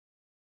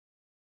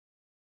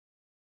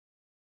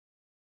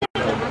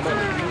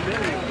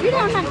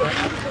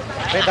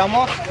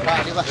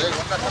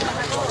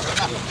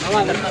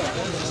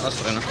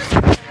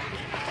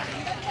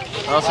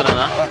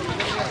అవసరమేనా?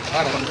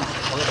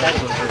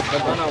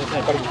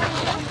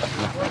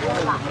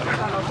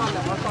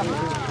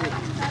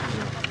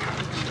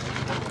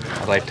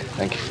 Right,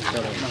 thank you.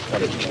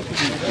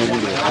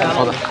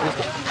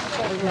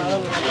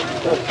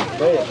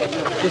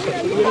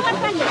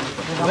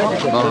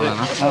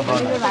 బాగున్నానా?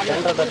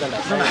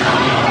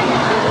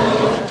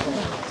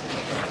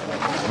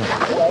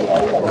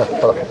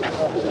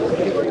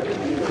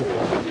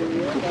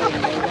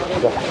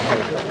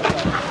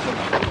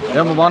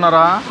 ఏమో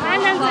బాగున్నారా?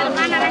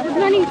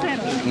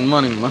 గుడ్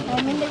మార్నింగ్ అమ్మా.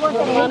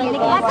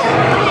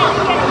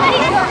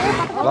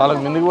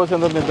 వాళ్ళకి ముందుకు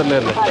పోసేందుకు నిద్ర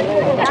లేదు.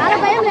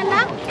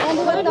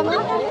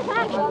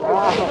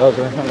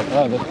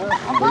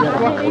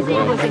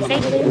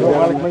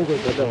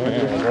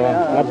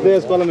 అర్థం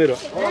వేసుకోవాలి మీరు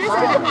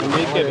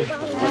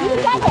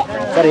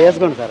సార్,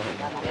 వేసుకోండి సార్.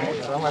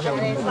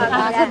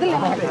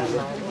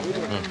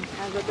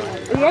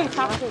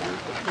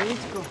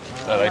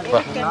 రైట్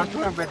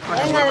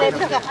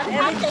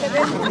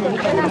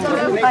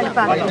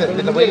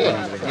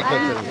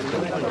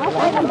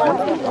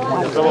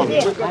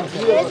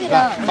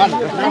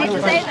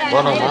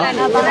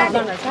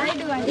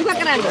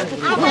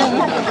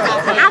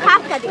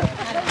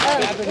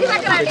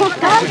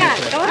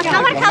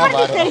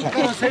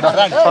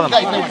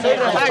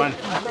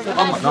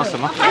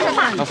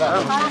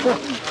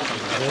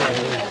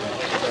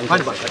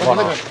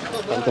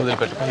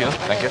వదిలిపెట్టు.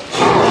 Thank you.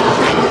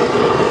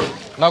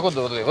 నాకు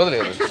వద్దు, వదిలే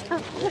వదిలేదు.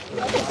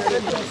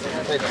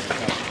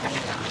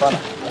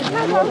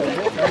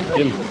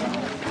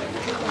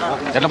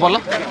 ఎట్లా పోలా?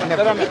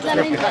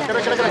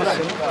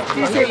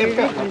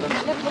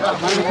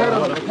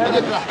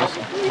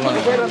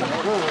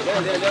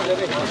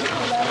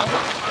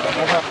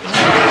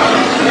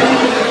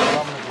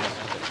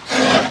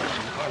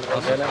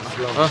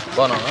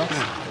 బాగున్నా?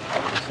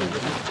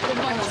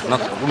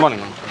 Good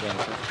morning.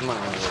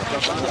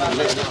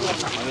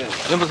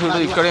 ఏం ప్రశ్న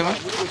ఇక్కడేమో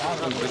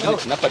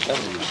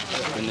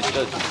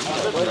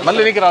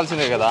మళ్ళీ నీకు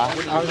రాల్సిందే కదా.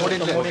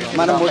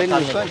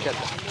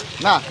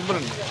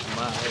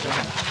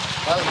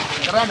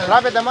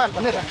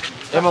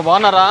 ఏమో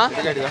బాగున్నారా?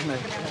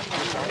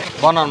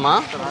 బాగున్నానమ్మా.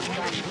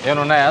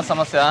 ఏమైనా ఉన్నాయా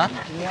సమస్య?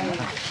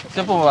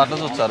 చెప్పు, అట్లా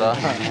చూస్తారా?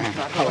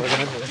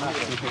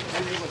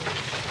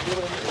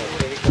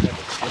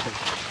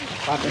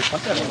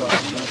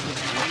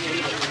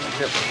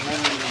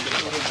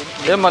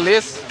 ఏం మళ్ళీ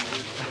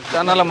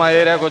ఛానల్ మా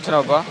ఏరియాకి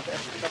వచ్చినావా?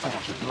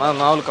 మా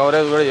మామూలు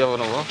కవరేజ్ కూడా ఇవ్వవు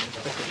నువ్వు.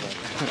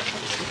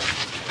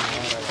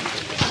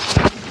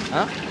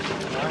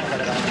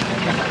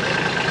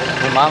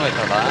 మీ మామ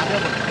ఇక్కడ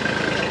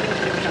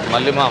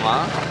మళ్ళీ మామ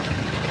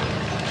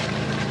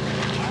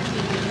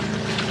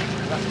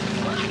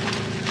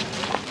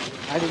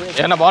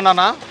ఏమన్నా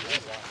బాగున్నానా?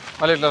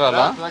 మళ్ళీ ఇట్లా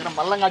రాలా?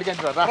 మళ్ళీ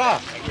అడిగారా?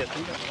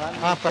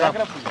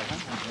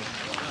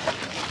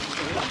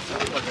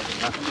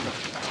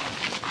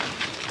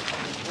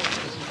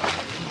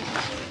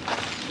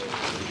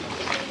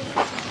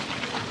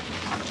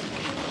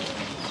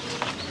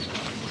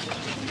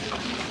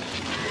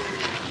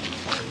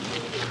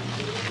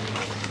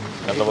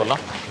 ఎట్లా పోలా?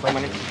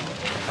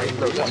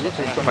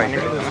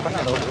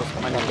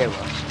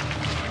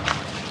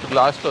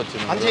 లాస్ట్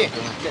వచ్చింది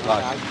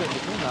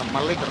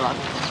మళ్ళీ ఇక్కడ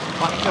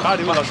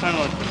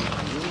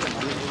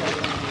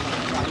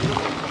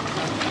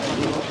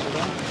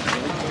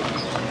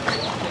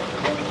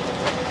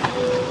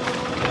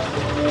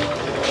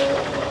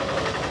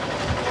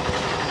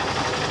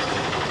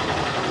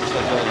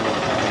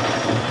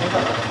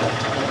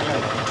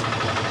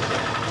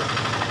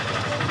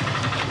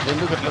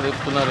ఎందుకు ఎట్లా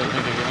చెప్తున్నారు?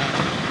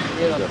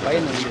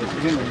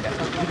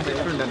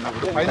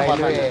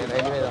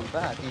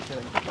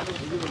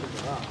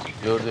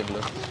 ఎవరు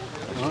తెలియదు.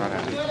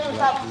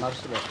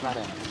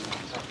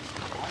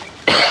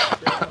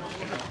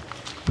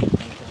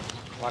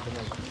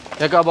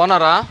 ఎక్క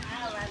బాగున్నారా?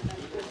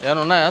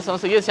 ఏమైనా ఉన్నాయా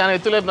సమస్య? చాలా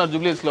ఎత్తు లేపినారు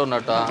జూబ్లీస్లో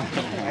ఉన్నట్ట.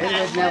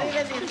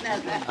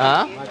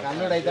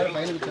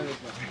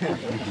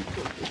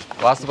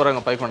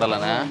 వాస్తుపరంగా పైకి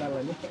ఉండాలనే.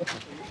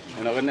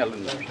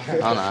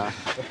 అవునా?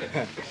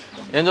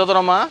 ఏం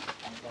చదువుతున్నామ్మా?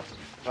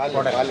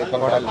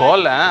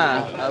 కోళ్ళా?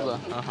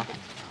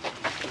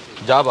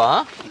 జాబా?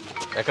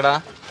 ఎక్కడా?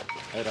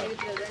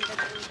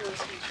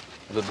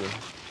 గుడ్.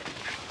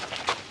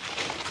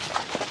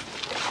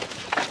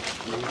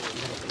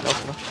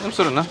 ఏం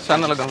సరేనా?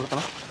 ఛానల్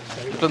కనుకుంటున్నా.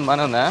 ఇట్లా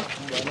బాగానే ఉందా?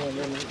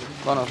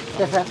 బాగా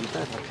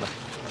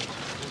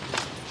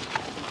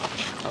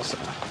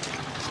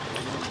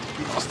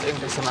వస్తే ఏం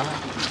చేస్తున్నా?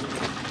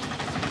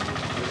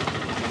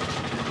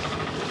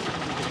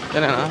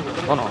 ఏనేనా?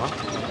 బాగున్నావా?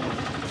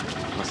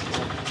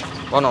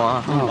 బాగున్నావా?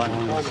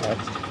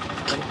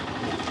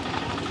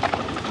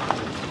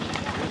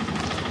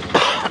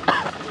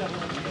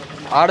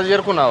 ఆడ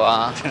చేరుకున్నావా?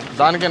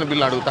 దానికైనా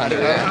బిల్లు అడుగుతాండి.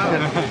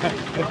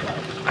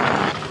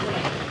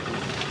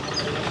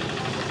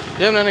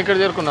 ఏం నేను ఇక్కడ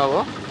చేరుకున్నావు?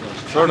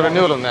 రోడ్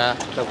రెన్యూవల్ ఉందా?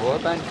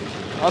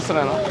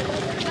 వస్తున్నాను.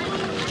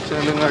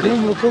 శనిలింగాడి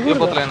ఏ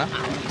పొత్తులైనా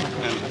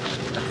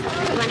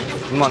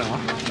గుడ్ మార్నింగ్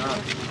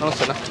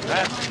నమస్తే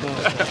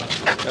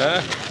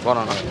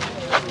బాగున్నా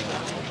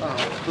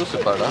చూసి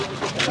పాడా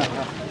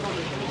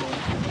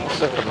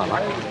ఎక్కడున్నా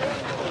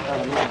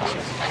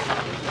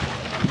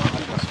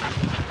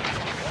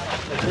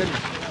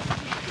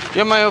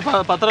ఏమయ్యో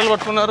పత్రాలు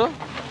పట్టుకున్నారు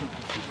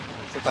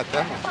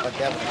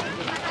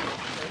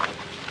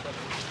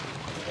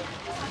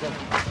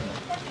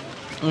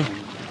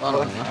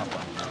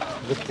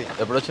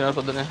ఎప్పుడు వచ్చినారు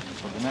పొద్దునే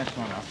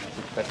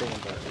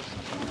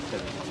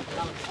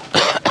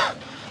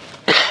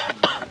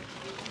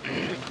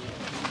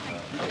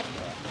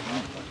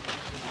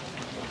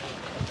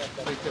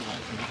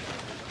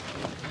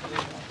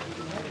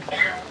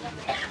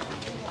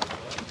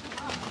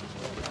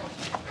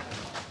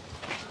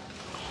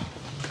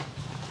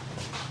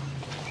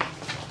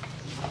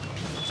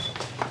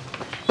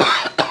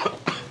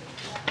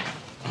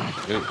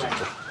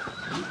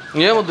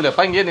ఏం వద్దులే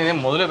పా ఇంకే నేనేం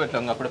మొదలే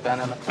పెట్టాను అప్పుడు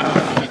ప్యాన్ ఎలా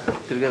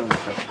తిరిగే ఉంది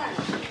సార్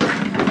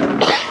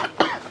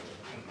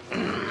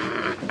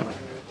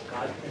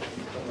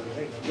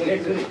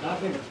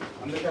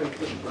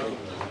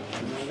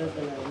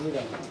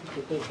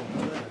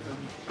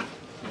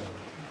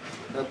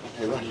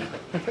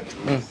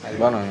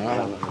బాగున్నా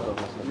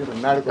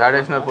యాడ్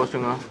చేసినారు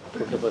పోస్టింగ్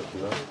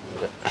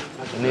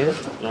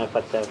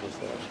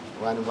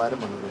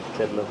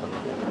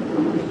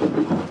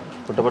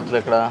పుట్టపర్తిలో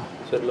ఎక్కడ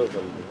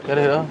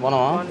హీరో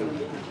బాగున్నావా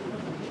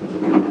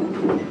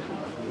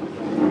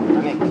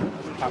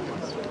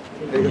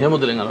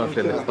ఏమొద్దులే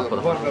అలవాట్లేదు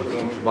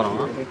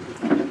బాగున్నావా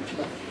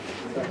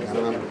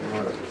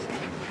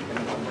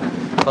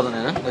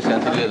పదనేనా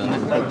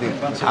తెలియదండి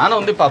చాలా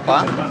ఉంది పాప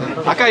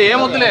అక్క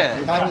ఏమొద్దులే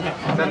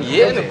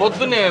ఏంది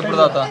పొద్దున్నే ఇప్పుడు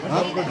దాకా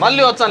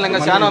మళ్ళీ వచ్చాను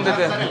ఇంకా చాలా ఉంది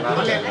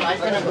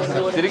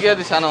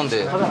తిరిగేది చాలా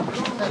ఉంది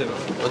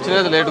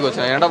వచ్చినది లేట్గా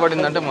వచ్చిన ఎండ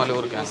పడిందంటే మళ్ళీ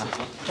ఊరికే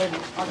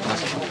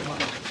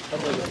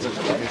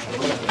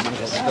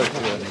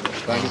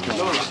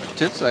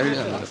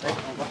ఐడియా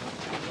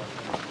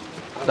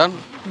దాని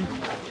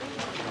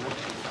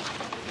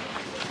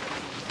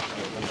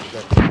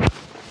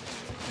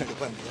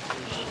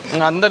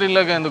ఇంకా అందరు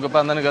ఇల్లాగా ఎందుకు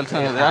అందరిని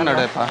కలిసి కదా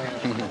అన్నాడేప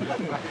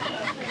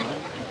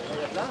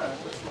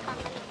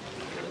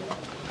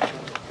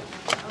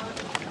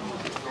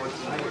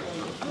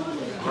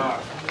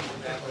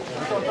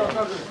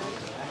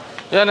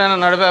ఏ నేను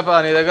నడిపేపా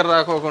నీ దగ్గర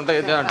రాకోకుండా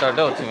ఇదే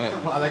అంటే వచ్చి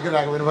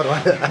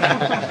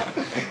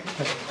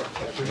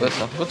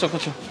కూర్చో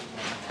కూర్చో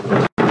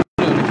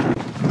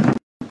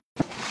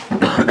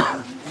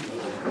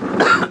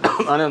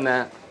అని ఉందా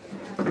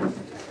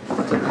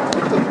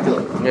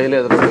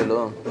వేయలేదు రోడ్లు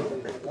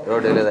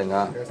రోడ్ వేయలేదు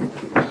ఇంకా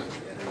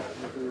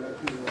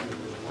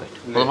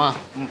పోదమ్మా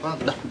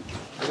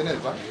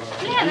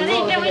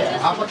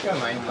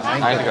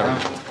ఇంటికాడ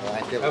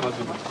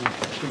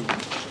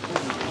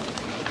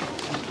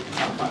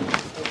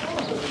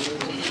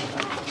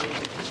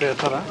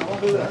చేస్తారా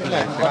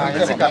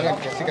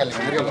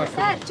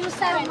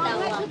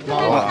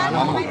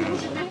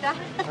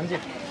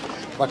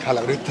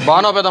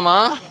బాగున్నావు పెద్దమ్మా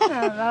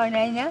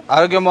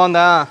ఆరోగ్యం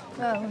బాగుందా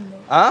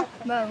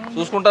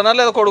చూసుకుంటానా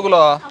లేదా కొడుకులు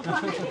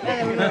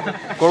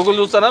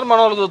చూస్తున్నారు మన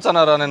వాళ్ళు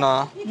చూస్తున్నారా నేను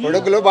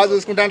కొడుకులు బాగా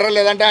చూసుకుంటారా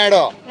లేదంటే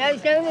ఆడో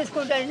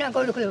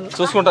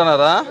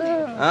చూసుకుంటున్నారా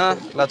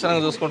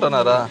లక్షణంగా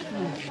చూసుకుంటున్నారా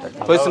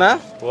పోయినా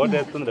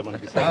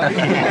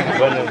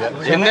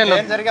ఎన్నేళ్ళు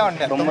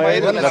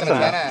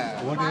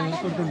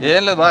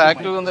ఏం లేదు బాగా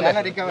యాక్టివ్గా ఉంది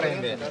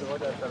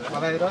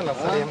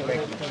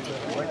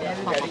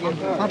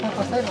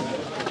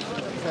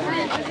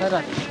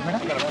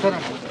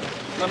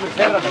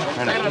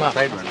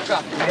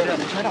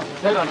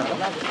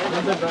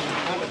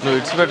నువ్వు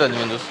ఇడ్స్ పెట్టచ్చు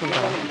మేము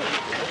చూసుకుంటా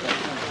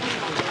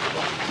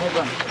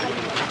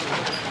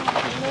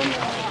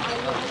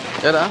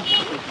ఏరా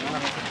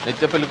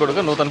నిత్య పెళ్లి కొడుక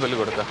నూతన పెళ్లి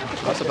కొడుక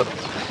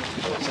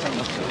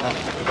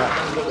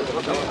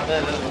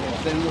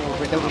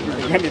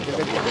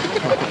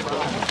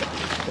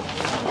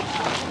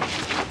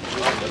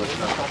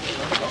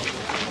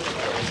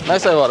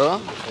నైస్ వారు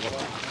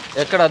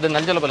ఎక్కడ అది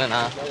నంజలపలేనా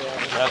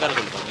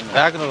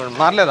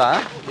మారలేదా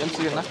ఏం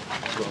సీనా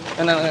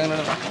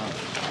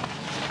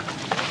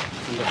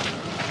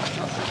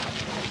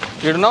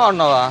ఇడున్నావా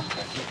అన్నావా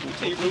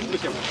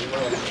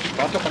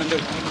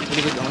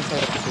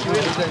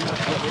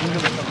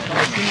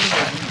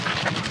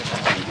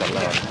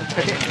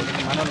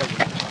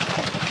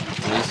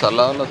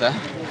సల్లా వాళ్ళదా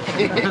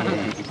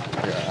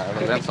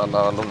సల్లా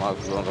వాళ్ళు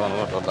మాకు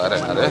అరే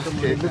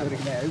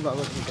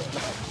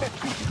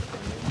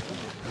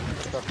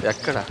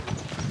ఎక్కడ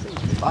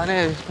బాగానే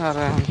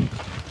చేసినారా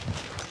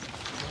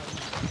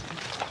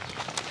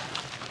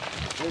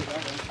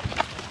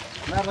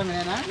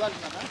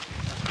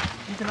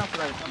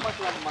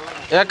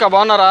ఏక్క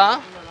బాగున్నారా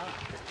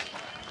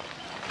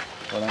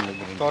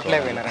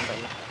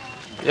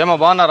ఏమో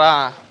బాగున్నారా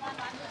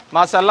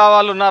మా సెల్లా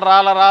వాళ్ళు ఉన్నారు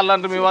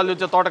రాళ్ళంటే మీ వాళ్ళు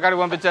చూసే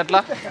తోటకాడికి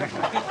పంపించేట్లా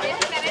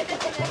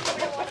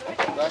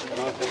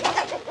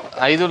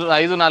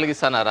 5-4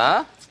 ఇస్తానారా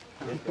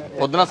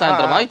పొద్దున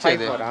సాయంత్రమా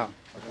ఇచ్చేది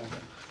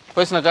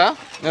పోసినాక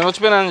నేను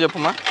వచ్చిపోయినానని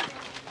చెప్పమ్మా.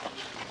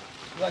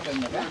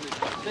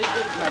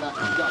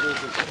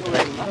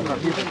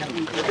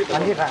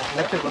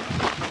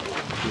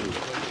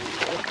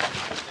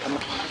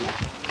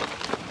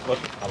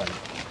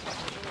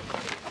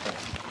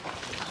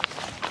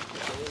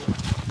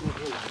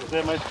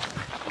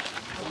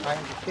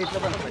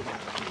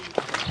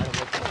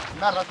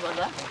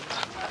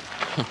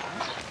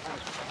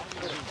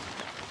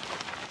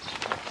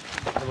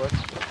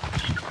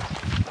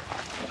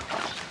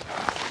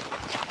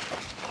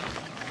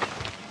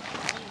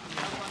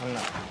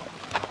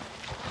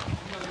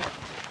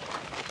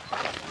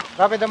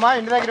 పెద్దమ్మా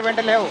ఇంటి దగ్గర వెంట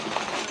లేవు.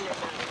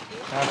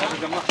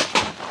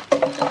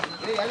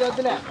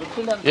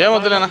 ఏం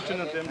వద్దులేనా?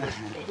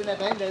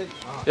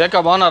 ఏక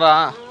బాగున్నారా?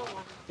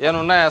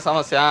 ఏమన్నాయా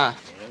సమస్య?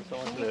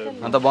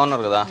 అంత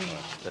బాగున్నారు కదా?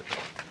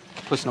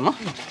 కూర్చున్నామా?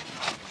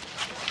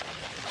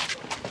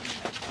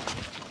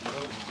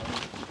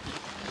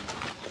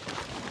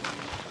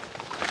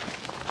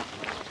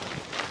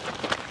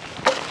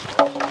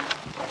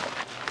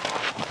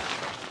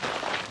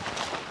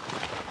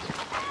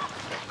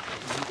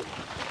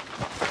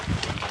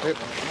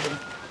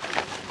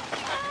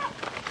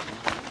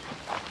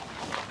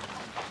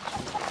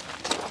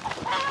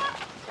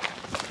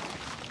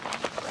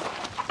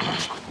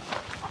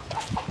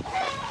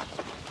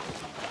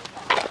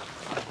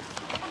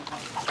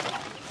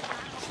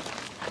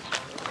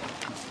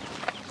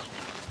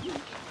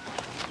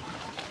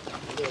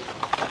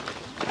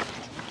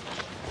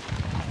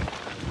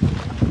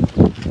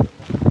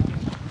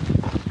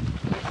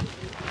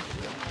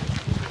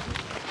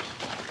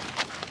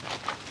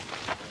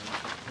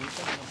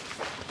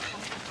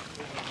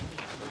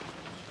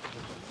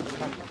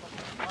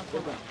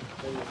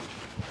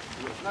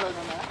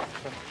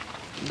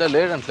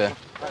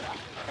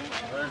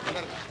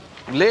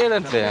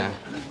 లేడంటే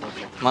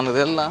మనకు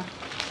తెల్లా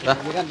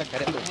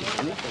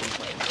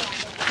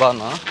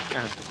బాగున్నా.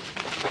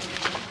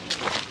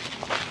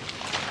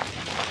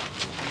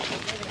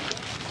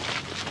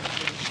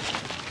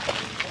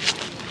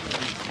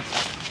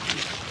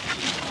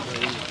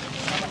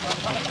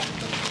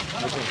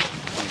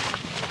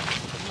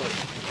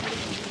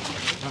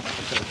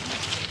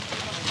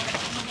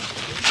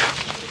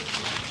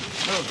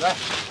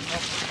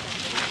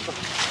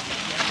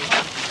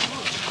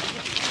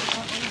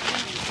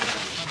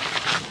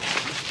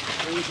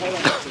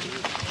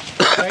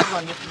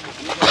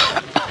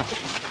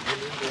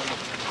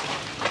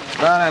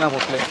 రానైనా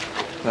పొట్లే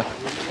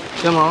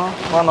ఏమో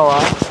బాగున్నావా?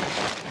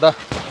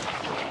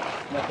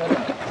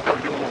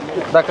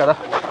 దా కదా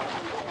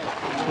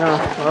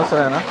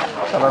నమస్తేనా?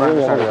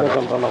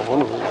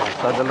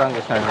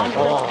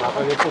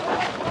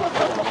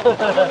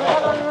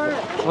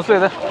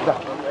 ముసలిదా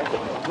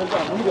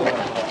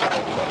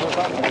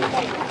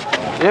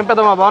ఏం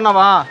పెద్దమ్మా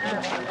బాగున్నావా?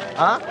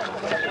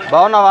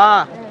 బాగున్నావా?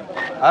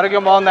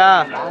 ఆరోగ్యం బాగుందా?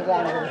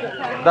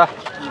 దా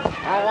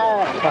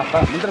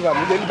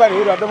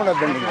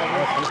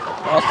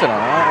వస్తున్నా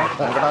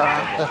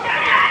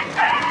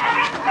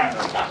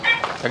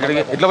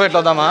ఎక్కడికి? ఇట్లా పోయి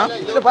వద్దామా?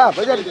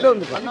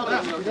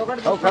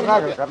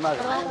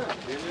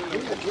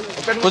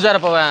 పూజారా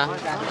పోవా?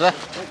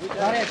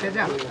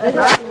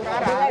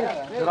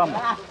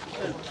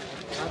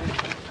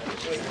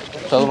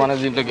 చదువు మన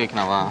దీంట్లోకి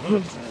ఎక్కినావా?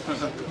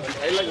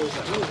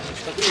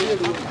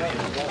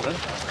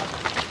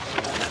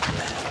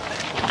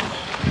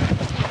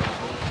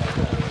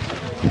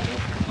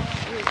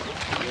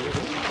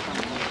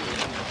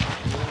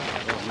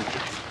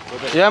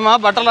 ఏమా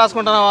బట్టలు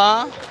రాసుకుంటున్నావా?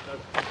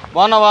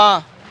 బాగున్నావా?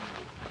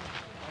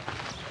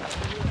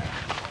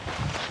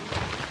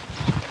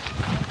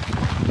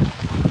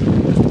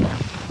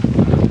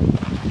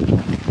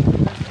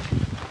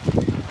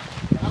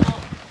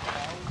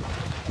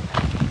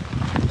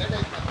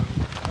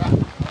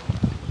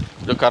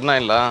 కర్ణా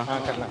ఇల్లా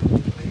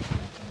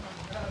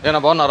ఏనా?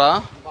 బాగున్నారా?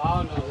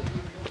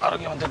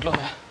 ఆరోగ్యం అంత ఎట్లా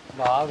ఉంది?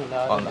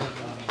 బాగుందా?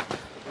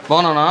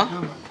 బాగున్నానా?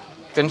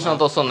 పెన్షన్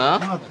అంత వస్తుందా?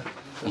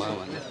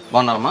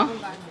 బాగున్నారమ్మా?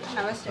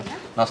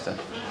 నమస్తే.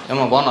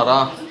 ఏమో బాగున్నారా?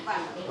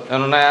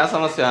 ఏమన్నా ఉన్నాయా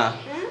సమస్య?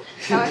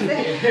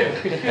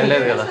 ఏం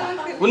లేదు కదా?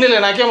 ఉన్నిలే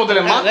నాకేం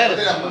వద్దులేమ్మా.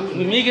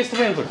 మీకు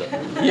ఇష్టమైన ఫుడ్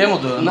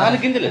ఏమొద్దు?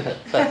 4 గింజలే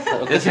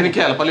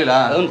శనిక్కాయలు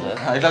పల్లీలా?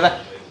 ఇట్లా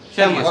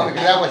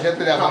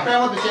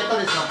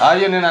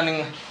అయ్యో నేను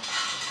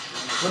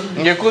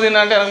ఇంకెక్కువ తిన్నా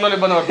అంటే ఎనకలో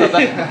ఇబ్బంది పడుతుందా?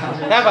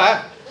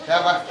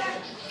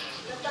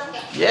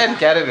 ఏం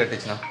క్యారియర్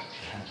కట్టించిన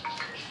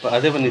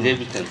అదే పని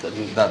చేయించాను సార్.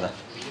 దాదా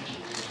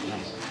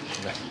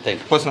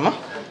పోసినమ్మా?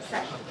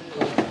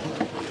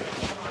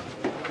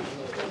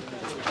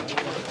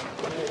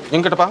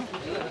 ఇంకటపా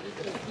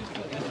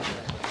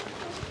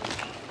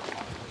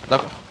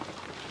దాకా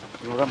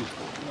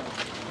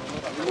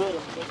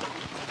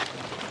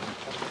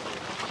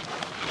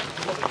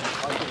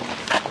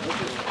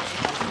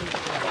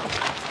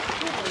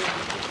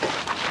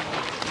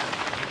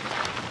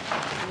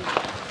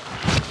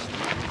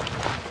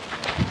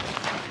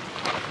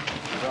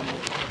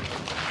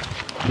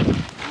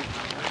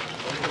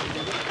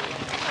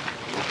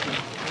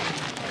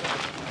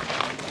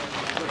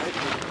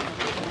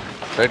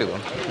బయటకు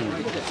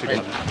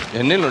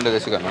ఎన్ని నీళ్ళు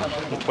ఉండేది కానీ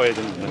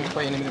 38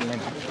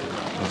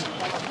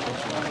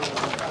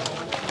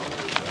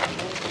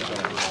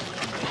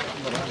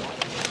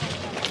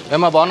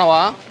 ఏమ్మా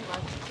బాగున్నావా?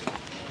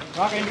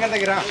 ఇంటి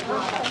దగ్గర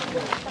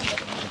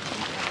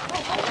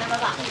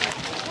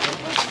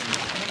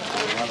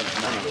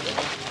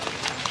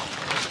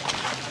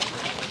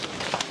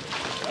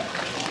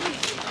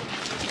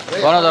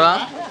బాగున్నారా?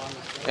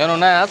 ఏమైనా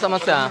ఉన్నాయా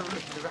సమస్య?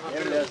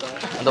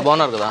 అంత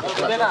బాగున్నారు కదా?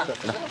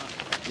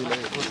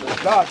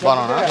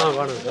 బాగున్నా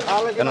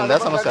ఏమైనా ఉందా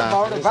సమస్య?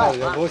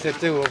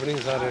 చర్చి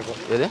ఓపెనింగ్ సార్ రేపు.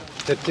 ఏది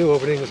చర్చి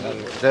ఓపెనింగ్ సార్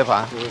రేపా?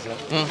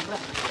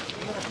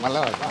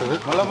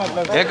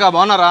 ఏకా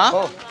బాగున్నారా?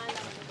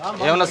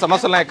 ఏమన్నా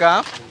సమస్యలు ఉన్నాయక్క?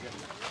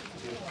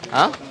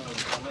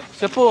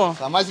 చెప్పు.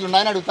 సమస్యలు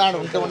ఉన్నాయని అడుగుతాడు.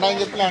 ఉంటే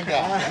ఉన్నాయని చెప్పలే అంటే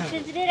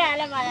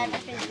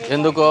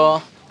ఎందుకు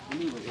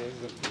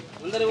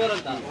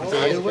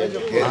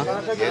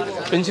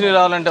పింఛని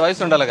రావాలంటే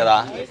వయసు ఉండాలి కదా?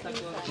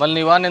 మళ్ళీ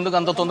నీ వాడిని ఎందుకు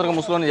అంత తొందరగా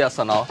ముసలోని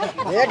చేస్తున్నావు?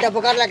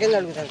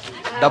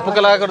 డప్పు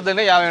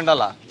కలాకడితేనే 50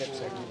 ఉండాలా?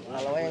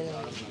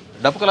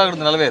 డప్పు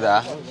కలాకడితే 45?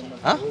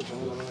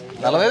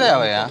 45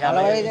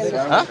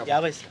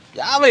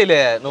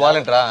 50లే. నువ్వు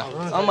వాలంటరా?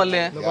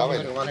 మళ్ళీ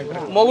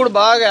మొగుడు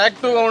బాగా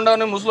యాక్టివ్గా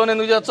ఉండవు, ముసలోని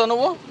ఎందుకు చేస్తావు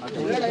నువ్వు?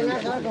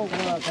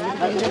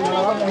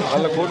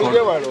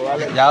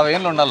 50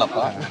 ఏళ్ళు ఉండాలప్ప.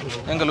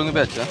 ఇంకా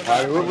లుంగిపోయచ్చు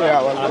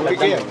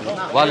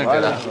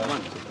వాలంటీరా?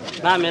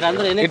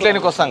 ఇట్లా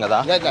నీకు వస్తాం కదా.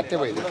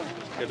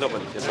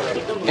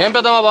 ఏం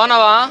పెద్దమ్మా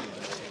బాగున్నావా?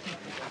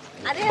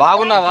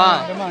 బాగున్నావా?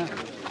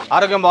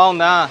 ఆరోగ్యం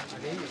బాగుందా?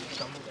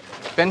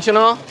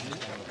 పెన్షను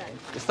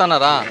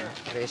ఇస్తున్నారా?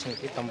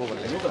 రేషన్కి తంబు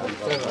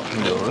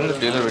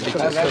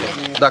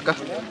దక్క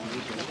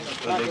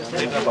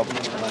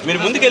మీరు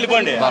ముందుకు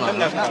వెళ్ళిపోండి.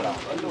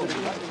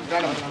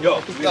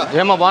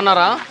 ఏమో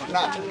బాగున్నారా?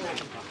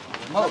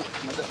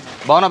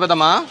 బాగున్నా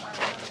పెద్దమ్మా?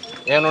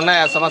 ఏమైనా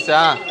ఉన్నాయా సమస్య?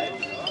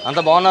 అంత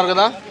బాగున్నారు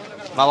కదా?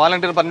 మా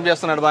వాలంటీర్ పని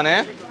చేస్తున్నాడు బానే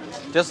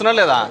చేస్తున్నాడు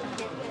లేదా?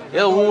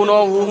 ఏదో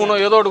ఊహునో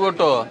ఏదో ఒకటి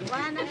కొట్టు.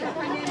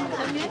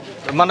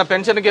 మన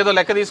పెన్షన్కి ఏదో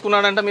లెక్క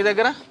తీసుకున్నాడంట మీ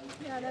దగ్గర?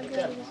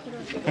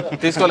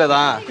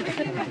 తీసుకోలేదా?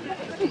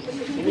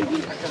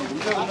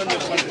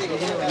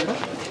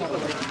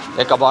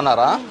 ఎక్క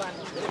బాగున్నారా?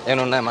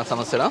 ఏమున్నాయి మా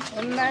సమస్యలు?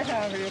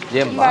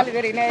 ఏం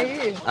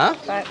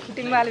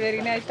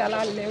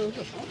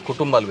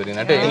కుటుంబాలు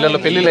పెరిగినాయి అంటే ఇళ్ళలో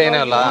పెళ్ళిళ్ళు అయిన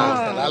వాళ్ళ?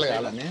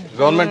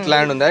 గవర్నమెంట్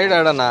ల్యాండ్ ఉందా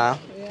ఇడన్నా?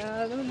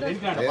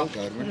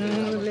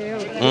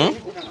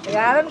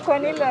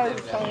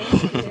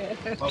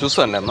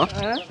 చూస్తానులే అమ్మా,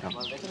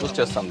 చూసి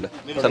చేస్తానులే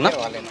సరేనా?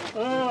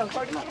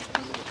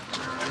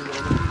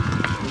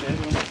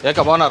 ఏక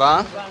బాగున్నారా?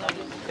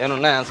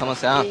 ఏమున్నాయా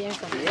సమస్య?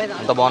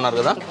 అంత బాగున్నారు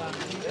కదా?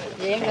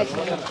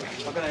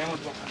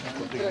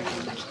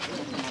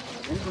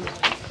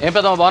 ఏం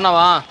పెద్దమ్మా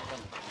బాగున్నావా?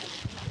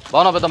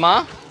 బాగున్నావు పెద్దమ్మా?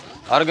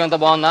 ఆరోగ్యం అంతా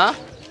బాగుందా?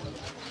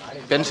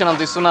 పెన్షన్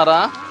అంత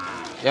ఇస్తున్నారా?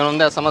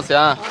 ఏముందా సమస్య?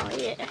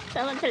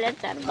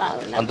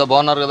 అంత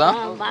బాగున్నారు కదా?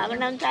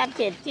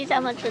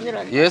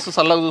 ఏసు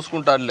చల్లగా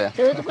చూసుకుంటాడులే.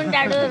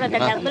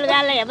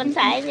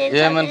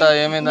 ఏమంత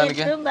ఏమైంది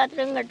దానికి?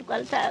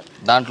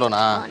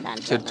 దాంట్లోనా?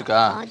 చర్చికా?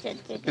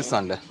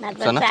 ఇస్తానులే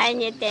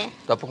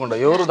తప్పకుండా.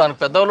 ఎవరు దానికి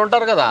పెద్దవాళ్ళు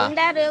ఉంటారు కదా?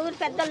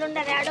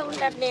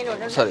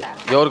 సరే,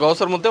 ఎవరికి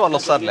అవసరం ఉంటే వాళ్ళు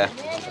వస్తారులే.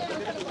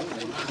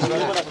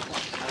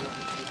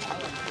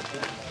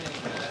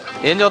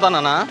 ఏం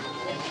చదువుతానా?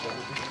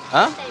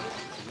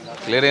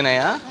 క్లియర్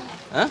అయినాయా?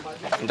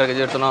 ఇంటర్కి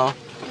చేరుతున్నావు?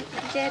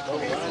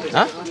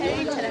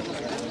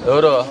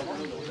 ఎవరు?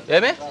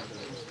 ఏమి?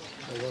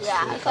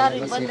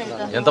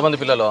 ఎంతమంది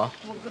పిల్లలు?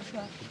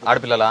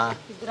 ఆడపిల్లలా?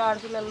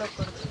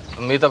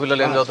 మిగతా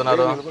పిల్లలు ఏం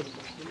చదువుతున్నారు?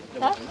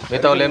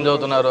 మిగతా వాళ్ళు ఏం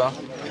చదువుతున్నారు?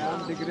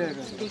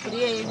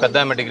 పెద్ద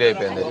ఆమె డిగ్రీ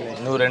అయిపోయింది.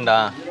 నువ్వు రెండా?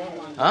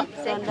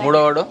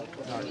 మూడోవాడు?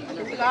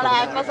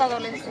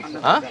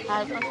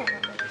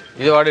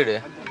 ఇది వాడి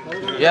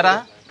ఏరా?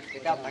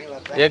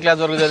 ఏ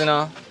క్లాస్ వరకు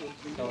చదివినావు?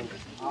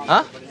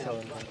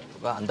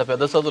 అంత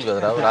పెద్ద చదువులు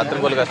కదరా, రాత్రి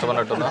పోలు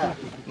కష్టపడినట్టున్నా.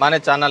 మానే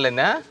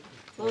చాన్నాళ్ళైందా?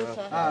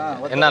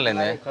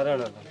 ఎన్నాళ్ళైంది?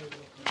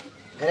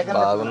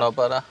 బాగున్నావు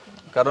పారా.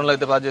 కరోనాలో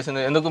అయితే పాస్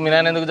చేసింది. ఎందుకు మీ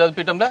నాయన ఎందుకు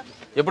చదివిపీయటంలే?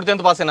 ఎప్పుడు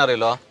 10th పాస్ అయినారు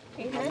వీళ్ళు?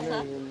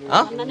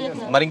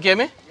 మరి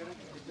ఇంకేమి?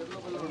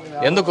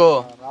 ఎందుకు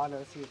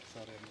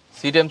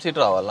సీట్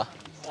రావాలా?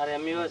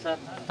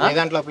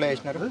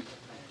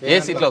 ఏ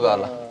సీట్లో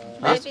కావాలా?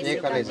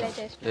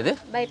 ఏది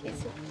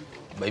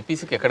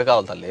బైపీసీకి ఎక్కడ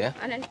కావాలి తల్లి?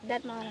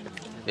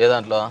 ఏ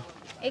దాంట్లో?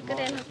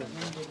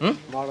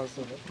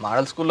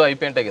 మోడల్ స్కూల్లో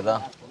అయిపోయింటాయి కదా?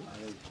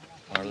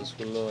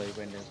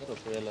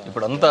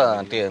 ఇప్పుడు అంతా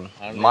అంటే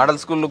మోడల్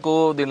స్కూళ్ళకు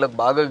దీంట్లో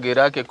బాగా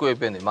గిరాకీ ఎక్కువ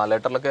అయిపోయింది. మా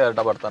లెటర్లకే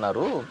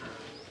అడ్డపడుతున్నారు.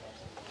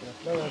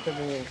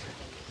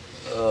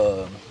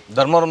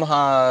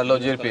 ధర్మవరంలో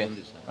చేర్పి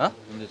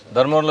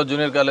ధర్మవరంలో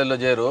జూనియర్ కాలేజీలో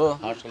చేరు.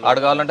 ఆడ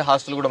కావాలంటే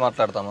హాస్టల్ కూడా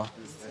మాట్లాడతాము.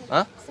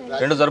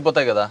 2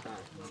 సరిపోతాయి కదా?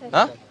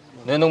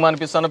 నేను ఎందుకు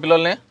మానిపిస్తాను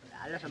పిల్లల్ని?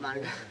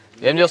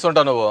 ఏం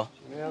చేస్తుంటావు నువ్వు?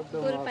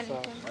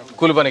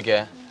 కూలి పనికే?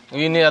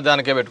 ఇన్ని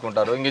దానికే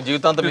పెట్టుకుంటారు. ఇంక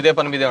జీవితాంతం ఇదే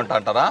పని మీదే ఉంటా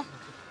అంటారా?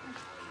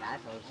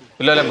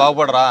 పిల్లలు ఏం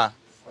బాగుపడరా?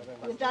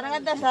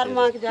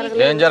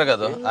 ఏం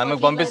జరగదు.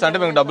 ఆమెకు పంపిస్తా అంటే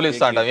మీకు డబ్బులు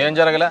ఇస్తా అంటాం. ఏం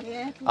జరగలే?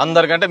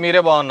 అందరికంటే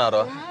మీరే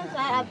బాగున్నారు.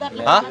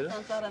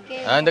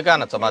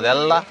 ఎందుకనొచ్చా మాది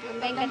ఎల్లా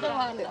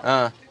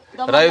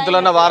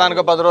రైతులన్నా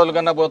వారానికి 10 రోజుల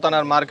కన్నా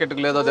పోతున్నారు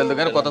మార్కెట్కి, లేదో తెలియదు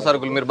కానీ కొత్త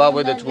సరుకులు మీరు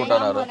బాబోయ్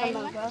తెచ్చుకుంటున్నారు.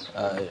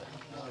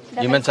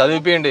 ఈమె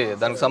చదివిపోయింది,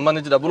 దానికి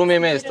సంబంధించి డబ్బులు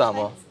మేమే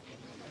ఇస్తాము.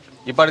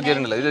 ఇప్పటికి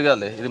జరిగిన ఇది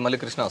కాదు, ఇది మళ్ళీ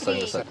కృష్ణ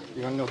వస్తుంది సార్.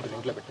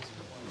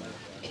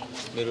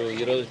 మీరు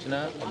ఈరోజు వచ్చినా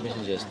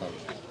అడ్మిషన్ చేస్తాం.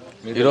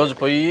 ఈరోజు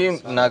పోయి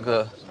నాకు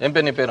ఏం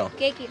పేరు నీ పేరు?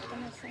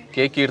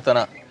 కే కీర్తన.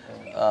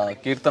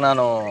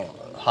 కీర్తనను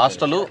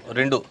హాస్టల్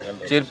 2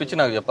 చేర్పించి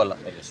నాకు చెప్పాలా.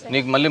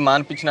 నీకు మళ్ళీ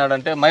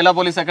మానిపించినాడంటే మహిళా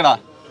పోలీస్ ఎక్కడా?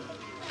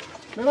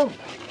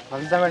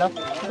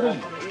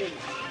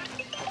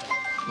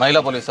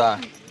 మహిళా పోలీసా?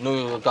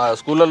 నువ్వు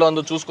స్కూళ్ళలో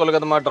అందరూ చూసుకోవాలి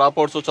కదా, మా డ్రాప్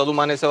అవుట్స్ చదువు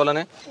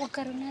మానేసేవాళ్ళని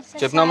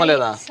చెప్పినామా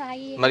లేదా?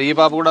 మరి ఈ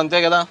పాప కూడా అంతే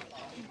కదా.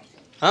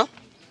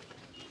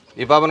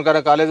 ఈ పాపను కదా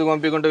కాలేజీకి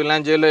పంపించుకుంటూ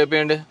ఇలాంటి జైల్లో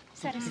అయిపోయండి.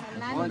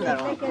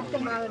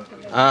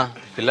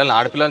 పిల్లల్ని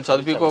ఆడపిల్లల్ని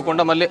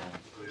చదివికోకుండా మళ్ళీ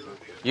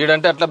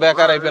ఈడంటే అట్లా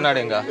బేకార్ అయిపోయినాడు.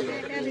 ఇంకా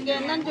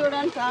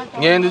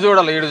ఇంకేంది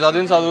చూడాలి, ఈడు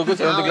చదివిన చదువుకు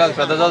 7th క్లాస్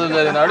పెద్ద చదువు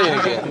చదివినాడు.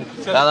 ఈయనకి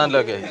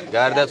దాంట్లోకి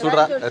గాడిద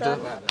చూడరా.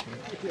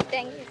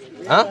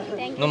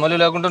 నువ్వు మళ్ళీ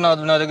లేకుంటే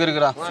నా దగ్గరికి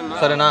రా,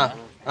 సరేనా?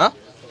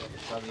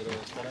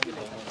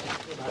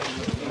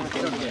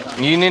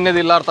 నిన్నేది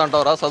ఇల్లాడుతా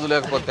అంటావురా చదువు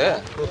లేకపోతే.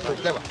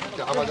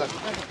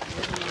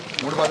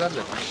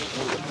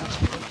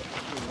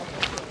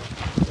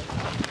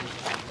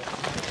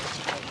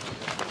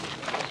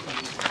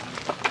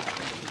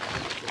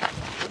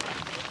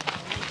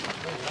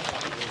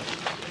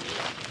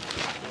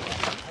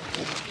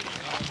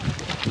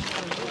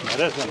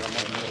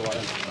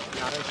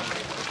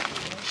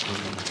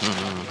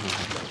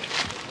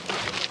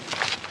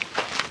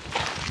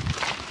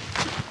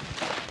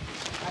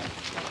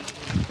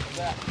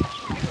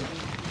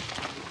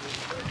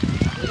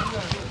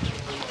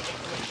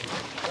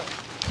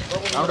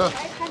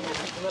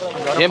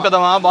 ఏం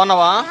పెద్దమ్మా,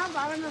 బాగున్నావా?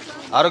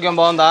 ఆరోగ్యం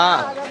బాగుందా?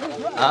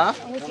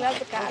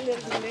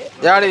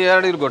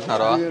 ఏడు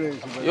కొట్టినారు?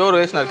 ఎవరు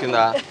వేసినారు కింద?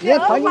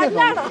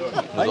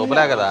 నువ్వు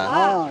చూపలే కదా.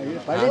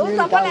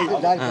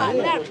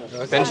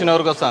 పెన్షన్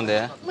ఎవరికి వస్తుంది?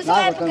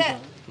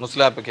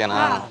 ముసలాపకేనా?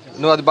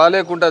 నువ్వు అది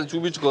బాగాలేకుంటే అది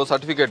చూపించుకో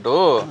సర్టిఫికెట్.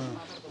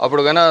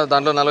 అప్పుడు కానీ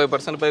దాంట్లో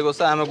 40% పైకి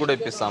వస్తే ఆమె కూడా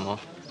ఇప్పిస్తాము,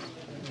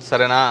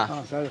 సరేనా?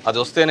 అది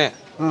వస్తేనే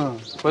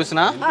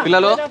వచ్చినా.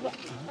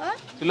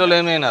 పిల్లలు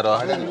ఏమైనారు?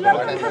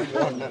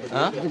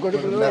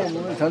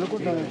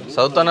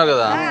 చదువుతున్నారు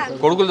కదా.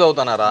 కొడుకులు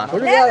చదువుతున్నారా?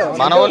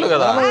 మనవాళ్ళు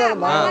కదా.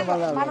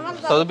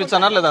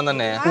 చదివించన్నారు లేదా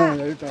అందరినీ?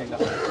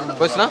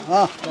 వచ్చినా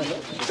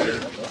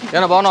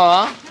ఏనా?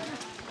 బాగున్నావా?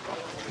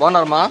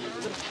 బాగున్నారమ్మా?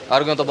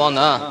 ఆరోగ్యంతో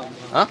బాగుందా?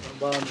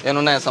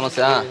 ఏమున్నాయా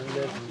సమస్య?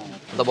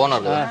 అంత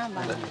బాగున్నారు కదా.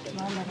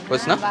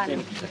 వచ్చినా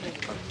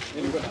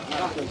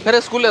సరే.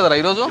 స్కూల్ లేదరా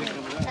ఈరోజు?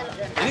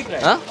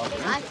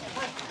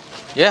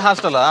 ఏ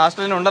హాస్టల్?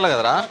 హాస్టల్ ఉండాలి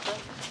కదరా.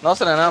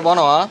 నమస్తేనా,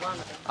 బాగున్నావా?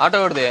 ఆటో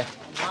ఎవరిది?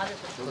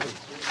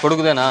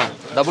 కొడుకుదేనా?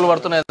 డబ్బులు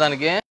పడుతున్నాయి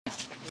దానికి?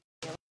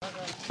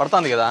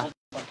 పడుతుంది కదా.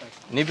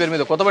 నీ పేరు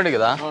మీద కొత్త బండి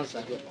కదా.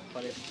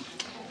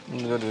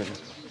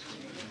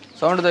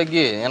 సౌండ్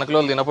తగ్గి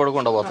వెనకలో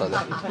తినపడకుండా పోతుంది.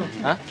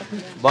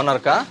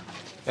 బాగున్నారక్క?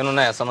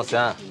 ఏమున్నాయా సమస్య?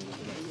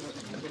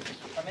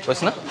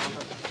 వచ్చినా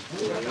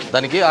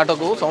దానికి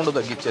ఆటోకు సౌండ్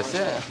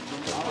తగ్గిచ్చేస్తే.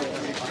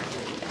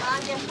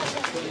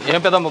 ఏం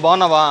పెద్దమ్మ,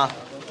 బాగున్నావా?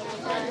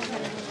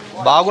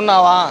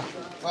 బాగున్నావా?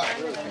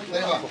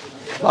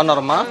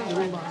 బాగున్నారమ్మా?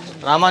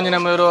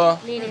 రామాంజనేయం ఎవరు?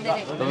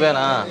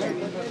 నువ్వేనా?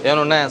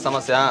 ఏమన్నాయా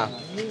సమస్య?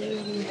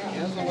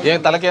 ఏం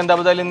తలకేం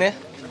దెబ్బ తగిలింది?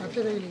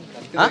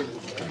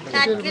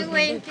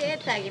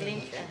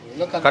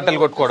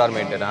 కట్టెలు కొట్టుకోవడానికి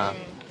ఏంటేనా?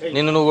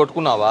 నిన్ను నువ్వు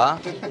కొట్టుకున్నావా?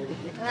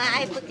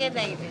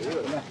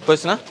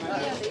 వచ్చినా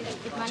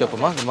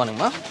చెప్పమ్మా. గుడ్ మార్నింగ్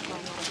అమ్మా.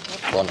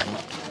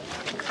 బాగున్నామ్మా.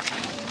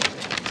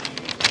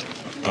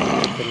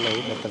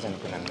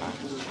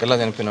 ఎలా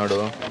చనిపోయినాడు?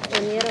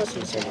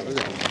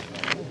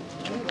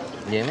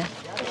 ఏమి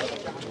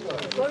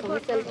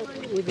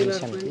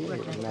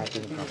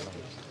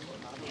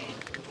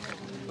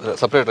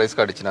సపరేట్ రైస్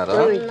కార్డ్ ఇచ్చినారా?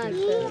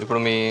 ఇప్పుడు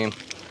మీ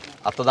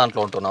అత్త దాంట్లో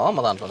ఉంటున్నావా,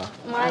 మా దాంట్లోనా?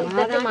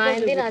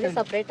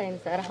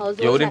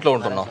 ఎవరింట్లో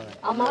ఉంటున్నావు?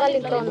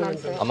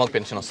 అమ్మకి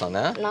పెన్షన్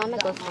వస్తుందా?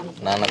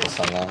 నాన్నకు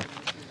వస్తుందా?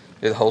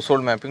 ఇది హౌస్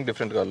హోల్డ్ మ్యాపింగ్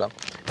డిఫరెంట్ కావాలా?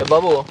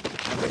 బాబు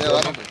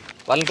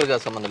వాలంటీర్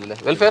గారు సంబంధం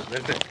లేదు.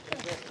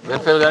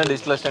 వెల్ఫేర్ కానీ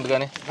డిజిటల్ అసిస్టెంట్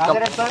కానీ.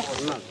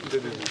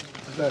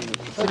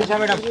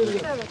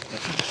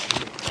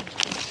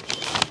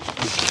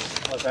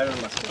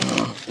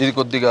 ఇది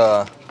కొద్దిగా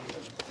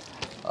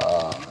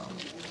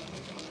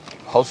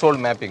హౌస్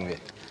హోల్డ్ మ్యాపింగ్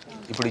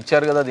ఇప్పుడు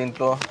ఇచ్చారు కదా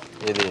దీంట్లో.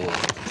 ఇది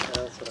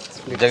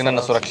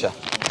జగనన్న సురక్ష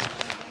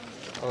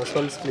హౌస్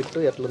హోల్డ్ స్ప్లిట్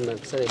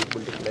ఎట్లుందంటే సార్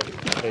ఎలిజిబిలిటీ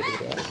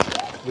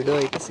విడో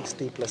అయితే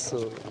 60+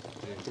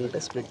 ఉంటే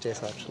స్ప్లిట్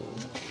చేసే ఆప్షన్.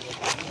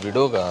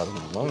 విడో కాదు,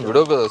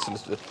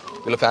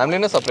 వీళ్ళ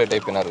ఫ్యామిలీనే సపరేట్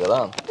అయిపోయినారు కదా.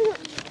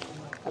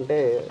 అంటే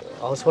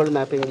హౌస్ హోల్డ్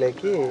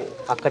మ్యాపింగ్లోకి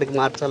అక్కడికి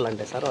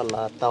మార్చాలంటే సార్ వాళ్ళ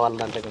అత్త వాళ్ళ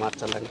దాంట్లోకి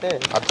మార్చాలంటే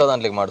అత్త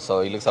దాంట్లోకి మార్చావు.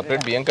 వీళ్ళకి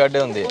సపరేట్ బియ్యం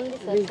కార్డే ఉంది.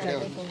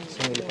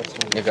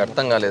 నీకు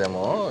అర్థం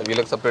కాలేదేమో,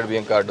 వీళ్ళకి సపరేట్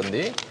బియ్యం కార్డు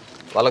ఉంది,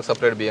 వాళ్ళకి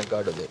సపరేట్ బియ్యం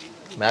కార్డు ఉంది,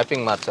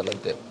 మ్యాపింగ్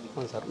మార్చాలంతే.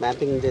 అవును సార్,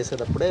 మ్యాపింగ్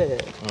చేసేటప్పుడే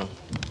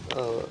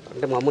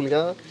అంటే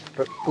మామూలుగా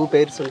 2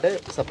 pairs ఉంటే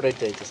సపరేట్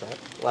చేయొచ్చు సార్.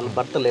 వాళ్ళ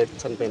భర్త లేట్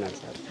చనిపోయినాడు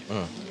సార్.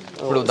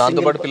 ఇప్పుడు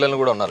దాంతోపాటు పిల్లలు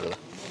కూడా ఉన్నారు కదా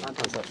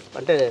సార్,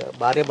 అంటే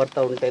భార్య భర్త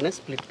ఉంటేనే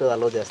స్ప్లిట్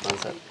అలో చేస్తాను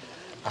సార్.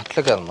 అట్లా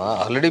కదమ్మా,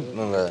 ఆల్రెడీ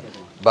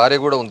భార్య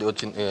కూడా ఉంది,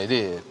 వచ్చింది, ఇది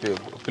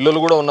పిల్లలు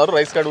కూడా ఉన్నారు,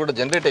 రైస్ కార్డు కూడా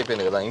జనరేట్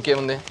అయిపోయింది కదా,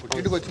 ఇంకేముంది?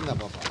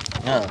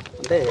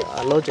 అంటే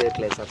అలో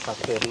చేయట్లేదు సార్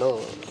సాఫ్ట్వేర్లో.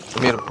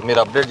 మీరు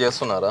అప్డేట్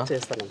చేస్తున్నారా?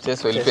 చేస్తాను.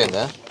 చేసి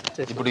వెళ్ళిపోయిందా?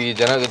 ఇప్పుడు ఈ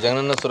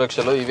జగనన్న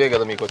సురక్షలో ఇవే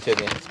కదా మీకు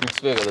వచ్చేది,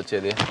 స్ప్లిట్స్వే కదా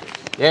వచ్చేది.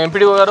 ఏం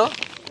ఎంపీడీఓ గారు,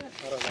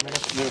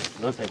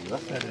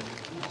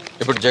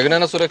 ఇప్పుడు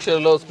జగనన్న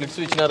సురక్షలో స్ప్లిట్స్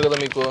ఇచ్చినారు కదా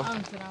మీకు,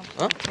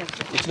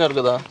 ఇచ్చినారు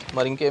కదా,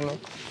 మరి ఇంకేమి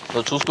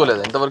నువ్వు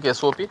చూసుకోలేదు ఇంతవరకు?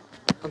 ఎస్ఓపి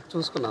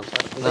చూసుకున్నాం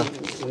సార్,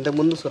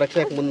 ఇంతకుముందు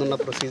సురక్షకు ముందు ఉన్న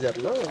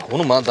ప్రొసీజర్లో.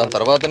 అవును మా, దాని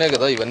తర్వాతనే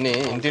కదా ఇవన్నీ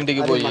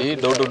ఇంటింటికి పోయి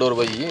డోర్ టు డోర్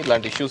పోయి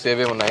ఇలాంటి ఇష్యూస్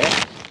ఏవేమి ఉన్నాయో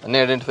అన్నీ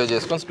ఐడెంటిఫై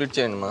చేసుకొని స్ప్లిట్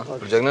చేయండి మా.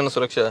 ఇప్పుడు జగనన్న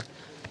సురక్ష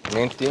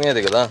మెయిన్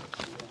థీమేది కదా.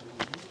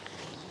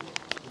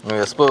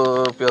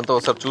 ఎస్ఓపి అంతా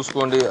ఒకసారి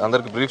చూసుకోండి,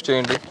 అందరికి బ్రీఫ్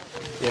చేయండి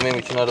ఏమేమి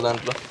ఇచ్చినారు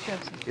దాంట్లో.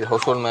 ఈ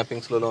హౌస్ హోల్డ్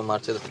మ్యాపింగ్స్లో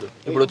మార్చేది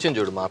ఇప్పుడు వచ్చింది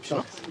చూడు మా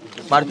ఆప్షన్,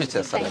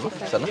 మార్పిచ్చేస్తాను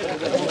సరేనా,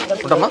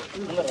 ఉంటామా?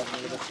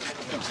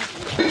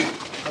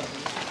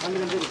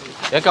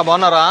 ఏకా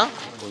బాగున్నారా?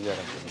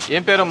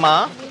 ఏం పేరమ్మా?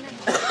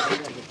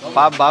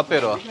 బాబు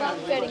పేరు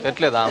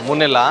ఎట్లేదా? 3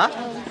 నెలలా?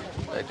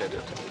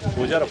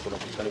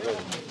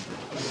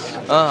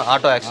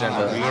 Auto accident.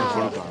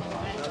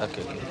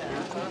 ఓకే.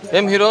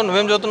 ఏం హీరో,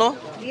 నువ్వేం చదువుతున్నావు?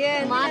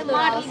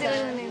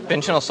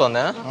 పెన్షన్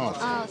వస్తుందా?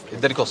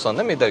 ఇద్దరికి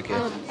వస్తుందా? మీ ఇద్దరికి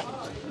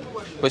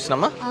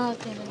వచ్చినమ్మా?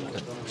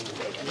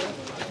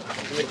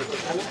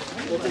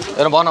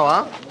 ఏమన్నా బాగున్నావా?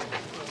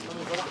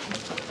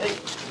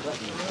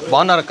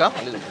 బాగున్నారక్క?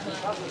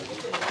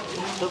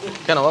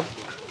 ఓకేనా బాబు?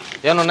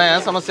 ఏమన్నాయా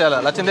సమస్య?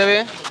 లక్ష్మీదేవి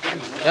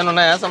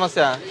ఏమన్నాయా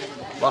సమస్య?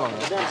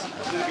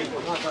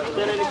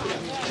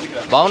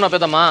 బాగున్నావు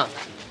పెద్దమ్మా?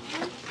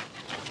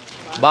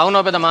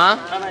 బాగున్నావు పెద్దమ్మా?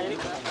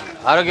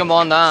 ఆరోగ్యం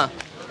బాగుందా?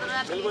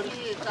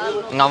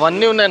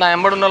 అవన్నీ ఉన్నాయి, నా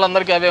ఎంబడి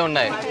వాళ్ళందరికీ అవే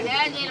ఉన్నాయి.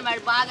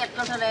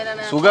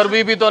 షుగర్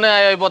బీపీతోనే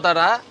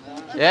అయిపోతారా?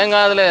 ఏం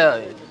కాదులే.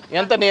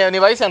 ఎంత నీ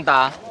వయసు ఎంత?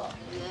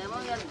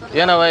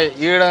 80.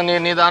 ఈడ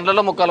నీ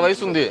దాంట్లో 3/4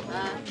 వయసు ఉంది,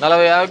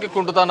 40-50కి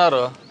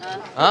కుంటుతున్నారు.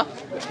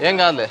 ఏం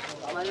కాదులే.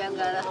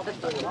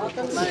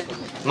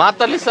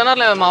 మాత్రలు ఇస్తున్నారు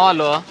లేదా మా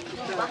వాళ్ళు?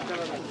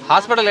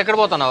 హాస్పిటల్ ఎక్కడ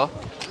పోతున్నావు?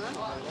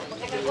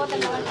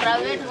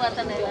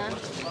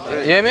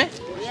 ఏమి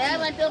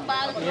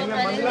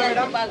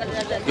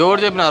ఎవరు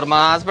చెప్పినారు? మా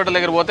హాస్పిటల్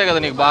దగ్గర పోతే కదా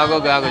నీకు బాగో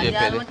గాగో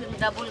చెప్పేది.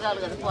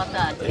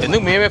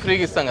 ఎందుకు, మేమే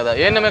ఫ్రీగా ఇస్తాం కదా.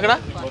 ఏంటమ్మా ఇక్కడ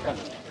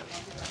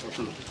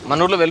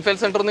మన ఊర్లో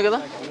వెల్ఫేర్ సెంటర్ ఉంది కదా,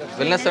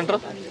 వెల్నెస్ సెంటర్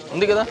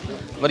ఉంది కదా,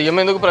 మరి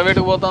ఎందుకు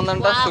ప్రైవేట్కి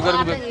పోతుందంట?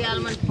 షుగర్కి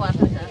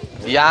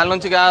ఇవాళ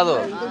నుంచి కాదు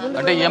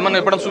అంటే ఏమన్నా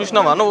ఎప్పుడన్నా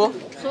చూసినావా నువ్వు?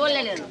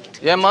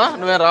 ఏమ్మా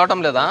నువ్వేం రావటం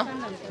లేదా?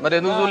 మరి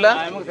ఎందుకు చూడలే?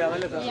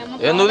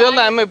 ఎందుకు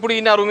తెలుదా అమ్మ ఇప్పుడు ఈ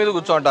అరువు మీద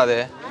కూర్చోంటుంది?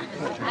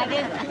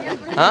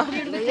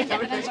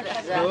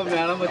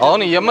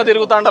 అవును, ఈ అమ్మ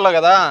తిరుగుతాంటలో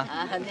కదా,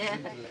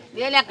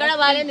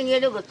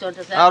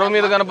 అరువు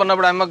మీద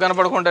కనపడినప్పుడు అమ్మకి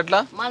కనపడకుండా ఎట్లా?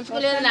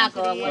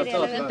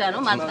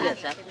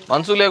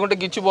 మనసు లేకుంటే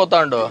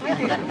గిచ్చిపోతాండు,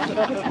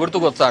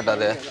 గుర్తుకొస్తా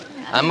అంటది.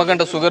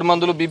 అమ్మకంటే షుగర్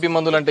మందులు బీపీ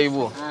మందులు అంటే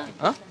ఇవ్వు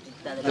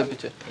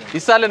తెప్పించే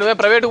ఇస్తాలే. నువ్వే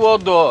ప్రైవేట్కి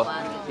పోవద్దు,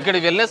 ఇక్కడ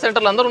వెల్నెస్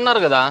సెంటర్లు అందరూ ఉన్నారు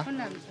కదా.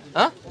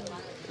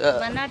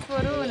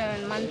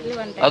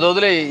 అది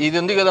వదిలే, ఇది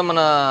ఉంది కదా మన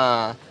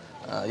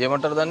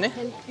ఏమంటారు దాన్ని,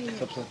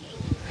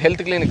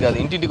 హెల్త్ క్లినిక్ కాదు,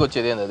 ఇంటింటికి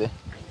వచ్చేది ఏంది అది,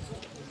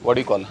 what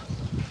you call,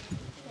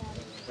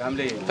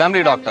 family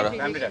doctor,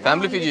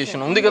 family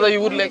physician ఉంది కదా ఈ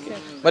ఊర్లో.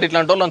 మరి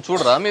ఇట్లాంటి వాళ్ళని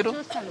చూడరా మీరు?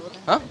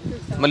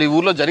 మళ్ళీ ఈ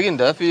ఊర్లో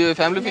జరిగిందా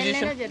ఫ్యామిలీ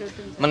ఫిజిషియన్?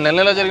 మన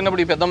నెల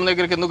జరిగినప్పుడు ఈ పెద్దమ్మ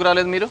దగ్గరికి ఎందుకు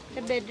రాలేదు మీరు?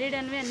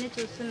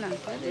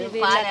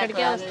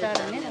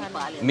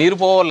 మీరు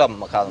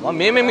పోవాలమ్మా, కాదమ్మా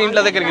మేమేమి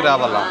ఇంట్లో దగ్గరికి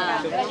రావాలా?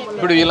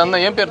 ఇప్పుడు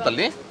వీళ్ళందరూ ఏం పేరు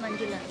తల్లి?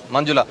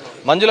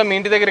 మంజుల మీ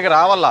ఇంటి దగ్గరికి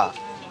రావాలా?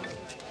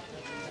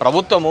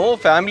 ప్రభుత్వము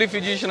ఫ్యామిలీ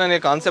ఫిజిషియన్ అనే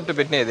కాన్సెప్ట్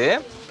పెట్టినది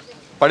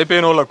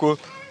పడిపోయిన వాళ్ళకు,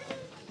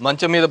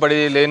 మంచం మీద పడి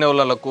లేని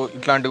వాళ్ళకు,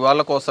 ఇట్లాంటి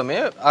వాళ్ళ కోసమే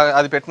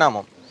అది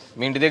పెట్టినాము.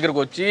 మీ ఇంటి దగ్గరకు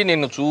వచ్చి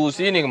నిన్ను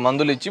చూసి నీకు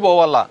మందులు ఇచ్చి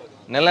పోవాలా,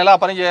 నెల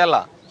పని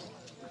చేయాలా.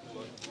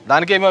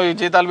 దానికేమో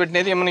జీతాలు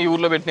పెట్టినది, ఏమన్నా ఈ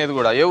ఊర్లో పెట్టినది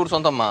కూడా. ఏ ఊరు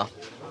సొంతమ్మా?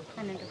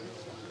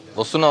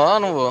 వస్తున్నావా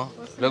నువ్వు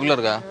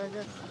రెగ్యులర్గా?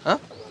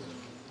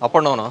 అప్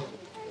అండ్ డౌన్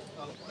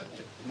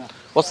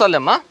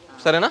వస్తాలేమ్మా,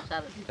 సరేనా?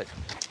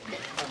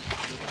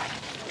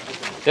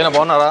 ఏనా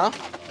బాగున్నారా?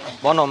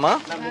 బాగున్నావమ్మా?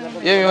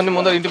 ఏమి ఇవన్నీ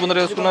ముందర ఇంటి ముందర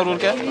వేసుకున్నారు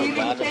ఊరికే?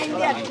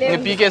 నేను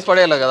పీకేసి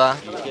పడేయాలి కదా,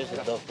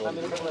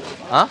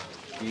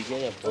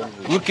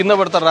 ఊరు కింద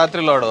పడతారు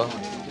రాత్రిలో వాడు.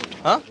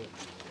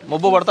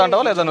 మబ్బు పడతా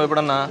అంటావా లేదా నువ్వు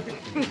ఎప్పుడన్నా?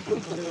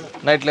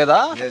 నైట్ లేదా?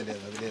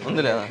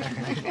 ఉంది లేదా?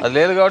 అది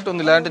లేదు కాబట్టి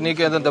ఉంది, లేదంటే నీకు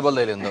ఏదైనా దెబ్బలు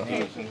తగిలిందో?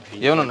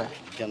 ఏమన్నా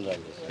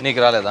నీకు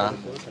రాలేదా?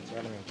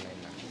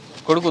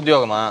 కొడుకు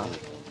ఉద్యోగమా?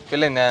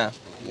 పెళ్ళైందా?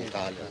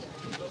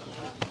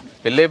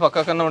 పెళ్ళి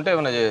పక్క కన్నా ఉంటే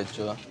ఏమైనా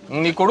చేయొచ్చు.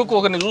 నీ కొడుకు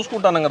ఒకరిని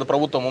చూసుకుంటాను కదా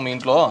ప్రభుత్వము మీ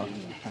ఇంట్లో.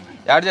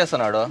 యాడ్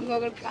చేస్తున్నాడు.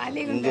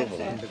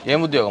 ఏం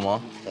ఉద్యోగము?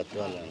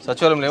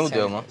 సచివాలయంలో ఏం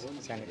ఉద్యోగము?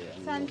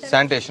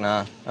 శానిటేషనా?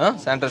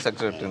 శానిటరీ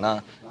సెక్రటరీనా?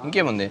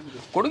 ఇంకేముంది?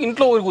 కొడుకు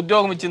ఇంట్లో ఊరికి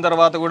ఉద్యోగం ఇచ్చిన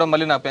తర్వాత కూడా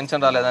మళ్ళీ నాకు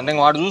పెన్షన్ రాలేదంటే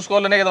వాడు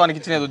చూసుకోవాలనే కదా వానికి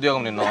ఇచ్చినది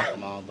ఉద్యోగం. నిన్ను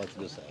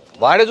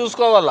వాడే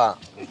చూసుకోవాలా.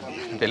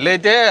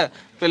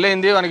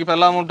 పెళ్ళయింది వానికి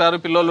పెళ్ళాము ఉంటారు,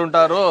 పిల్లలు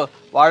ఉంటారు,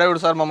 వాడేవాడు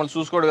సార్ మమ్మల్ని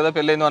చూసుకోడు కదా,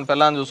 పెళ్ళయింది వాని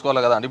పెళ్ళాన్ని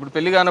చూసుకోవాలి కదా. ఇప్పుడు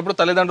పెళ్లి కానప్పుడు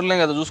తల్లిదండ్రులనే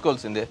కదా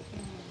చూసుకోవాల్సిందే,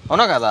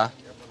 అవునా కదా?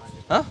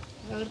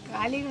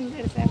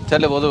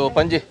 సరే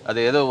పని చేయి, అది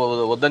ఏదో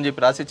వద్దని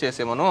చెప్పి రాసి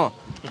చేసేమను,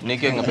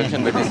 నీకే ఇంకా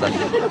పెన్షన్ పెట్టిస్తాను.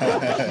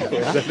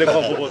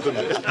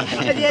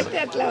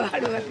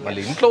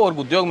 మళ్ళీ ఇంట్లో వరకు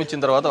ఉద్యోగం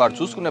ఇచ్చిన తర్వాత వాడు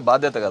చూసుకునే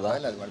బాధ్యత కదా.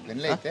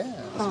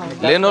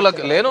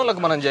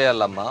 లేనోళ్ళకి మనం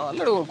చేయాలమ్మా.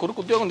 ఆల్రెడీ కొడుకు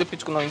ఉద్యోగం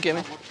తెప్పించుకున్నాం,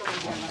 ఇంకేమి?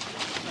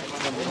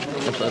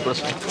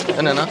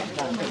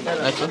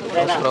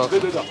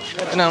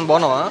 ఏనా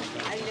బాగున్నావా?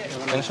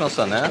 పెన్షన్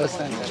వస్తానే?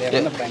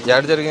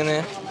 యాడ్ జరిగింది?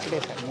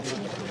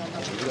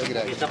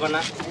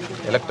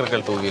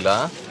 ఎలక్ట్రికల్ 2 వీలా?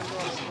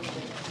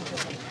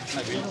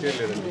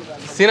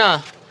 సీనా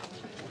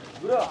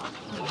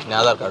నీ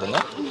ఆధార్ కార్డు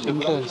ఉందా?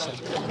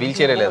 వీల్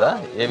చైరే లేదా?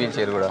 ఏ వీల్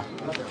చైర్ కూడా?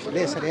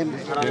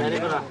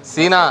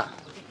 సీనా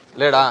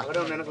లేడా?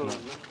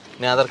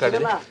 నీ ఆధార్ కార్డు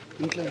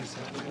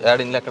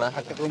యాడ్ ఇంట్లో ఎక్కడ?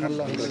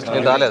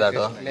 నేను రాలేదా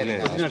అటు?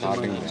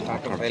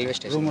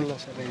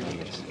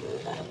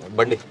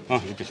 బండి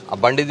ఆ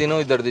బండి తిను,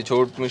 ఇద్దరిది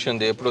చోటు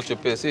మిషన్ది ఎప్పుడో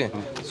చెప్పేసి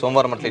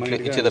సోమవారం అట్లా ఇట్లా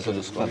ఇచ్చేటట్లు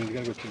చూసుకోవాలి.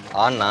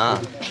 అన్న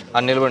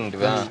అని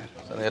నిలబడివా?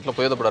 సరే ఎట్లా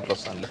పోయేటప్పుడు అట్లా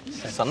వస్తానులే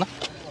సన్న.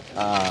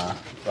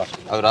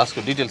 అవి రాసుకో,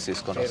 డీటెయిల్స్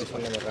తీసుకోండి.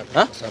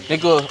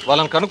 నీకు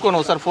వాళ్ళని కనుక్కొని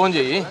ఒకసారి ఫోన్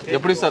చేయి.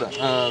 ఎప్పుడు ఇస్తారు?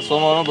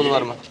 సోమవారం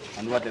బుధవారం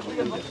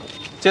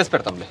చేసి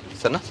పెడతాంలే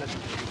సరేనా?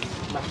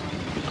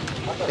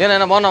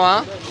 ఏనైనా బాగున్నావా?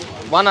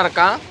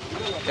 బాగున్నారక్క?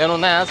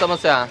 ఏమన్నాయా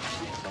సమస్య?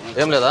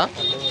 ఏం లేదా?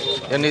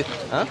 ఎన్ని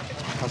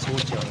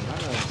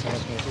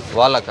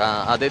వాళ్ళకా?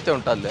 అదైతే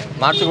ఉంటుందిలే,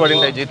 మార్చికి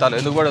పడింటాయి జీతాలు.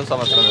 ఎందుకు పడే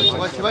సంవత్సరం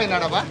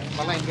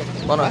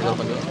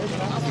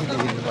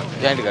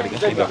ఏంటి గడికి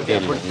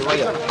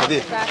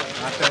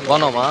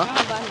బాగున్నావా?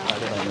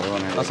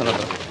 అసలు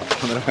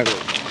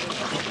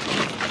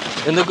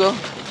ఎందుకు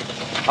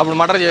అప్పుడు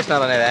మర్డర్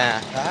చేసినారనేదే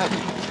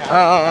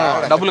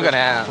డబ్బులు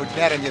కానీ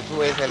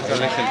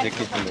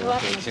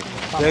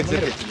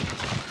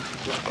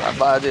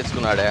బాగా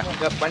తెచ్చుకున్నాడే.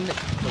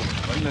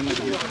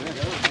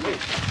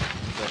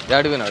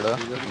 అడిగినాడు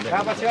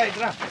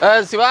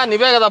శివ,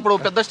 నువ్వే కదా అప్పుడు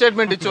పెద్ద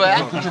స్టేట్మెంట్ ఇచ్చువా?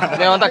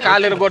 మేమంతా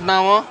కాళ్ళు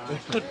ఇరగొట్టినాము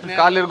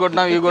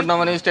ఈ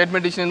కొట్టినాము అని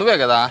స్టేట్మెంట్ ఇచ్చింది నువ్వే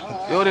కదా.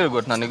 ఎవరు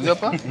ఇరగొట్టినా నీకు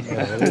చెప్ప?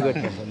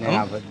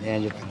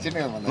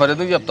 మరి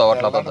ఎందుకు చెప్తావు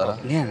అట్లా అబద్ధాలు?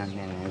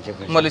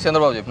 మళ్ళీ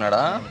చంద్రబాబు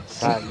చెప్పినాడా?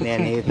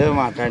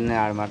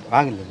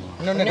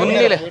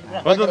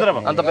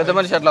 అంత పెద్ద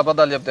మనిషి అట్లా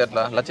అబద్ధాలు చెప్తే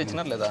ఎట్లా? లచ్చ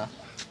ఇచ్చినారు లేదా?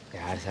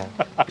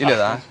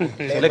 ఇలేదా?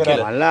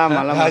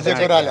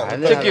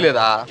 చెక్కి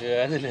లేదా?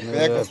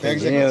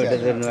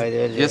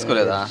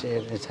 చేసుకోలేదా?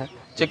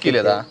 చెక్కి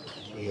లేదా?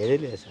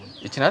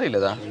 ఇచ్చినారు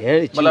లేదా?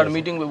 మళ్ళీ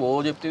మీటింగ్ ఓ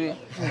చెప్తే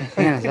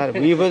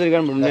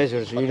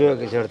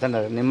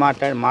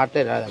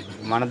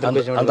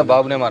అంత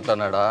బాబునే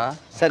మాట్లాడినాడా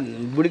సార్?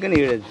 ఇప్పుడుకని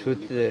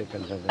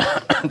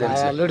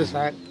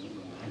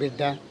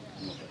బిడ్డ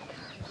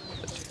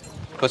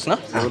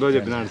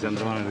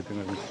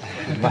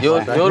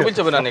ఎవరు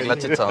పిలిచిపోయినా నీకు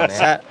లచ్చిస్తామని?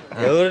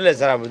 ఎవరు లేదు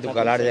సార్. అబద్దు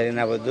కలాడ జరిగిన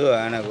అబద్దు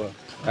ఆయనకు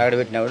కాగడ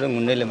పెట్టినప్పుడు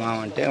ముందెళ్ళి మామ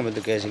అంటే అబద్దు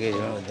కేసు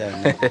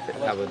వద్దండి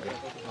అబద్దు.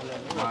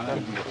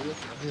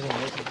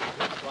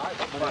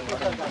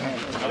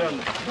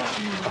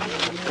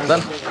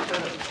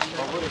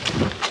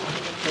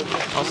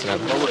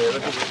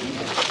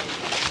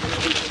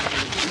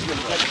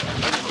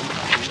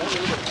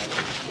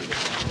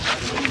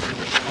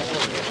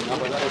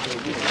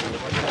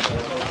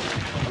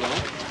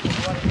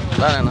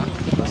 రానేనా?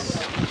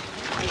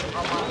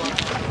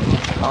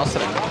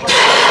 అవసరం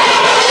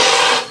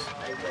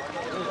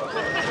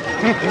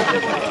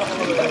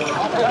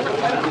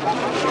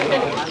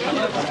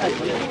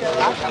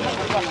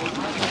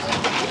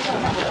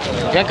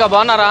ఇంకా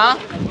బాగున్నారా?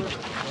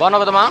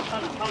 బాగున్నావు పెద్దమ్మా?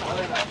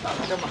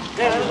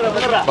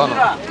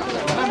 బాగున్నా.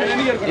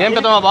 ఏం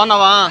పెద్దమ్మా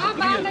బాగున్నావా?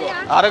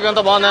 ఆరోగ్యం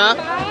అంతా బాగుందా?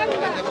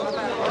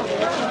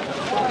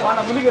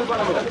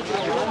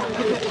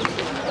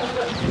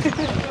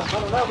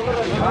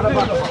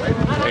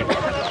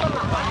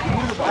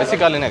 ఎస్సీ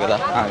కాలనీ కదా?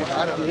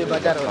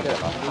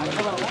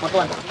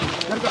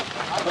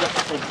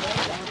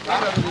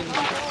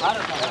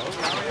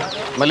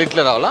 మళ్ళీ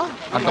ఇట్లే రావాలా?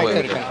 అట్లా పోయి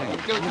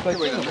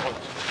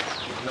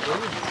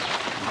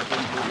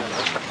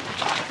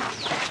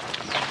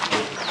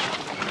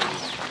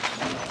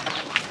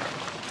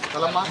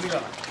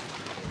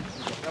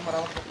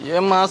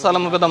ఏమ్మా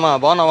సలమ్మ పెద్దమ్మా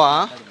బాగున్నావా?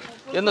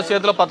 ఏందో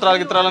చేతిలో పత్రాలు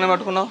గిత్రాలని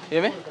పట్టుకున్నావు?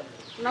 ఏమి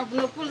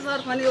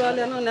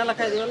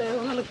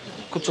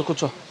కూర్చో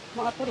కూర్చో,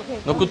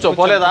 నువ్వు కూర్చో.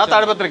 పోలేదా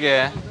తాడిపత్రికి?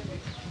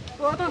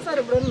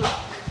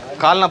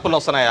 కాలు నొప్పులు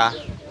వస్తున్నాయా?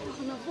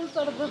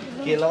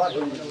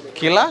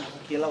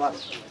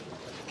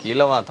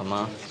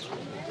 కీలవాతమ్మా.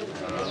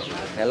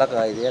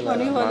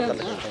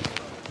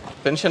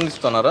 పెన్షన్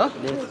ఇస్తున్నారా?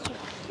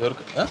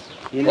 ఎవరికి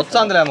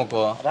వస్తుంది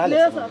అమ్మకు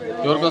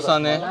ఎవరికి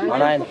వస్తుంది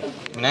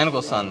నేనకి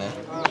వస్తుంది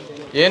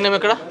ఏంటి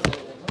ఇక్కడ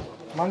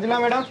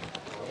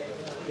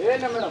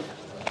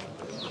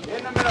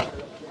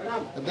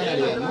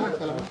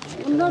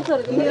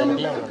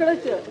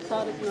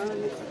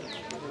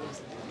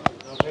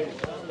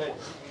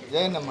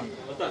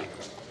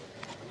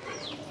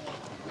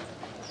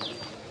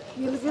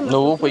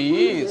నువ్వు పోయి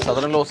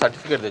సదరంలో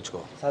సర్టిఫికేట్ తెచ్చుకో.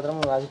 సదరం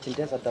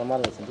రాసిచ్చింటే సార్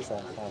ధర్మాలు వచ్చింది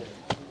సార్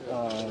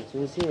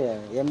చూసి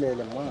ఏం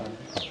లేదమ్మా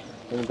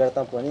నేను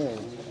పెడతా పోని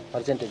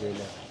పర్సెంటేజ్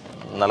వేయలేదు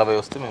 40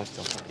 వస్తే మేము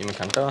ఇస్తాం.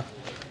 ఈమెకంట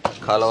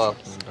కాలువ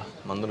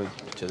మందులు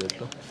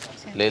ఇచ్చేటట్లు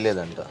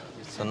లేదంట.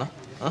 సన్నా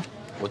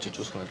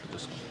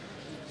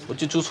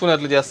వచ్చి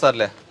చూసుకునేట్లు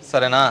చేస్తారులే,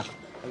 సరేనా?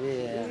 అవి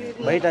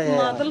బయట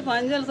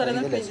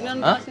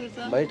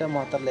బయట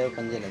మాత్రం లేవు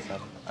పని చేయలేదు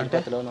సార్. అంటే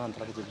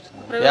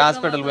ఏ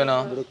హాస్పిటల్ పోయినా?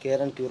 ఇప్పుడు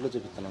కేర్ అండ్ క్యూర్లో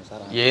చూపిస్తున్నాం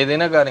సార్.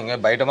 ఏదైనా కానీ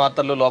బయట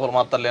మాత్రలు లోపల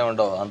మాత్రలు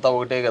ఏముండవు, అంతా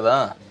ఒకటే కదా.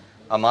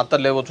 ఆ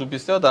మాత్రలు ఏవో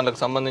చూపిస్తే దానికి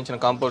సంబంధించిన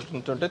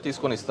కాంపౌండ్ ఉంటే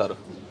తీసుకొని ఇస్తారు,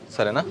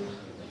 సరేనా?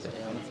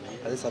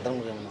 అది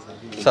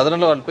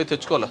సదరంలో వాళ్ళు పోయి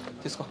తెచ్చుకోవాలా,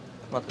 తీసుకో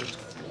మాత్రం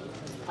తెచ్చుకో.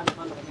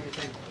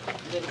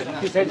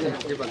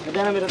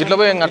 ఇట్లా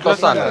పోయి అట్లా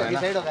వస్తాను.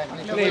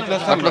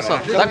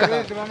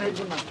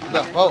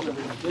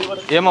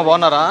 ఏమో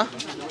బాగున్నారా?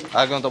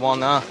 ఆరోగ్యంతో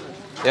బాగుందా?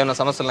 ఏమన్నా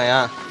సమస్యలు ఉన్నాయా?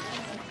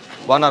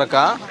 బాగున్నారక్క?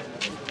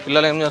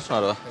 పిల్లలు ఏం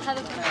చేస్తున్నారు?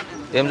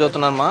 ఏం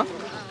చదువుతున్నారమ్మా?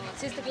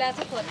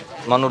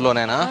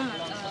 మనూరులోనేనా?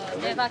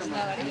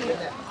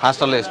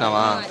 హాస్టల్లో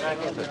వేసినావా?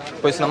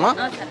 పోయినామా?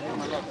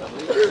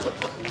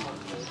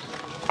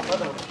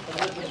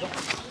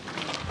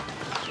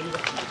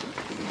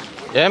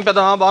 ఏం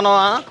పెద్దమ్మా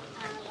బాగున్నావా?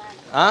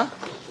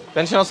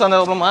 పెన్షన్ వస్తుందా?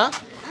 ఎవరమ్మా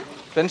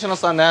పెన్షన్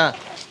వస్తుందా?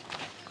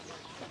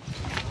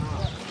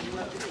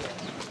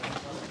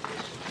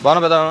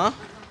 బాగున్నా పెద్దమ్మా?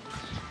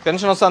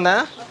 పెన్షన్ వస్తుందా?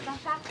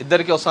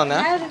 ఇద్దరికి వస్తుందా?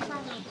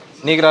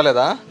 నీకు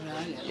రాలేదా?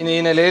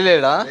 ఈయన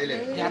లేడా?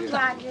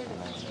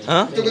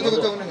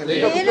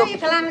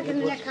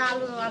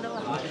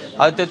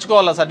 అది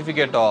తెచ్చుకోవాలా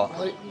సర్టిఫికేట్?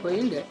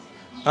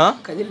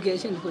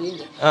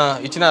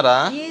 ఇచ్చినారా?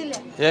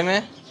 ఏమి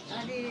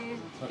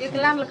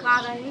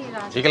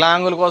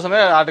వికలాంగుల కోసమే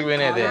ఆటకు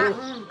పోయినది.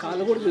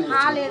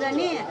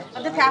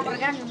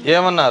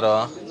 ఏమన్నారు?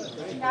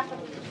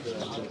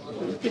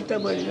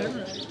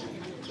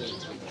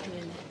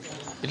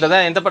 ఇట్లా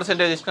ఎంత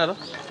పర్సెంటేజ్ ఇచ్చినారు?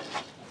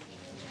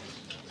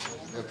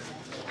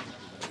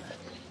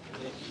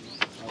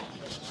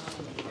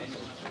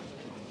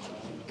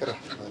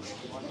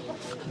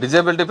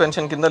 డిజేబిలిటీ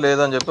పెన్షన్ కింద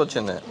లేదని చెప్పి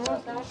వచ్చింది.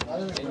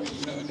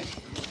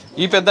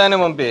 ఈ పెద్ద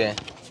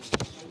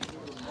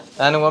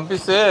ఆయన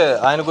పంపిస్తే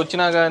ఆయనకు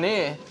వచ్చినా కానీ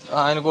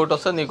ఆయనకు ఒకటి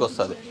వస్తుంది, నీకు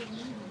వస్తుంది.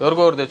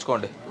 ఎవరికొకరు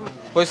తెచ్చుకోండి.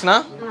 పోయినా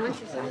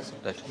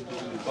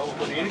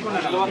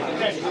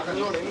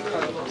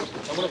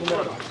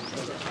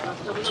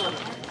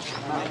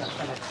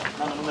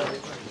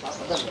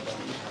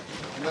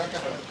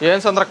ఏం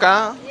సంద్రక్క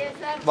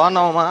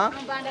బాగున్నావమ్మా?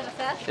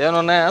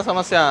 ఏమన్నాయా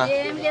సమస్య?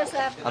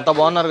 అంతా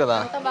బాగున్నారు కదా?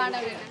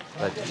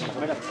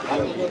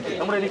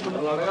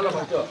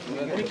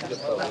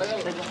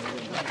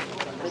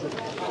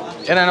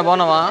 ఏనాయనా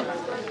బాగున్నావా?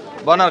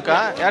 బాగున్నారక్క?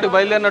 యాడికి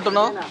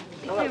బయలుదేరినట్టున్నావు?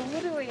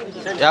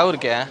 యా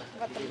ఊరికే?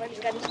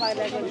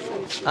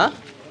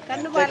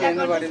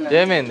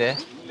 ఏమైంది?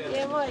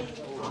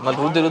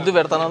 మళ్ళీ రుద్ది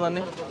పెడతానా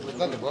దాన్ని?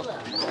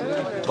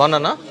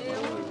 బాగున్నానా?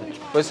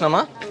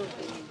 పోయినామా?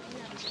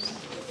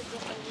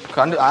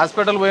 కానీ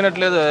హాస్పిటల్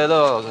పోయినట్లేదు, ఏదో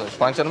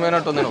ఫంక్షన్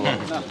పోయినట్టుంది. నువ్వు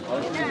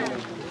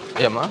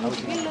ఏమా?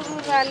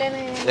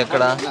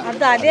 ఎక్కడ?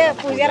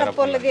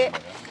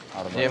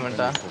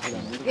 ఏమంట?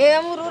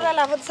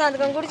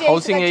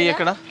 హౌసింగ్ ఏ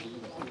ఎక్కడ?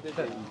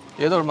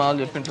 ఏదో మామూలు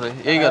చెప్పింటారు.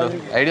 ఏ గారు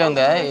ఐడియా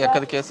ఉందా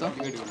ఎక్కది కేసు?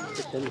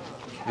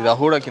 ఇది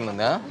అహూడా కింద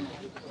ఉందా?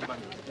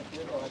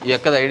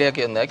 ఎక్కది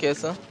ఐడియాకి ఉందా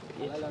కేసు?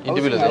 ఇంటి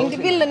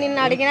బిల్లు నిన్న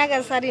అడిగినా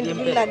కదా సార్, ఇంటి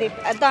బిల్లు అది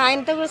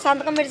ఆయనతో కూడా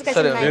సంతకం పెట్టి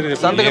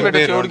సంతకం పెట్టి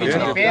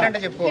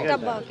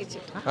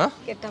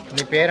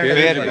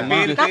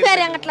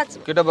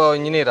కిటబాబు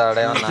ఇంజనీర్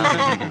ఆడేమన్నా?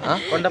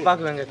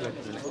 కొండపాకు వెంకట్ల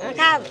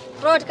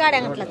రోడ్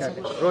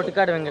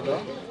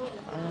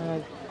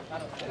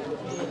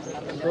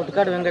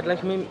కాడ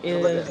వెంకటలక్ష్మి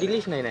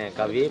డిలీషన్ అయినాయి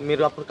అవి.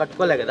 మీరు అప్పుడు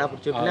కట్టుకోలే కదా?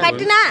 అప్పుడు చెప్పిన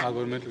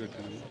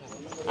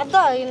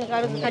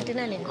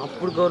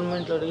అప్పుడు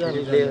గవర్నమెంట్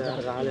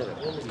రాలేదు.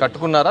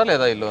 కట్టుకున్నారా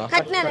లేదా ఇల్లు?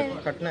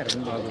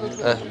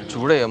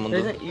 చూడే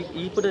ముందు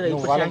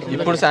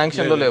ఇప్పుడు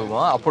శాంక్షన్ లో లేవు,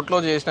 అప్పట్లో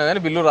చేసినా కానీ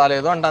బిల్లు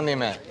రాలేదు అంటాను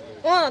ఈమె.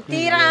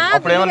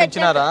 అప్పుడు ఏమన్నా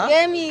ఇచ్చినారా?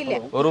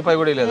 ₹1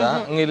 కూడా లేదా?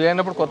 ఇంక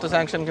లేనప్పుడు కొత్త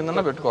శాంక్షన్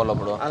కింద పెట్టుకోవాలి.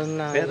 అప్పుడు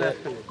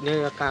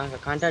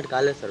కాంటాక్ట్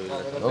కాలేదు సార్.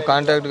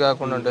 కాంటాక్ట్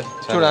కాకుండా ఉంటే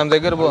చూడు ఆమె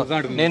దగ్గర పో.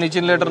 నేను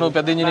ఇచ్చిన లెటర్ నువ్వు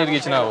పెద్ద ఇంజనీర్కి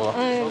ఇచ్చినావు.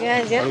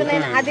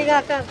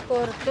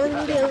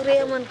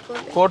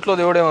 కోర్టులో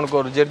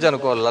దేవుడేమనుకోరు, జడ్జి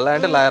అనుకోవాలి, అలా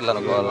అంటే లాయర్లు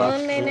అనుకోవాలా?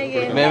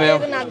 మేమేమో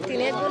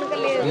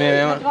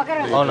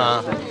అవునా?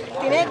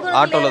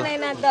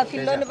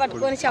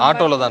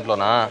 ఆటోలో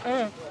దాంట్లోనా?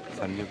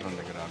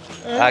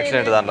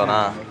 యాక్సిడెంట్ దాంట్లోనా?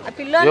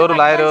 ఎవరు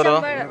లాయర్? ఎవరు?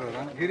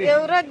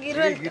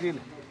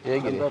 ఏ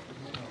గిరి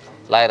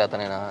లాయర్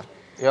అతనేనా?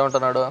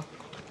 ఏమంటున్నాడు?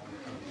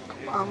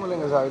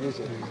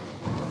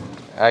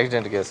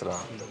 యాక్సిడెంట్ కేసులో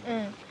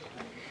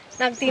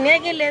నాకు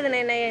తినేకే లేదు,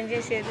 నేను ఏం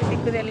చేసేది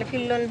దిక్కుదెళ్ళ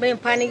పిల్లని పోయి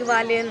పనికి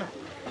వాలేను,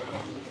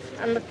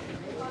 అందుకు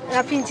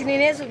నా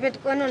పింఛనీనే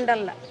చూపెట్టుకొని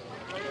ఉండాల.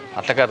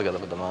 అట్లా కాదు కదా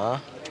పెద్దమ్మా,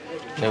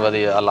 నువ్వు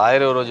అది ఆ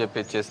లాయర్ ఎవరో చెప్పి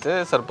ఇచ్చేస్తే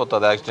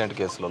సరిపోతుంది. యాక్సిడెంట్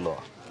కేసులలో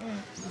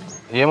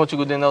ఏమొచ్చి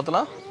గుద్దింది అవతల?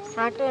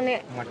 ఆటోనే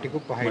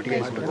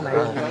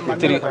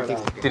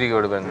తిరిగి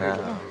ఓడిపోయింది.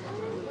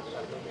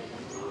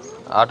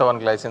 ఆటో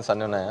వానికి లైసెన్స్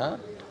అన్నీ ఉన్నాయా?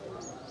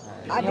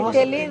 అది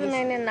తెలియదు,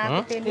 నాకు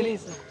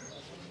తెలియదు.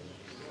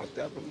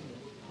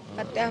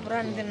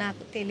 అత్యాపురానికి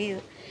నాకు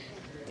తెలియదు.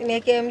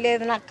 నీకేం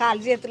లేదు, నాకు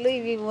కాలు చేతులు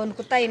ఇవి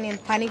వణుకుతాయి, నేను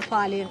పనికి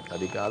పోలేను.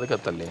 అది కాదు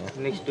కదా తల్లి.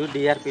 నెక్స్ట్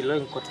డిఆర్పిలో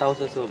ఇంకొత్త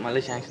హౌసెస్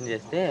మళ్ళీ శాంక్షన్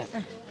చేస్తే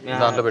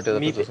దాంట్లో పెట్టేది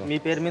మీ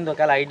పేరు మీద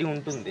ఒకవేళ ఐడి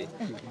ఉంటుంది,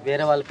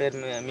 వేరే వాళ్ళ పేరు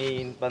మీ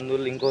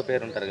బంధువులు ఇంకో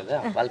పేరు ఉంటారు కదా,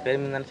 వాళ్ళ పేరు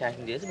మీద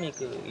శాంక్షన్ చేసి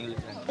మీకు ఇల్లు.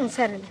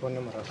 సరే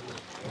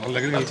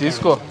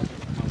తీసుకో.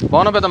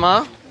 బాగున్నా పెద్దమ్మా,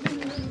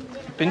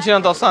 పింఛన్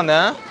అంత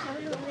వస్తుందా?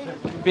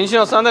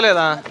 పింఛన్ వస్తుందా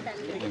లేదా?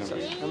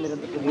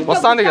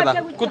 వస్తుంది కదా,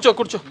 కూర్చో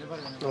కూర్చో.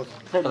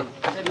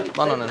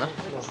 బాగున్నా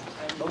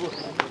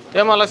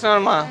ఏమో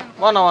లక్ష్మణమ్మా,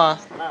 బాగున్నావా?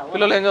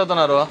 పిల్లలు ఏం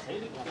చదువుతున్నారు?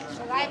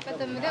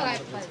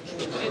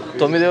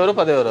 9 ఎవరు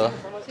 10 ఎవరు?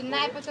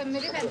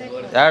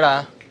 ఏడా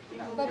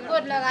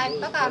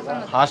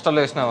హాస్టల్లో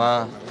వేసినావా?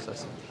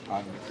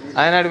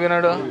 ఆయన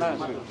అడిగినాడు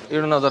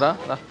ఈడున్నదరా.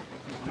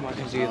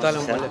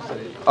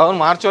 అవును,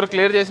 మార్చి వరకు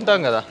క్లియర్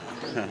చేసింటాం కదా.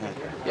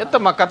 ఎంత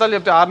మా కథలు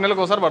చెప్తే 6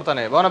 నెలలకు ఒకసారి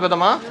పడతానే. బాగున్నా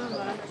పెద్దమ్మా?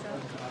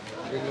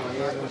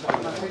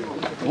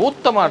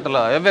 ఊత్త మాటలు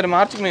ఎవరి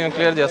మార్చికి నేను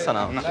క్లియర్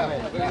చేస్తానా?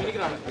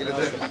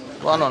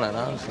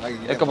 బాగున్నావునా?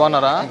 ఎక్క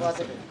బాగున్నారా?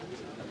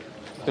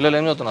 పిల్లలు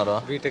ఏం చదువుతున్నారు?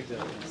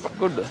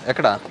 గుడ్.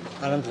 ఎక్కడ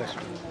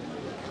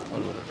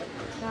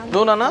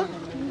నువ్వు నాన్న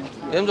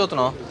ఏం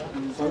చదువుతున్నావు?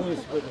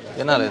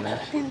 ఎన్నాలేంది?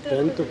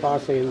 10th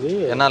పాస్ అయింది.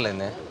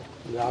 ఎన్నాలేంది?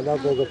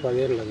 దాదాపు ఒక 10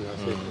 ఏళ్ళు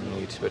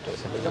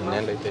ఇచ్చిపెట్టేసి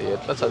నేనైతే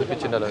ఎట్లా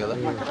చదివించిండాలి కదా.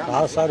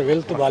 సార్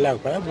వెళ్తూ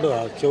బాగాలేకపోయా, ఇప్పుడు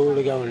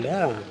చెవుడుగా ఉండే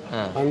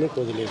అందుకు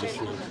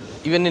వదిలేస్తున్నాను.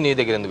 ఇవన్నీ నీ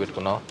దగ్గర ఎందుకు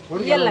పెట్టుకున్నావు?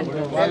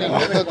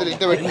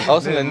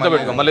 అవసరం ఎంత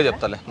పెట్టుకో, మళ్ళీ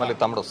చెప్తాలే, మళ్ళీ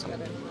తమ్ముడు వస్తుంది.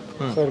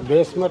 సార్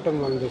బేస్మెంట్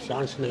మనది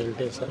శాంక్షన్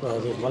అయింటే సార్,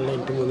 అది మళ్ళీ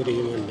ఇంటి ముందు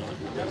ఇవ్వండి.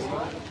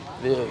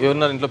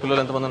 ఎవరున్నారు ఇంట్లో?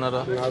 పిల్లలు ఎంతమంది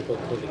ఉన్నారు? నాకు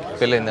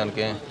పెళ్ళి అయింది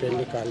దానికి?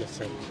 పెళ్లి కాలేదు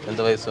సార్. ఎంత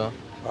వయసు?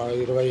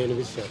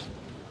 28 సార్.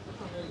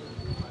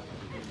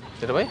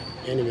 28?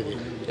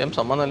 ఏం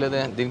సంబంధం లేదే,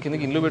 దీని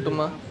కిందకి ఇల్లు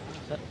పెట్టుమ్మా.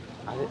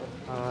 అదే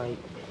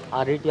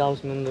ఆర్ఈటీ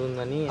హౌస్ ముందు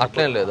ఉందని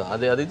అట్లేం లేదు,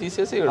 అది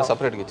తీసేసి ఇక్కడ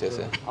సపరేట్గా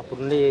ఇచ్చేసి.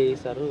 అప్పుడు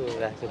సార్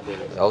యాక్సెప్ట్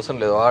చేయలేదు. అవసరం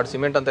లేదు, వాడు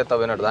సిమెంట్ అంతా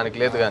ఎత్తపోయినాడు, దానికి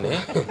లేదు. కానీ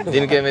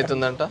దీనికి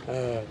ఏమవుతుందంట?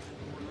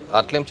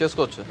 అట్లేం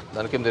చేసుకోవచ్చు,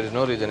 దానికి ఏం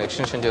నో రీజన్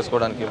ఎక్స్టెన్షన్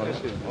చేసుకోవడానికి.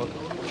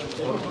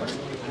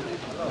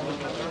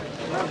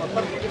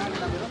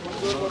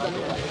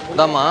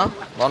 దమ్మా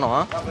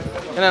బాగున్నావా?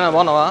 ఏనైనా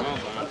బాగున్నావా?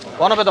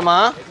 బాగున్నా పెద్దమ్మా?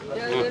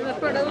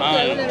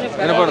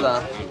 వినపడదా?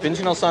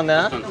 పెన్షన్ వస్తుందా?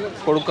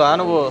 కొడుకా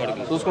నువ్వు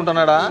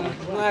చూసుకుంటున్నాడా?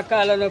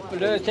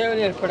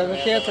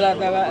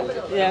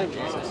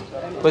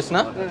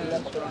 వచ్చినా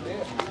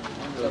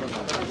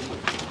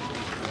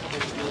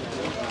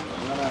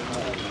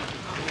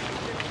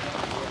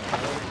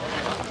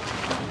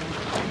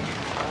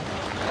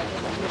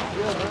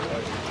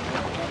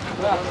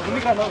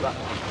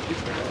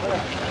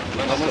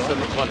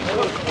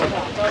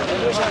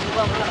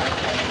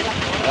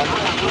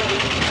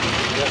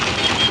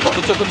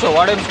కూర్చో కూర్చో.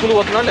 వాడేం స్కూల్కి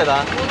పోతున్నాడు లేదా?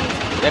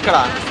 ఎక్కడ?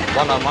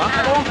 బాగున్నామ్మా?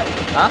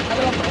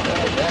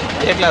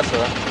 ఏ క్లాసు?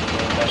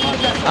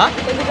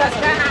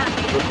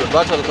 గుడ్ గుడ్,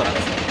 బాగా చదువుతున్నా.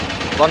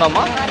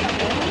 బాగున్నామ్మా?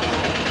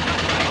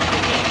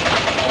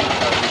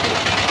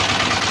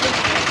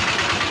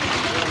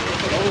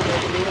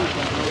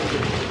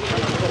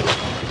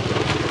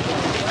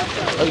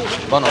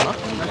 బాగున్నావా?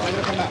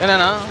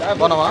 ఏనా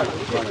బాగున్నావా?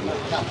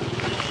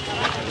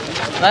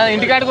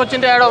 ఇంటికాడికి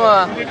వచ్చింటే ఆడ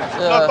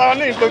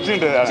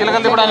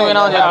చిలకలు తిప్పడానికి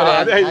పోయినామని చెప్పి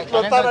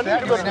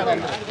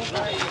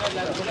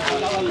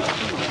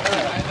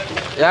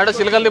ఏడో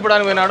చిలకలు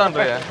తిప్పడానికి పోయినాడు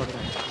అంటారు.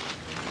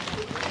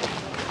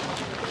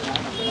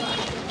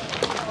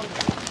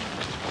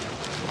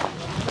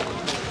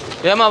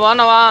 ఏమా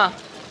బాగున్నావా?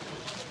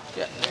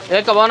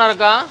 ఏక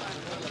బాగున్నారక్క?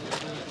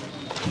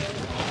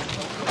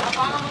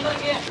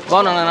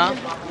 బాగున్నానా?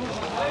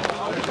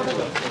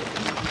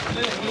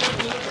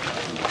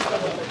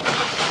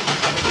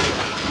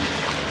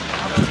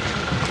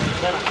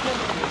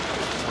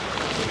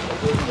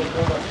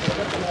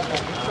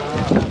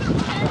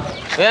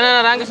 ఏనైనా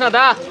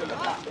రామకృష్ణదా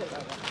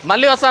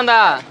మళ్ళీ వస్తుందా?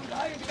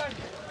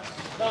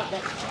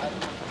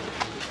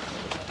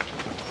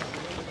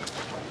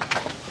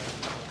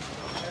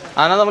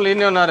 అన్నదమ్ములు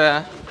ఇన్ని ఉన్నారా?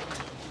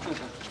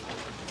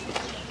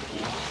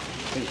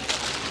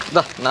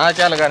 నా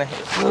చాలు కానీ.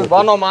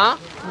 బాగున్నావమ్మా?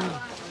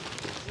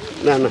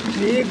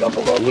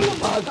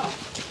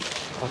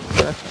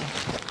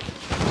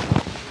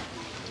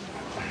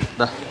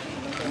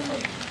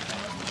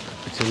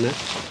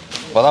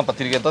 పోదాం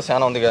తిరిగేతో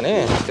చాలా ఉంది కానీ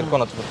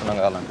తిరుకొని వచ్చుకుంటున్నాం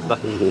కావాలంటే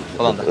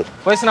పోదాం.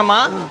 పోయిసినమ్మా?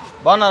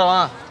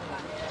 బాగున్నారా?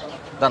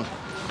 దాన్ని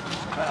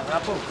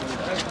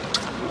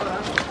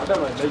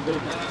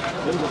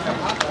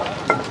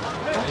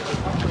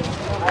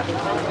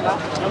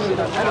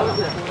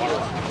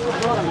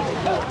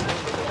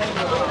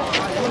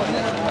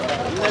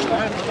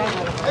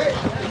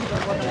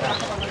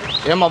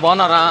ఏమ్మా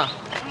బాగున్నారా?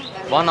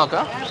 బాగున్నావు అక్క?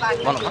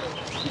 బాగున్నావా?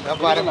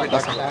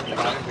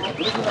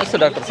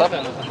 డాక్టర్ సార్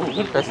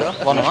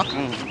బాగున్నావా?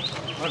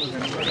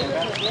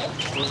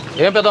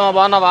 ఏం పెద్దమ్మా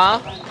బాగున్నావా?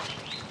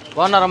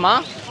 బాగున్నారమ్మా?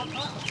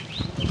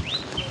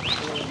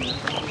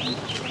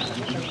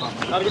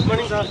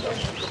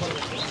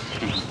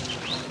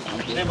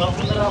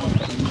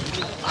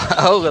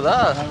 అవు కదా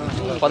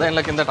 10 ఏళ్ళ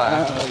కిందట.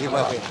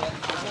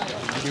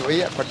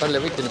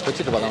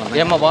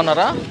 ఏమ్మా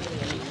బాగున్నారా?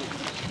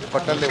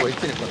 పట్టాలే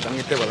వచ్చి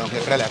ఇట్టే పోదాం,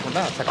 ఎక్కడ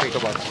లేకుండా చక్కగా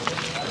పోదాం.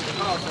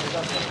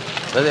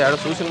 అదే ఆడ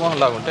సుశీల్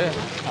మోహన్ లాగుంటే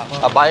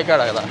ఆ బాయ్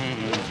కాడ కదా.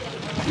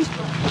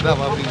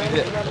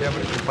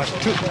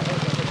 ఫస్ట్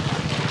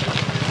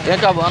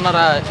ఏకా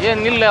బాగున్నారా? ఏం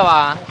నీళ్ళు లేవా?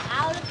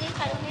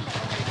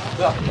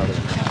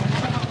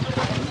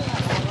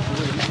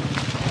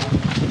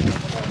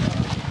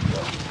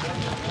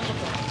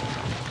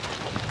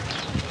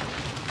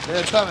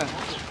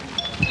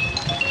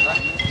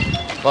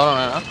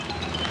 బాగున్నా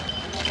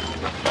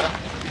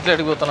ఇట్లా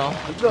అడిగిపోతున్నావు?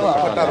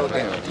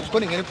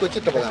 తీసుకొని వెనక్కి వచ్చి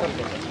ఇట్లా పోదాం.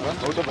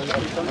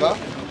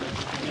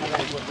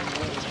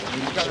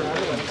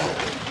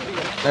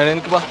 నేను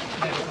వెనక్కి బా.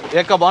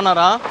 ఏక్క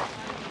బాగున్నారా?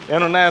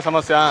 ఏమున్నాయా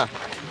సమస్య?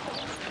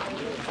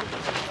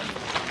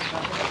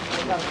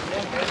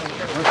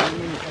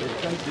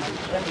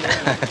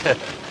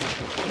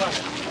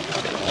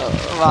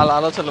 వాళ్ళ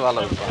ఆలోచనలు వాళ్ళ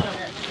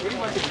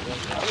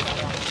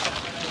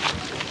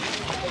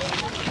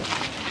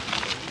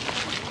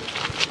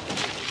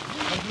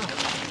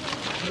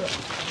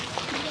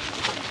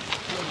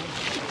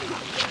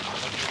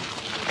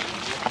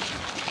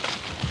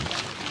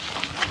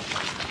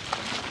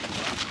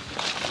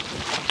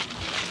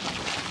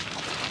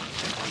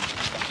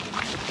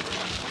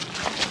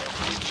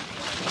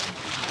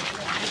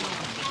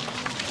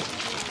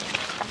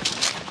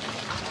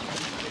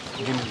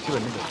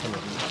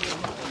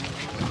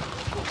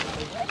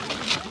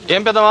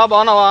ఏం పెద్దమ్మా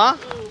బాగున్నావా?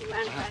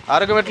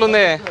 ఆరోగ్యం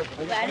ఎట్లుంది?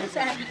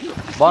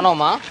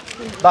 బాగున్నావమ్మా?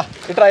 దా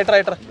ఇట్రా ఇట్రా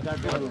ఇట్రా.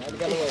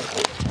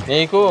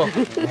 నీకు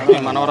మీ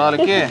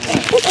మనవరాలకి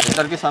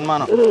ఇద్దరికి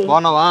సన్మానం.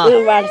 బాగున్నావా?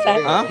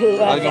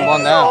 ఆరోగ్యం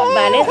బాగుందా?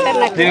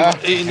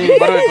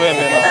 బరువు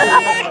ఎక్కువైపోయిందా?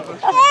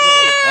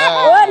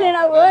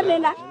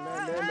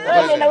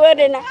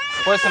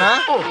 పోసినా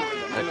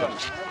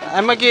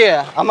అమ్మకి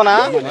అమ్మనా?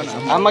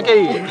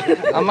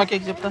 అమ్మకి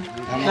చెప్తా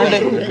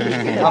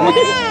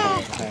అమ్మకి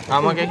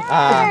అమ్మకి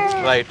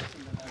రైట్.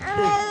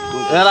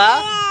 ఎలా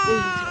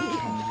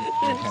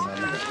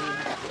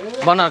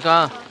బాగున్నాక?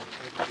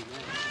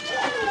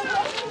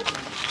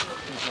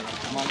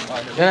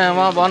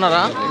 ఏమా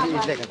బాగున్నారా?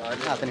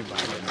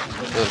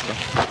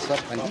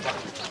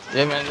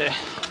 ఏమైంది?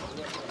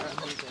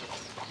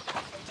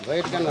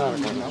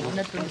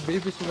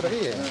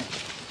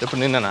 ఇప్పుడు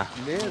నిన్ననా?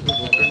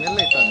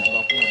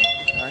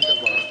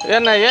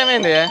 ఏనా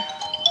ఏమైంది?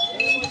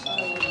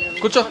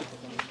 కూర్చో.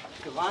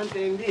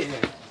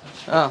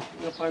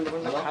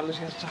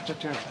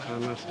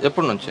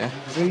 ఎప్పటి నుంచి?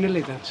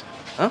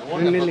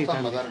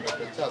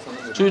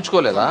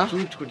 చూపించుకోలేదా?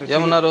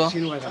 ఏమన్నారు?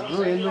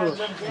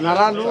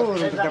 నరాలు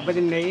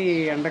దెబ్బతిన్నాయి,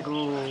 ఎండకు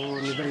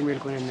నిద్రకు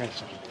మేలుకొని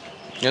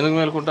ఎందుకు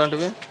మేలుకుంటా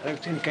అంటే?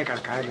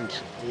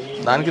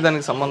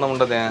 దానికి సంబంధం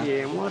ఉండదే.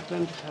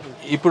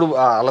 ఇప్పుడు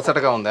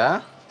అలసటగా ఉందా?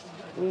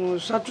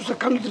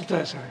 కళ్ళు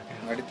తిరుగుతాయి సార్,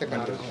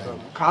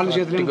 కాళ్ళు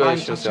చేతులు.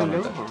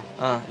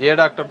 ఏ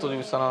డాక్టర్తో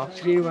చూపిస్తాను?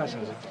 శ్రీనివాస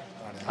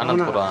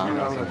అనంతపురం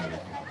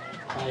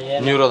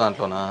న్యూరో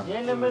దాంట్లోనా?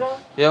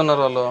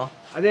 ఏమన్నారు వాళ్ళు?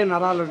 అదే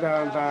నరాలు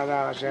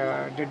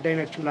డెడ్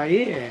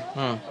అయినట్టున్నాయి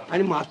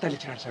అని మా అత్తలు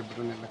ఇచ్చినాడు సార్.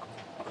 ఇప్పుడు నెలకు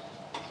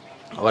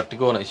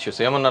వర్టిగో ఇష్యూస్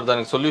ఏమన్నారు?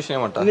 దానికి సొల్యూషన్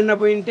ఏమంటారు? నిన్న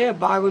పోయింటే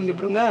బాగుంది.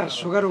 ఇప్పుడు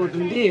షుగర్ ఒకటి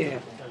ఉంది,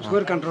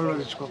 షుగర్ కంట్రోల్లో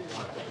తెచ్చుకో.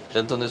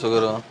 ఎంత ఉంది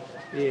షుగర్?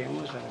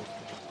 ఏమో సార్,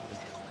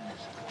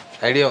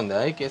 ఐడియా ఉందా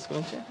ఈ కేసు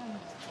గురించి?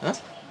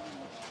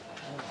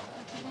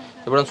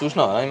 ఎప్పుడైనా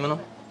చూసినావా మనం?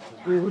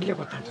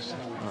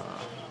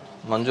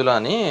 మంజుల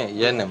అని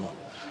ఏనేమో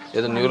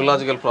ఏదో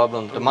న్యూరలాజికల్ ప్రాబ్లం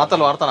ఉంటే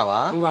మాత్రలు వాడుతున్నావా?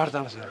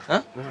 వాడతాను సార్.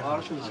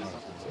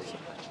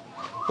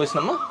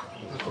 పోసినమ్మా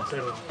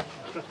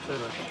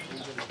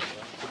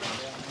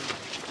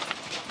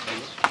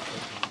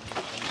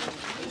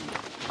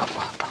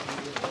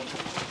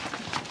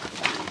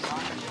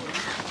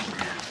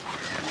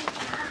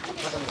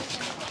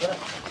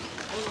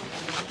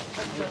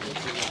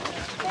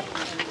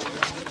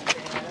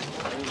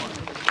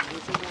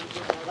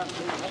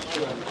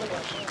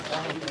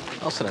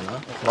వస్తలేనా?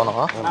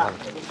 బాగున్నావా?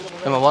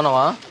 ఏమో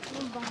బాగున్నావా?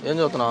 ఏం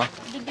చదువుతున్నావా?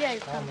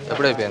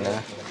 ఎప్పుడైపోయింది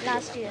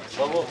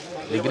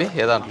డిగ్రీ?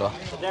 ఏ దాంట్లో?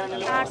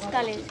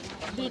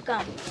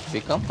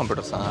 బీకామ్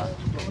కంప్యూటర్సా?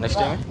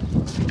 నెక్స్ట్ ఏమి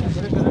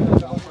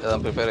ఏదైనా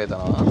ప్రిపేర్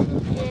అవుతావా?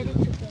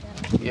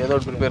 ఏదో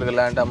ప్రిపేర్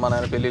కాలే అంటే అమ్మ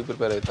నాయన పెళ్ళికి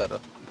ప్రిపేర్ అవుతారు.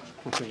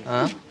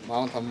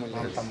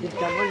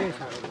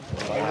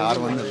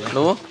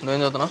 నువ్వేం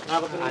చదువుతున్నావు?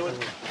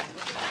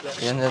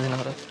 ఏం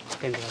చదివినారు?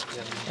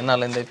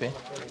 ఎన్నాళ్ళు అయింది అయిపోయి?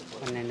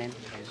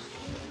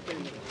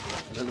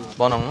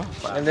 బాగున్నాము.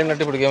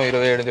 ఏంటంటే ఇప్పుడు ఏమో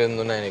 27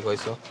 ఉన్నాయి నీకు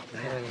వయసు.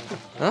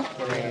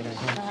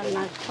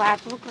 నాకు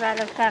పాస్బుక్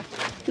రాలేదు సార్.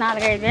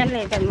 4-5 ఏళ్ళు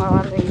అవుతుంది మా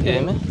వాళ్ళు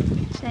ఏమి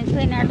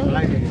చనిపోయినాడు.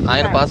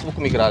 ఆయన పాస్బుక్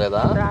మీకు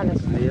రాలేదా?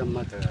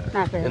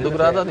 ఎందుకు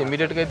రాదు? అది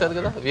ఇమీడియట్గా అవుతుంది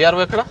కదా.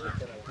 విఆర్ఓ ఎక్కడ?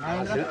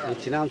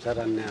 ఇచ్చినాం సార్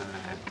అన్నీ.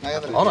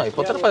 అవును,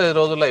 అయిపోతారు 15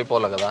 రోజుల్లో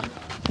అయిపోవాలి కదా.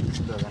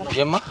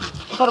 ఏమ్మా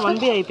సార్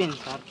 1B అయిపోయింది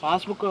సార్,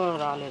 పాస్బుక్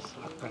రాలేదు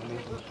సార్.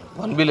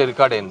 1Bలో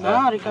రికార్డ్ అయిందా?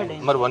 రికార్డ్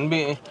అయింది. మరి 1B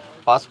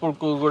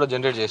పాస్బుక్ కూడా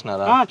జనరేట్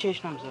చేసినారా?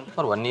 చేసినాం సార్.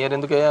 మరి 1 ఇయర్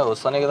ఎందుకే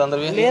వస్తానే కదా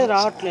అందరివి? లేదు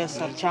రావట్లేదు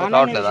సార్, చాలా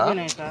రావట్లేదా?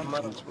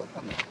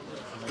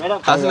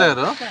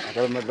 తహసీల్దారు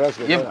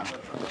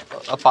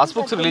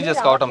పాస్బుక్స్ రిలీజ్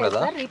చేసి కావటం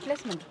లేదా?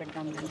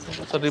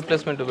 సార్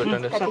రీప్లేస్మెంట్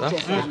పెట్టండి,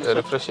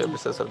 రిఫ్రెష్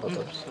చేపిస్తే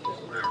సరిపోతుంది.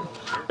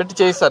 పెట్టి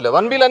చేయిస్తారులే.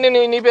 1Bలు అన్నీ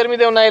నీ పేరు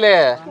మీదే ఉన్నాయిలే.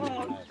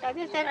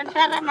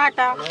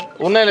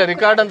 ఉన్నాయిలే,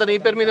 రికార్డ్ అంతా నీ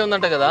పేరు మీదే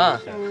ఉందంట కదా.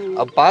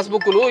 ఆ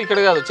పాస్బుక్లు ఇక్కడ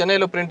కాదు,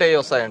 చెన్నైలో ప్రింట్ అయ్యి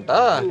వస్తాయంట.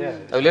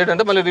 అవి లేట్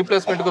అంటే మళ్ళీ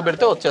రీప్లేస్మెంట్ కు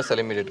పెడితే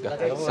వచ్చేస్తాయి ఇమీడియట్ గా.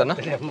 సరేనా?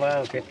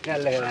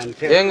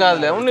 ఏం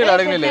కాదులే, ఉండి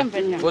అడగనిలే,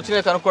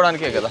 వచ్చినాయి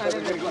కనుక్కోవడానికే కదా.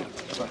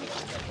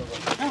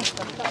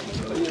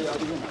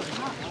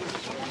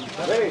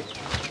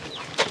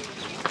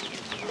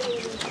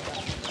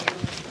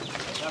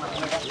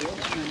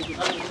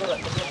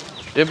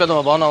 ఏం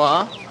పెద్దమ్మా, బాగున్నావా?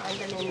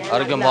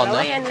 ఆరోగ్యం బాగుందా?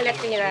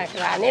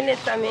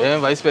 ఏం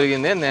వయసు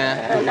పెరిగింది?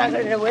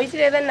 వయసు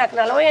లేదని నాకు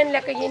 40 ఏళ్ళు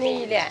లెక్క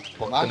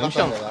ఒక్క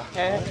నిమిషం.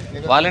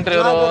 వాలంటీర్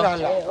ఎవరు?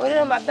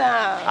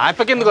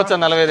 ఆయప్ప కిందకి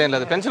వచ్చాను. 45 ఏం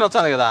లేదు, పెన్షన్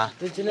వచ్చాను కదా.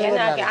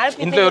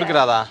 ఇంట్లో ఎవరికి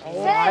రాదా?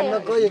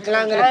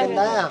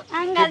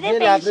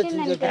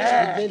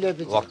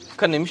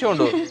 ఒక్క నిమిషం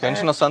ఉండు.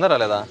 పెన్షన్ వస్తుందా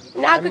రాలేదా?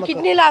 నాకు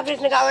కిడ్నీల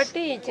ఆపరేషన్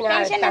కాబట్టి ఇచ్చిన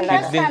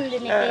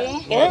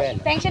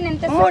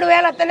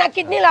 3000 వస్తా. నాకు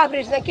కిడ్నీల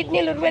ఆపరేషన్,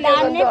 కిడ్నీలు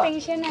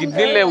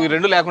కిడ్నీలు లేవు,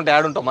 2 లేకుంటే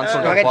యాడ్ ఉంటావు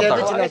మనుషులు.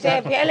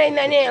 ఫెయిల్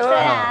అయిందని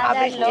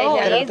ఆపరేషన్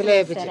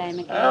చేశారు.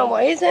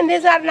 వయసు ఉంది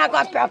సార్, నాకు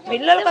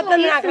పిల్లలకి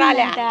వస్తుంది, నాకు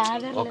రాలే.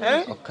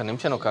 ఒక్క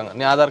నిమిషం.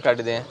 నీ ఆధార్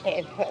కార్డు ఇది.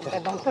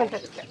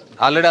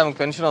 ఆల్రెడీ ఆమెకు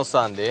పెన్షన్ వస్తా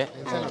ఉంది.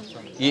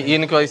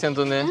 ఈయనకి వయసు ఎంత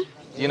ఉంది?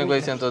 ఈయనకి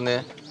వయసు ఎంత ఉంది?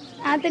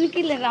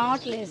 అతనికి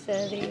రావట్లేదు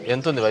సార్.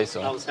 ఎంత ఉంది వయసు?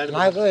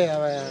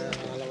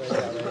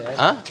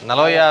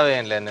 40-50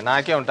 ఏం లేదు,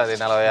 నాకే ఉంటుంది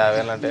 40-50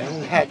 ఏళ్ళు అంటే.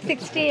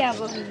 60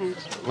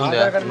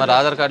 ఉందా? మరి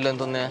ఆధార్ కార్డులో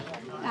ఎంత ఉంది?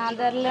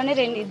 ఆధార్లోనే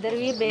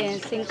ఇద్దరివి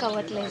సింక్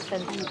అవ్వట్లేదు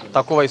సార్.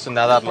 తక్కువ వయసు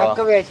ఉంది ఆధార్లో.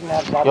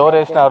 ఎవరు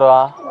వేసినారు?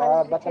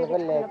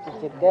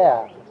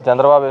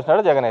 చంద్రబాబు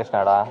వేసినాడు, జగన్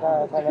వేసినాడా?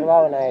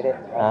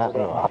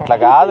 అట్లా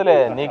కాదులే,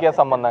 నీకే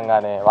సంబంధం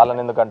కానీ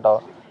వాళ్ళని ఎందుకంటావు?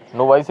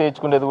 నువ్వు వయసు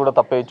వేయించుకునేది కూడా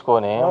తప్ప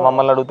వేయించుకొని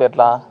మమ్మల్ని అడిగితే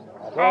ఎట్లా?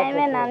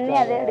 ఆమె నన్ను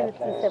అదే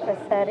అడుగుతుంది సార్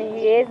ప్రతిసారి.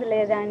 ఏజ్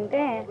లేదా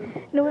అంటే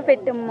నువ్వు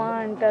పెట్టమ్మా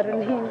అంటారు.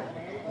 నేను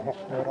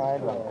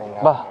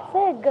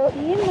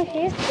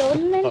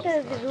గవర్నమెంట్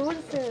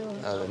రూల్స్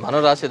మనం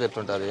రాసేది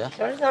ఎట్లుంటుంది?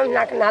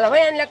 నాకు 40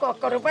 ఏళ్ళకి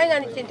 ₹1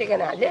 కానీ ఇచ్చింది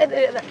కదా.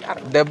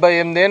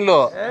 78 ఏళ్ళు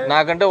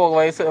నాకంటే ఒక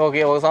వయసు, ఒక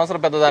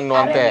సంవత్సరం పెద్దదాన్ని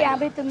నువ్వు అంతే.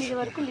 59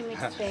 వరకు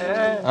లిమిట్స్.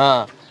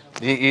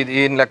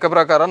 ఈ లెక్క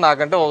ప్రకారం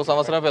నాకంటే ఒక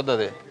సంవత్సరం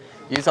పెద్దది.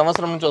 ఈ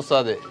సంవత్సరం నుంచి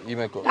వస్తుంది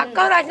ఈమెకు.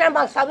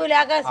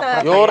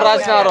 ఎవరు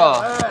రాసినారు?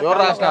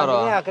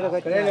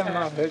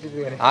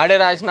 ఆడే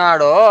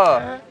రాసినాడు.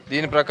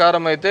 దీని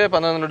ప్రకారం అయితే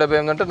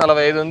 1978 అంటే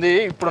 45 ఉంది.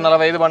 ఇప్పుడు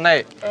 45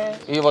 పడినాయి.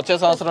 ఈ వచ్చే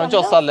సంవత్సరం నుంచి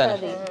వస్తాలే.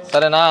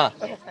 సరేనా?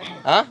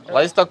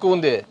 వయసు తక్కువ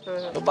ఉంది,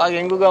 బాగా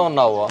యంగుగా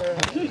ఉన్నావు.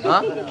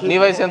 నీ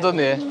వయసు ఎంత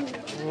ఉంది?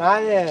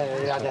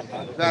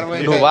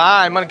 నువ్వా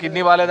ఏమన్నా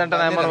కిడ్నీ బాగాలేదంటే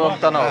ఏమన్నా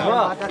పంపుతాను?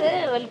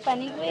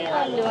 పనికి పోయే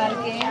వాళ్ళు,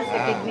 వాళ్ళకి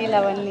కిడ్నీలు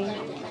అవన్నీ.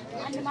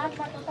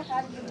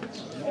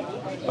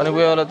 పనికి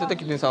పోయే వాళ్ళు అయితే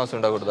కిడ్నీ సమస్య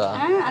ఉండకూడదా?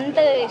 అంత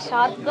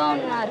షార్ప్ గా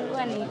ఉన్నారు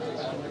అని.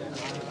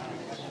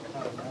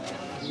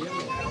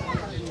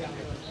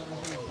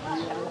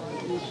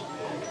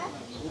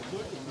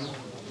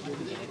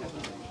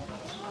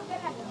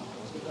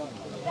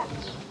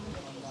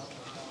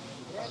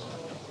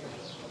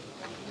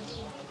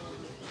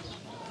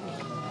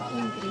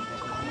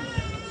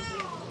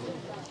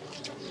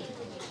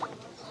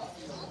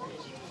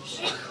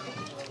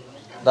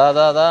 దా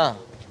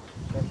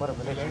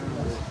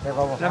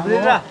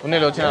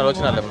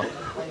వచ్చినాలేమ్మా.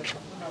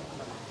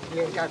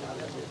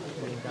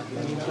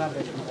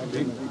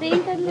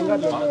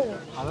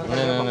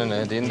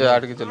 దీంతో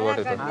ఆడికి తెలుగు.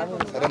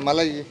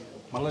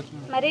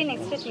 మరి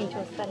నెక్స్ట్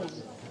చూస్తాను.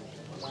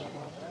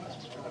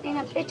 నేను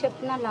అప్పుడే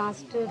చెప్పిన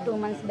లాస్ట్ 2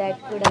 months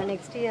బ్యాక్ కూడా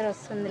నెక్స్ట్ ఇయర్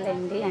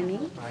వస్తుందిలేండి అని.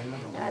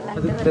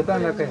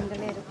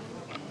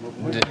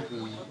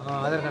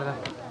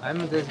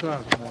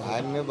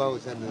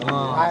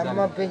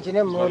 పెంచిన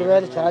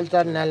 3000 చాలు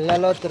సార్.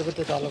 నెలలో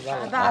తిరుగుతుంది.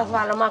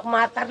 మాకు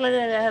మాత్రలు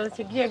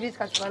సిగ్గు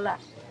చేపించుకోవాలా.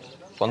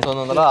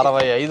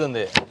 1965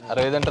 ఉంది.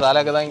 65 అంటే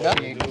రాలే కదా. ఇంకా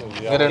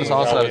 2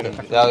 సంవత్సరాలు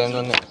 58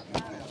 ఉంది.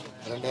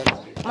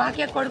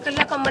 మాకే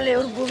కొడుకుల్లో కమ్మలు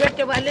ఎవరు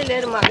భూపెట్టే వాళ్ళే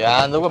లేరు.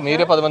 అందుకు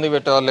మీరే 10 మందికి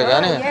పెట్టేవాళ్ళే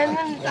కానీ.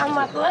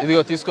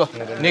 ఇదిగో తీసుకో.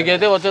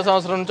 నీకైతే వచ్చే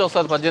సంవత్సరం నుంచి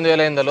వస్తుంది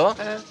 18,000 అయిందలో.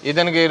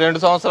 ఇతనికి 2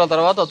 సంవత్సరాల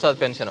తర్వాత వస్తుంది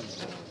పెన్షన్.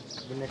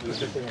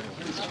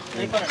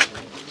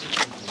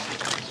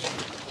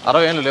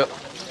 60 ఏళ్ళు లేవు.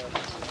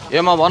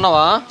 ఏమా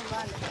బాగున్నావా?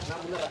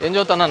 ఏం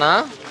చదువుతున్నానా?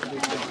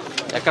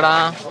 ఎక్కడా?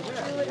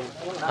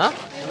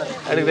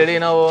 అడిగి రెడీ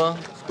అయినావు?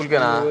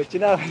 స్కూల్కేనా?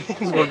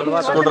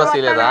 School dress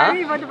ఇలేదా?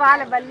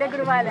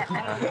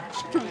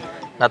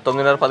 నా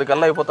 9:30 10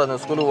 కల్లా అయిపోతుంది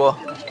స్కూల్. పో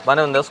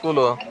బాగానే ఉందా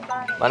స్కూలు?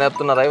 బాగానే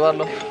చెప్తున్నారు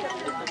అయ్యవాళ్ళు.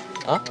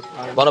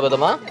 బాగున్నా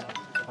పెద్దమ్మా?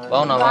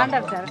 బాగున్నావా?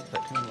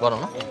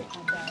 బాగున్నా.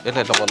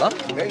 ఎట్లా పోలా?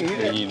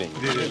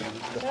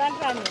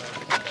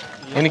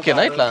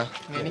 ఎనికేనా ఇట్లా?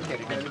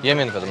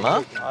 ఏమైంది కదమ్మా?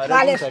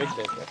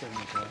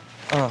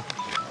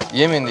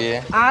 ఏమైంది?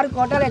 6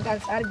 కోటలు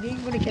అవుతారు సార్.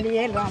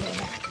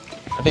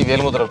 అంటే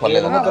వేలుముద్ర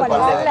పర్లేదు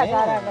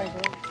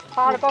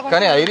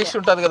కానీ ఐరిష్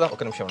ఉంటుంది కదా.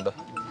 ఒక నిమిషం ఉండు.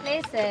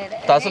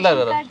 తహసీల్దార్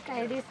గారు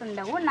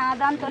ఉండవు, నా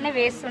దాంతోనే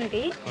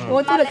వేస్తుంటే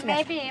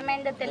మేబీ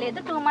ఏమైందో తెలియదు.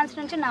 2 months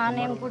నుంచి నా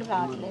నేమ్ కూడా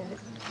రావట్లేదు.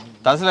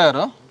 తహసీల్దార్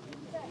గారు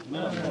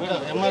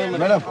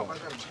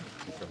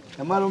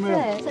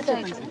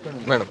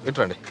మేడం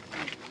ఇట్రండి.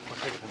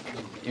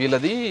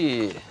 వీళ్ళది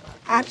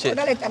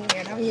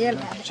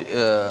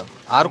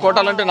 6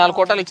 కోటాలంటే 4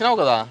 కోటాలు ఇచ్చినావు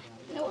కదా?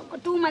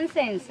 2 months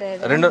అయింది సార్.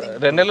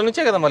 2 నెలల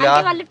నుంచే కదా మళ్ళీ.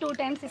 వాళ్ళు 2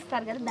 times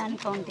ఇస్తారు కదా, దాని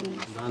కౌంటింగ్.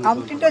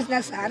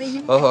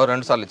 ఓహో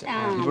 2 సార్లు ఇచ్చా.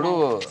 ఇప్పుడు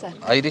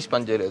ఐరిష్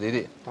పని చేయలేదు,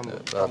 ఇది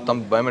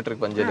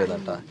బయోమెట్రిక్ పని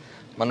చేయలేదంట.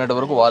 మొన్నటి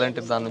వరకు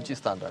వాలంటీర్ దాని నుంచి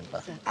ఇస్తానంట.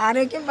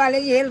 ఆరోగ్యం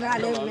బాగాలేదు, ఏం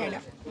రాలేదు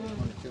మేడం.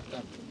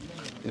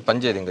 ఇది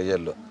పని చేయదు ఇంకా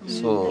జైల్లో.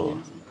 సో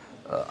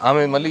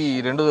ఆమె మళ్ళీ ఈ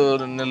 2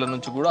 నెలల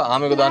నుంచి కూడా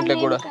ఆమెకు దాంట్లో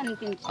కూడా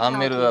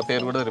ఆమె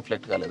పేరు కూడా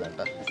రిఫ్లెక్ట్ కాలేదంట.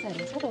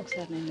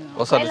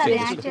 ఒకసారి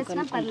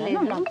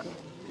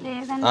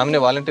ఆమెనే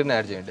వాలంటీర్ని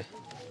యాడ్ చేయండి.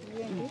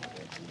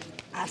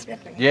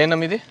 ఏనా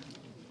మీది?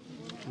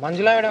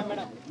 మంజులా మేడం.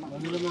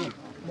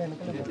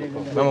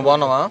 మేము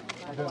బాగున్నామా?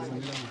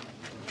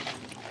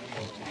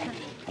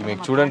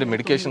 మీకు చూడండి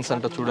మెడికేషన్స్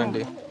అంట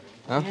చూడండి.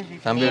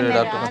 ఫ్యామిలీ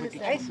డాక్టర్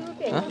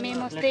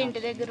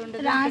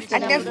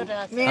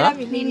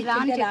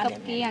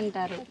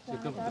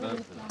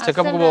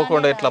చెకప్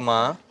పోకుండా ఎట్లమ్మా?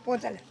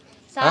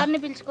 సార్ని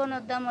పిలుచుకొని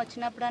వద్దాం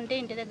వచ్చినప్పుడు అంటే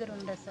ఇంటి దగ్గర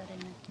ఉండదు సార్.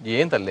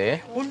 ఏం తల్లి?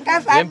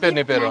 ఏం పేరు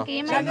నీ పేరు?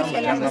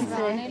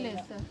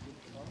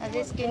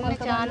 అదే స్కిన్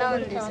చాలా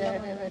ఉంది సార్,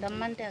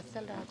 రమ్మంటే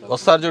అస్సలు రాదు.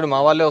 వస్తారు చూడు,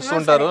 మా వాళ్ళే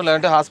వస్తుంటారు.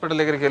 లేదంటే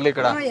హాస్పిటల్ దగ్గరికి వెళ్ళి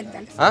ఇక్కడ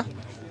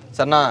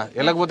సన్నా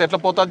వెళ్ళకపోతే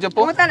ఎట్లా పోతుంది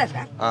చెప్పు.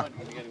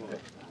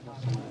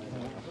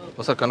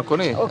 ఒకసారి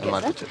కనుక్కొని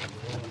మార్చు.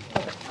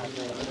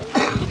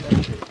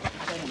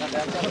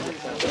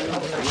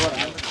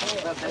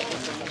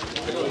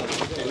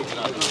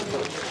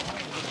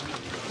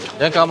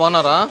 ఏం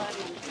బాగున్నారా?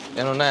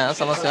 నేను ఉన్నాయా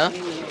సమస్య?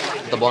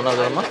 అంత బాగున్నారు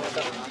కదమ్మా?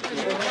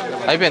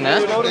 అయిపోయిందా?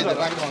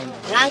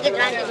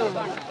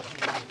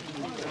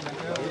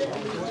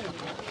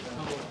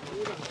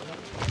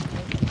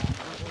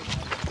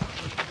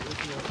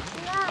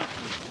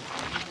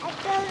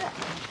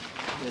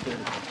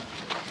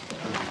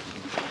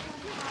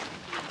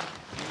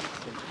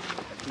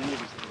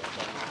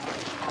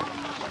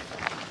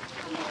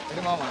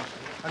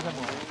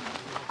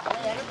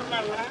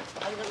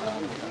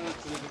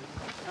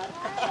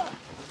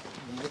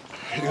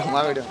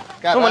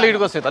 మళ్ళీ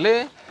ఇడికి వస్తాయి తల్లి.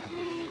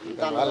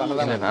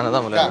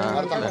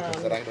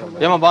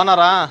 ఏమో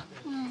బాగున్నారా?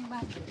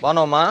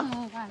 బాగున్నావమ్మా?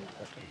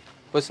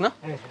 వచ్చినా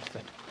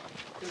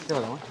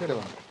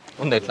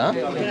ఉంది ఇట్లా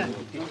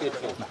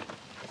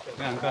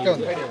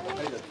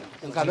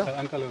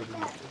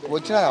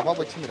వచ్చిన పాప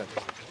వచ్చింది.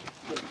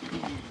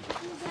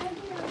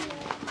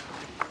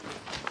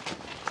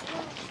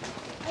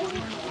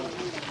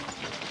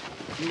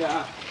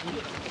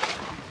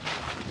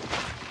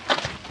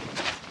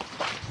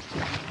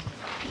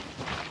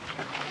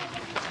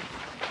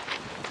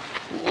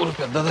 ఊరు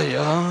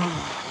పెద్దదయ్యా.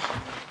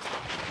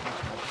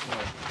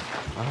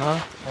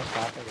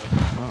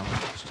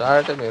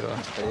 స్టార్ట్ మీరు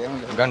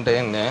గంట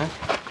అయింది.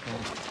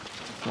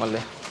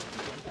 మళ్ళీ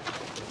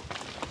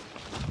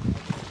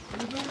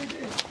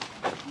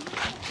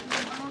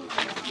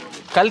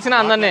కలిసిన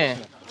అందరినీ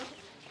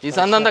ఈ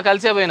సందంతా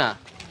కలిసే పోయినా.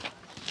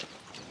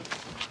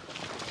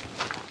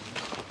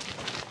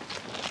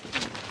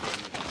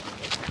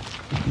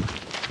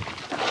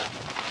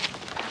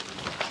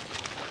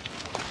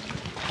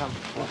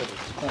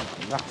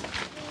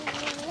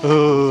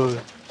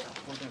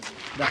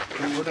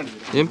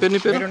 ఏం పేరు నీ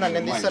పేరు?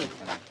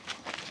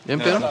 ఏం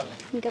పేరు?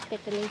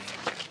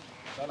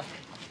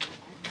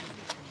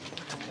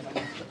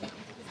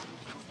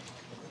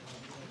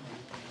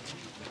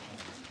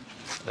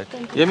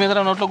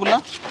 ఏమైందిరా నోట్లో గుల్లా?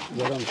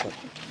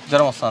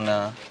 జ్వరం వస్తుందా?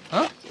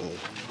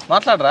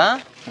 మాట్లాడరా?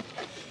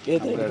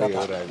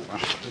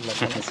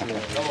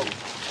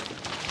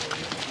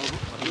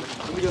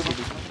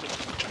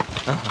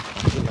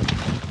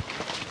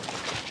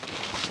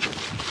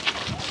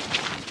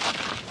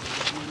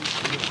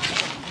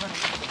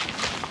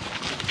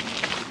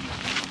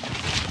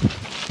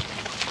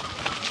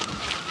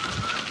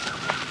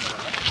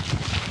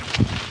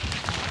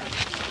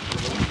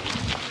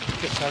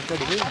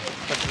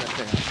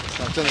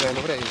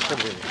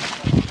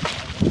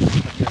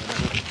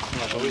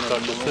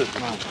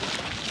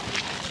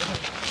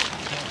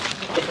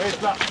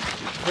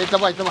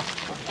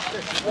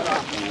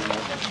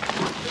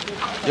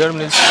 ఏడు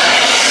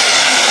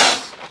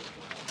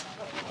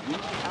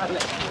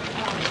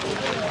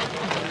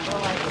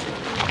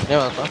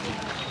ఏమవుతా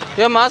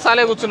ఏమ్మా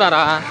సాలే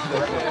కూర్చున్నారా?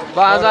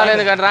 బాగా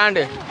చాలేదు కానీ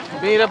రాండి.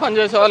 మీరే పని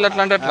చేసేవాళ్ళు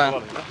ఎట్లా అంటే ఎట్లా?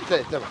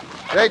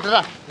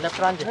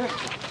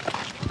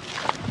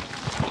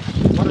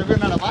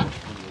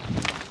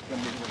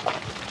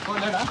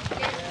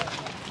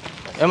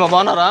 ఏమో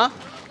బాగున్నారా?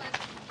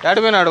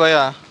 ఏడిపోయినాడు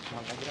భయ్యా?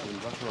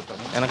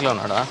 వెనకలో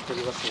ఉన్నాడా?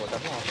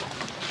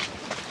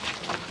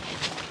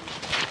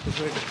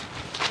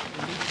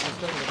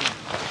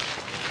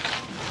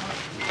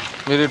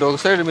 మీరు ఇటు ఒక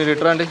సైడ్ మీరు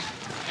ఇటు రండి.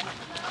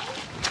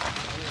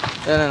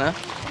 ఏనేనా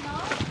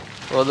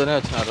వద్దనే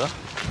వచ్చినారు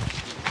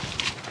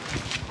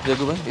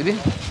జగ్గుబాయ్. ఇది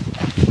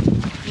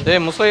ఏ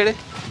ముసలాయిడి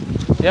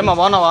ఏమ్మా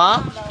బాగున్నావా?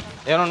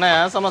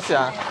 ఏమన్నాయా సమస్య?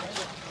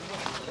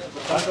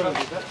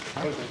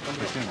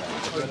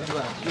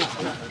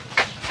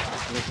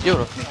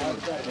 ఎవరు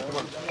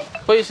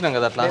పోయి ఇచ్చినాం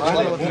కదా అట్లా.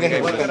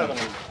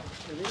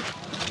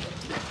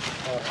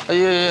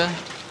 అయ్యో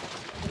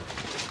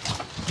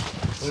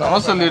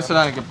సమస్యలు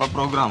తీర్చడానికి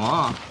ప్రోగ్రాము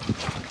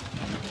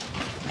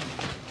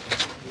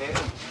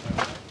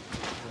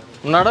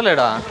ఉన్నాడా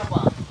లేడా?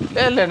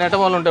 లేదు నెట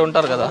వాళ్ళు ఉంటే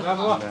ఉంటారు కదా.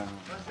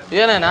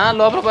 ఏనైనా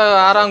లోపల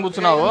ఆరాం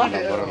కూర్చున్నావు?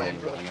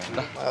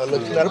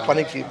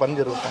 పని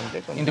జరుగుతుంటే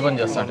ఇంటి పని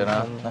చేస్తా అంటేనా?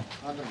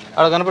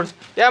 అక్కడ కనపడి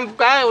ఏం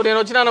నేను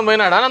వచ్చినాను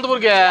పోయినాడా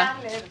అనంతపూర్కే?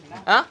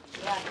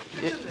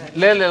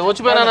 లేదు లేదు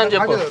వచ్చిపోయినానని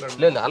చెప్పు.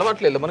 లేదు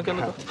అలవాట్లేదు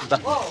మనకెందుకు.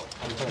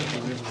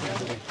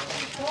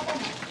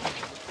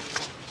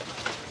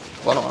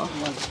 పోనవా?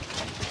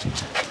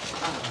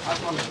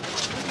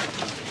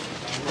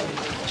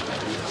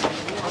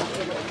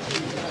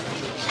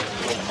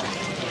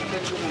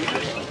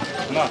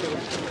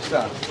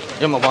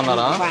 ఏమో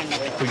బాగున్నారా?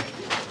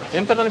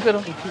 ఏం పేరు అని పేరు?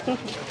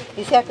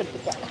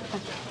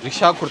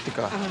 రిషా కృతిక.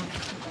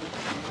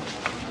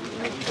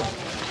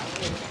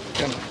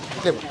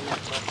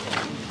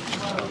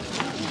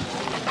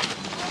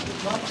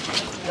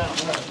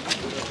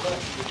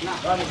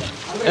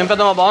 ఏం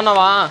పెద్దమ్మా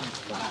బాగున్నావా?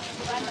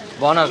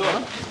 బాగున్నారు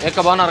ఎక్క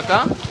బాగున్నారక్క?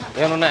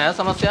 ఏమన్నాయా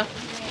సమస్య?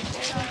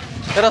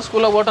 ఎరా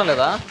స్కూల్లో పోవటం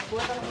లేదా?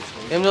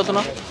 ఏం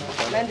చదువుతున్నావు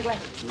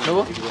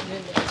నువ్వు?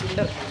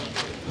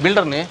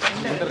 బిల్డర్ని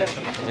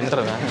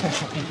ఇంటర్వా?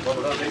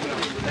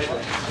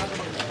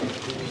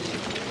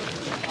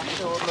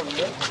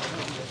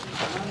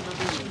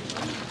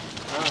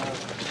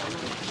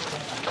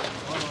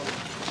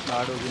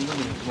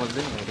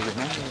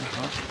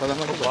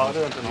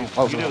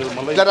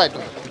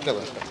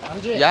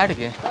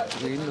 యాడికి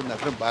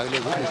అక్కడ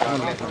బాగలేదు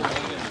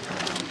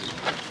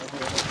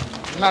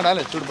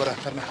నాడాలి చూడు బరా.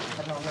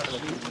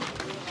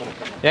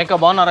 ఏంక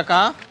బాగున్నారక్క?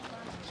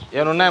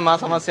 ఏమన్నాయి మా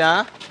సమస్య?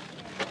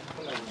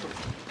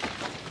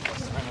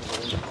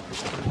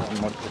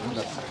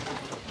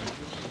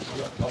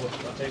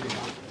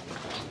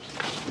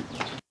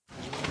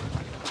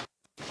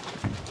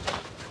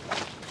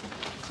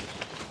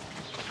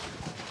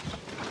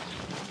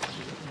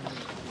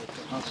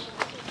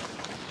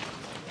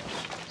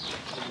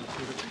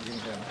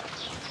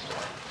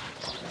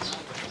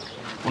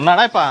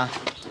 ఉన్నాడా ఇప్ప?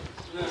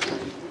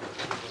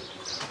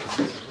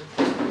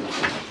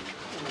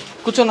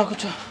 కూర్చోన్నా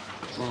కూర్చో.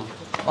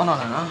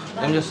 అవునా?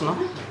 ఏం చేస్తున్నావు?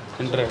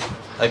 ఇంటర్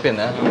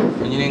అయిపోయిందా?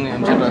 ఇంజనీరింగ్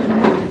ఏం చెప్పారు?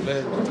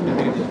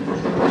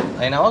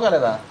 అయినావా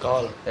కాలేదా?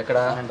 కావాలి. ఎక్కడ?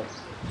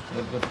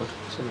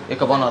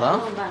 ఎక్క బాగున్నారా?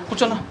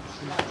 కూర్చోన్నా.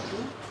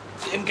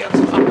 ఏం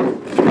క్యాన్సర్?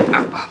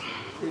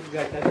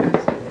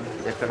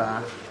 ఎక్కడ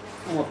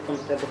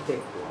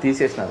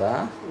తీసేసినారా?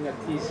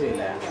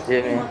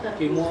 ఏమి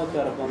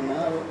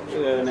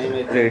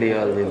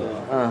రేడియాలజీ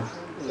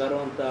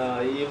గర్వంతా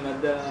ఈ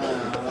మధ్య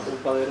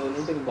 10 రోజుల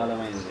నుండి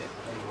బలమైంది.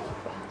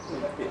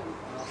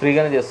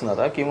 ఫ్రీగానే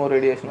చేస్తున్నారా కీమో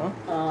రేడియేషన్?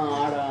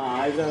 ఆడ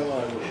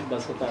హైదరాబాద్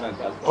బస్సు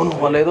తరగతి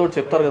వాళ్ళు ఏదో ఒకటి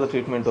చెప్తారు కదా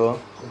ట్రీట్మెంట్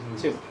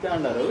చెప్తా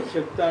అన్నారు.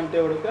 చెప్తా అంటే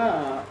ఉడక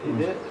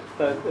ఇదే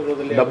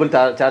డబ్బులు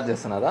ఛార్జ్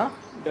చేస్తున్నారా?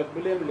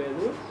 డబ్బులు ఏం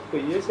లేదు.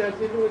 పొయ్యే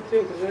ఛార్జీలు వచ్చే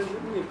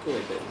ఎక్కువ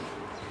అవుతాయి.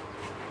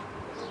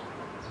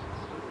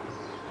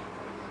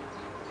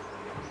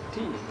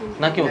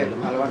 నాకే వద్దు,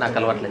 నాకు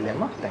అలవాట్లేదు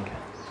అమ్మా. Thank you.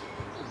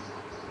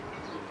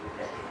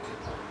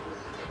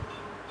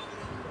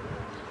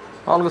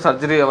 మామూలుగా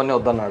సర్జరీ అవన్నీ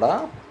వద్దన్నాడా?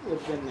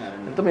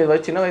 ఎంత మీ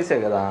వయసు? చిన్న వయసే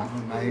కదా.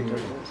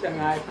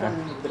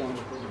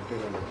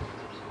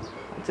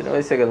 చిన్న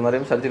వయసే కదా,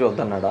 మరేం సర్జరీ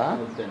వద్దన్నాడా?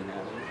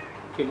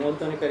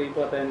 కిమోలతో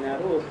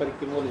కరిగిపోతాయన్నారు. 10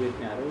 కిమోలు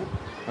పెట్టినారు.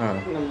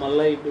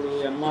 మళ్ళీ ఇప్పుడు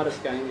ఎంఆర్ఐ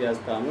స్కానింగ్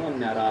చేస్తాము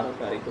అన్నారు. 6వ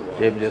తారీఖు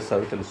ఏం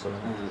చేస్తారో తెలుస్తుంది.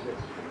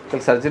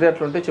 సర్జరీ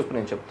అట్లుంటే చెప్పు,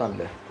 నేను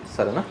చెప్తానులే.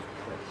 సరేనా?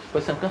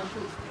 వచ్చాక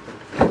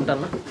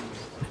ఉంటానా?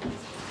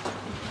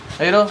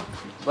 అయ్యో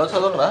బాగా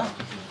చదవరా?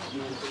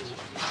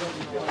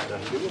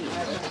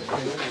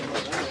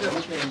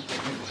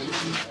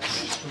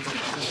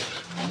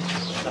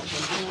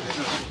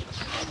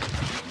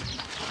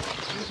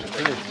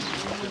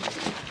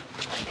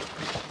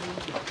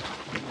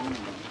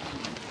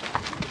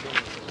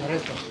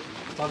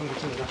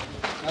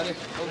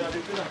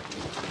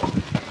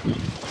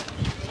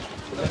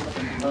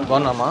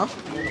 బాగున్నామా?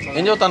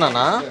 ఏం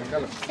చదువుతానన్నా?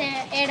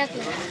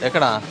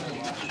 ఎక్కడ?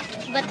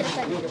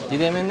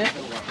 ఇదేమైంది?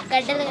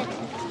 గడ్డలు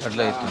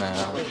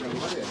అవుతున్నాయా?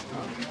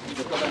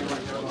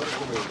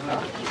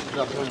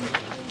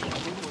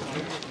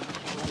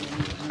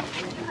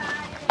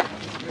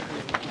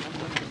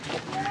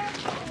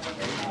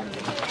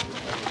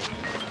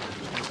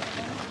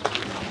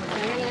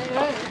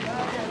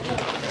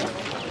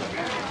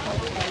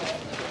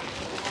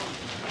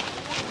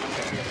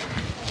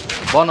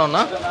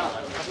 బాగున్నా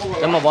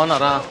ఏమ్మా?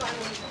 బాగున్నారా?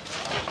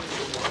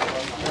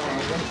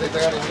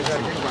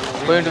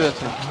 పోయింటి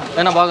వచ్చి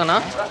ఏనా బాగానా?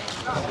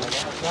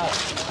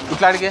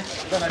 ఇట్లా అడిగే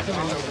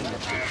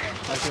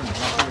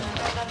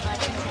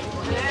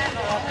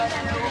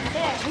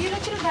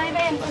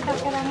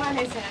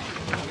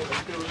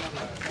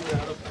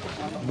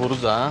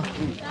బురుజా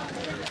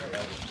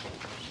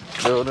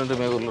ఎవరంటే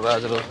మీ ఊర్లో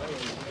రాజులు?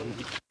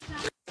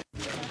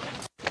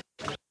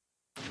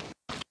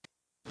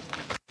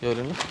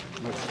 ఎవరండి?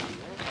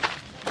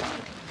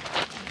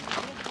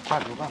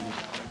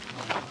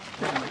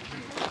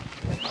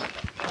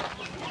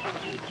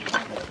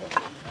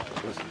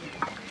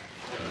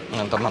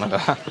 ఎంత మనక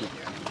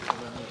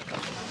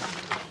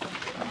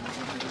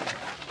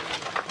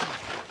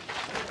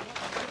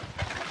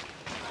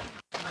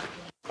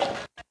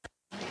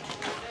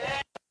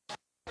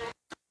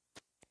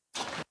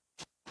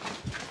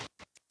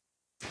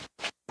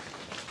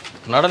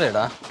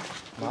నడలేడా?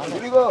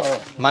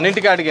 మన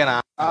ఇంటికి అడిగానా?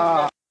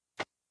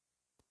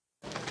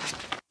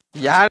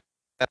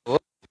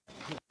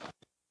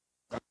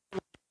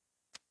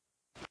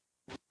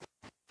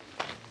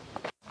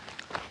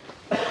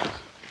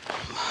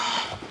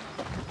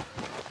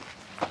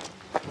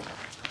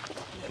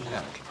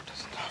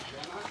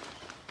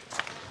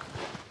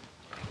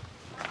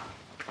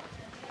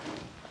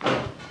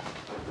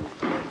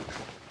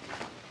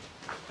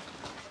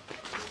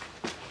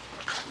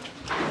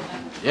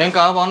 ఏం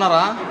కా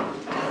బాగున్నారా?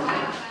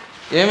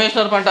 ఏం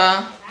వేసినారు పంట?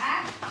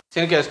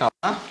 శనికి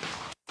వేసినావా?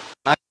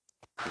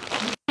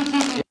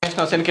 ఏం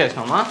వేసినావు? శనికి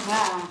వేసినావమ్మా?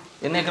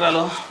 ఎన్ని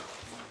ఎకరాలు?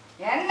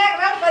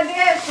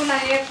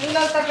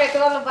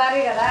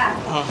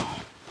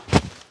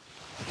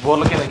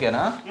 బోర్ల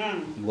కిందకేనా?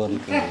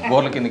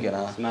 బోర్ల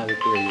కిందకేనా?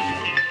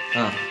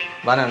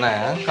 బాగానే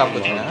ఉన్నాయా? కాపు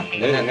వచ్చినా?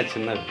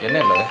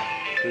 ఎన్నేళ్ళు?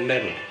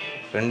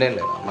 2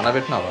 ఏళ్ళు. మన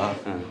పెట్టినావా?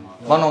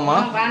 బాగున్నావమ్మా?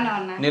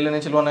 నీళ్ళ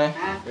నుంచి లోనే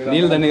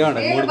నీళ్ళు దండిగా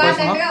ఉన్నాయి. 3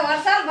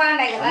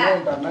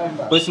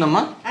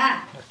 పోసినమ్మా?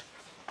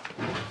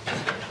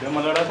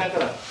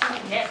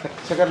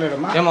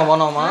 ఏమో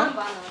బాగున్నావమ్మా?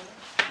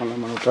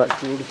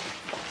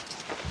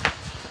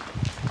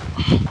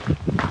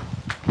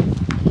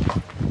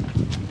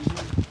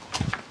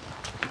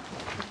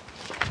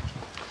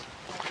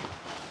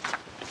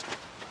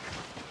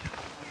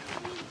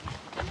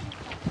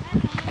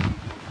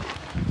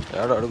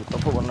 ఏడో అడుగు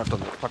తప్పు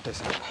కొన్నట్టుంది,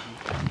 పట్టేసి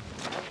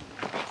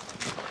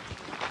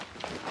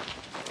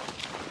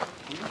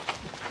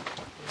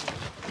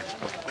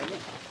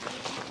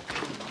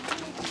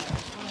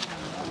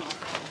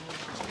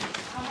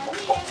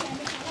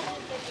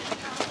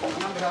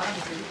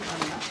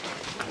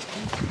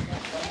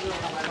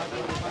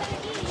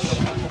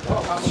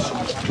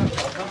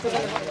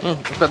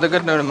పెద్ద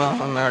కట్టినాడు మా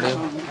మేడ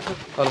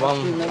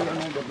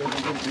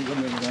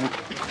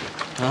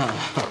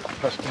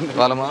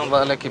వాళ్ళ మా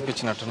వాళ్ళకి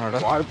ఇప్పించినట్టున్నాడు.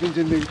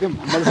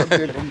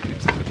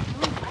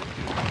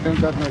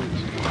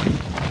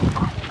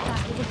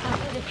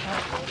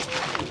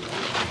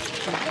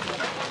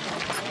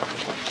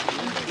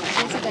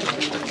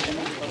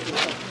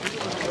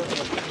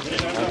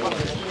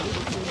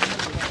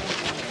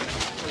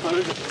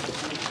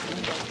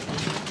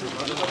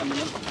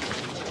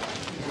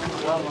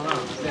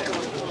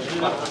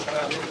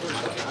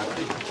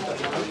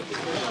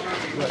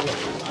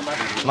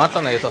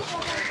 మాట్లాడినా ఏతో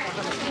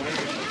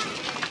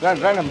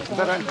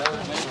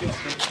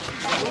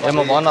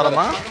ఏమో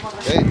బాగున్నారమ్మా?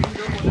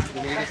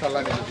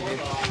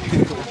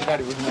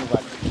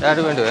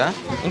 అడుగు ఏంటివా?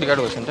 ఇంటికి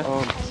అడుగు వచ్చింటే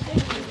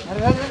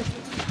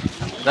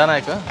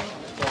దానాయక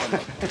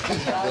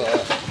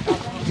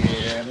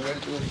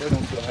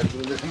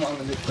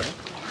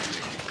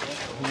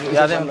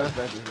అదే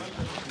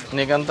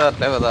నీకంతా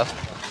అట్లే కదా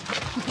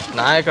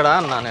నా ఇక్కడ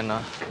అన్నా నేను.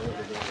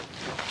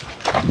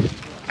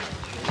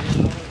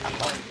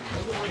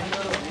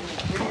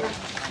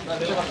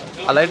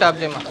 ఆ లైట్ ఆఫ్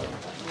చేయమ్మా.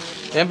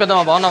 ఏం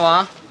పెద్దమ్మా బాగున్నావా?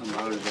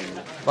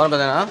 బాగున్నా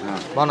పెద్దనా?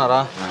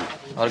 బాగున్నారా?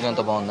 ఆరోగ్యం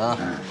అంతా బాగుందా?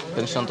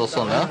 పెన్షన్ అంతా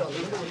వస్తుందా?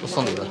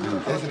 వస్తుంది కదా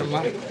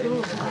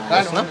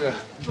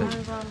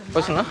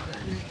వచ్చిందా?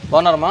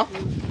 బాగున్నారమ్మా?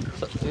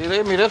 ఇదే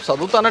మీరే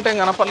చదువుతానంటే ఏం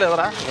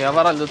కనపడలేదురా? మీ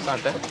వ్యవహారాలు చూస్తా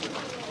అంటే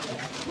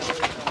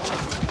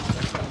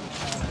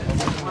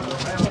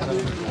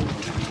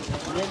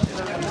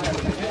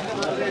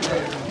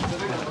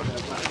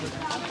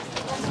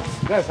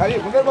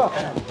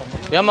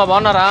ఏమ్మా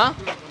బాగున్నారా?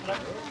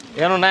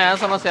 ఏమున్నాయా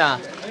సమస్య?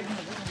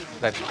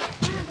 రైట్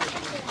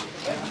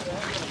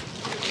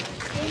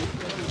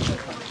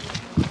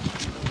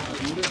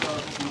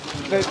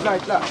ఇట్లా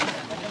ఇట్లా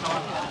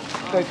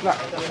ఇట్లా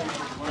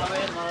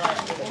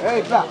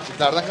ఇట్లా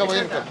అర్థంగా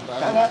పోయి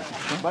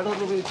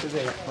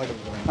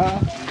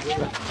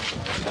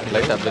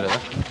లైట్ ఆఫ్ కదా.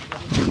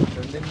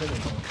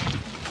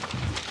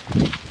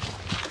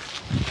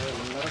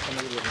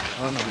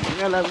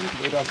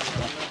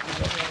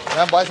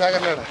 బాగా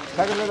సాగర్లేడా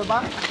సాగర్లేడా బా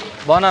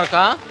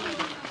బాగున్నారకా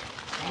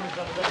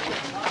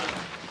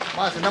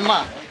మా చిన్నమ్మ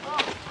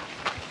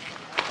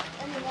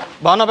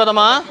బాగున్నా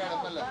పెద్దమ్మా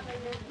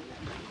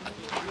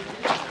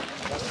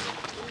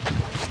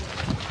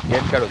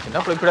గేట్ కాడ వచ్చింది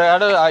అప్పుడు ఇప్పుడు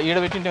ఈడ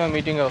పెట్టింటే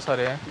మీటింగ్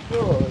ఒకసారి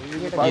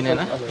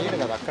ఈయనేనా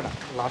అక్కడ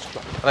లాస్ట్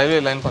రైల్వే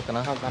లైన్ పక్కన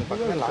దాని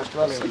పక్కన లాస్ట్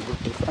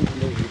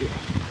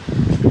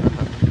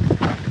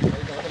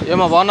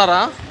ఏమో బాగున్నారా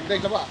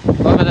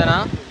బాగుందేనా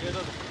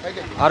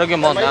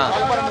ఆరోగ్యం బాగుందా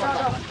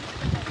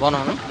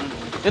బాగున్నాను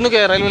ఎందుకు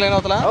రైల్వే లైన్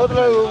అవతల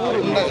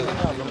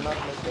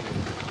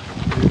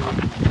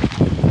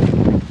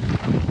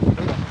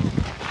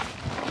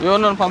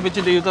ఎవరు నన్ను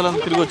పంపించి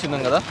యువతలంతా తిరిగి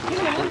వచ్చిందాం కదా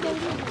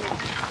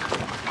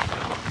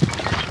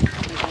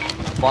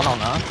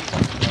బాగున్నావునా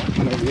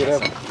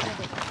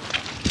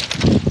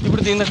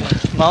ఇప్పుడు దీని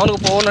మామూలుగా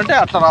పోవాలంటే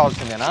అట్లా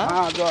రావాల్సిందేనా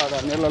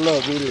నీళ్ళలో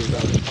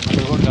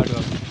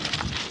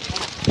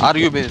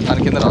ఆర్యూబీ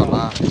దాని కింద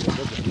రావాలా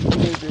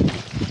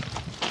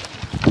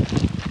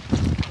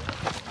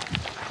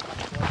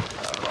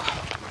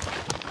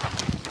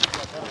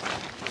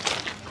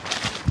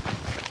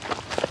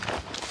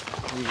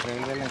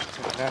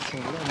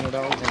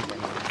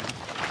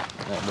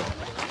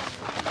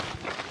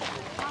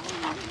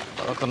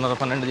ఒకన్నర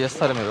 12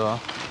 చేస్తారు మీరు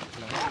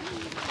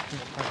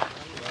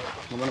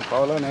మన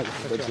పావులోనే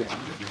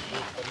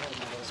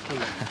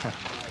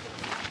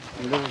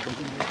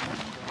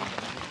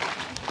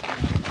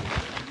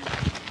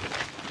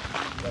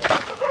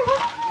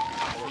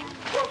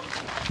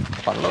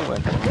పనిలో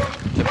పోయింటారు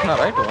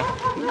చెప్పినారా ఇటు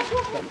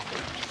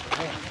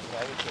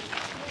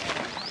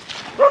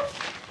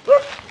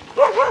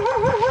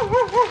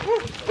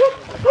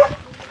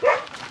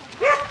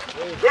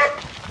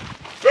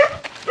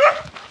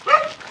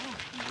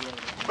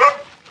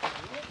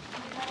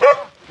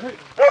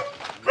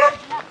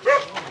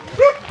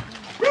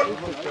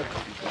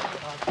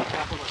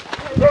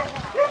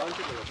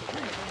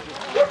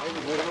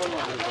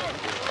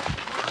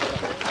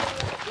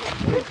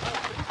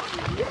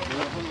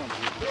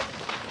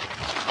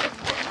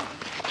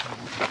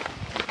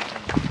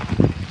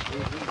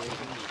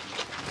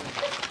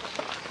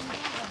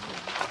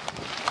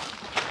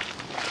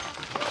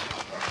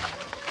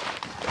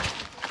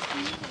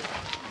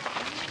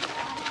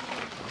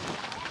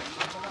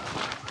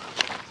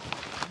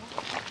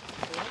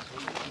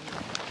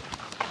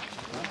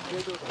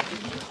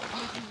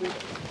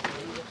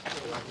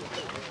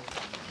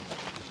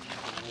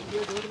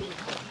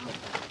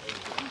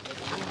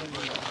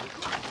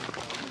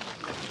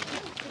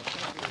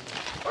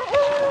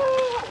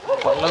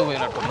పళ్ళకు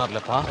పోయినట్టున్నారు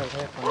లేప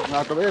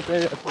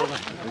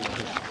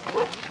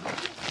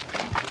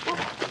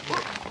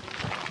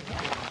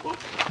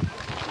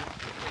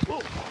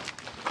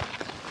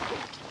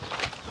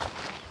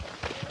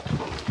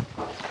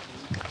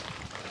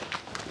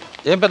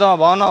ఏం పెద్దమ్మా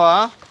బాగున్నావా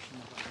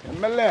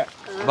ఎమ్మెల్యే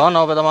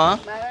బాగున్నావా పెద్దమ్మా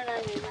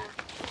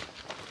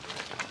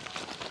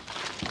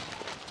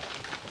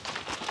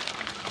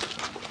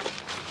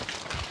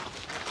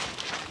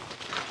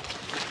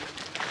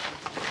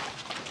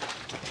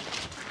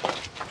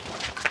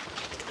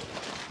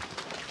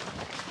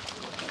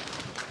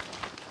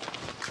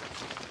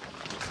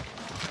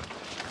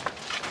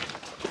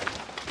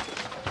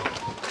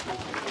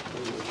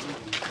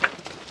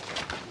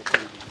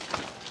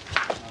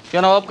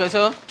क्या नवाब कैसे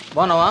हो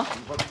బాగున్నావా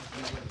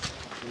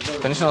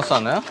పెన్షన్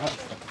వస్తుందా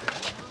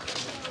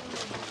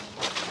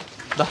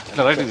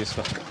ఇట్లా రైట్కి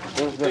తీసుకో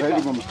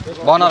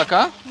బాగున్నారక్క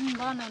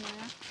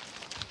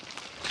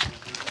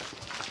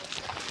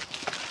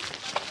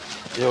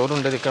ఎవరు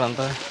ఉండేది ఇక్కడ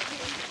అంతా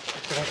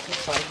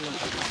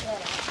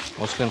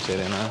ముస్లిమ్స్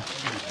ఏదైనా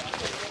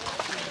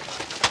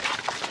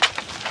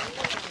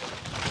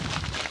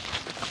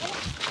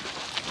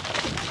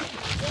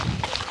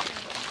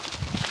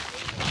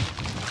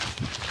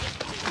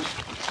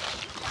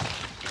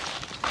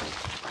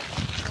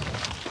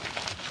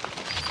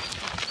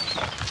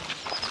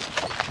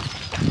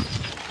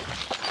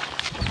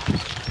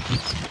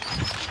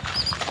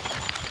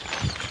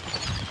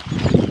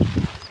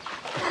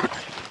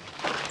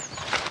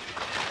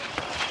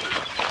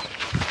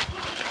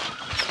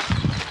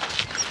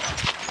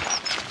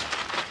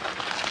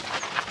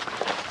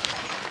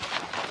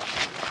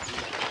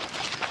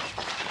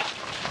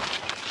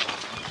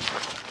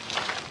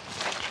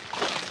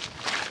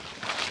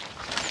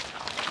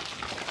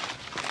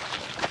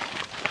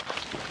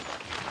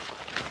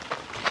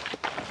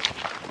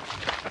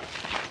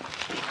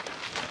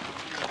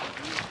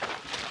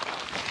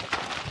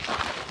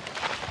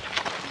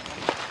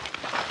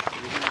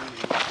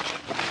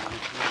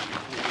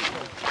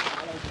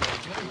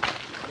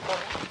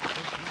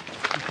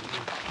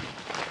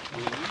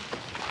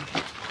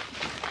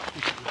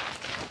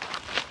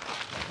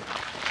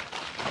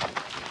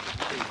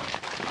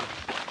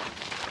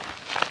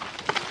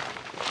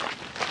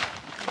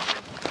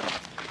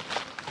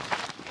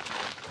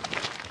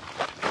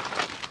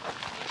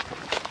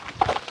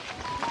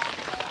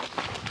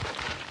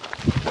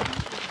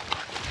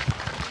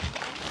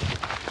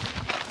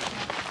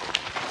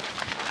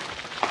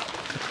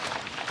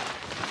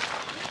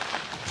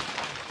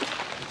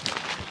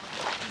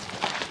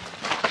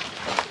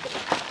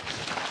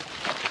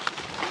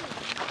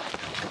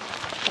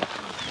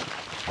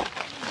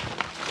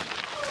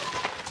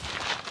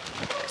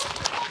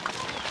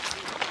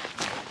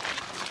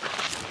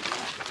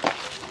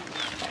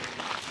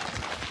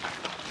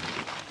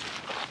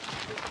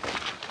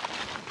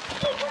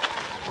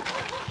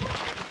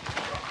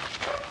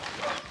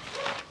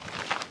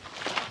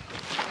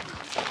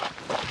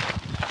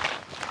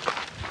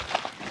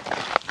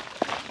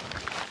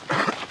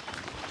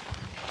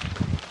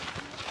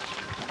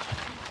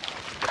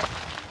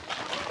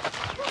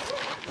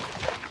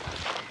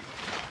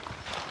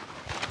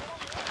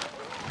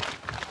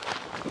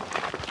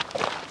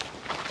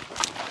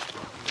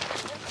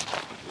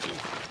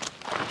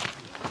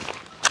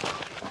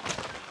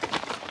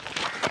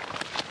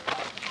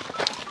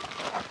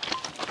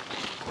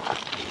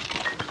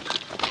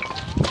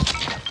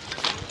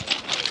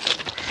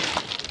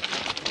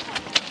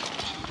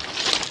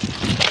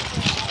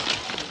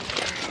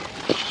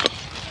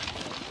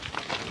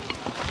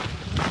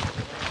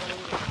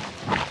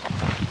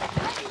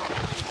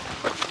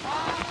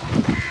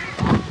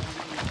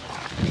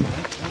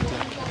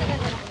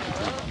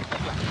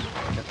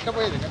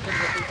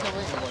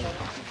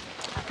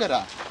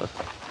తీసుకురా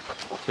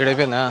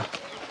ఇడైపోయిందా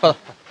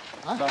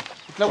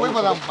ఇట్లా పోయి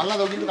పోదాం మళ్ళీ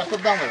దొంగిలి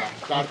కట్టొద్దాం కదా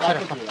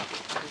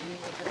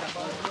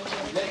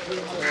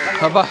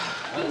అబ్బా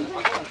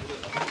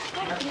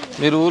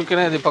మీరు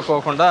ఊరికనే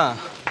తిప్పకోకుండా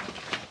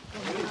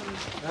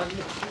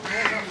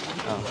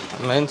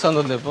మెయిన్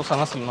సందు తెప్పు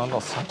సమస్యలు వాళ్ళు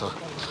వస్తుంటారు.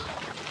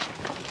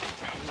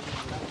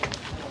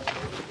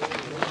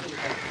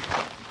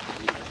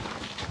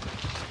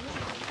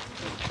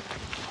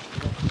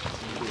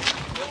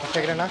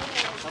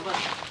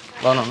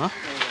 బాగున్నా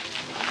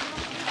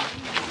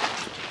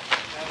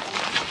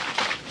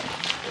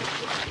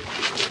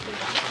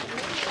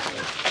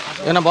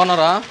ఏనా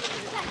బాగున్నారా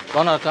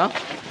అక్క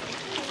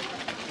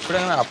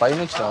ఇప్పుడైనా ఆ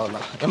పైనుంచి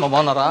రావాలా ఏమో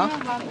బాగున్నారా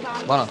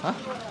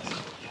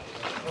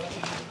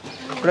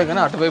ఇప్పుడే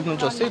కానీ అటువైపు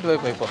నుంచి వస్తే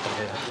ఇటువైపు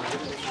అయిపోతుంది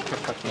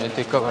నేను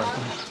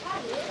తిక్కబడుతుంది.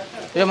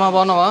 ఏమా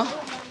బాగున్నావా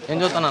ఏం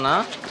చూస్తానా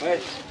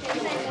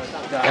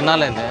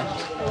ఎన్నాళ్ళైంది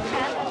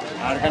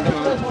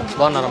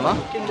బాగున్నారమ్మా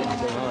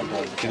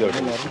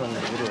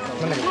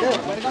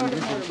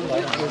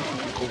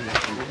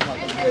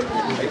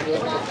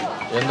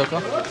ఎందుకు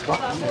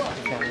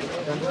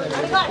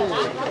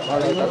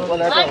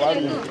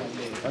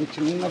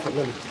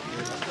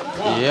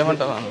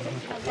ఏమంటావా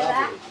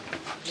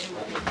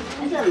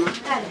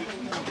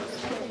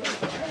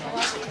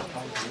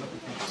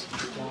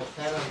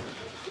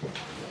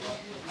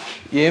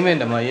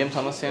ఏమైందమ్మా ఏం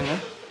సమస్య అండి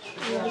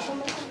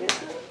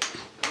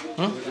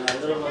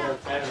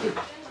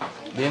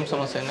ఏం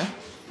సమస్య అండి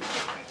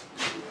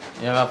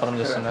ఏం వ్యాపారం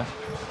చేస్తుండే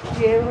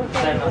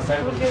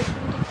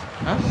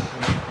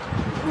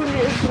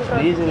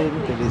రీజన్ ఏమి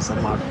తెలియదు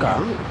సార్ మా అక్క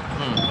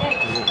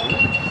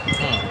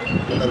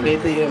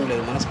ఇప్పుడైతే ఏం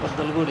లేదు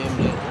మనస్పర్ధలు కూడా ఏం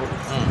లేవు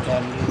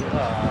ఫ్యామిలీ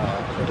కూడా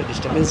అంటే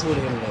డిస్టర్బెన్స్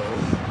కూడా ఏం లేవు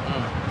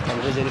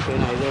తండ్రి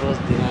చనిపోయిన 5వ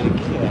రోజు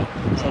దినానికి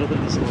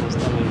సరుకులు తీసుకొని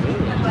వస్తామండి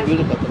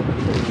వీడు పక్కన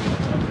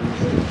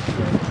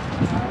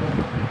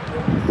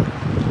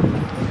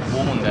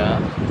భూమి ఉందా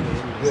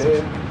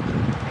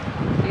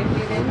ఏం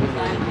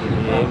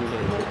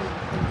లేదు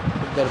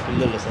 2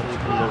 పిల్లలు సార్ ఈ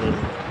పిల్లలు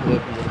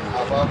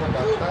ఆ బాబా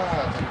భర్త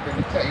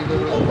చనిపోయించి 5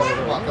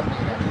 రోజులు మాత్రం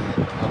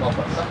ఆ బాబా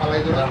భర్త మళ్ళీ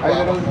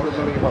 5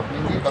 రోజులు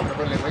నుంచి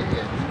భద్రపల్లి పోయి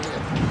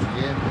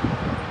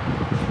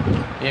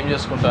ఏం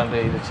చేసుకుంటా అంటే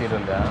ఇది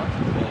చీరలుగా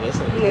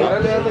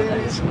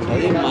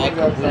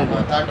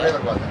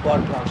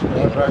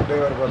ట్రాక్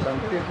డ్రైవర్ కోసం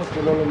అంటే ఎక్కువ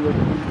కిలోలు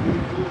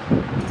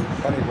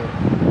పని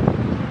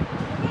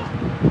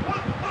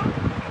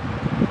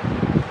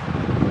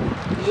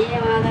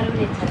ఏం ఆధారం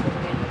లేదు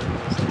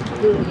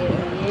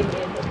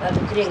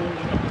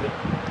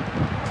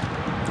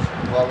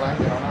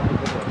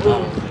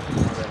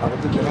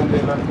అబద్ధం జనం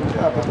చేయాలనుకుంటే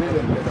అబద్ధం లేదు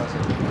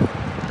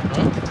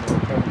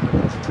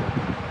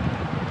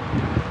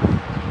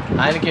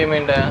ఆయనకి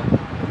ఏమైందా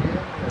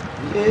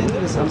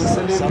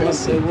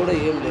సమస్య కూడా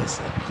ఏం లేదు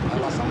సార్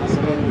అలా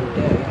సమస్యలు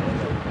ఉంటే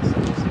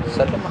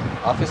సరేమ్మా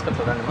ఆఫీస్కి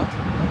వెళ్తారండి మా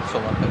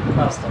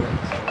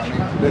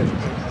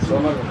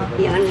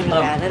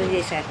ఆధారం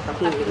చేశారు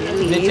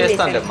నేను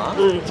చేస్తానులేమ్మా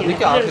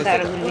నీకు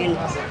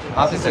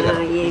ఆఫీస్ దగ్గర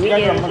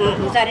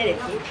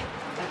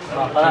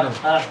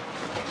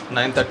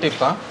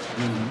 9:30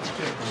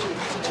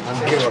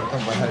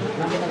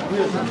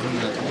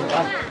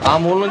 ఆ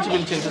మూల నుంచి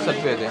పిలిచింటే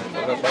సరిపోయేది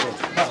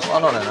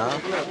అవునా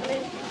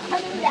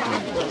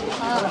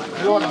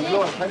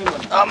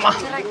అమ్మా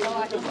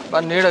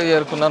బాగా నీడగా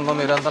చేరుకున్నారమ్మా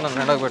మీరంతా నన్ను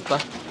నీడకు పెడతా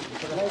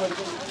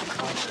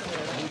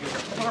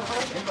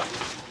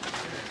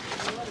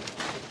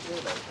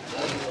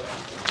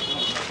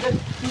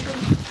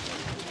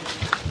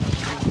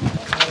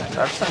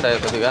నడుచండి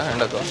కొద్దిగా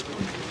ఎండకు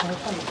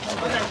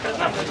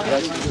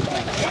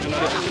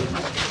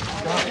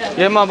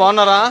ఏమ్మా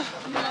బాగున్నారా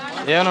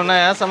ఏమైనా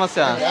ఉన్నాయా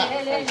సమస్య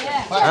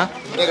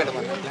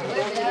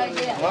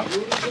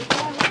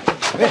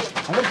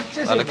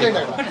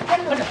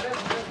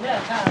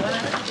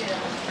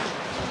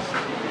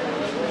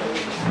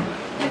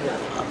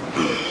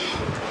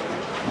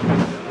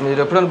మీరు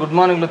ఎప్పుడైనా గుడ్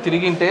మార్నింగ్లో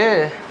తిరిగింటే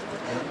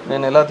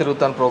నేను ఎలా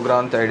తిరుగుతాను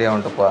ప్రోగ్రామ్ అంత ఐడియా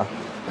ఉంటప్పా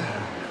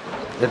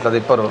ఇట్లా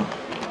తిప్పరు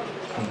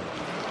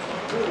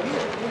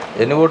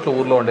ఎన్ని ఓట్లు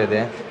ఊర్లో ఉండేది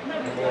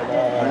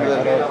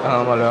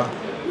మళ్ళీ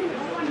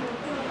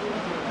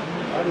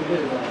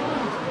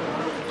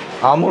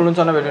ఆ మూడు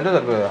నుంచి అన్న పెట్టింటే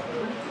సరిపోయా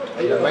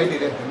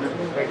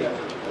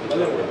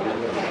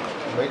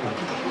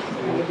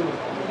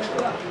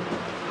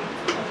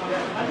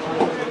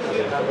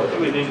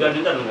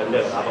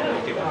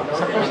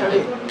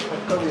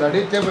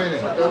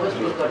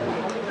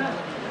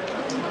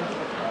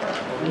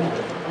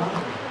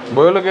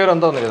బోయల కేర్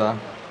అంతా ఉంది కదా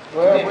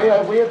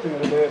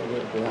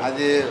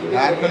అది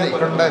దానికన్నా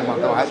ఇక్కడ ఉండదు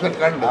మొత్తం హాస్పిటల్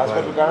కాడ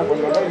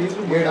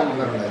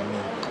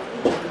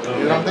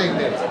ఇదంతా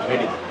ఇదే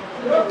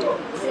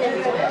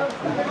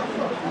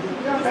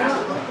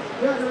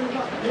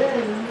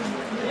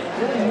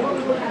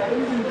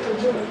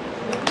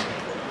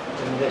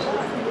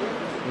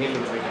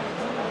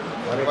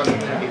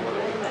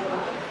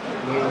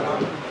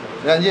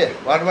రంజీ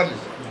వాటర్ బాటిల్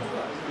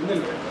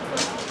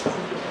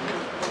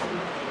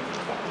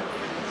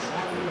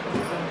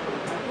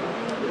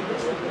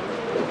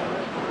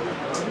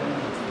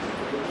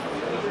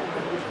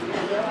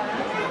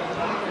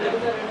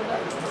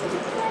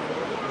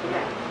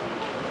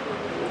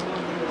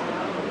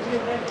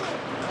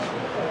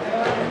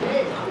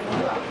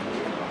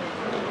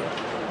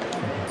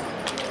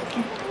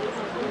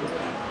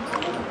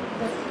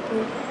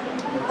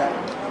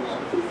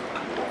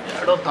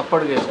ఏదో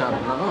తప్పడు చేసిన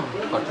అంటున్నాను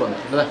పట్టుకోండి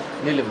లేదా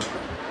నీళ్ళు ఇవ్వు.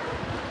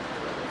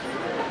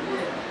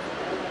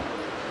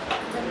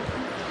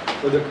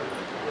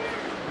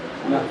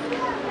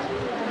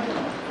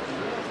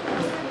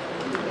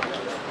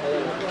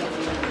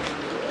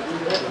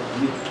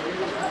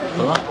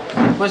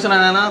 పోయిస్తున్నా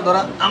నాయన దొర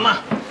అమ్మ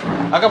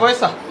అక్క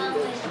పోయిస్తా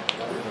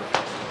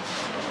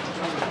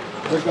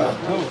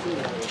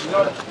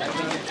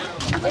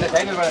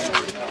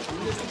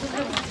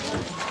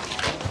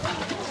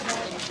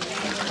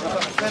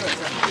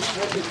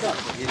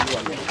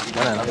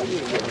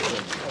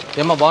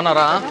ఏమ్మా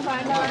బాగున్నారా?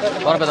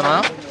 బాగున్నా పెద్దమ్మా.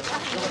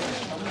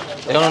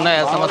 ఏమైనా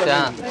ఉన్నాయా సమస్య?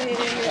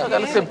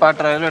 కలిసి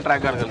రైల్వే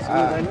ట్రాక్ గారు కలిసి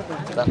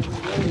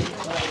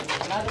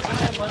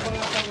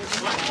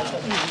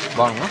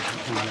బాగున్నా.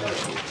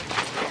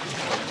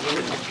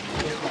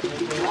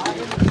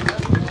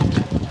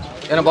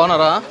 ఏమైనా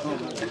బాగున్నారా?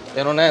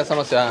 ఏమైనా ఉన్నాయా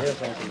సమస్య?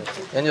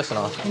 ఏం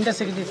చేస్తున్నావు?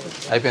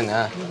 అయిపోయిందా?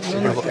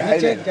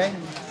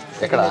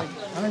 ఎక్కడ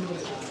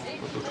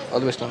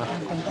వదిలిపిస్తున్నా?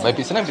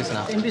 బైపీసీనా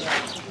ఎంపీసీనా?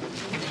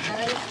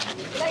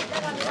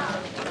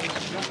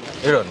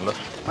 ఏడు వందలు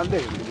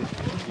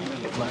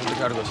మా ఇంటి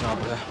కాడికి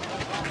వచ్చినప్పుడు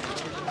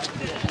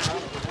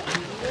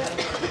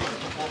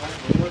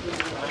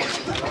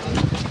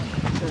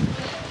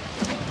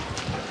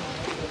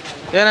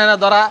ఏనైనా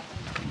దొరా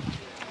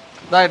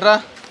దా ఇట్రా.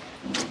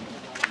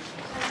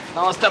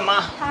 నమస్తే అమ్మా.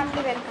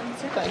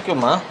 థ్యాంక్ యూ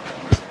అమ్మా.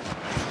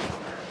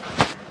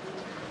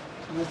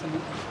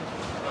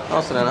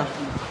 నమస్తే నేనా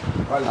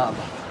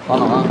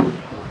బాగున్నావా?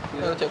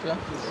 చెప్పా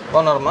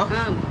బాగున్నారమ్మా.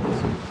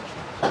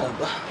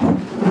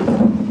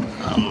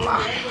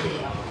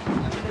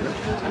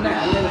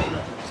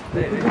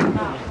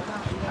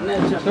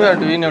 నువ్వే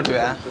అటు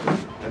వీనట్టువా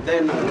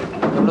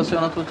ఎప్పుడు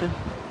వస్తావు నాకు వచ్చి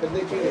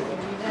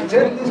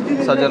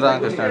సజ్జల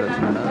రామకృష్ణ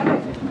వచ్చినాడా?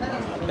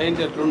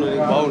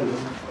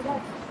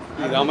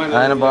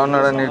 ఆయన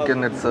బాగున్నాడని నీకు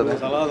కింద ఇస్తుంది.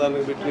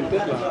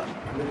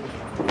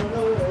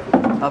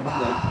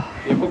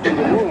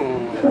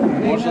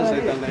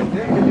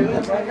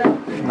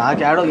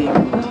 నాకేడో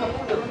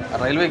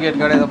రైల్వే గేట్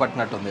కాడ ఏదో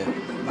పట్టినట్టుంది.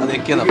 అది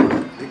ఎక్కేదప్పుడు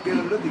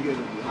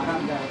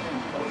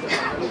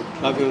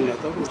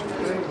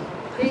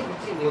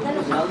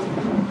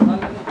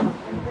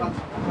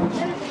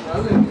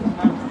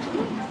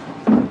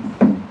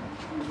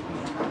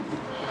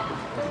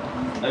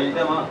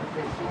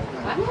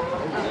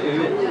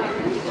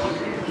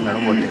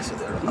నడుము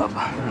కొట్టేస్తుంది.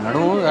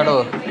 నడుము ఆడో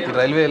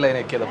రైల్వే లైన్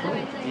ఎక్కేటప్పుడు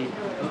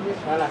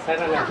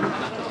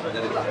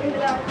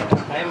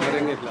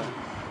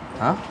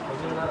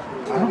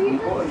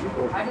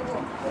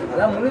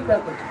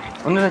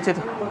ఉంది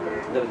చేతి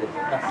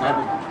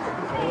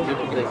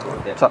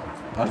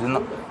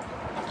తిన్నా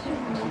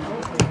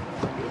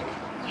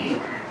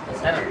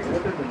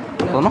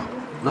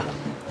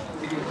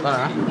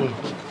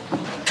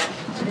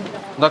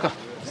దాకా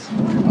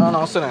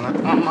నమస్తే నాయన.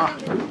 అమ్మా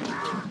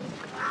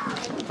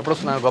ఎప్పుడు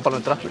వస్తున్నాను గోపాల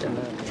మిత్ర?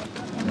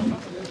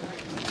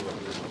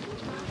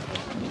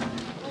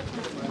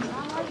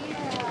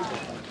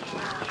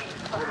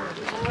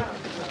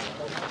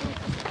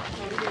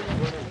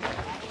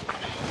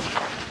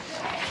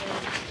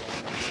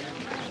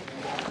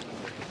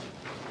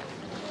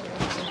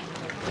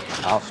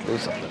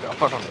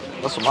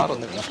 సుమారు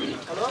ఉంది.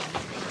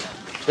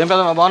 ఏం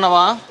పెద్దమ్మా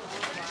బాగున్నావా?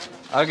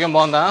 ఆరోగ్యం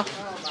బాగుందా?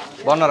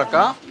 బాగున్నారక్క?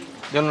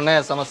 ఏమన్నా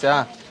ఉన్నాయా సమస్య?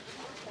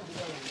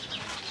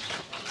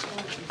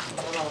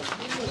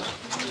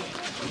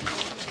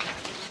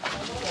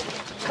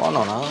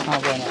 బాగున్నావునా?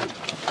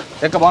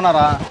 ఎక్క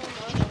బాగున్నారా?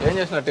 ఏం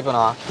చేసిన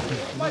టిఫినా?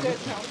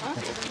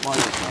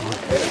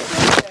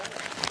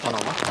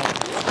 బాగున్నావా?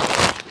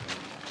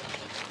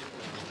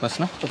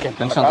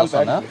 టెన్షన్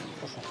వస్తుందా?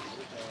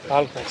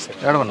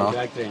 ఏడమన్నావు?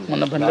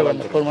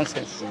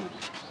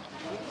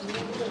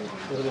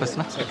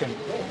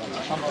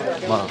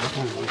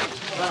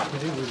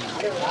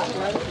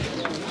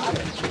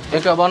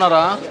 ఇంకా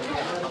బాగున్నారా?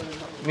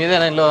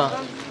 మీదేనా ఇల్లు?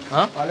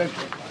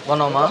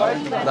 బాగున్నావమ్మా?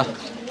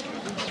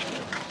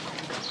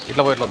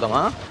 ఇట్లా పోయి ఇట్లా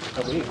వద్దామా?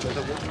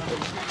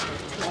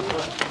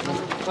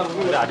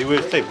 అది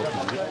వేస్తే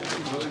అయిపోతుంది.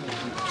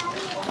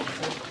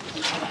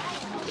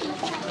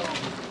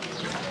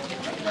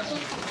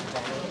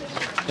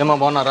 ఏమా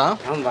బాగున్నారా?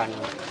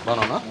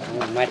 బాగున్నా.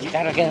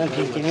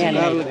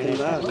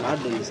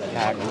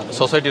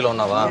 సొసైటీలో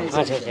ఉన్నావా?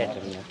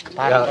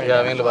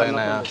 50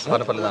 బాగున్నాయా?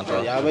 పనపల్లి దాంట్లో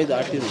 50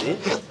 దాటింది.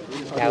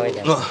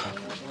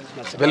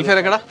 వెల్ఫేర్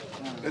ఎక్కడ?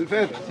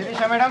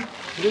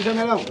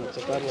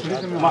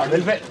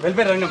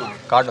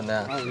 కార్డు ఉందా?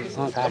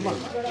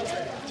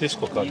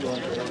 తీసుకో card.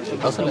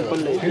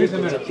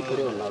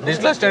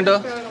 Digital assistant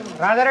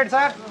Rajareddy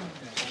sir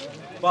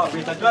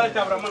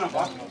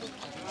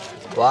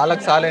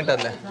వాళ్ళకి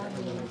సాలేంటదిలే.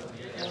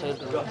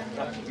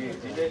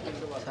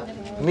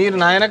 మీరు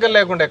నాయనకలు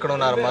లేకుండా ఎక్కడ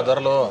ఉన్నారు మా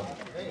ధరలో?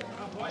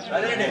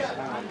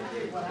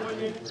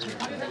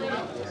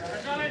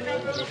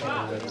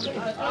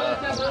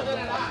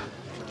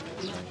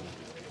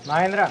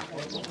 మహేంద్ర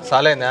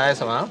సాలే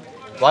న్యాయసమా?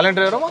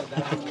 వాలంటీర్ ఎవరమ్మా?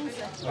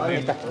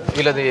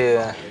 వీళ్ళది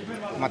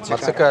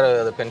మత్స్యకారు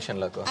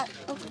పెన్షన్లకు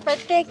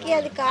పెట్టేకి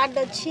అది కార్డు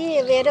వచ్చి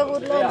వేరే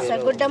ఊర్లో ఉంది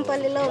సార్,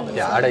 గుడ్డంపల్లిలో ఉంది.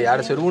 ఆడ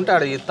చెరువు ఉంటే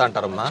ఆడ ఈత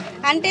అంటారమ్మా.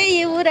 అంటే ఈ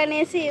ఊరు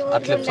అనేసి ఈ ఊరు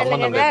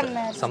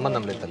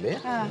సంబంధం లేదు తల్లి,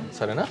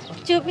 సరేనా?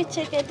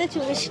 చూపించేకైతే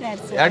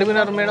చూపించినారు సార్.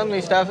 అడిగినారు మేడం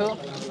మీ స్టాఫ్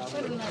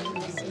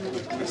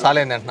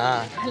సాలేందంటనా?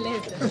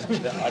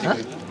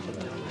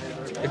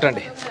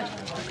 ఇటండి,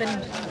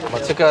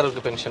 మత్స్యకారుల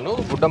పెన్షన్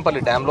గుడ్డంపల్లి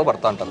డ్యామ్లో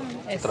పడతా అంటారు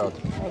తర్వాత.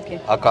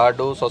 ఆ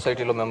కార్డు,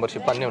 సొసైటీలో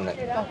మెంబర్షిప్ అన్నీ ఉన్నాయి.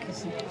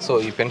 సో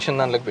ఈ పెన్షన్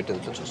దానిలోకి పెట్టేది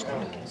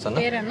చూసుకోండి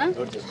సరేనా?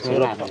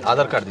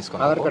 ఆధార్ కార్డు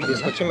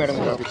తీసుకొచ్చి మేడం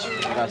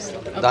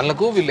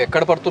దానిలకు వీళ్ళు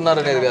ఎక్కడ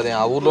పడుతున్నారు అనేది కదా,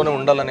 ఆ ఊర్లోనే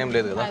ఉండాలని ఏం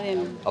లేదు కదా.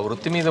 ఆ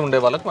వృత్తి మీద ఉండే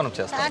వాళ్ళకి మనం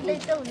చేస్తాం.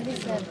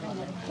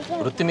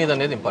 వృత్తి మీద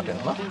అనేది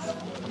ఇంపార్టెంట్.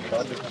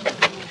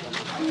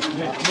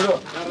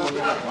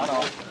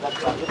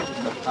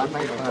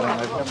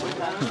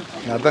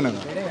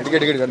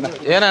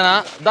 ఏనానా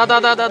దాదా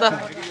దాదా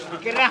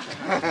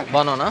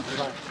బాగున్నావునా?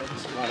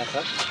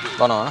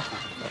 బాగున్నావా?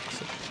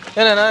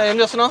 ఏనానా ఏం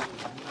చేస్తున్నావు?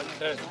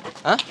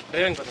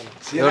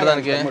 ఎవరు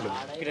దానికి?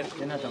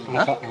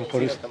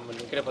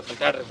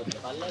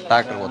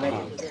 ట్రాక్టర్ పోతున్నా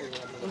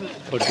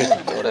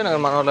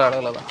మన వాళ్ళు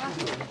అడగలదా?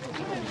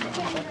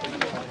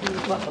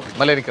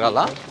 మళ్ళీ ఎనికి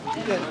రాలా?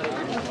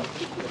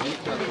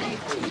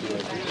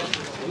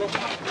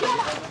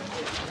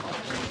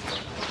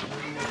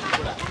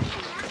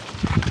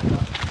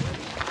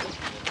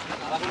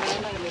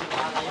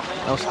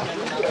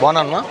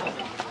 బాగున్నానమ్మా.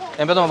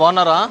 ఏం పెద్దమ్మా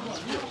బాగున్నారా?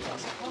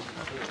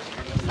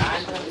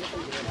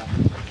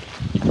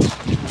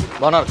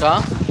 బాగున్నారకా?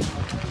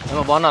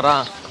 ఏమో బాగున్నారా?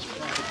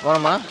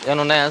 బాగున్నామ్మా.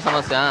 ఏమైనా ఉన్నాయా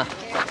సమస్య?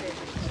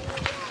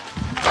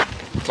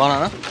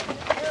 బాగున్నానా?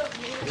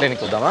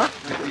 క్లినిక్ వద్దామా?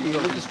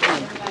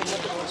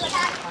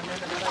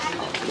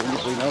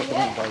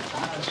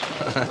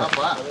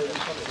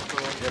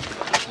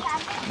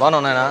 బాగున్నా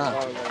ఉన్నాయనా?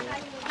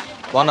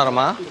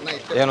 బాగున్నారమ్మా?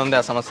 ఏముంది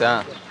ఆ సమస్య?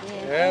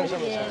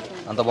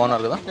 అంత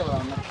బాగున్నారు కదా?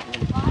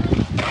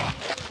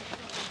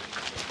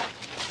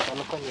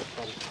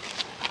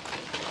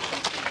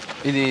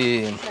 ఇది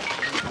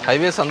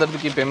హైవేస్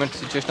అందరికి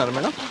పేమెంట్స్ ఇచ్చేసినారు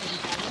మేడం?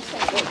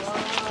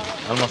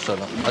 ఆల్మోస్ట్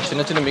అలా. అది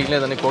చిన్న చిన్న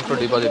మిగిలేదని కోర్టులో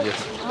డిపాజిట్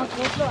చేస్తారు.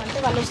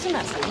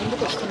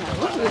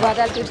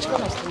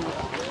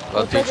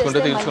 తీర్చుకుంటే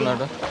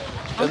తీర్చుకున్నాడు.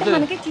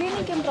 మనకి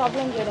క్లినిక్ ఏం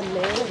ప్రాబ్లం చేయడం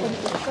లేదు.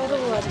 ఒకరు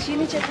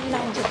చీని చెట్లు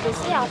అని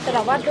చెప్పేసి ఆఫ్టర్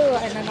అవార్డు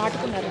ఆయన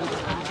నాటుకున్నారు.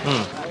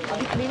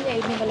 అది క్లీన్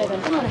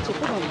చేయనివ్వలేదంటే మన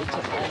చెప్పు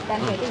పంపించారు.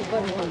 దానికైతే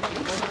ఇబ్బంది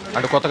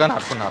అంటే కొత్తగా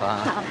నాటుకున్నారా?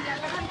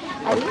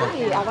 అది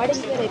అవార్డు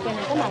ఇంక్వైర్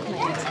అయిపోయినాక నాకు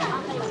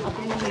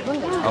అప్పుడు మనం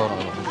ఇవ్వండి.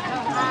 అవునవును.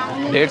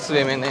 డేట్స్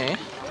ఏమైంది?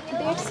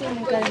 డేట్స్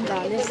ఇంకా ఏం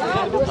రాలేదు.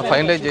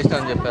 ఫైనలైజ్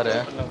చేసినారని చెప్పారే?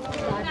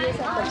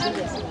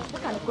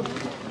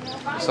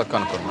 సార్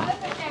కనుక్కున్నా.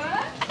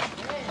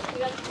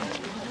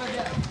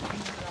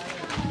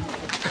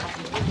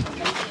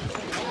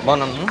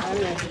 బాగున్నాను.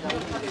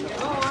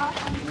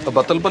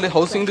 బత్తలపల్లి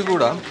హౌసింగ్ది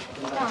కూడా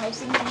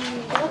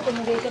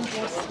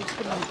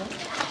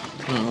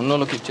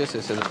ఉన్నోళ్ళకి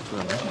ఇచ్చేసేసేది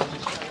చూడండి.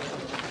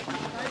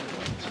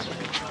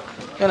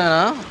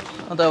 ఏనాయనా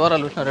అంత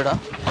ఎవరాలు పెట్టినారేడా?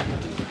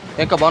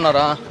 ఇంకా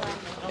బాగున్నారా?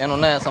 ఏమైనా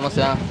ఉన్నాయా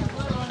సమస్య?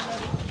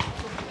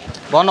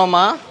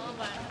 బాగున్నావమ్మా?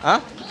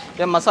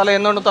 ఏం మసాలా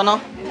ఎన్ని వండుతాను?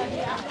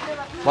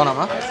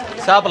 బాగున్నామా?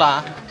 చేపలా?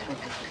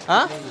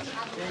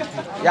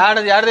 ఏడ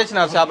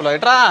తెచ్చినారు చేపలు?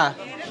 ఎట్రా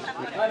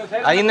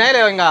అయిందా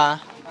లేవు ఇంకా?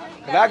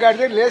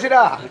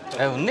 లేచిరా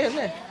ఉంది.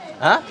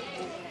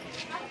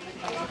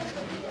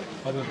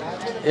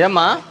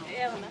 ఏమ్మా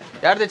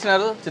ఏడ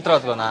తెచ్చినారు?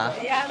 చిత్రావతిలోనా?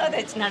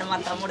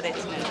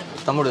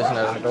 తమ్ముడు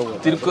తెచ్చినారు.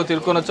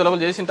 తిరుక్కొని వచ్చే లోపల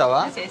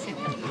చేసింటావా?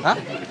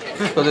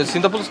 కొద్దిగా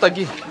చింతపులుసు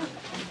తగ్గి.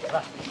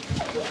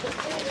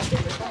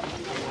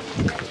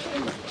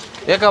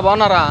 ఏకా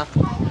బాగున్నారా?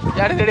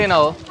 ఏడ రెడీ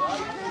అయినావు?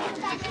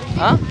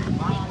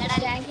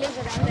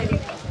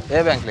 ఏ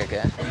బ్యాంక్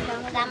లేకే?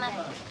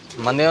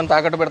 మంది ఏమైనా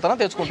తాకట్టు పెడతానా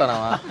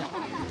తెచ్చుకుంటానావా?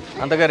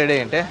 అంతగా రెడీ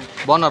అయ్యింటే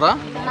బాగున్నారా?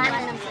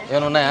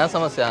 ఏమైనా ఉన్నాయా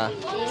సమస్య?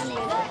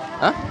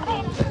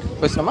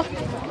 వచ్చినామా?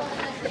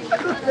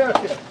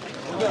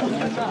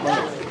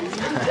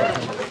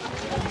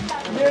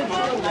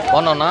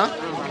 బాగున్నా?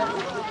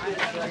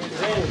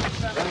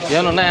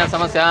 ఏమైనా ఉన్నాయా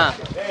సమస్య?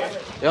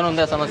 ఏమైనా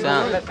ఉందా సమస్య?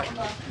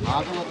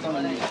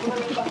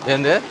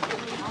 ఏంది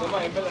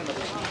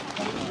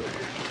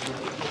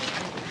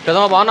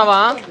పెద్దమ్మా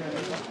బాగున్నావా?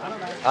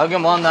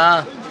 ఆరోగ్యం బాగుందా?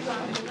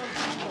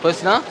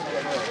 వచ్చినా?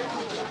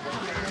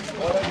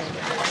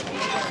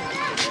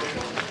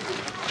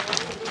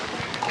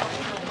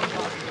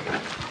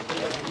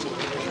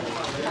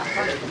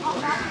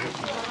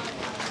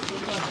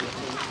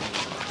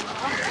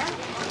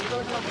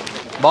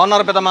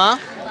 బాగున్నారు పెద్దమ్మా?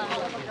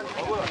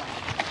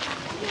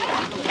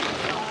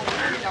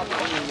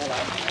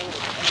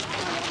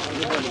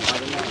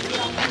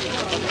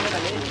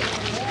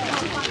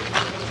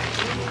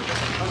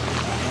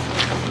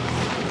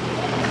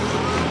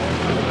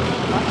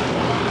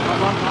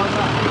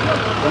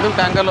 ఎందుకు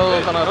ట్యాంకర్లో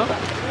వస్తున్నారు?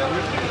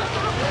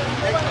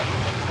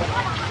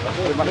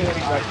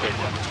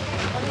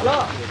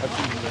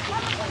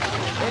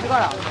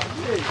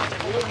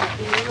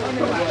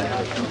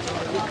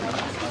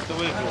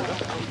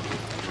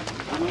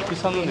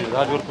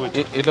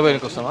 ఇట్లా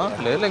బయటకు వస్తామా?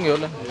 లేదు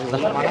ఇంకెవరు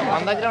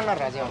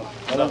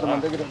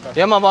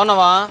ఏమా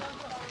బాగున్నావా?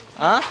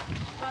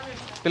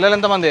 పిల్లలు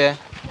ఎంతమంది?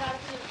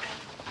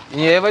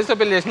 ఏ వయసులో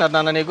పెళ్లి చేసినారు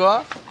నాన్న నీకు?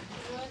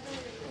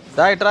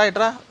 ఇట్రా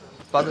ఇట్రా.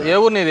 ఏ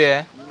ఊరు నీది?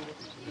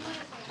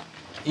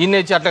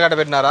 ఈయన ఇచ్చి అట్లా గట్ట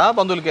పెట్టినారా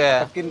బంధువులకే?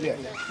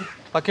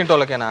 పక్కింటి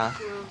వాళ్ళకేనా?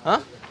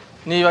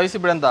 నీ వయసు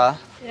ఇప్పుడు ఎంత?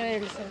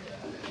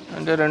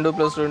 అంటే 2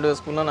 + 2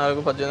 వేసుకున్నా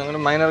 4 18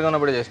 మైనర్గా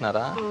ఉన్నప్పుడు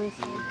చేసినారా?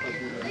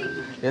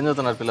 ఏం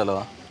చదువుతున్నారు పిల్లలు?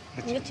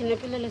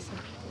 చిన్నపిల్లలే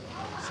సార్.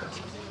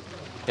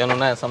 ఏమైనా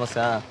ఉన్నాయా సమస్య?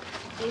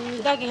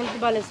 హెల్త్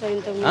బాగాలేదు సార్.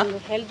 ఇంతకుముందు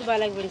హెల్త్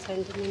బాగాలేకపోయింది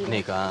సార్.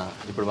 నీకా?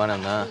 ఇప్పుడు బాగానే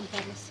ఉందా?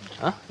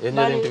 ఏం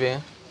చదివింటివి?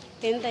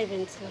 10th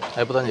అయిపోయింది సార్.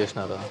 అయిపోతాను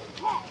చేసినారు.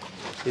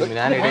 ఇది మీ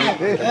నాన్న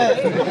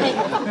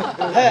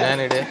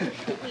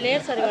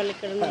లేదు సార్, వాళ్ళు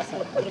ఇక్కడ ఉన్నారు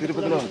సార్.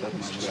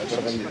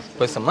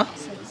 పోయిస్తామ్మా.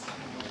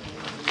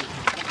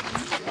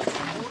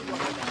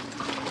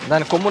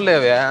 దాని కొమ్ములు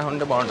లేవే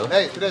ఉంటే బాగుండు.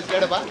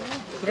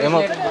 ఏమో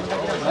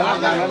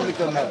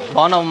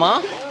బాగున్నావమ్మా?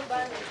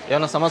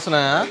 ఏమన్నా సమస్య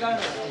ఉన్నాయా?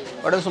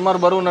 వాడే సుమారు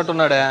బరువు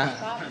ఉన్నట్టున్నాడే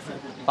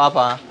పాప.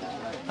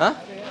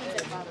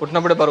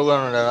 పుట్టినప్పుడే బరువుగా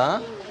ఉన్నాడా?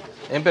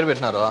 ఏం పేరు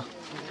పెట్టినారు?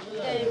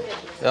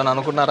 ఏమన్నా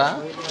అనుకున్నారా?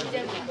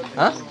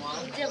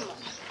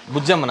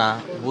 బుజ్జమ్మనా?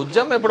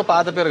 బుజ్జమ్మ ఇప్పుడు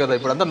పాత పేరు కదా,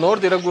 ఇప్పుడు అంతా నోరు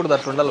తిరగకూడదు,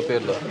 అట్లా ఉండాలి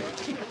పేర్లు.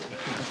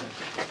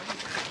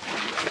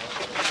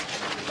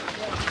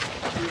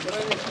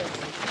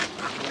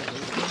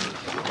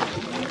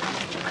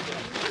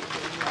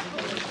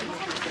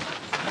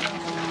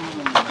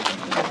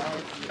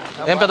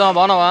 ఏం పెద్దమ్మా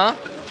బాగున్నావా?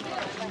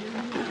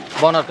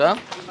 బాగున్నాక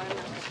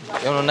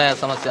ఏమైనా ఉన్నాయా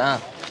సమస్య?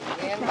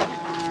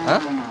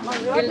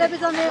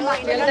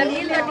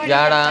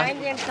 యాడా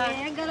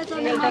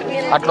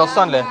అట్లా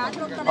వస్తానులే.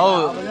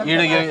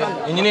 ఈడు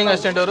ఇంజనీరింగ్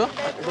అసిస్టెంట్ ఎవరు?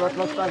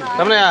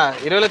 రమణయ్య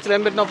 20 లక్షలు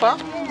ఏం పెట్టినావప్ప?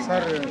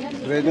 సార్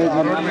డ్రైనేజ్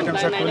రోడ్ పెట్టాం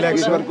సార్. 2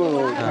 lakhs వరకు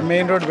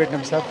మెయిన్ రోడ్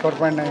పెట్టాం సార్.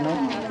 4.9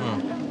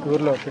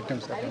 ఊర్లో పెట్టాం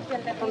సార్.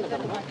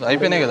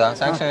 అయిపోయినాయి కదా,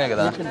 శాంక్షన్ అయినాయి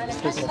కదా.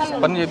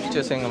 పని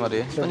చేపించేసాం మరి.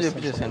 పని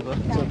చేపించేసాను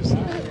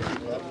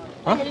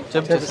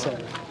చెప్పేసి సార్.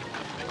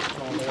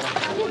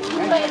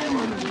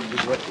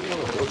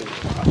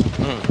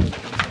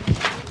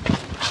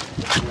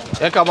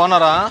 ఏకా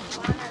బాగున్నారా?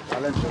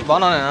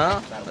 బాగున్నానా?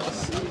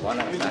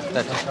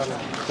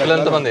 పిల్లలు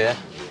ఎంతమంది?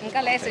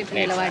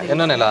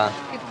 ఎన్నో నెల?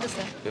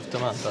 5th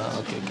month.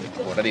 Okay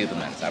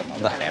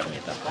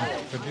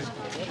okay.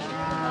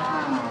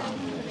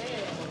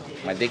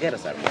 మధ్యకేర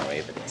sir మా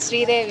వైఫ్.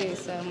 శ్రీదేవి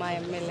సార్ మా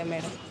ఎమ్మెల్యే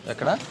మేడం.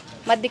 ఎక్కడ?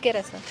 మధ్యకేర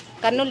సార్,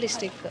 కర్నూలు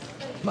డిస్ట్రిక్ట్.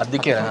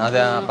 మధ్యకేర?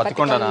 అదే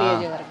పత్తికొండనా?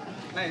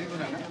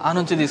 ఆ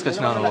నుంచి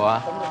తీసుకొచ్చినావు నువ్వు?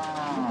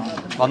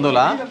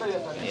 బంధువులా?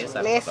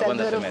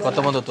 కొత్త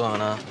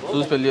బంధుత్వమేనా?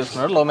 చూసి పెళ్లి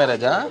చేసుకున్నాడు? లవ్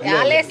మ్యారేజా?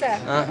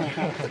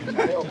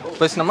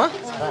 వచ్చినమ్మా?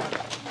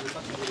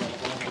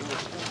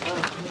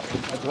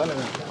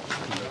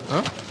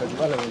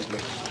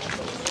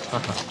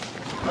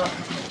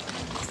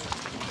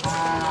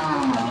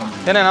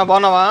 ఏనేనా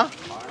బాగున్నావా?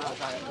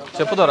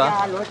 చెప్పుదోరా.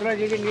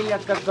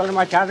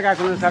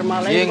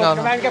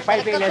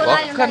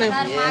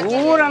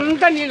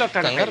 ఊరంతా నీళ్ళు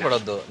వస్తాయి. కంగారు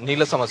పడొద్దు.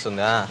 నీళ్ళ సమస్య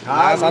ఉందా?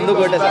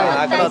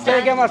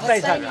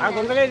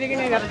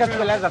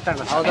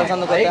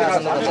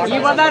 ఈ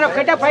బజార్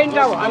ఒక్కటే పైన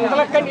రావు,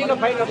 అందులక్క నీళ్ళు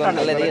పైన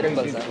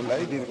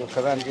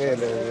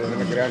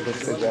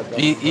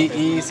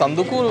ఈ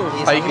సందుకు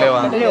పైకి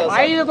లేవా?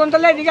 5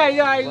 గుంతలే దిగి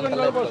 5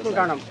 గుంతలు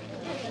పోసుకుంటాను.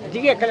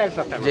 దిగి ఎక్కలేదు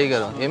సార్. జై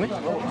గారు ఏమి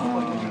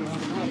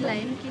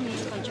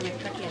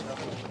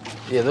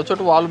ఏదో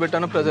చోట వాల్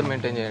పెట్టాను, ప్రెజర్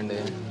మెయింటైన్ చేయండి.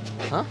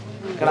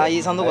 ఇక్కడ ఈ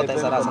సందుకు వస్తాయి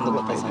సార్, ఆ సందుకు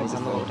వస్తాయి సార్. ఈ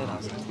సందుకు ఒకటే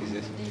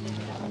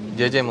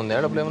జేజేఎం ఉందా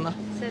డబ్బులు ఏమన్నా?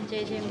 సార్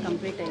జేజేఎం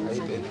కంప్లీట్ అయింది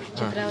సార్.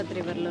 చిత్రావతి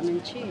రివర్లో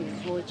నుంచి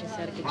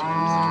వచ్చేసరికి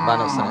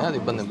బాగానే వస్తున్నాయి, అది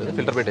ఇబ్బంది లేదు.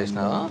 ఫిల్టర్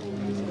పెట్టేసినావా?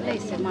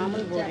 లేదు సార్,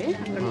 మామూలు బోరే.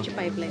 అక్కడ నుంచి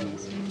పైప్ లైన్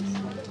వేసి.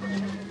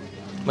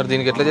 మరి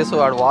దీనికి ఎట్లా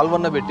చేస్తావు? వాడు వాల్వ్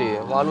అన్న పెట్టి,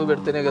 వాల్వ్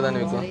పెడితేనే కదా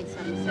నీకు.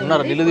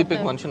 ఉన్నారా నీళ్ళు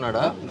తిప్పేకి మనిషి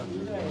ఉన్నాడా?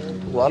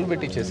 వాల్వ్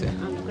పెట్టి ఇచ్చేసి.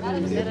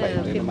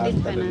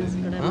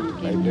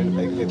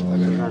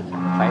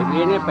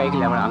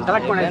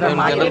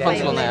 జనరల్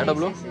ఫండ్స్ ఉన్నాయా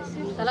డబ్బులు?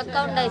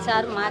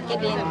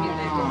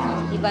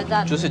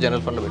 చూసి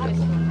జనరల్ ఫండ్ పెట్టారు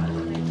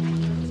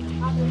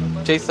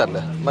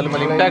చేయిస్తారులే.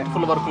 మళ్ళీ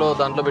ఇంపాక్ట్ఫుల్ వర్క్లో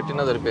దాంట్లో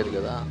పెట్టినా సరిపోయేది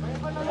కదా.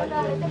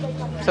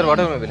 సరే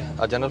వాటర్ మేబీ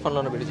ఆ జనరల్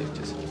ఫండ్లోనే పెట్టి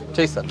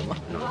చేయిస్తారమ్మా.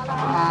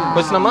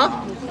 వచ్చినమ్మా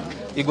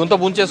ఈ గుంత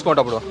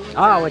బూంచేసుకోండి అప్పుడు.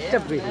 వచ్చే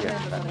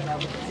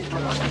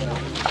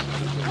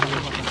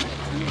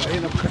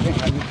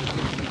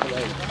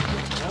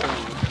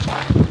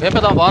ఏం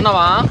పెద్ద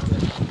బాగున్నావా?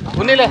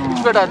 ఉన్నీలే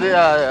ఇచ్చిపెట్టు అది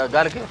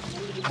గారికి.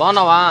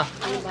 బాగున్నావా?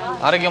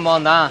 ఆరోగ్యం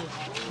బాగుందా?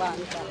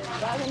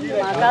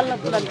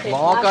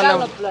 మోకాల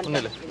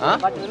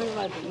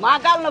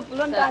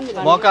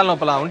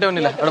నొప్పులా ఉంటే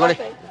ఉన్నీలే.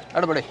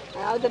 అడబడి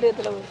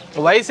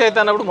వయసు అయితే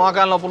అన్నప్పుడు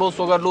మోకాల నొప్పులు,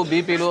 షుగర్లు,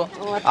 బీపీలు,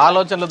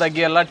 ఆలోచనలు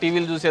తగ్గియాలా,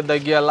 టీవీలు చూసేది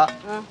తగ్గియాలా,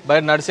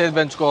 బయట నడిచేది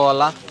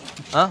పెంచుకోవాలా,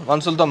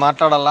 మనుషులతో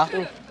మాట్లాడాలా,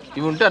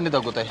 ఇవి ఉంటే అన్నీ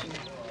తగ్గుతాయి.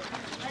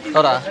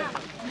 సరా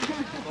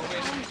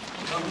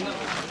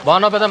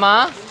బాగున్నావు పెద్దమ్మా?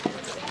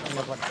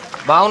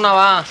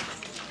 బాగున్నావా?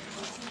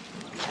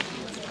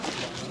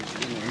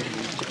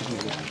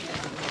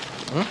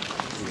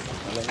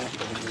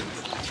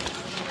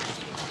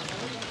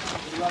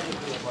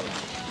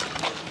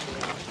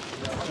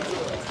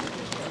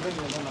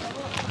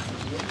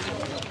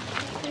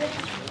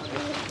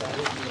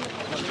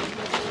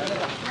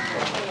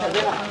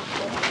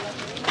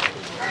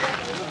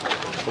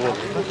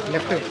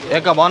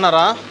 ఏకా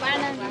బాగున్నారా?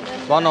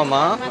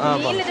 బాగున్నావమ్మా?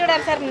 నీళ్ళు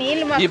చూడాలి సార్,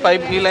 నీళ్ళు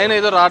ఈ లైన్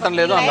ఏదో రావటం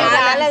లేదు అన్నారు.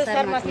 రాలేదు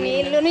సార్ మాకు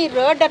నీళ్ళు.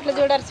 రోడ్డు అట్లా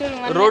చూడాలి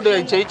చూడు. రోడ్డు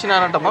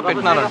చేయించినారంటమ్మా,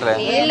 పెట్టినారంటే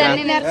నీళ్ళు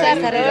అన్నినారు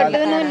సార్.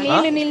 రోడ్డును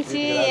నీళ్లు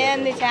నిలిచి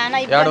ఏంది చాలా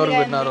ఏడ వరకు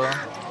పెట్టినారు?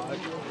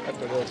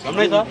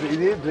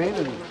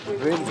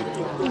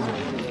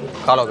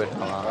 కాలువ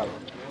పెట్టినావా?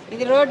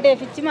 ఇది రోడ్డు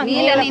వేపించి మాకు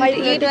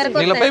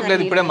నీళ్ళ పైప్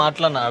లేదు. ఇప్పుడే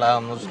మాట్లాడినాడా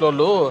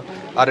ముసలోళ్ళు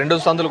ఆ 2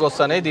 సందులకు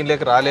వస్తాయి,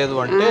 దీనిలోకి రాలేదు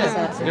అంటే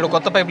ఇక్కడ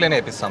కొత్త పైప్ లైన్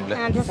వేపిస్తాంలే.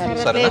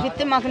 సరే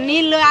మాకు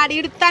నీళ్లు ఆడ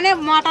ఇడుతానే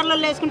మోటార్లో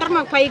వేసుకుంటారు,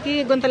 మాకు పైకి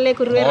గుంతలు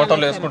లేకురు.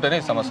 మోటార్లు వేసుకుంటేనే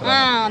ఈ సమస్య.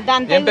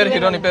 ఏం పేరు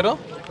హీరోని పేరు?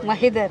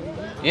 మహిదర్.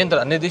 ఏంద్ర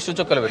అన్ని దిష్టి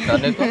చుక్కలు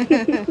పెట్టినారు నీకు?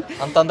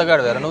 అంత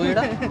అందగాడు వేరా నువ్వు? ఈడ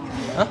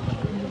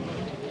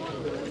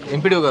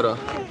ఎంపీడీఓ గారు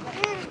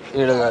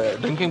ఈడ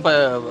డ్రింకింగ్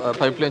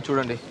పైప్ లైన్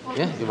చూడండి.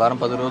 ఈ వారం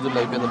 10 రోజుల్లో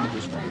అయిపోయిందని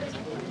చూసుకోండి,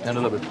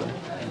 ఎండలో పెట్టుకొని.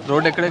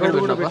 రోడ్ ఎక్కడెక్కడ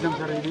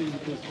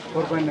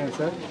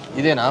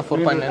ఇదేనా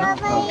 4.9?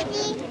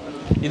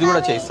 ఇది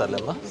కూడా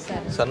చేయిస్తారులేమ్మా.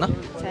 సరేనా?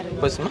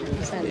 పోయిమ్మా.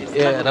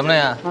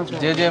 రమణయ్య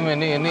జేజేఎం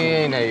ఎన్ని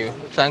అయినాయి?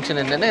 శాంక్షన్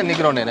ఎన్ని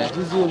గ్రౌండ్ అయినాయి?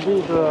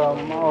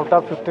 అవుట్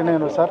ఆఫ్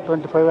 15 సార్,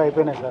 25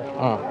 అయిపోయినాయి సార్.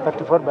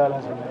 34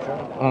 బ్యాలెన్స్ ఉన్నాయి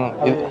సార్.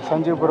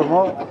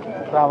 సంజీవపురము,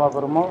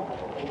 రామాపురము.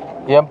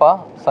 ఏంపా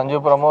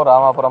సంజీవపురము,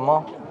 రామాపురము,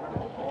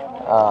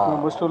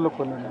 ముస్టూరులో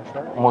కొన్ని ఉన్నాయి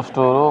sir.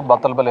 Musturu,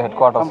 Bathalapalli head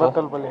quarters.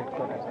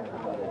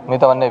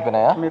 మిగతా అన్నీ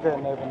అయిపోయినాయా?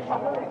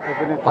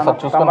 ఒకసారి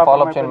చూసుకొని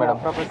ఫాలోఅప్ చేయండి మేడం.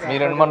 మీ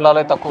 2 మండలాలు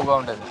తక్కువగా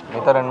ఉండేది,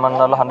 మిగతా 2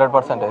 మండలాలు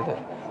 100% అయితే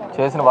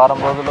చేసిన వారం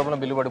రోజుల లోపల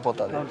బిల్లు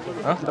పడిపోతుంది.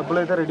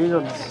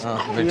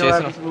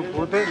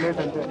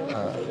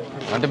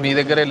 అంటే మీ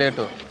దగ్గరే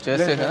లేటు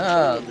చేస్తే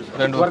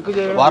 2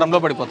 వారంలో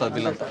పడిపోతుంది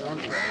బిల్ అంతా.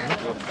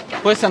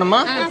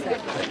 పోయిస్తానమ్మా,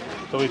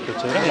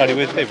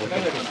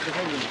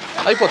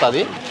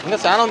 అయిపోతుంది. ఇంకా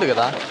చాలా ఉంది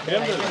కదా.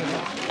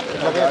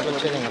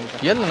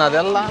 ఏంది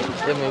నాదెల్లా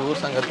మీ ఊరు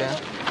సంగతి?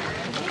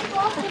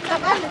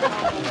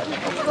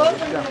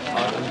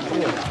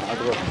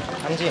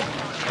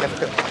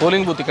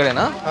 Polling booth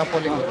ఇక్కడేనా?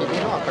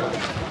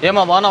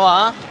 ఏమా బాగున్నావా?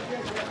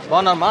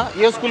 బాగున్నామ్మా.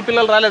 ఏ స్కూల్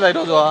పిల్లలు రాలేదా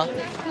ఈరోజు?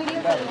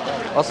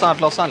 వస్తాను,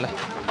 అట్లా వస్తానులే.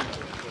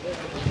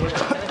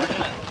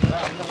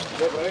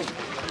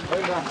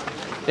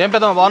 ఏం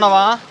పెద్దమ్మా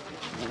బాగున్నావా?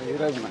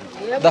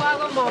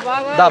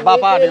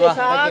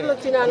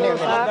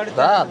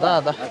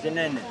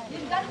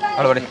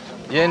 అడబడి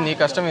ఏం నీ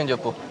కష్టం ఏం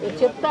చెప్పు.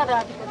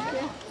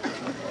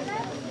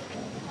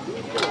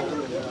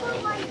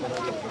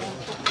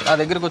 నా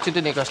దగ్గరికి వచ్చింటే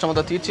నీ కష్టం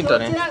అంతా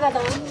తీర్చింటానే.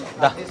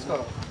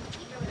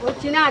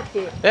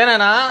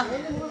 ఏనాయనా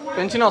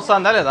పెన్షన్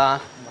వస్తుందా లేదా?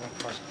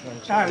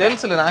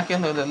 తెలుసులే, నాకేం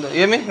తెలుసు.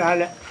 ఏమి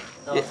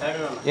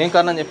ఏం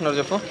కారణం చెప్పినారు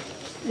చెప్పు.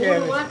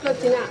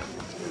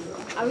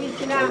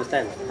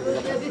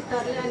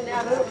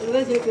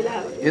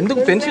 ఎందుకు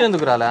పెన్షన్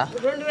ఎందుకు రాలా?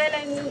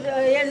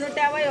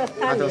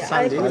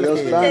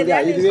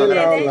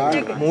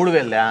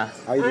 3,000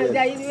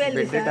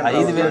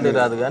 5,000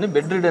 రాదు కానీ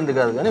బెడ్ రిడెంట్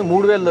కాదు కానీ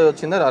 3,000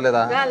 వచ్చిందా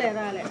రాలేదా?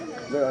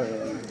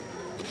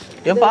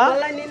 ఏంపా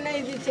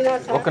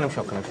ఒక్క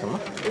నిమిషం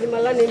ఇది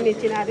మళ్ళీ నిన్న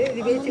ఇచ్చినారు.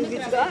 ఇది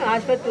చూపించుగా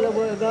హాస్పిటల్లో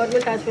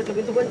గవర్నమెంట్ హాస్పిటల్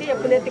గుర్తుకొట్టి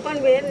ఎప్పుడు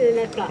ఎత్తుకొని పోయారు.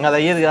 అది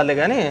అయ్యేది కాలే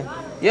కానీ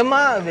ఏమ్మా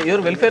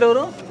ఎవరు వెల్ఫేర్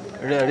ఎవరు?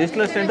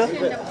 డిజిటల్ అసిస్టెంట్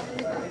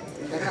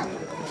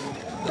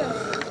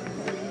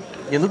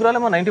ఎందుకు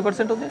రాలేమ్మా?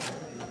 90% ఉంది.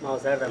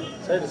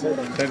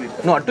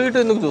 నువ్వు అటు ఇటు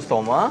ఎందుకు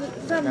చూస్తావమ్మా?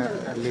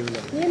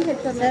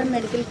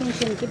 మెడికల్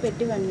పెన్షన్కి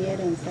పెట్టి 1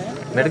 ఇయర్ అయింది సార్.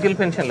 మెడికల్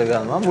పెన్షన్లు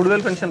కాదమ్మా,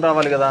 3,000 పెన్షన్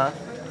రావాలి కదా.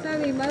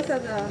 సార్ ఈ మంత్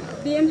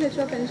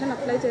డిఎంహెచ్ఓ పెన్షన్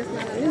అప్లై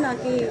చేస్తున్నానని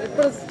నాకు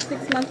ఎప్పుడు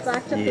 6 months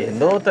బ్యాక్ చెప్పారు.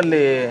 ఏందో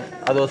తల్లి,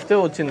 అది వస్తే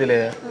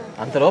వచ్చిందిలే.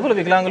 అంత లోపల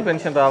వికలాంగుల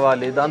పెన్షన్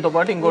రావాలి,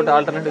 దాంతోపాటు ఇంకోటి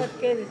ఆల్టర్నేటివ్.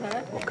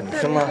 ఒక్క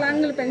నిమిషం.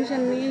 వికలాంగుల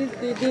పెన్షన్ని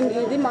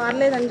ఇది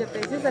మారలేదని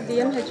చెప్పేసి సార్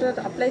డిఎంహెచ్ఓ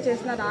అప్లై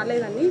చేసినా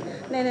రాలేదని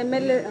నేను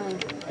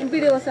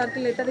ఎంపీడీఓ సార్కి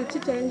లెటర్ ఇచ్చి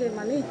చేంజ్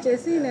చేయమని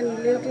ఇచ్చేసి నేను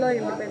లీవ్లో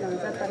వెళ్ళిపోయినాను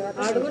సార్.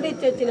 తర్వాత కూడా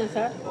ఇచ్చి వచ్చినా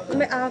సార్,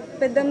 ఆ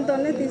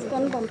పెద్దంతోనే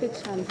తీసుకొని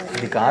పంపించాను సార్.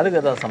 ఇది కాదు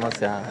కదా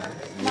సమస్య.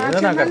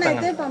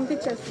 అయితే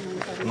పంపించేస్తున్నాను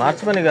సార్.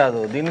 మార్చమని కాదు,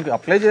 దీనికి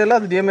అప్లై చేయాలి.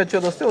 అది డిఎంహెచ్ఓ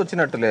వస్తే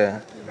వచ్చినట్టులే.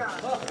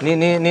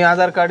 నీ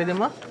ఆధార్ కార్డు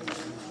ఇదిమ్మా.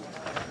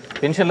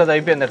 పెన్షన్లో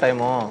అయిపోయిందా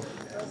టైము?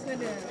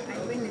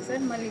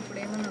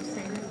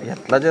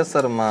 ఎట్లా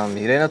చేస్తారమ్మా,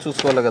 మీరైనా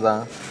చూసుకోవాలి కదా.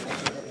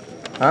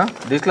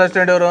 డిజిటల్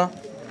అసిస్టెంట్ ఎవరు?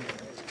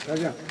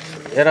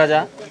 ఏ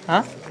రాజా?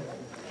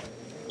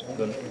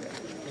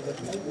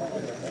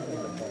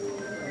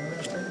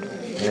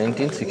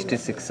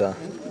 1966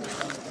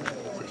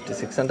 అంటే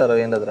 60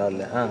 ఏం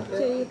రాలే.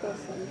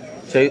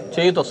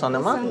 చేయితో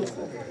వస్తుందమ్మా.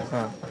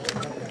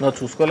 నువ్వు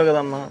చూసుకోవాలి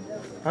కదమ్మా.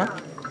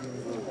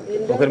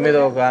 ఒకరి మీద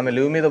ఆమె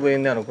లీవ్ మీద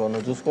పోయింది అనుకో,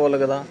 నువ్వు చూసుకోవాలి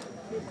కదా.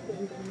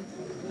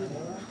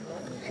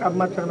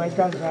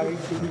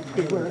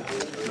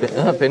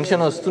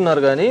 పెన్షన్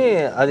వస్తున్నారు కానీ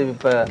అది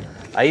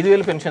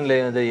 5,000 పెన్షన్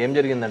లేదు. ఏం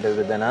జరిగిందంటే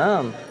పెద్దనా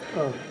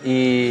ఈ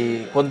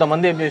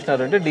కొంతమంది ఏం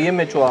చేసినారంటే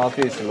డిఎంహెచ్ఓ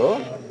ఆఫీసులో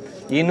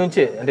ఈ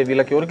నుంచే అంటే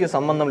వీళ్ళకి ఎవరికి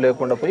సంబంధం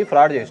లేకుండా పోయి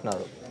ఫ్రాడ్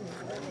చేసినారు.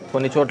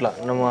 కొన్ని చోట్ల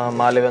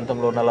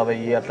మాల్యవంతంలో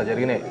 40 అట్లా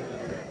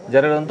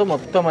జరగడంతో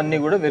మొత్తం అన్నీ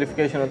కూడా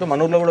వెరిఫికేషన్ అవుతాయి.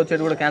 మనూరులో కూడా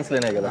వచ్చేది కూడా క్యాన్సిల్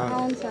అయినాయి కదా.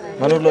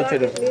 మనూరులో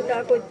వచ్చేది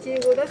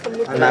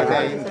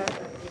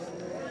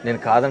నేను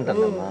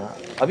కాదంటానమ్మా,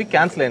 అవి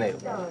క్యాన్సిల్ అయినాయి.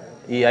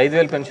 ఈ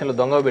 5,000 పెన్షన్లు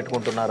దొంగ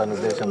పెట్టుకుంటున్నారు అనే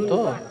ఉద్దేశంతో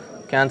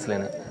క్యాన్సిల్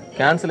అయినాయి.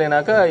 క్యాన్సిల్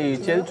అయినాక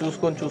ఇచ్చేది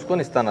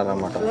చూసుకొని ఇస్తున్నారు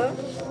అన్నమాట.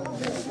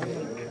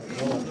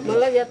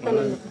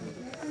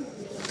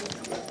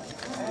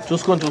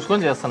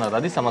 చూసుకొని చేస్తున్నారు,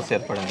 అది సమస్య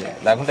ఏర్పడింది.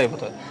 లేకుంటే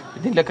అయిపోతుంది.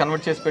 దీంట్లో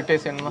కన్వర్ట్ చేసి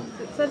పెట్టేసేయండి మా.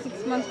 సార్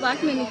 6 months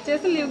బ్యాక్ నేను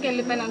ఇచ్చేసి లీవ్కి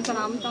వెళ్ళిపోయినాను సార్.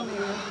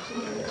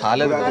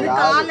 కాలేదు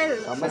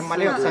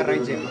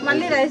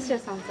మళ్ళీ రైజ్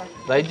చేస్తాం సార్.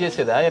 రైజ్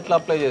చేసేదా, ఎట్లా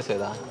అప్లై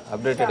చేసేదా?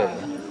 అప్డేటెడ్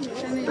అయ్యేదా?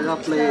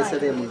 అప్లై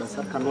చేసేది ఏముండదు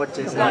సార్, కన్వర్ట్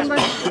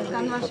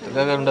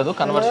చేసేది ఉండదు,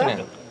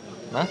 కన్వర్షన్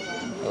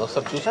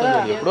ఒకసారి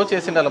చూసుకొని ఎప్పుడో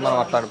చేసిండాలి మనం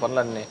అట్లాంటి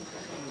పనులన్నీ.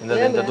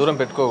 ఇంత దూరం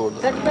పెట్టుకోకూడదు.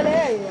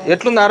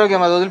 ఎట్లుంది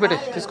ఆరోగ్యం? అది వదిలిపెట్టి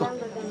తీసుకో.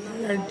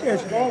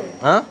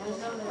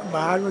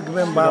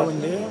 ఆరోగ్యం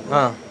బాగుంది.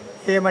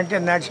 ఏమంటే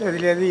నడిచేది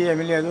లేదు,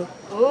 ఏమీ లేదు.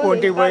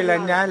 ఒంటికి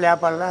పోయిలన్నా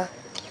లేపల్లా.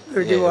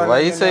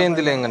 వయసు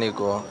అయిందిలే ఇంకా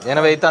నీకు.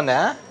 80 అవుతుందా?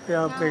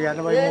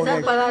 83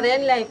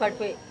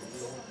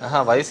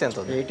 వయసు ఎంత?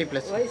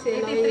 80+.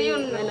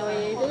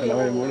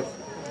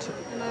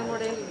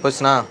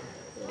 వచ్చినా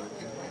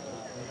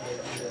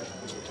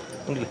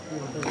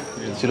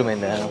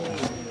సులుమైందా?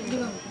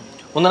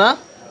 ఉందనా?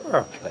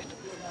 రైట్.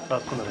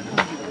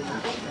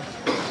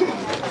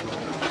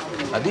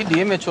 అది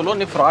డిఎంహెచ్ఓలో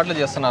నీ ఫ్రాడ్లు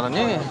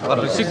చేస్తున్నారని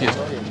వాళ్ళు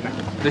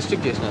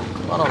రిస్ట్రిక్ట్ చేసినారు.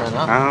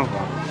 మనమేనా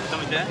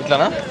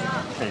ఇట్లానా?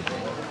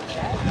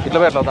 ఇట్లా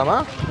పెట్టవుతామా?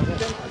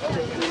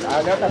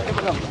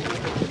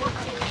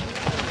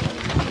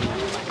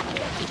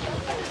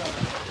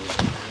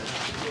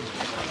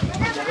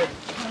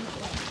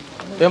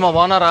 ఏమో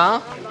బాగున్నారా?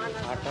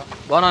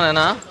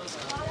 బాగున్నానేనా?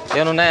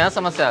 ఏమన్నాయా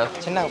సమస్య?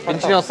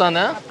 పింఛన్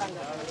వస్తుందా?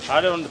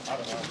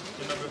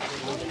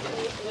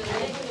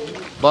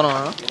 బాగున్నా?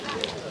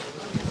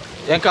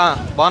 ఏంకా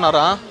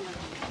బాగున్నారా?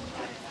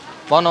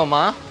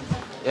 బాగున్నావమ్మా?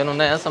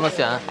 ఏమన్నాయా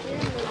సమస్య?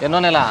 ఎన్నో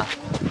నెల?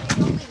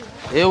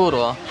 ఏ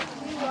ఊరు?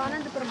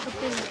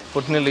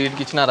 పుట్టినీళ్ళు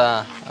ఇంటికి ఇచ్చినారా?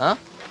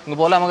 ఇంక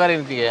పోలే అమ్మగారి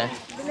ఇంటికి?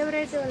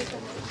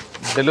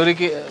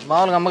 డెలివరీకి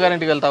మామూలుగా అమ్మగారి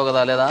ఇంటికి వెళ్తావు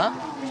కదా, లేదా?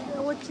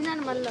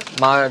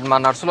 మా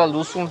నర్సులు వాళ్ళు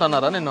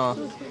చూసుకుంటున్నారా నిన్ను?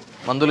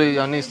 మందులు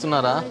ఇవన్నీ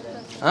ఇస్తున్నారా?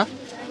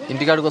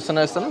 ఇంటికాడికి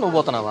ఇస్తాను, నువ్వు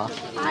పోతున్నావా?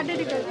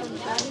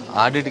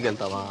 ఆడిట్కి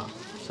వెళ్తావా?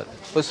 సరే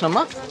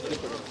వచ్చినమ్మా.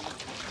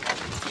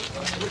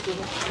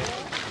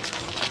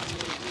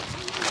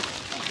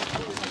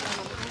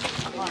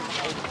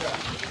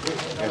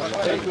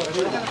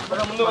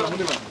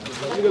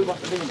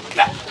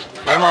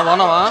 ఏమా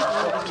బాగున్నావా?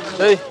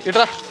 ఏయ్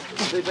ఇట్రా.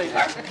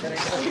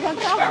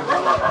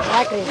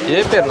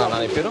 ఏ పేరు నాన్న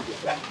నీ పేరు?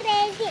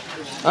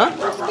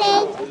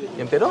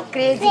 ఏం పేరు?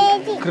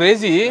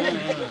 క్రేజీ.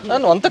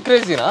 నువ్వు అంత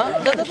క్రేజీనా?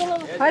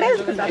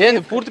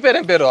 ఏంది పూర్తి పేరు?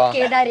 ఏం పేరు?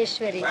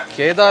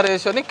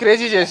 కేదారేశ్వరి.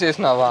 క్రేజీ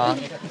చేసేసినావా?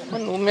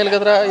 నువ్వు మేలు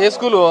కదరా. ఏ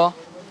స్కూలు?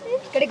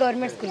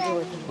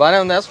 బాగానే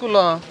ఉందా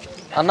స్కూల్లో?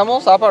 అన్నము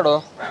సాపాడు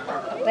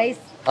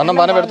అన్నం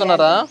బాగానే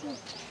పెడుతున్నారా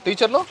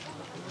టీచర్లు?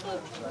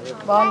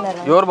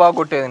 ఎవరు బాగా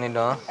కొట్టేది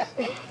నిన్ను?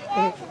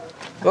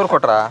 ఎవరు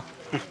కొట్టరా?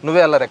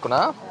 నువ్వే వెళ్ళారు ఎక్కునా?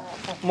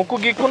 ముక్కు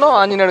గీక్కునో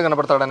ఆంజనేయుడు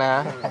కనపడతాడనే?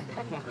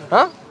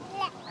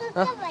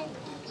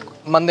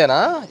 మందేనా?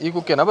 ఈ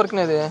కుక్కేనా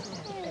బరికినది?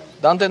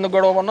 దాంతో ఎందుకు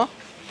గొడవ పన్నావు?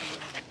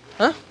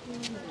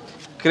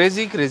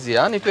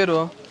 క్రేజీయా నీ పేరు?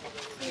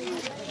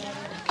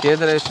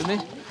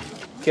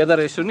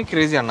 కేదారేశ్వరిని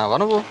క్రేజీ అన్నావా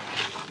నువ్వు?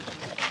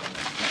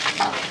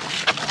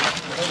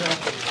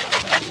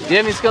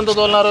 ఏం ఇసుకంతా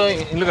తోలినారు?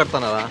 ఇల్లు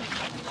కడుతున్నారా?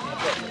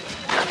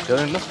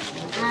 ఎవరింట్లో?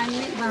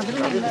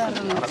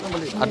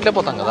 అట్లే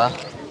పోతాం కదా.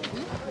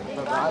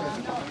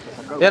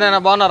 ఏనైనా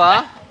బాగున్నారా?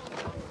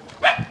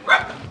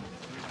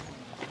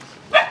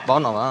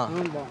 బాగున్నావా?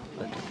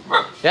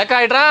 ఏకా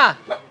ఇట్రా.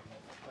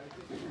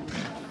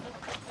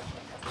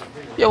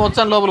 ఏ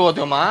వచ్చాను లోపల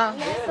పోతామా?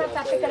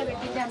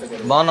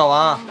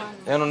 బాగున్నావా?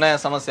 ఏమన్నాయా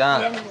సమస్య?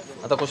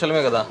 అంత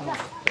కుశలమే కదా.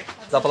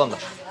 తప్పదందా.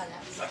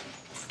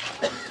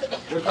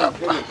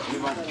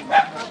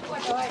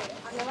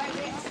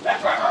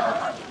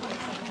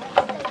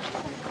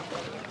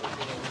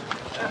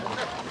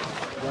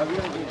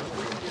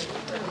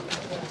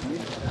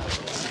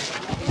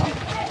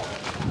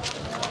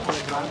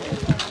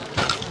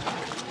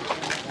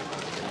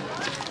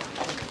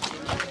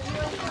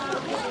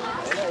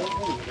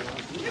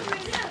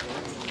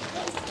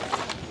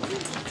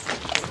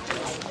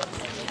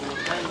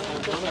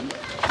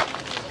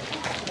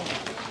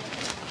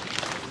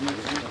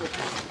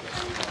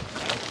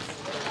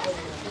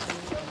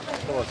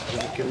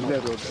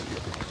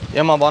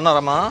 ఏమ్మా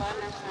బాగున్నారమ్మా?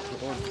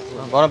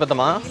 బాగున్నా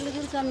పెద్దమ్మా?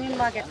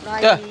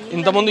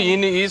 ఇంతకుముందు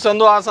ఈ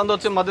సందు ఆ సందు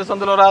వచ్చి మధ్య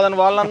సందులో రాదని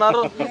వాళ్ళు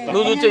అన్నారు.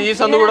 నువ్వు చూసే ఈ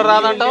సందు కూడా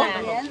రాదంటావు.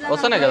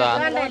 వస్తానే కదా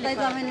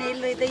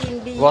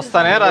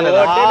వస్తానే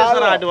రాలేదా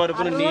అటు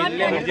వరకు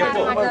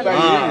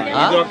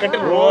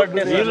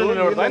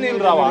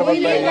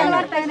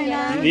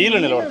నీళ్ళు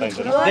నిలబడతాయి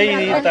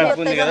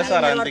తక్కువ ఉంది కదా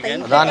సార్ అందుకే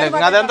దాని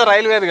అదంతా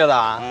రైల్వేది కదా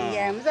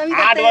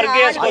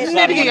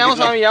అన్నిటికీ ఏం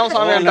స్వామి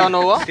అంటావు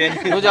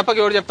నువ్వు చెప్పక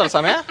ఎవరు చెప్తారు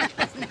స్వామి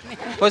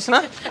వచ్చినా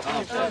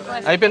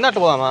అయిపోయింది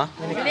అట్టు పోదామా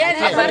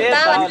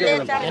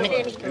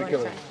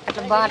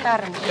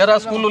ఎరా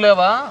స్కూళ్ళు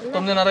లేవా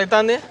 9:30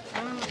 అవుతుంది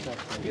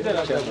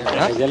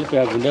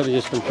గుండె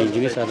చేసుకుని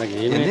పెంచింది సార్ నాకు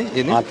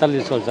ఏమి అత్తలు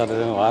తీసుకోవాలి సార్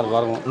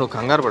వారం నువ్వు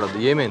కంగారు పడద్దు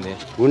ఏమైంది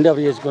గుండె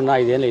చేసుకున్నా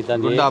 5 ఏళ్ళు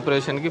అవుతుంది గుండె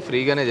ఆపరేషన్కి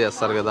ఫ్రీగానే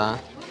చేస్తారు కదా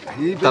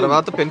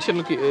తర్వాత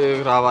పెన్షన్కి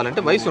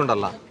రావాలంటే వయసు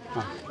ఉండాలా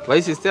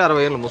వయసు ఇస్తే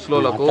 60 ఏళ్ళు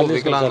ముసలోళ్ళకు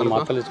వికలాంగులకు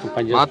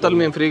మాతలు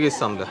మేము ఫ్రీగా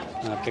ఇస్తాంలే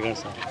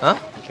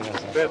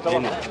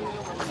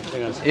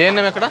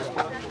ఏఎన్ఎం ఎక్కడ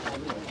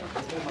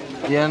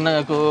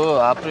ఏఎన్ఎంకు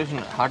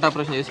ఆపరేషన్ హార్ట్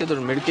ఆపరేషన్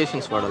చేసి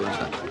మెడికేషన్స్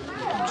వాడాలంట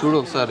చూడు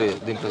ఒకసారి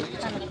దీంట్లో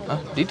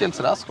డీటెయిల్స్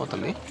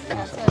రాసుకోవాలి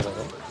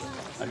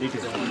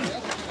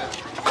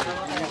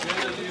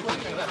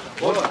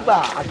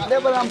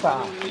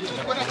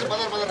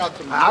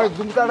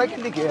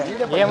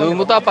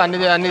దుమ్ముతాప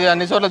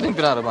అన్ని చోట్ల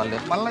దింపినారు మళ్ళీ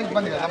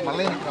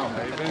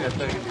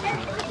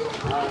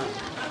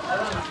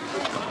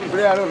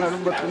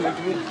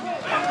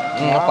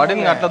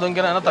పడింది అట్లా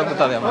దుంకినా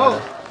తగ్గుతుంది అమ్మా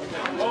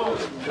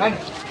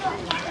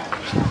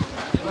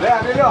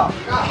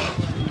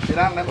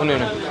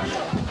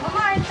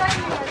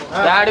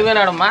డాడీ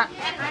పోయినాడమ్మా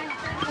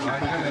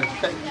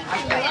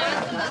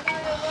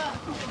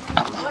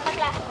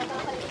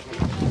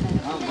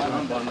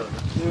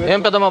ఏం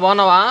పెద్దమ్మా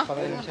బాగున్నావా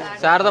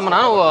శారదమ్మనా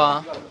నువ్వు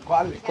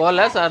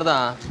కోలే శారదా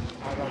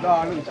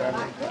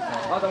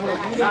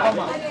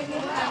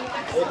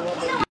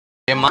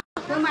ఏమ్మా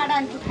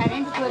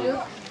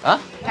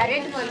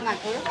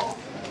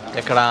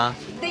ఎక్కడా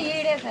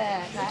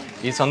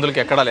ఈ సందులకి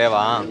ఎక్కడా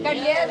లేవా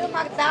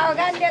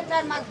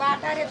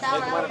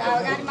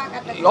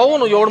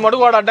అవును ఎవడు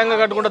మడుగు వాడు అడ్డంగా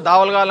కట్టుకుంటే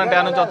దావలు కావాలంటే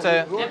ఆ నుంచి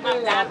వచ్చాయి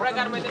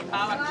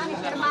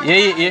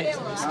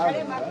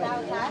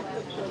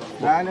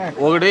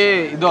ఒకటి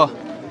ఇదో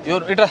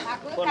ఎవరు ఇట్రా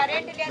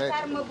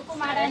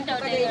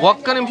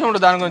ఒక్క నిమిషం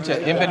ఉంటుంది దాని గురించి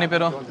ఏం పేరు నీ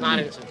పేరు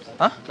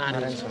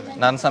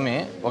నాన్నస్వామి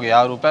ఒక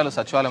 50 రూపాయలు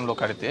సచివాలయంలో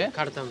కడితే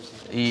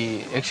ఈ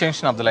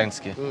ఎక్స్టెన్షన్ ఆఫ్ ద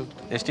లైన్స్కి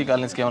ఎస్టీ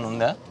కాలనీస్కి ఏమైనా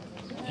ఉందా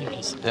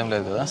ఏం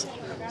లేదు కదా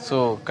సో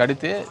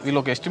కడితే వీళ్ళు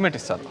ఒక ఎస్టిమేట్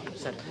ఇస్తారు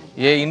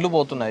ఏ ఇండ్లు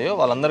పోతున్నాయో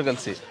వాళ్ళందరూ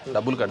కలిసి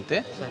డబ్బులు కడితే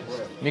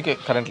మీకు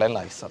కరెంట్ లైన్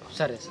లాగిస్తారు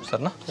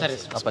సరేనా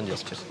ఆ పని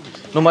చేసి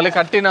నువ్వు మళ్ళీ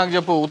కట్టి నాకు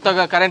చెప్పు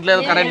ఉత్తగా కరెంట్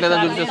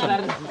లేదని చూపిస్తాను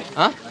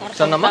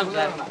సరేనమ్మా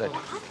రైట్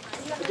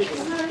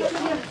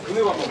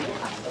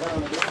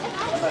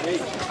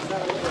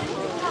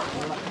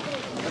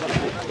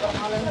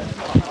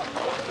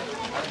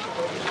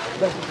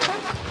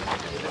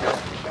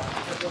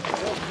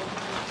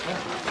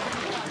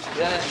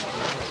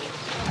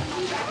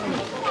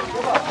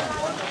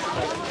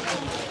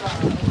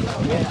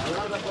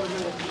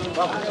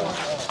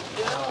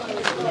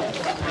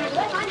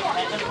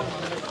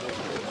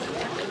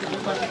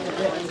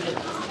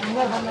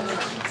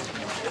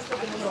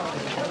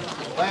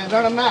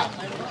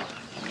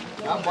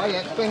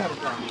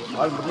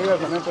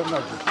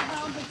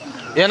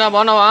ఏనా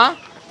బాగున్నావా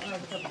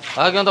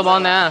ఆరోగ్యం అంతా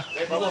బాగుందా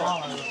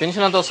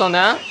పెన్షన్ అంత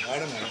వస్తుందా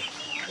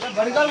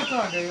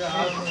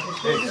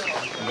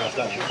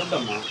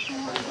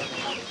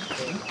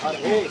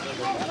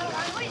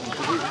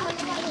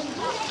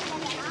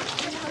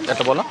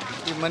ఎట్లా పోలా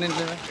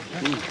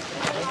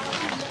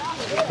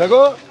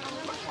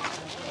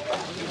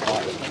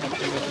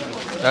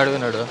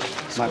వినాడు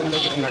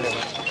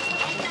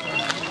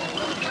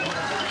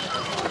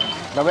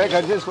డబ్బై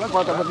ఖర్చు చేసుకుని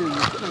కొంతమంది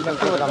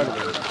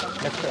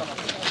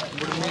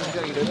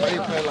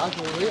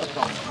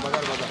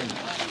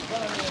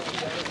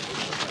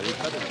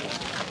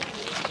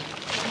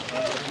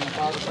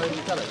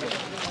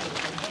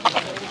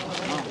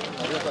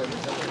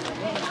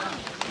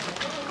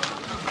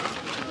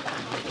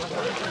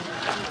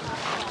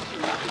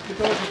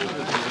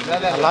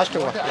లాస్ట్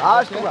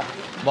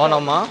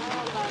బాగున్నామ్మా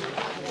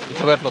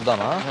ఇప్పుడు ఎట్లా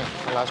వద్దామా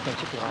లాస్ట్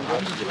నుంచి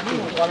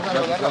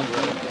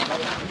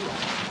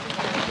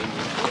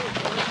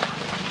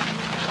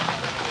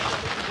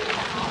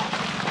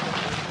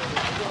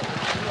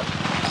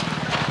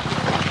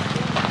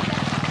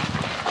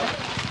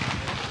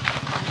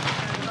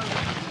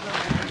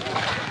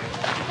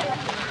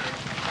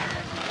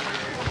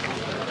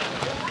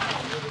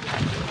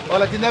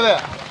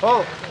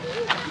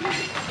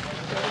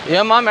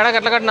ఏమ్మా మెడకు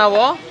ఎట్లా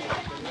కట్టినావు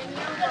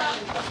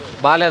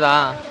బాగాలేదా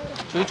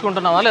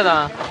చూపించుకుంటున్నావా లేదా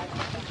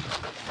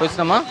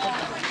వచ్చినామా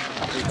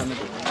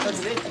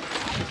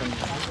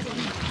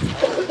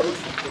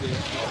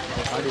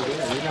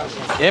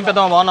ఏం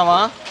పెద్దమ్మా బాగున్నావా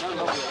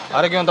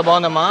ఆరోగ్యం అంతా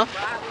బాగుందమ్మా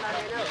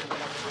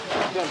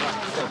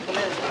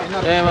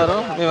ఏమారు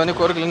మేమన్నీ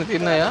కోరికలన్నీ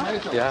తీరినాయా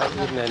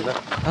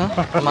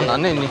మన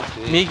అన్నీ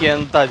నీకు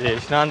ఎంత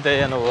చేసినా అంతే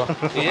నువ్వు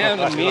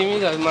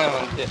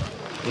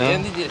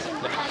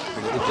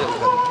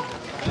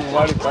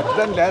వాడు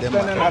పచ్చని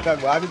లేస్తానే నాకు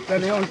అది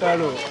బాధిస్తూనే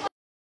ఉంటాడు.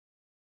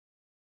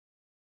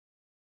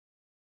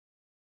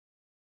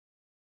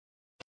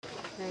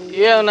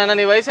 ఏమన్నా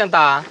నీ వయసు ఎంత?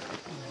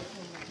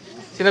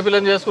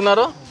 చిన్నపిల్లని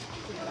చేసుకున్నారు?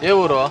 ఏ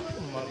ఊరు?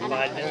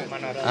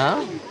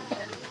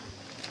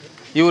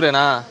 ఈ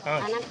ఊరేనా?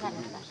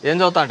 ఏం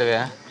చదువుతా అంటే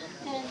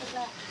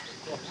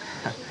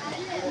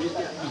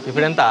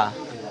ఇప్పుడు ఎంత?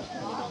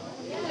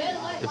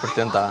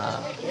 ఇప్పుడు ఎంత?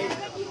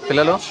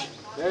 పిల్లలు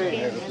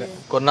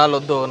కొన్నాళ్ళు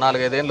వద్దు,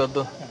 4-5 ఏళ్ళు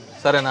వద్దు,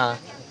 సరేనా?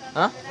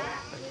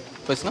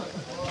 వచ్చినా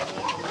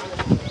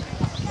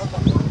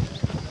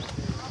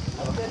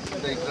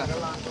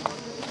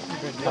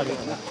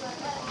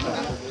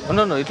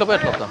ఇట్లా పోయి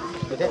ఎట్లా వద్దాం?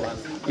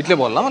 ఇట్లే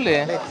పోవాలా మళ్ళీ?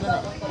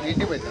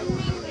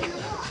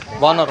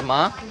 బాగున్నారమ్మా?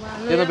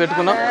 ఏదో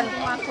పెట్టుకున్నాం.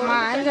 మా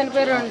ఆయన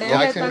చనిపోయారు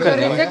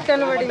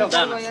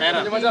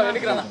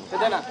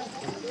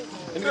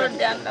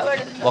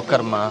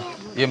ఒక్కరమ్మా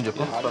ఏం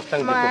చెప్పు?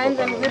 మా ఆయన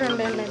చనిపోయి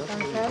 2 ఏళ్ళు అవుతాం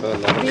సార్.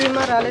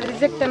 బీమా రాలేదు,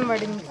 రిజెక్ట్ అని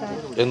పడింది సార్.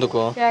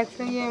 ఎందుకు?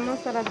 ఏమో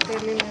సార్ అది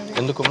తెలియలేదు.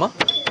 ఎందుకమ్మా?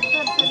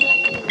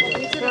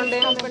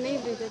 2 కంపెనీ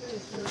రిజెక్ట్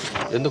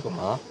చేసింది.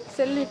 ఎందుకమ్మా?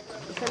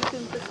 సెల్ఫ్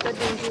ఇంట్రెస్టెడ్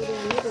ఇంజూరీ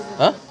అని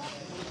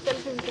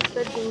సెల్ఫ్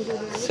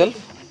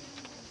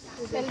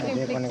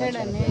ఇంప్లిక్టెడ్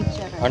అని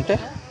ఇచ్చారు. అంటే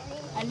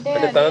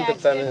తనంతకు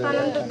తాను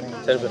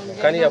చనిపోయింది.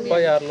 కానీ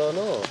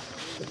ఎఫ్ఐఆర్లోను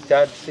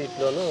ఛార్జ్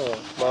షీట్లోను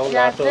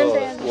మామూలుగా ఆటో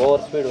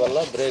ఓవర్ స్పీడ్ వల్ల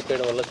బ్రేక్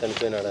వేయడం వల్ల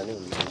చనిపోయినాడని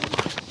ఉంది.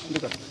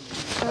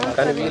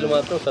 కానీ వీళ్ళు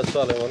మాత్రం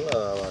సచివాలయం వల్ల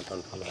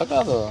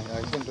కాదు.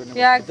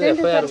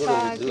 ఎఫ్ఐఆర్ కూడా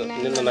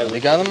నిన్న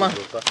నాకు కాదమ్మా,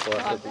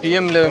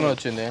 పిఎం లేవేమో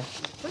వచ్చింది,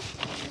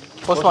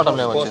 పోస్ట్ మార్టం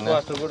లేమో వచ్చింది.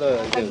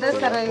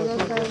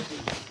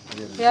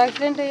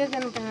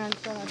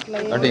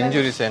 అంటే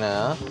ఇంజురీస్ అయినా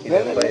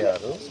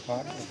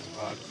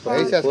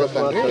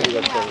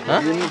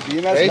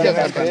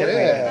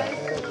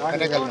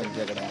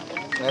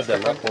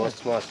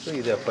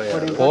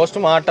పోస్ట్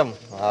మార్టం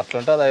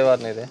అట్లుంటుంది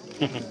అయ్యవారిని. ఇది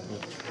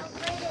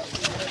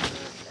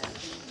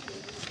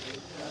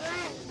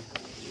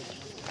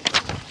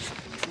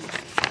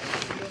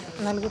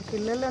నలుగురు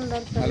పిల్లలు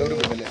ఉన్నారు.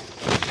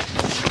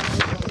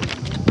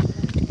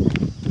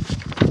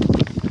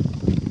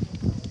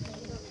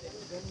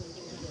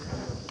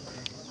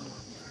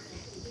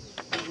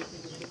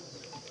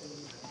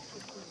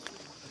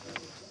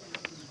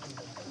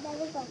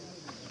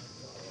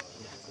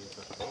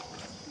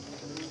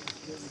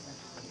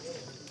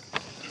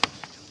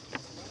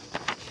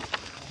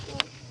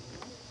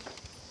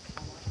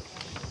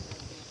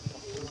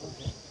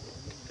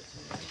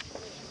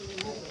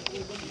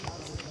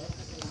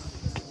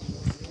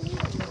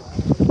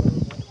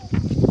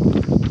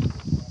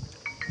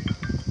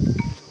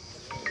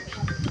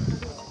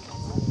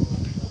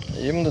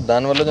 ఏముంది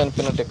దానివల్ల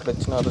చనిపోయినట్టు ఎక్కడ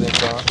వచ్చినారు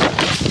దీంట్లో?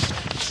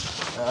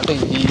 అంటే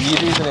ఈ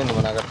రీజన్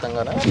ఎందుకు నాకు అర్థం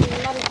కదా.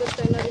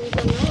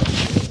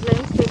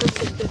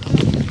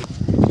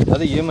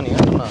 అదే ఏమని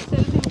అంటున్నా?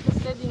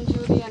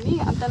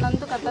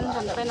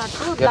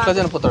 ఎట్లా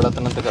చనిపోతాడు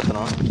అతనంతకు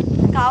అతను?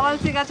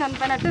 కావాల్సిగా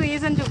చనిపోయినట్టు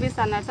రీజన్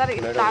చూపిస్తాను సార్.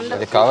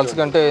 అది కావాల్సి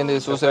కంటే ఏంది,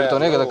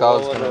 సూసైడ్తోనే కదా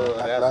కావాల్సి.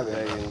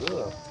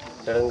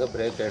 సడన్గా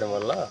బ్రేక్ చేయడం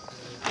వల్ల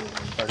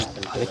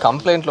అది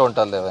కంప్లైంట్లో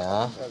ఉంటుంది లేవా,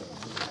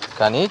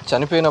 కానీ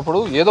చనిపోయినప్పుడు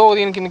ఏదో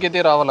దీని కిందకైతే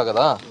రావాలా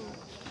కదా.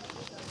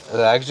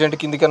 యాక్సిడెంట్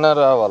కిందికన్నా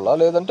రావాలా,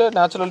 లేదంటే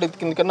న్యాచురల్ డెత్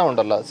కిందకన్నా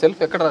ఉండాలా.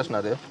 సెల్ఫ్ ఎక్కడ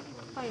రాసినది?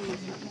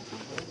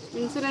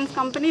 ఇన్సూరెన్స్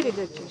కంపెనీ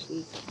రిజెక్ట్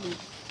చేసింది.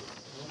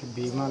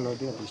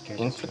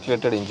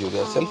 ఇన్ఫ్లిక్టెడ్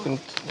ఇంజూరీ సెల్ఫ్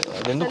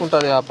అది ఎందుకు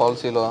ఉంటుంది ఆ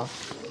పాలసీలో?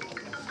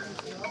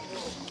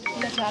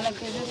 చాలా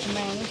కేసెస్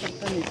ఉన్నాయని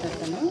చెప్తుంది సార్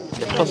తను.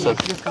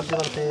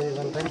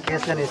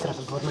 కేసుగా వేస్తారు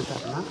సార్ గవర్నమెంట్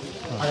తరఫున.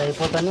 అది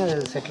అయిపోతానే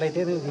సెటిల్ అయితే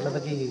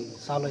వీళ్ళకి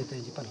సాల్వ్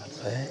అవుతాయని చెప్పి అన్నారు.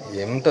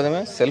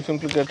 ఏముంటుందేమే సెల్ఫ్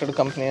ఇంప్లికేటెడ్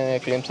కంపెనీ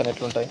క్లెయిమ్స్ అని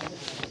ఎట్లుంటాయి?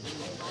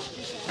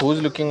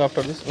 Whose looking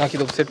after this? నాకు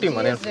ఇది ఒక సెట్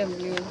ఇమ్మా.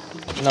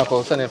 నాకు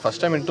ఒకసారి నేను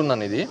ఫస్ట్ టైం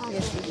వింటున్నాను ఇది.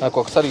 నాకు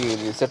ఒకసారి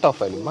సెట్ ఆఫ్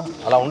ఫైల్ ఇమ్మా.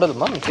 అలా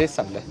ఉండదుమ్మా, నేను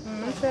చేస్తానులే.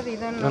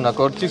 నువ్వు నాకు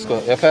ఒకటి తీసుకో,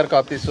 ఎఫ్ఐఆర్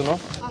కాపీస్ను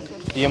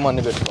ఏమో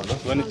అన్ని పెట్టుకోండి.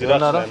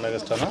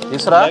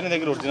 ఇసురా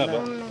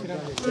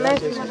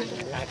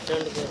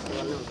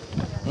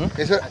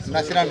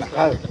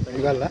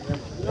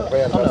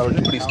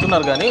ఇప్పుడు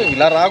ఇస్తున్నారు కానీ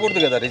ఇలా రాకూడదు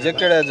కదా.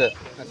 రిజెక్టెడ్ యాజ్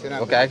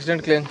ఒక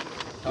యాక్సిడెంట్ క్లెయిమ్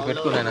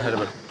పెట్టుకున్నాను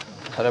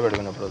హైదరాబాద్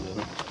పోయినప్పుడు.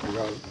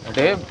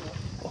 అంటే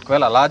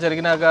ఒకవేళ అలా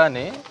జరిగినా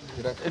కానీ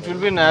it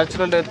will be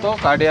natural death,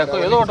 cardiac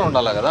ఏదో ఒకటి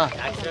ఉండాలి కదా.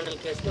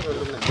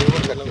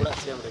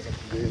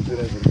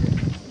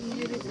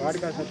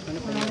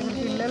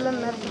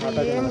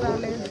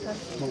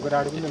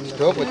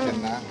 స్ట్రోక్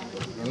వచ్చిందా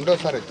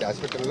రెండోసారి వచ్చి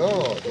హాస్పిటల్లో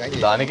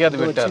దానికే అది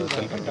పెట్టారు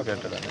సెల్ఫ్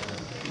ఇంప్లికేటెడ్ అని.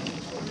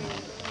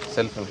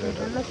 సెల్ఫ్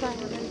ఇంప్లికేటెడ్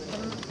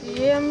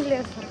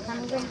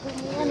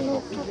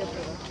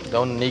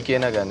డౌన్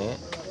నీకైనా కానీ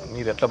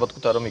మీరు ఎట్లా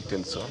బతుకుతారో మీకు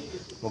తెలుసు.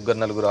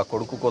 3-4 ఆ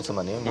కొడుకు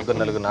కోసమని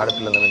 3-4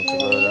 ఆడపిల్లల నుంచి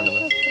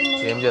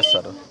ఏం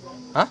చేస్తారు?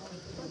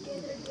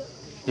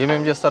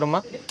 ఏమేం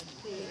చేస్తారమ్మా?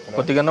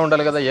 కొద్దిగానే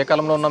ఉండాలి కదా. ఏ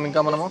కాలంలో ఉన్నాం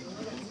ఇంకా మనము?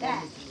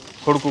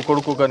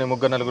 కొడుకు కానీ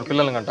 3-4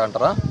 పిల్లలు గంట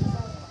అంటారా?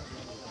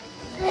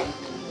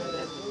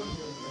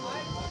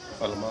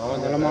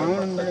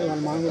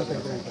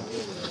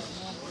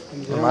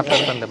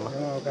 మాట్లాడతాను అమ్మా.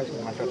 అవకాశం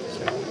మాట్లాడతాను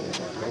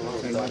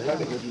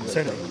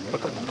సరే.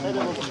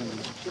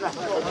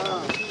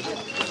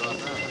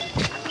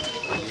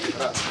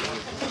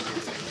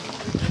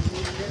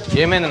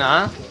 ఏమైందినా?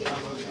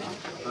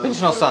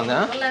 పెన్షన్ వస్తుందా?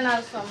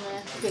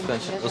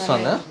 పెన్షన్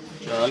వస్తుందా?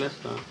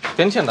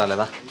 పెన్షన్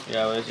రాలేదా?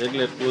 50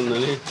 సెంట్లు ఎక్కువ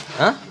ఉందని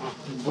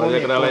 10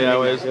 ఎకరాల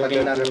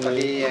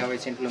 50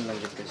 సెంట్లు ఉందని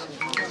చెప్పేసి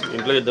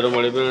ఇంట్లో ఇద్దరు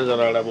పడిపోయినా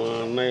సార్. ఆడ మా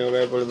అన్నయ్య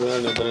ఎవరైనా పడిపోయినా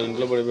ఇద్దరు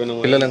ఇంట్లో పడిపోయినా.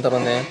 పిల్లలు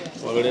ఎంతమంది?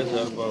 ఒకడే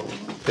సార్ బాబు.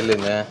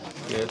 పెళ్ళిందా?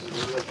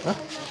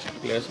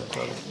 లేదు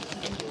సార్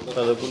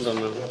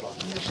చదువుకుంటున్నాను.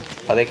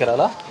 10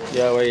 ఎకరాల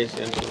 50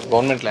 సెంట్లు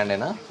గవర్నమెంట్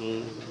ల్యాండేనా?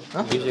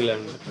 DC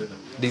land.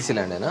 డీసీ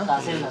ల్యాండేనా?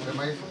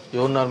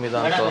 ఎవరున్నారు మీ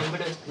దాంట్లో?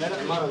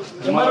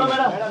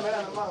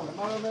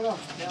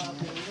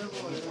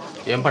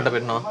 ఏం పంట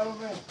పెట్టినావు?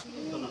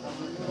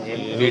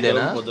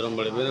 బీడేనా?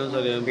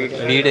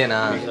 బీడేనా?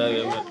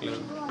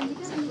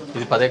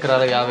 ఇది 10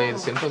 ఎకరాల 55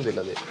 సెంట్లు ఉంది.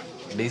 అది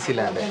డీసీ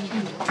ల్యాండే.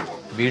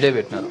 బీడే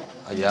పెట్టినారు.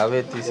 ఆ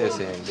 50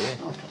 తీసేసేయండి.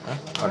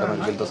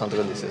 ఆటోమేటిక్ బిల్తో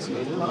సంతకం తీసేసి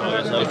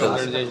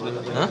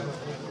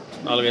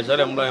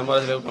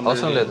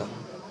అవసరం లేదు.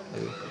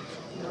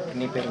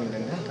 నీ పేరు మీద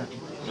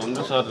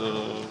రెండు సార్.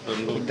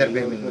 ఇద్దరు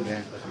పేరు మీద ఉంది.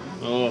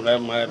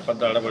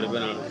 పెద్ద ఆడ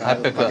పడిపోయినాడు.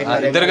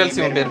 ఇద్దరు కలిసి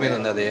పేరు మీద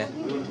ఉంది. అది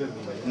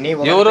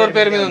ఎవరెవరి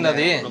పేరు మీద ఉంది?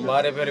 అది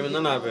భార్య పేరు మీద,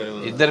 నా పేరు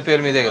మీద. ఇద్దరి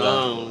పేరు మీదే కదా?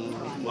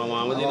 మా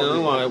మామ తిన్నాను.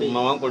 మా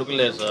మామ కొడుకు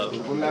లేదు సార్.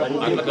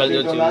 అట్లా కలిసి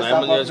వచ్చింది.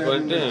 నయమం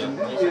చేసుకుంటే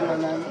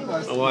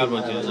అమ్మకి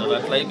వచ్చింది సార్.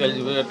 అట్లా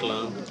కలిసిపోయి అట్లా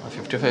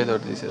 55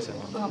 తోటి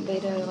తీసేసాను.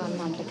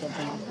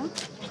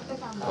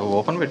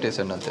 ఓపెన్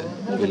పెట్టేసాను అంతే.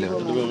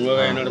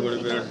 అయినాడు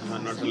పడిపోయాడు.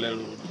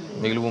 నచ్చలేదు.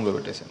 మిగిలి భూమిలో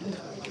పెట్టేసాను.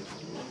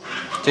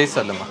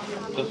 చేయిస్తాలేమ్మా.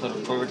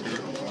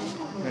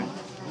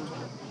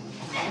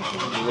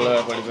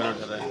 పడిపోయినాడు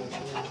సార్.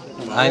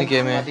 ఆయనకి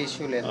ఏమి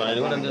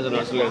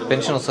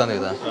పెన్షన్ వస్తుంది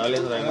కదా?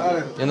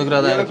 ఎందుకు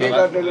రాదు ఆయనకి?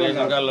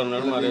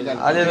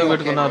 అది ఎందుకు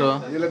పెట్టుకున్నారు?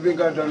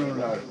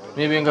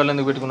 మీ బియ్యం కార్డులు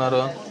ఎందుకు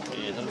పెట్టుకున్నారు?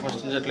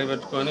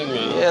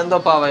 ఏందో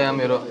పావయ్యా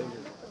మీరు.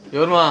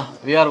 ఎవరు మా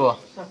విఆర్ఓ?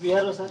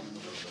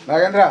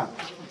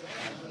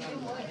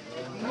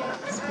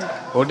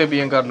 ఒకటే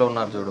బియ్యం కార్డులో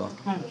ఉన్నారు చూడు.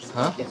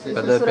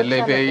 పెద్ద పెళ్ళి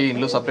అయిపోయి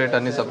ఇల్లు సపరేట్,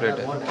 అన్ని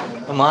సపరేట్.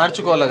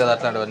 మార్చుకోవాలి కదా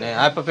అట్లాంటివన్నీ.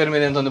 యాప్ పేరు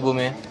మీద ఎంత ఉంది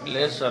భూమి?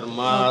 లేదు సార్.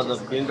 మా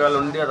బియ్యం కార్డులు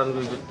ఉండి అతను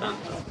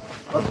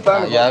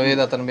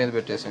 50 అతని మీద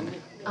పెట్టేసండి.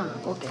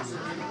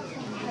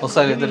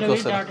 వస్తారు, ఇద్దరికి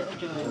వస్తారు.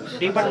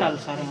 డీ పట్టాలు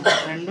సార్,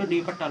 2 డీ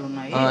పట్టాలు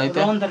ఉన్నాయి.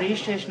 అంత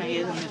రిజిస్ట్రేషన్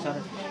అయ్యేది ఉంది సార్.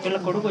 వీళ్ళ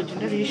కొడుకు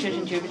వచ్చింటే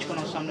రిజిస్ట్రేషన్ చేయించుకొని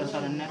వస్తాం లేదు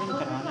సార్ అన్నారు.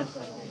 ఇంకా రాలేదు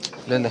సార్.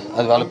 లేదు,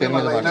 అది వాళ్ళ పేరు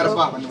మీద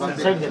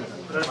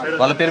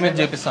వాళ్ళ పేరు మీద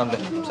చేపిస్తాంలే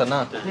సరేనా?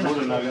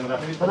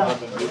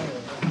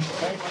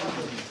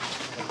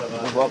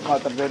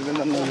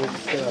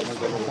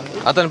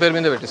 అతని పేరు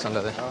మీద పెట్టిస్తాం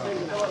అదే.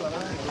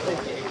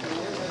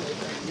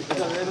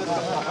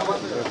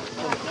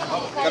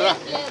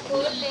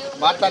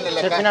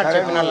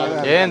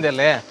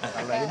 ఏందిలే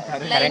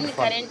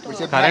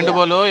కరెంటు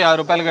పోలు 50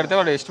 రూపాయలు కడితే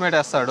వాడు ఎస్టిమేట్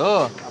వేస్తాడు.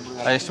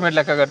 ఆ ఎస్టిమేట్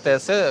లెక్క కడితే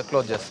వేస్తే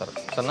క్లోజ్ చేస్తారు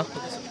సరేనా?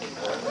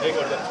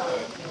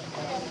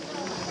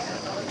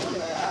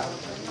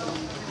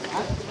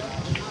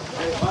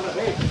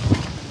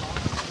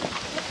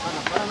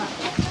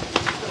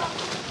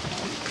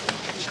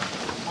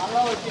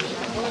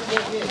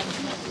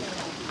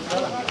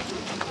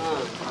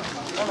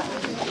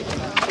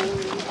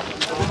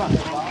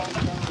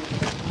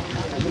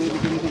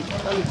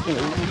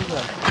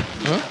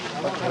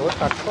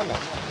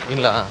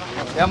 ఇలా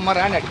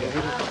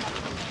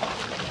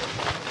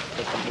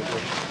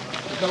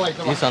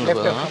నీ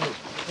సందుకు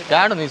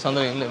యాడు నీ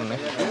సందుకు ఏం లేవు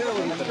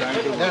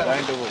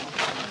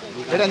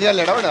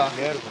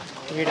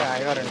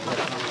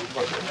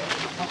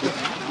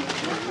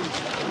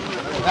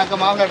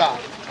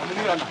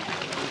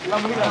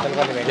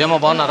ఏమో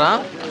బాగున్నారా?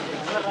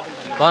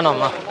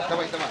 బాగున్నామ్మా.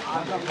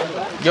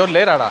 ఎవరు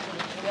లేరాడా?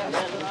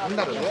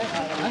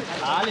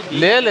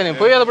 లేదు, నేను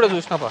పోయేటప్పుడే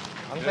చూసినాపా.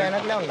 మన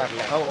వెనకలే ఉంటారు.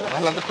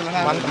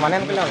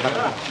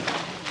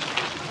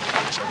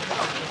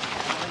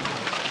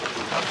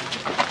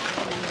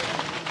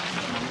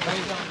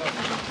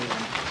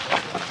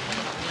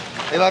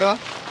 ఎవరు?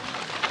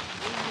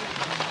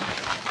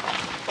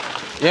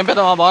 ఏం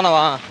పెద్దమ్మా,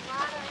 బాగున్నావా?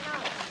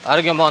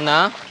 ఆరోగ్యం బాగుందా?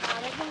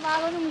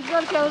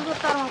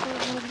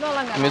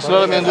 మిస్లో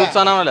మేము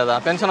చూస్తానా లేదా?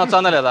 పెన్షన్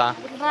వస్తుందా లేదా?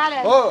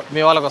 మీ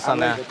వాళ్ళకి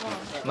వస్తుందా?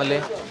 మళ్ళీ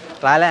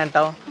రాలే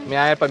అంటావు. మీ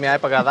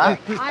ఆయప్ప కదా?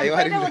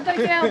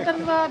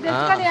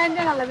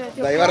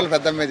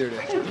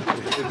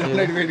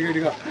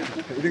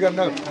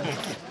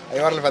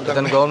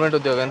 గవర్నమెంట్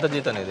ఉద్యోగం. ఎంత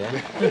జీతం ఇది?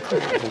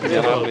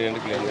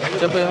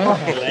 చెప్పు.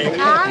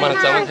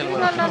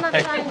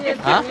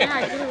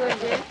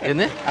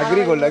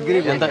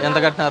 ఎంత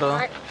కట్టినారు?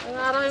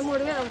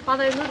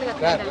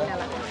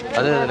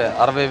 అదే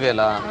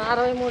 60,000.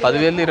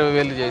 10,000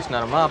 20,000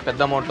 చేసినారమ్మా. పెద్ద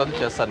అమౌంట్లో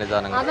చేస్తారు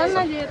నిదానంగా.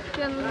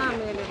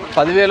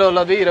 10,000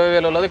 వాళ్ళది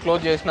 20,000 వాళ్ళది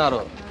క్లోజ్ చేసినారు.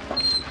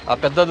 ఆ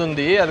పెద్దది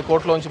ఉంది, అది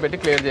కోర్టులోంచి పెట్టి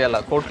క్లియర్ చేయాలి.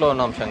 కోర్టులో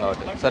ఉన్న అంశం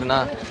కాబట్టి. సరేనా?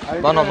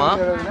 బాగున్నామా?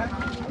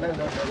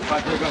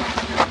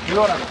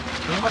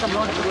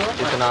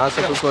 ఇతను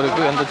ఆశకు కోరిక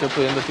ఎంత చెప్పు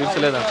ఎంత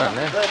తీర్చలేదంటే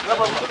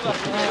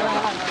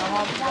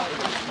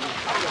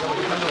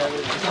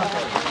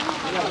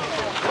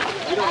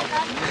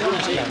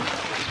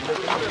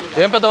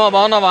ఏం పెద్దమ్మా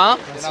బాగున్నావా?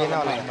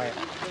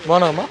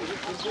 బాగున్నావమ్మా?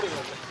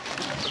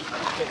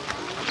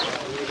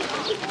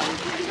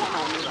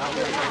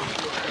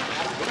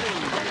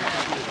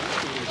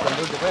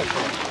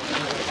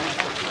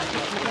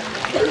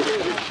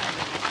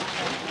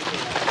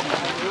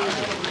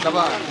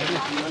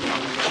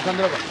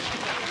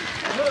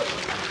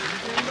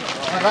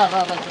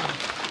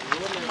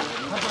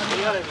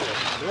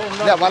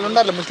 వాళ్ళు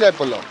ఉండాలి ముస్లిం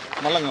అయిపోల్లో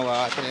మళ్ళీ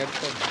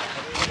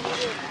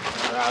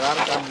ఆధార్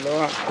కార్డులో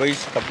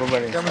వయసు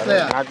తప్పుబడి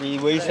నాకు ఈ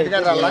వయసు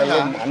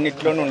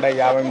అన్నిట్లోనూ ఉన్నాయి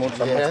 53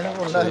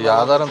 సంవత్సరాలు. ఈ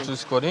ఆధారం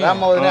చూసుకొని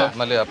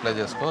మళ్ళీ అప్లై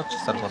చేసుకోవచ్చు,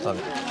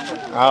 సరిపోతుంది.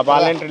 ఆ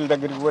వాలంటీర్ల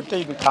దగ్గరికి పోతే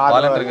ఇది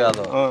వాలంటీర్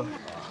కాదు,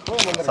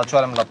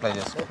 సచివాలయంలో అప్లై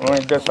చేసుకో.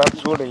 సార్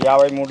చూడు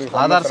 53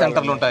 ఆధార్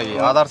సెంటర్లు ఉంటాయి,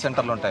 ఆధార్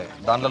సెంటర్లు ఉంటాయి,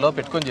 దాంట్లో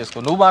పెట్టుకొని చేసుకో.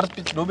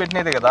 నువ్వు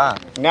పెట్టినదే కదా.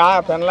 నా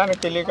పెన్లానికి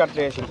తెలియక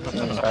అట్లా చేసి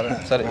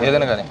సరే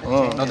ఏదైనా కానీ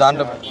నువ్వు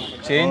దాంట్లో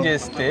చేంజ్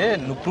చేస్తే,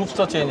 నువ్వు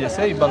ప్రూఫ్తో చేంజ్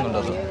చేస్తే ఇబ్బంది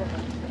ఉండదు.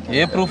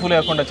 ఏ ప్రూఫ్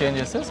లేకుండా చేంజ్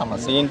చేస్తే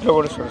సమస్య. దీంట్లో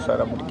కూడా చూడు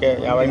సార్, అప్పటికే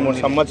 53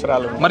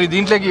 సంవత్సరాలు. మరి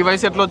దీంట్లోకి ఈ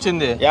వయసు ఎట్లా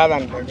వచ్చింది?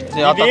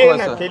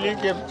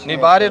 తెలియక నీ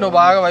భార్య నువ్వు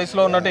బాగా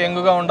వయసులో ఉన్నట్టు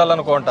ఎంగుగా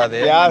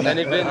ఉండాలనుకుంటుంది.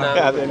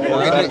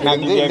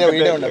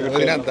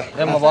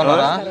 ఏమో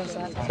బాగున్నారా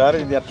సార్?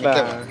 ఇది ఎట్లా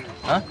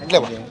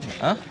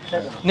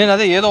నేను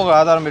అదే ఏదో ఒక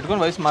ఆధారం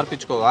పెట్టుకొని వయసు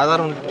మార్పించుకో.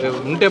 ఆధారం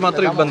ఉంటే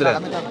మాత్రం ఇబ్బంది లేదు,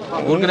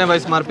 ఊరికనే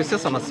వయసు మార్పిస్తే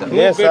సమస్య.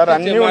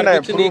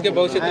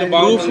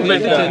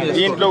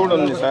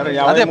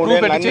 అదే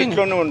ప్రూఫ్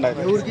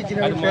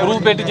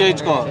పెట్టి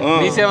చేయించుకో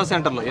మీ సేవా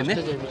సెంటర్లో.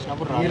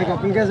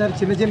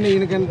 చిన్న చిన్న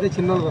ఈయనకంటే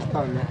చిన్నోళ్ళకి వస్తా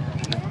ఉన్నాయి.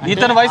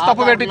 ఇతను వయసు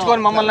తప్పు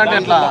పెట్టించుకొని మమ్మల్ని అంటే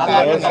ఎట్లా?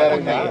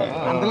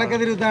 అందరికీ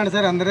తిరుగుతాడు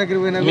సార్, అందరి దగ్గర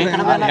పోయినా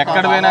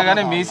ఎక్కడ పోయినా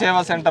కానీ మీ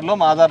సేవా సెంటర్లో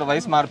మా ఆధార్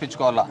వయసు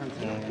మార్పించుకోవాలా.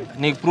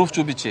 నీకు ప్రూఫ్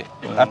చూపించి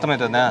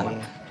అర్థమవుతుందా?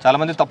 చాలా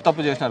మంది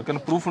తప్పు చేసినారు, కానీ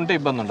ప్రూఫ్ ఉంటే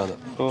ఇబ్బంది ఉండదు.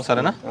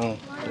 సరేనా?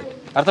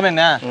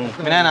 అర్థమైందా?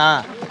 వినాయనా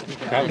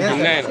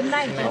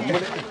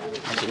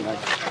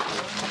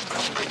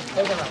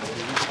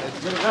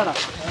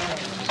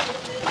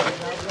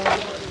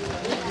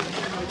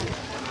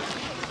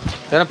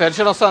ఏదైనా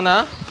పెన్షన్ వస్తుందా?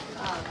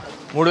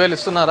 3000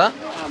 ఇస్తున్నారా?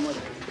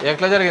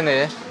 ఎట్లా జరిగింది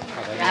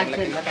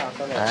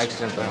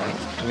యాక్సిడెంట్?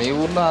 మీ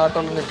ఊర్లో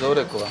ఆటోలు జోరు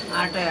ఎక్కువ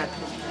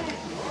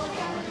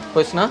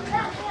వచ్చినా?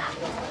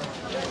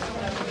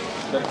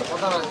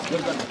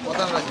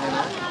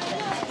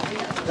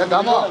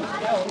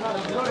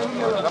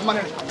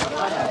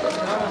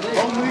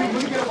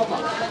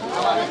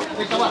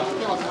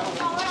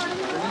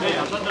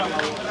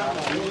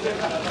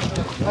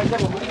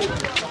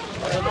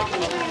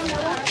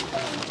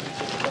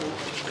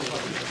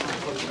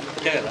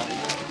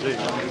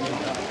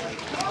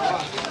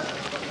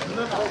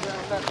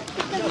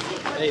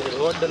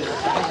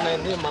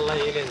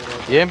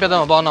 ఏం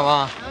పెద్దమ్మా బాగున్నావా?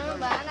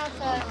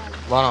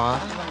 బాగున్నావా?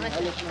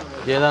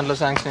 ఏ దాంట్లో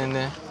శాంక్షన్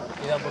అయింది?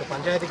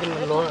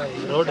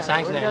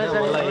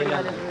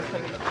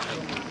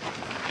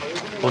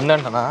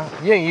 ఉందంటనా?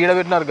 ఈడ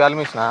పెట్టినారు గాలి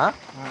మిషనా?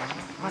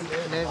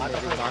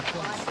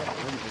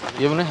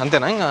 ఏమున్నాయి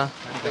అంతేనా? ఇంకా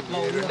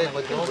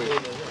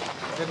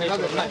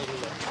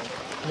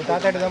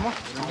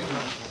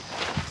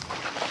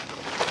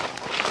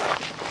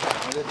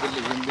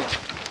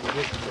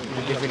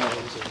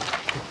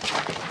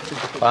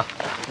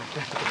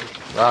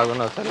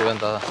బాగున్నా సార్.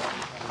 ఇవంతా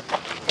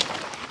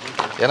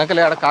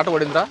వెనకలే ఆడ కాట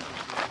పడిందా?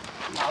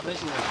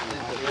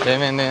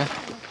 ఏమైంది?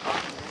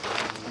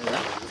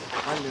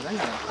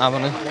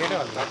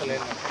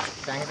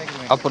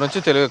 అప్పటి నుంచి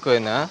తెలుగు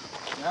ఎక్కువైందా?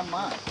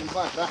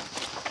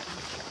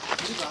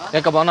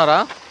 ఇంకా బాగున్నారా?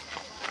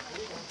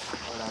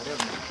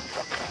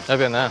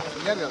 అయిపోయిందా?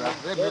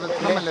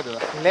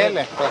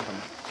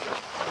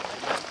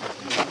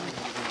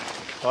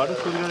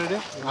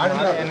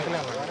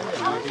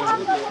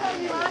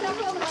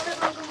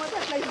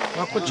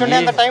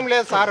 కూర్చుండేంత టైం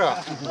లేదు సార్.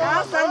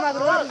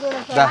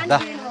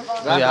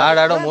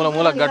 ఆడాడో మూల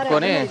మూల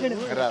కట్టుకొని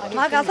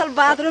మాకు అసలు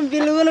బాత్రూమ్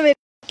బిల్లు కూడా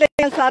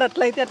పెట్టలేదు సార్.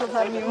 అట్లయితే ఎట్లా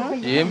సార్? మేము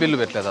ఏం బిల్లు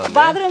పెట్టలేదు?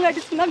 బాత్రూమ్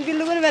కట్టించుకున్నాం,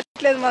 బిల్లు కూడా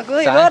పెట్టలేదు మాకు.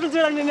 ఎవరు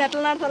చూడండి మేము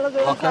ఎట్లా నడచాలో.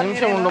 ఒక్క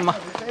నిమిషం ఉండమ్మా,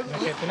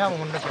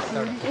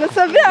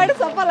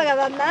 చెప్పాలి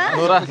కదా అన్న.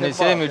 దూరా నీ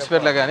సేమ్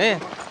ఇడిచిపెట్టలే. కానీ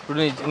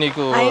ఇప్పుడు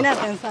నీకు అయినా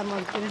సార్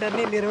మాకు ఫిల్టర్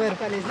నీళ్ళు 20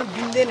 రూపాయలు వేసి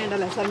బిల్దే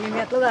నిండలేదు సార్. మేము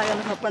ఎట్లా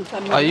తాగాలి చెప్పండి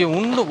సార్. అయ్యి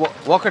ఉండు,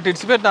 ఒకటి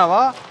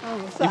ఇడిచిపెట్టినావా?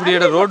 ఇప్పుడు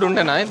ఇక్కడ రోడ్డు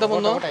ఉండేనా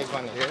ఇంతకుముందు?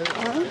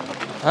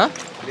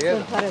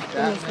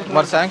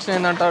 మరి శాంక్షన్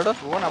ఏందంటాడు?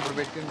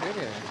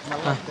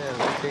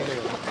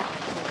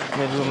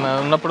 మీరు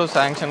ఉన్నప్పుడు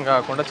శాంక్షన్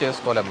కాకుండా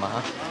చేసుకోలేమ్మా.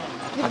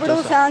 ఇప్పుడు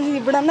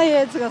ఇప్పుడన్నా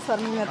చేయొచ్చు కదా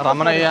సార్.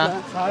 రమణయ్య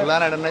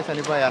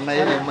చనిపోయి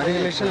అన్నయ్య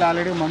ఎలక్షన్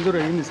ఆల్రెడీ మంజూరు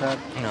అయింది సార్.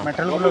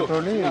 మెటల్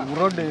తోలి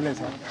రోడ్డు వేయలేదు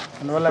సార్.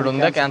 అందువల్ల ఇప్పుడు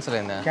ఉందా? క్యాన్సిల్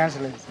అయిందా?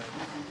 క్యాన్సిల్ అయింది సార్.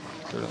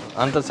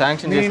 అంత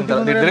శాంక్షన్ చేసిన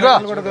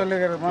తర్వాత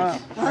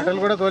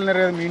కూడా తోలినారు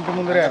కదా మీ ఇంటి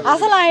ముందరే.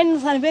 అసలు ఆయన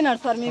చనిపోయినాడు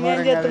సార్, మేమేం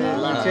చేస్తున్నాం,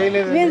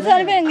 మేము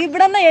చనిపోయాం.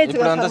 ఇప్పుడన్నా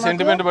ఇప్పుడు అంత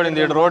సెంటిమెంట్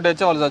పడింది, రోడ్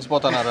వచ్చి వాళ్ళు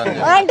చచ్చిపోతున్నారు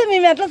అంటే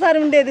మేము ఎట్లా సార్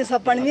ఉండేది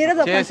చెప్పండి, మీరే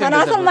చెప్పండి సార్.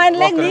 అసలు మా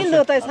ఇంట్లోకి నీళ్ళు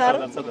అవుతాయి సార్.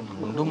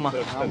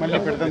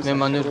 మేము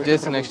మంజూరు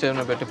చేసి నెక్స్ట్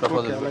టైం పెట్టి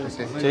ప్రపోజల్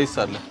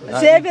చేయిస్తారు.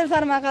 చేపి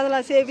సార్ మాకు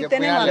అసలు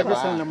చేపిస్తేనే.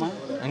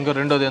 ఇంకో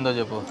రెండోది ఏందో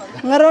చెప్పు.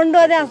 ఇంకా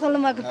రెండోది అసలు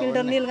మాకు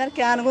ఫిల్టర్ నీళ్ళు కానీ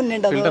క్యాన్ కూడా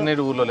నిండదు. ఫిల్టర్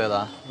నీరు ఊర్లో లేదా?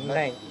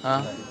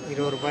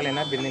 20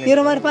 రూపాయలైనా బిందె.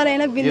 20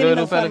 రూపాయలైనా బిందె.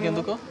 20 రూపాయలకి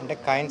ఎందుకు అంటే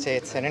కాయిన్స్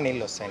వేస్తేనే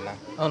నీళ్ళు వస్తాయి.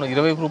 అవును,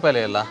 20 రూపాయలు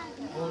వేయాలా?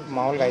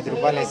 మామూలుగా 5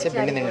 రూపాయలు వేస్తే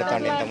బిందె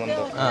నిండుతాండి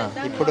ఇంతకుముందు.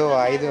 ఇప్పుడు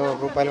 5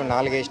 రూపాయలు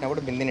 4 వేసినా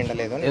కూడా బిందె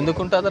నిండలేదు.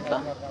 ఎందుకుంటుంది అట్లా?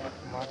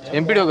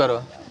 ఎంపీడీఓ గారు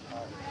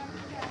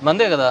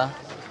మందే కదా,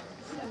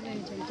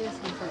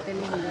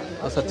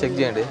 ఒకసారి చెక్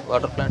చేయండి.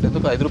 వాటర్ ప్లాంట్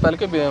ఎందుకు 5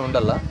 రూపాయలకే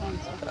ఉండాలా?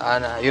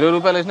 20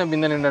 రూపాయలు వేసినా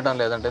బిందె నిండటం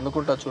లేదంటే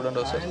ఎందుకుంటా చూడండి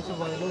ఒకసారి.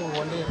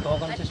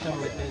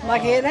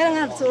 మాకు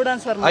ఏదైనా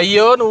చూడండి సార్.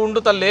 అయ్యో నువ్వు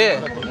ఉండు తల్లి,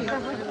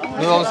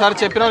 నువ్వు ఒకసారి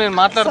చెప్పినావు, నేను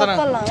మాట్లాడతాను.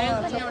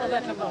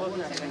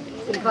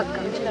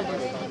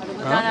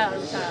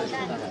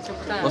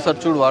 ఒకసారి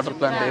చూడు వాటర్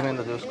ప్లాంట్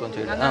ఏమైందో చూసుకొని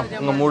చేయండి.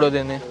 ఇంకా మూడోది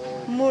ఏంది?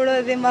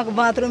 మూడోది మాకు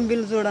బాత్రూమ్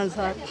బిల్ చూడండి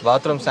సార్.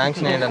 Bathroom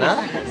sanction అయ్యిందనా?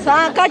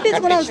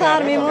 కట్టించుకున్నాం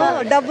సార్ మేము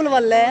డబ్బుల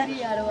వల్లే.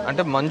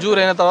 అంటే మంజూరు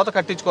అయిన తర్వాత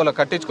కట్టించుకోవాలి,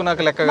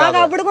 కట్టించుకున్నాక లెక్క కాదు.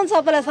 అప్పుడు కూడా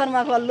చెప్పలే సార్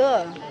మాకు వాళ్ళు,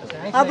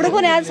 అప్పుడు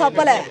కూడా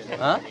చెప్పలే.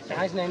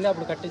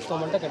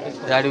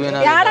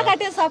 ఏడ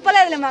కట్టి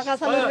చెప్పలేదులే మాకు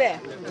అసలు.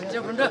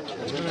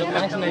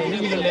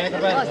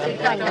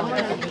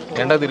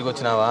 ఎండకు తిరిగి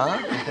వచ్చినావా?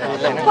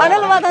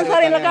 పనులు పోతాం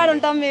సార్, ఇళ్ళ కాడ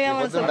ఉంటాం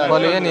మేమేమో.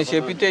 వాళ్ళు నీ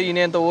చెప్పితే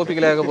ఈయనంత ఓపిక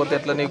లేకపోతే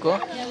ఎట్లా నీకు?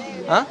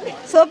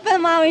 చెప్పే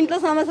మా ఇంట్లో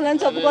సమస్యలు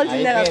అని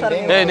చెప్పుకోవాల్సిందే కదా సార్.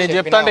 నేను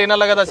చెప్తా అంటే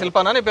వినాలి కదా.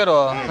 శిల్పానా నీ పేరు?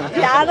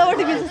 యాదో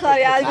ఒకటి పిలుచు సార్.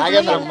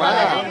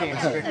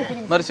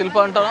 మరి శిల్ప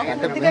అంటారా?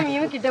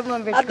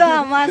 అదా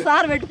మా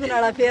సార్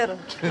పెట్టుకున్నాడు ఆ పేరు.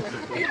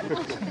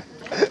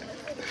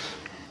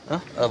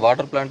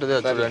 వాటర్ ప్లాంట్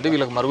చూడండి,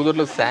 వీళ్ళకి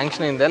మరుగుదొడ్లు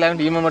శాంక్షన్ అయిందా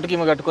లేదంటే ఈమె మటుకు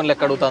ఈమె కట్టుకొని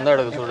లెక్క అడుగుతుందో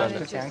అడుగు చూడండి.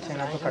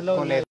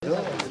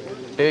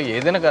 అంటే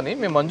ఏదైనా కానీ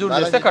మేము మంజూరు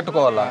చేస్తే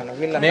కట్టుకోవాలా?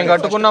 మేము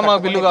కట్టుకున్నా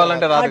మాకు బిల్లు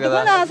కావాలంటే రాదు కదా.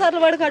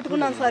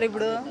 కట్టుకున్నాం సార్.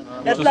 ఇప్పుడు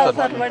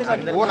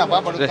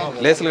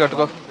లేసులు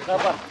కట్టుకో,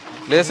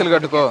 లేసులు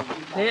కట్టుకో.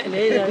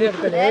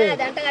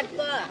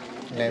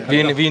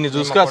 వీని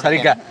చూసుకో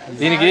సరిగ్గా.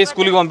 దీనికి ఏ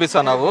స్కూల్కి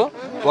పంపిస్తున్నావు?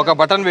 ఒక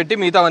బటన్ పెట్టి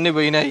మిగతా అన్ని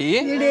పోయినాయి.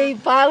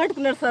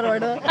 బాగట్టుకున్నాడు సార్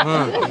వాడు.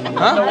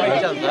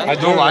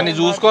 వాడిని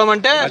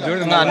చూసుకోమంటే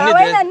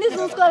అన్ని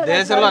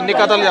దేశంలో అన్ని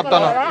కథలు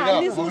చెప్తాను.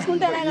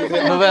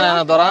 నువ్వేనా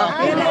దొరా?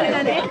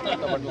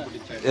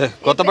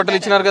 కొత్త బట్టలు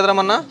ఇచ్చినారు కదరా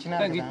మొన్న.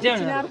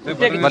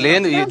 మళ్ళీ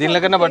ఏంది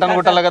దీనిలో కన్నా బటన్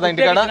కొట్టాలి కదా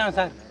ఇంటికాడ.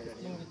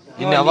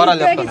 ఇన్ని అవారాలు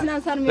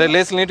చెప్తాను.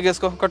 లేసులు నీట్గా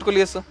వేసుకో, కట్టుకోలు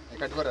వేసుకో,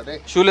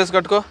 షూ లేసు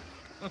కట్టుకో.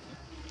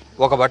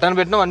 ఒక బటన్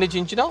పెట్టినావు, అన్ని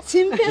చించినావు.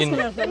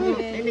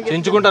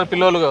 చించుకుంటారు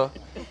పిల్లలు.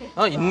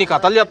 ఇన్ని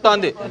కథలు చెప్తా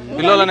ఉంది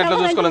పిల్లలని ఎట్లా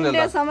చూసుకోవాలని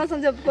తెలుసా?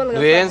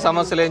 నువ్వేం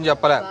సమస్యలు ఏం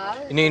చెప్పలే.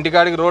 నీ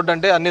ఇంటికాడికి రోడ్డు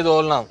అంటే అన్ని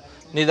తోలినాం.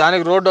 నీ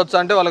దానికి రోడ్డు వచ్చా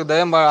అంటే వాళ్ళకి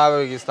దయం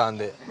ఆవేగిస్తా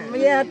ఉంది.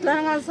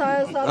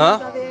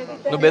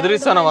 నువ్వు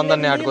బెదిరిస్తాను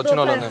అందరినీ ఆడికి వచ్చిన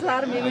వాళ్ళని.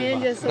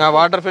 నా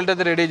వాటర్ ఫిల్టర్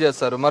అయితే రెడీ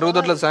చేస్తారు.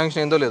 మరుగుదొడ్ల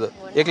శాంక్షన్ ఏందో లేదు.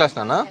 ఏ క్లాస్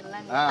నాన్న?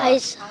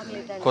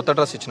 కొత్త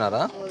డ్రెస్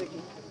ఇచ్చినారా?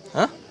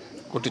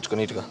 కుట్టించుకో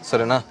నీట్గా,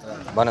 సరేనా?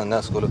 బాగానే ఉందా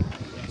స్కూల్?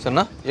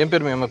 సరేనా? ఏం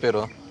పేరు మీ అమ్మ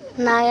పేరు?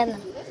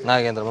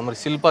 నాగేంద్ర. మరి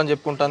శిల్ప అని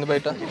చెప్పుకుంటుంది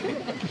బయట.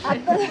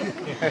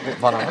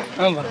 బాగా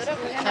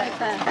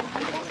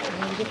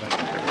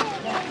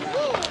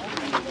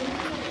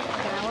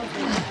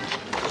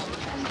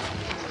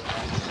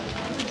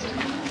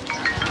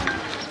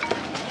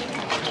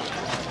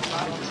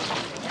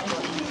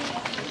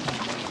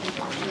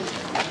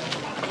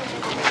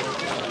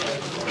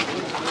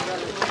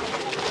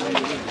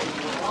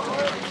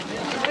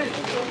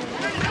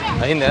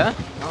అయిందా?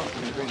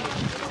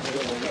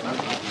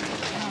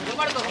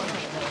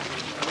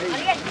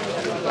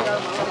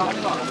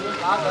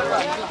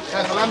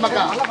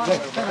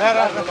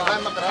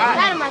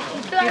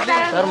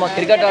 సార్ మాకు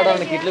క్రికెట్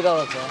ఆడడానికి ఇట్లు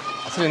కావాలి సార్.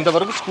 అసలు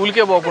ఇంతవరకు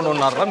స్కూల్కే పోకుండా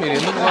ఉన్నారా మీరు?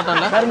 ఎందుకు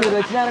పోతాను? సార్ మీరు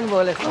వచ్చినారని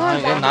పోలేదు.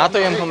 నాతో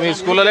ఏం మీ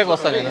స్కూల్లోకి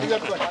వస్తాను నేను.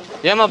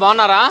 ఏమా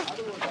బాగున్నారా?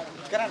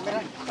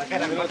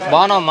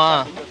 బాగున్నామ్మా.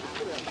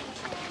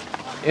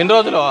 ఎన్ని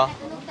రోజులు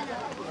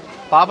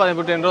పాప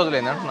ఇప్పుడు? ఎన్ని రోజులు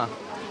అయింది అంటున్నా?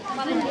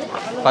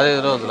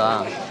 15 రోజులా?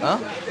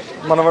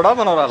 మనవడా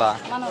మనవరాలా?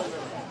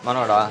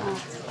 మనవడా?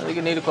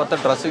 అది నీకు కొత్త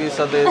డ్రెస్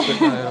ఇస్తుంది.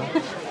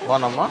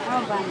 బాగున్నామ్మా.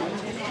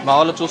 మా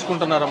వాళ్ళు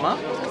చూసుకుంటున్నారమ్మా?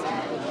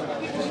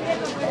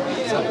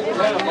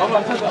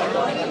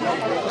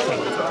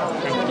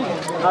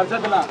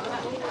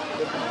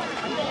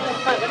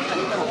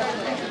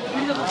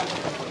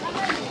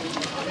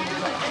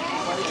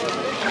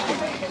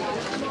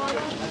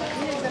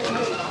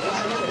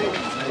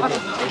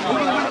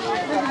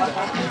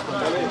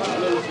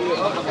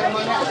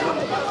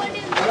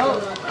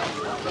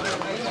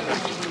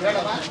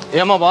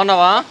 ఏమో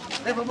బాగున్నావా?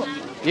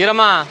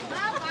 ఈరమ్మా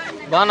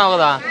బాగున్నావు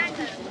కదా?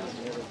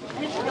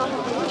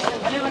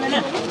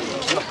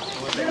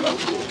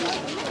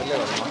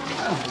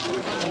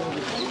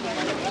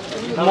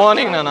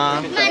 మార్నింగ్ నానా.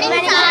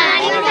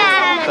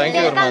 Thank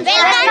you very much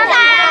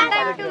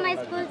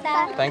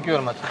thank you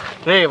very much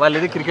రే వాళ్ళు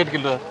ఇది క్రికెట్కి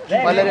వెళ్ళరు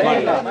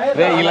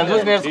రే వీళ్ళని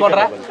చూసి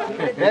నేర్చుకోండిరా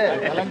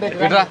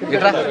ఇట్రా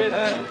ఇట్రా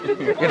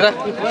ఇట్రా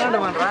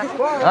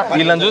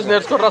వీళ్ళని చూసి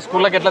నేర్చుకోండిరా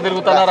స్కూల్లోకి ఎట్లా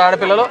తిరుగుతున్నారు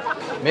ఆడపిల్లలు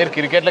మీరు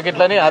క్రికెట్లకి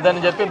ఎట్లని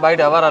అదని చెప్పి బయట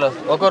వ్యవహారాలు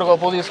ఒకరికి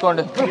ఒప్పు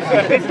తీసుకోండి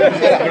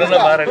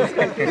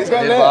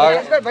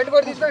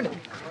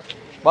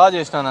బాగా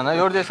చేసినానన్నా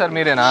ఎవరు చేశారు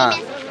మీరేనా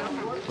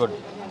గుడ్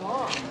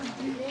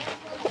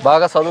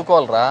బాగా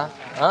చదువుకోవాలరా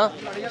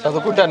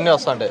చదువుకుంటే అన్నీ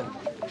వస్తుంటాయి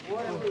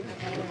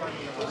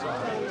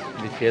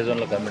ఫేజ్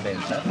 1లో కంప్లీట్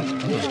అయింది సార్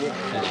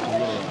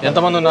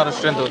ఎంతమంది ఉన్నారు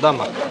స్ట్రెంత్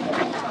వద్దామ్మా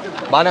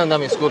బాగానే ఉందా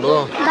మీ స్కూలు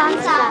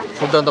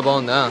ఫుడ్ అంతా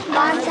బాగుందా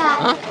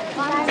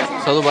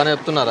చదువు బాగానే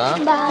చెప్తున్నారా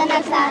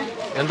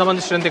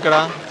ఎంతమంది స్ట్రెంత్ ఇక్కడ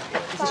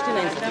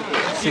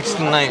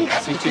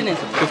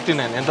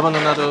 59 ఎంతమంది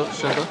ఉన్నారు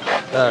స్ట్రెంత్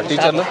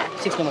టీచర్లు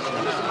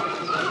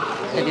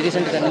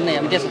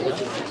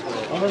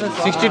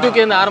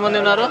 62కి 6 మంది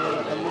ఉన్నారు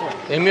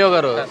ఎంఈఓ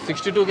గారు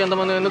 62కి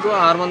ఎంతమంది ఎందుకు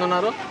 6 మంది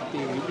ఉన్నారు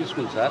యూపీ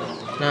స్కూల్ సార్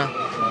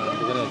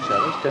అందుకనే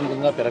వచ్చారు స్ట్రెంత్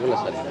ఇంకా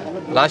పెరగలేదు సార్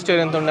లాస్ట్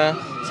ఇయర్ ఎంత ఉండే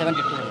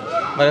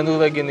 72 మరి ఎందుకు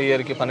తగ్గింది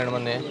ఇయర్కి 12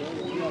 మంది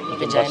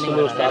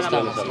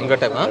ఇంకా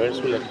టైం ప్రైవేట్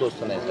స్కూల్ ఎక్కువ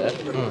వస్తున్నాయి సార్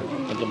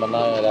కొంచెం మన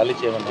ర్యాలీ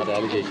చేయమన్నారు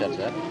ర్యాలీ చేశారు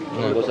సార్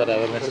ఇంకోసారి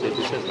అవేర్నెస్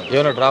చేసేసారు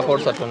ఏమైనా డ్రాప్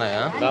అవుట్స్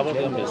అట్లున్నాయా డ్రాప్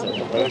అవుట్ ఏం లేదు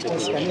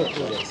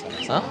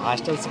సార్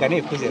హాస్టల్స్ కానీ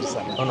ఎక్కువ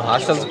చేస్తారు అవును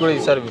హాస్టల్స్ కూడా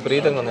ఈసారి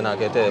విపరీతంగా ఉంది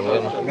నాకైతే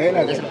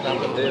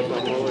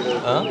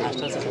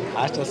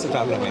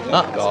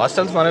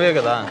హాస్టల్స్ మనవే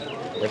కదా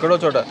ఎక్కడో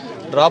చోట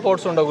డ్రాప్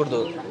అవుట్స్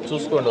ఉండకూడదు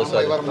చూసుకోండి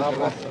ఒకసారి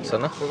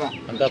సరేనా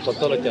అంతా కొత్త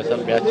వాళ్ళు వచ్చారు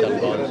సార్ బ్యాచ్ చాలా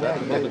బాగుంది సార్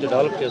కొంచెం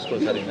డెవలప్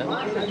చేసుకోండి సార్ ఇంకా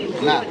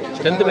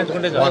స్ట్రెంత్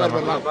పెంచుకుంటే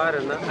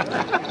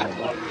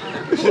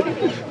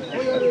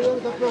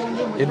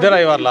ఇద్దరు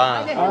అయ్యవార్లా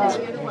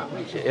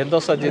ఎంత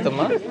వస్తుంది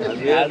జీతమ్మా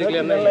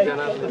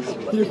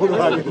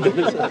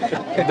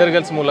ఇద్దరు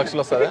కలిసి 3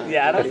 లక్షలు వస్తుందా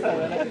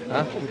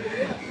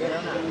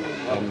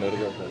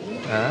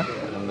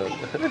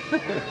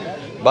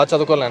బాగా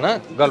చదువుకోలేనా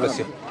గాల్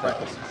బెస్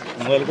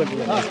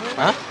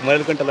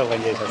మొదలుకుంటలో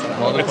పనిచేశారు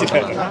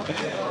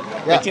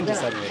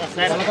సార్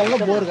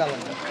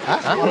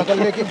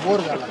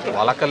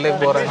వాళ్ళకల్లే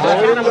బోర్ అంటే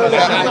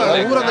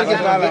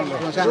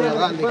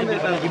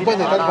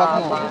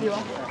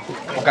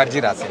ఒక అర్జీ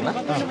రాసిందా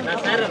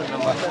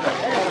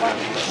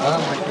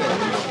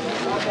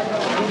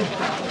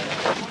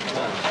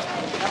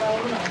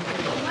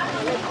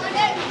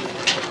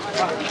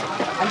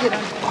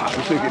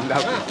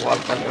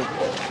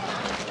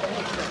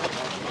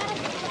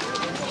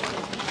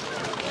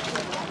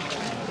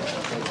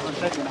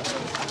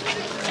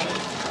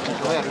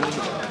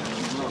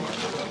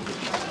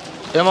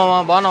ఏమమ్మా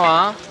బాగున్నావా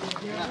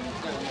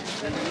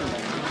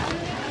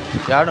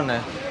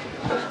ఏడున్నాయి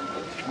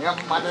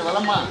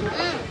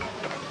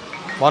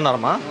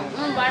బాగున్నారమ్మా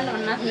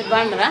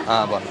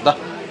బాగున్నా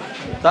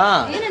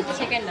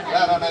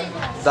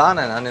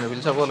దానైనా నేను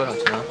పిలిచబోలేని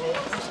వచ్చిన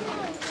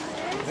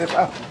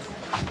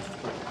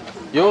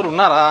ఎవరు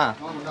ఉన్నారా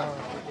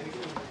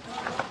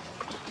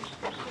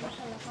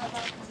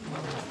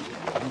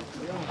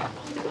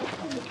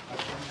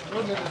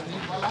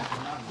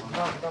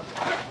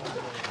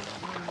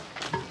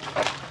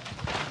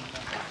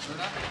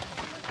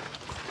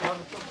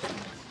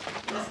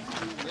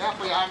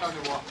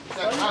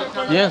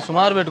ఏం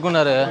సుమారు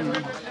పెట్టుకున్నారే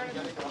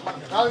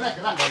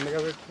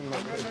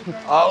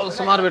ఆవులు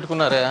సుమారు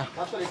పెట్టుకున్నారే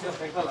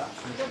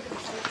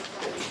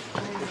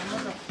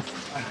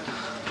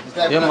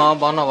ఏమ్మా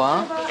బాగున్నావా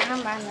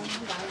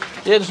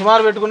ఏది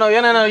సుమారు పెట్టుకున్నావు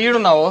ఏనైనా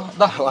ఈడున్నావు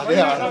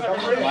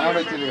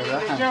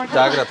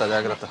జాగ్రత్త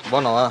జాగ్రత్త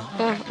బాగున్నావా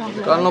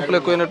కాళ్ళ నొప్పులు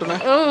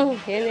ఎక్కువైనట్టున్నాయి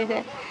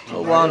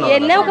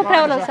ఎన్నో ఒక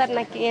ప్రాబ్లం సార్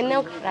నాకు ఎన్నో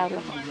ఒక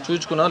ప్రాబ్లం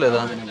చూచుకున్నావు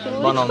లేదా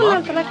బాగున్నావా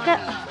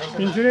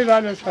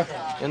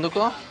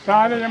ఎందుకు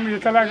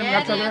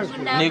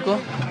నీకు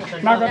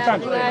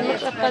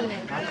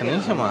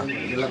నిమిషమా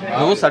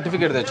నువ్వు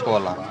సర్టిఫికేట్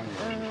తెచ్చుకోవాలా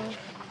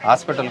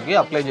హాస్పిటల్కి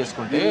అప్లై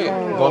చేసుకుంటే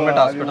గవర్నమెంట్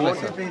హాస్పిటల్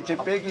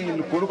చెప్పేకి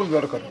వీళ్ళు కొడుకులు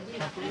దొరకరు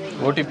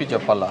ఓటీపీ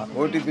చెప్పాలా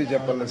ఓటీపీ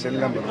చెప్పాలి సెల్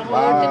నెంబర్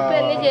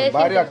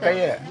భార్య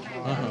అక్కయ్యే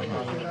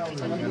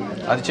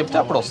అది చెప్తే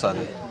అప్పుడు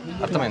వస్తుంది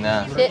అర్థమైందా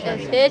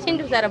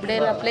చేసిండు సార్ అప్పుడే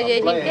అప్లై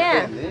చేసింటే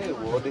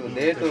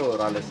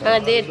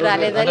డేట్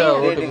రాలేదని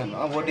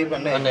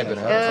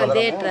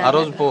ఆ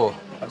రోజు పో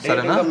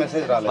సరేనా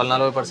వాళ్ళు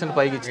 40%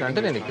 పైకి ఇచ్చినంటే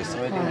నేను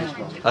ఇప్పిస్తాను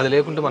అది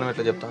లేకుంటే మనం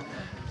ఎట్లా చెప్తాం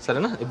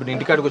సరేనా ఇప్పుడు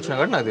ఇంటికాడికి వచ్చినా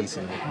కాబట్టి నాకు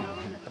తెలిసింది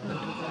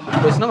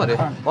వచ్చినా మరి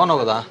బాగున్నావు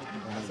కదా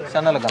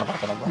చెన్నైలో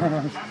కనపడతాను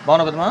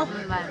బాగున్నావు కదమ్మా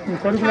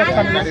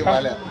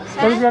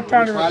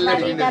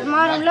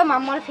ధర్మవరంలో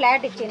మమ్మల్ని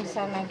ఫ్లాట్ ఇచ్చింది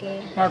సార్ నాకు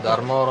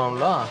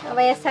ధర్మవరంలో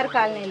వైఎస్ఆర్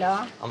కాలనీలో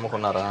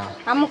అమ్ముకున్నారా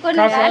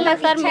అమ్ముకున్నారా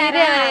సార్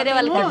మీరే వేరే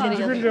వాళ్ళకి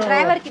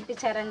డ్రైవర్కి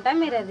ఇప్పించారంట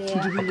మీరు అది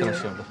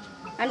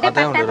అంటే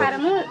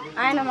పట్టాకారము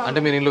ఆయన అంటే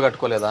మీరు ఇల్లు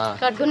కట్టుకోలేదా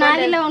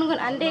గునాడిలో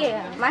అంటే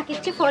మాకు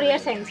ఇచ్చి 4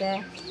 years అయింది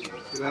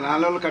సార్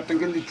 4 కట్టం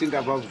కింద ఇచ్చింది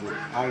ఆ బాబుకు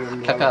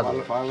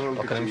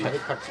ఒక నిమిషం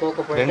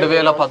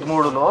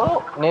 2013లో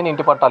నేను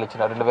ఇంటి పట్టాలు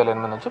ఇచ్చిన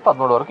 2008 నుంచి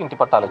 13 వరకు ఇంటి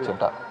పట్టాలు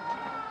ఇచ్చింట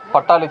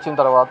పట్టాలు ఇచ్చిన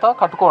తర్వాత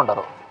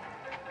కట్టుకోండరు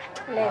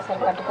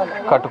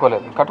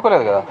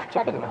కట్టుకోలేదు కదా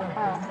చెప్పేది.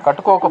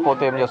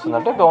 కట్టుకోకపోతే ఏం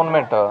చేస్తుందంటే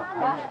గవర్నమెంట్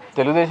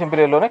తెలుగుదేశం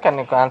పీరియడ్లోనే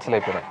కొన్ని క్యాన్సిల్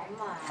అయిపోయినాయి.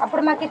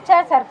 అప్పుడు మాకు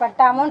ఇచ్చారు సార్ పట్ట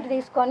అమౌంట్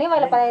తీసుకొని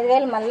వాళ్ళు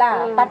 15,000 మళ్ళా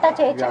పట్టా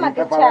చేయించి మాకు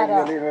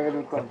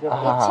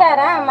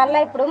ఇచ్చారా. మళ్ళీ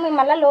ఇప్పుడు మేము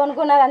మళ్ళీ లోన్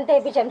గున్నది అంతా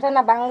వేయించాం సార్.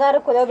 నా బంగారు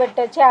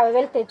కుదవబెట్టొచ్చి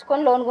 50,000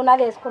 తెచ్చుకొని లోన్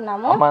గున్నది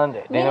వేసుకున్నాము.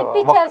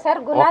 ఇప్పించారు సార్.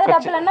 గునాది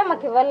డబ్బులన్నా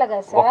మాకు ఇవ్వాలి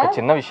కదా సార్. ఒక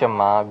చిన్న విషయం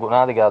మా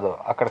గునాది కాదు,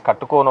 అక్కడ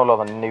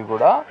కట్టుకోనోళ్ళవన్నీ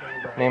కూడా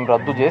మేము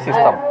రద్దు చేసి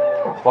ఇస్తాం.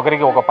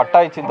 ఒకరికి ఒక పట్టా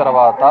ఇచ్చిన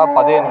తర్వాత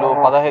 10 ఏళ్ళు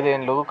 15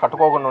 ఏళ్ళు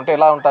కట్టుకోకుండా ఉంటే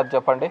ఎలా ఉంటుంది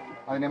చెప్పండి?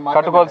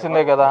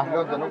 కట్టుకోవాల్సిందే కదా.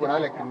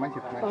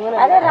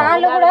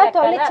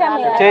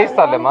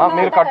 చేయిస్తాలేమ్మా,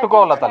 మీరు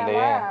కట్టుకోవాలా తల్లి.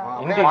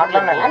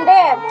 అంటే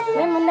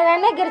మేము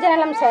ముందుగానే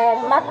గిరిజనులం సార్.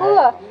 మాకు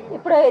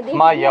ఇప్పుడు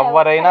మా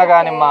ఎవరైనా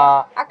కానీ మా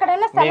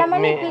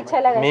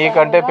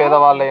మీకంటే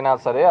పేదవాళ్ళైనా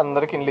సరే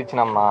అందరికి ఇండ్లు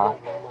ఇచ్చినమ్మా.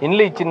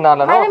 ఇండ్లు ఇచ్చిన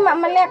దానిలో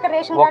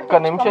ఒక్క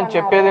నిమిషం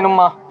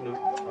చెప్పేదినమ్మా.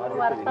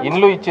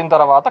 ఇండ్లు ఇచ్చిన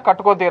తర్వాత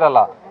కట్టుకో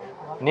తీరాలా.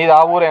 నీది ఆ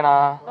ఊరేనా?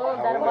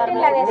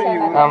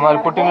 మరి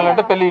పుట్టినళ్ళు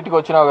అంటే పెళ్లి ఇంటికి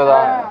వచ్చినావు కదా,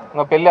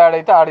 ఇంకా పెళ్లి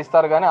ఆడైతే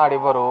ఆడిస్తారు కానీ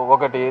ఆడివ్వరు.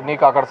 ఒకటి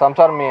నీకు అక్కడ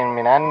సంసారం మీ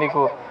నాన్న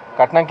నీకు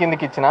కట్నం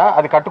కిందకి ఇచ్చినా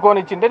అది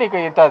కట్టుకొని ఇచ్చింటే నీకు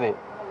అవుతుంది.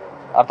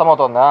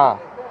 అర్థమవుతుందా?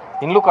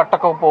 ఇల్లు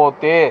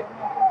కట్టకపోతే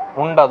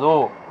ఉండదు,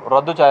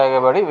 రద్దు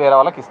చేయబడి వేరే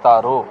వాళ్ళకి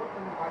ఇస్తారు.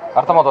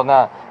 అర్థమవుతుందా?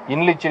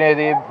 ఇండ్లు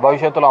ఇచ్చినది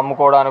భవిష్యత్తులో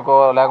అమ్ముకోవడానికో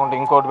లేకుంటే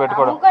ఇంకోటి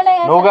పెట్టుకోవడం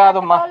నువ్వు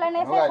కాదమ్మా,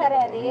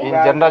 నేను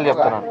జనరల్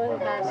చెప్తున్నాను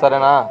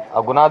సరేనా? ఆ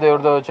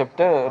గుణాదేవుడితో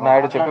చెప్తే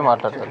నాయుడు చెప్పి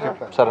మాట్లాడతారు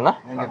సరేనా?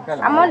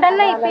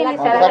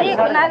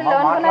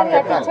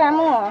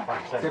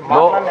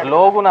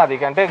 లో గుణాది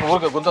అంటే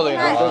ఊరికి గుంతదు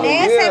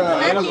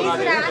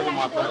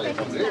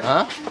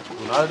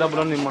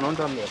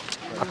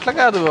అట్లా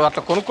కాదు,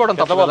 అట్లా కొనుక్కోవడం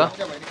తప్ప కదా.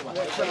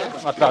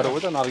 అట్లా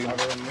అడిగితే 4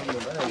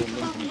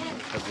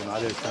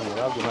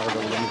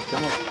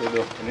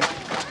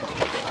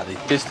 అది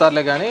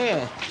ఇప్పిస్తారులే కానీ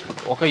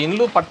ఒక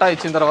ఇండ్లు పట్టా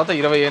ఇచ్చిన తర్వాత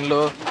 20 ఏళ్ళు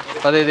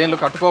 15 ఏళ్ళు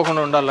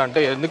కట్టుకోకుండా ఉండాలంటే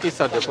ఎందుకు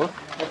ఇస్తారు చెప్పు?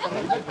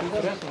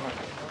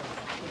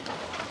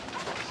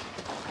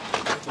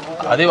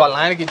 అది వాళ్ళ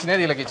ఆయనకి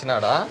ఇచ్చినది వీళ్ళకి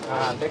ఇచ్చినాడా?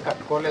 అంటే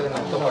కట్టుకోలేదు,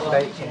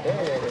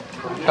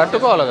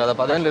 కట్టుకోవాలి కదా.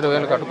 10 ఏళ్ళు 20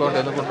 ఏళ్ళు కట్టుకోండి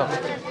ఎందుకుంటాం.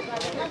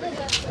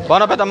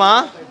 పోనా పెద్దమ్మా,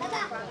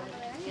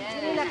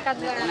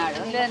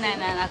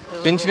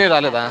 పింఛనీ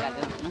రాలేదా?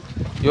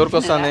 ఎవరికి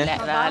వస్తుంది?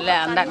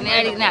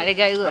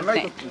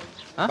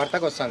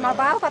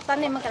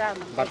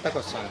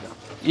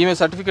 ఈమె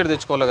సర్టిఫికేట్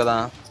తెచ్చుకోవాలి కదా.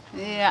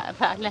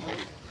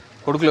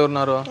 కొడుకులు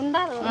ఎవరున్నారు?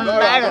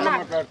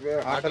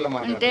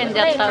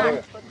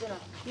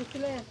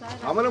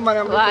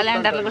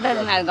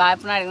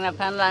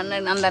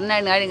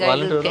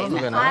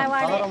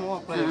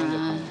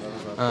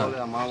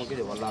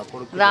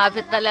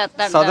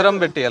 సదరం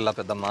పెట్టి వెళ్ళా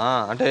పెద్దమ్మా.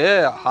 అంటే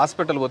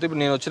హాస్పిటల్ పోతే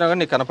ఇప్పుడు నేను వచ్చినా కానీ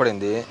నీకు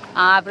కనపడింది.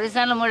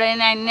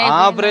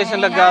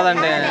 ఆపరేషన్లకు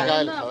కాదండి,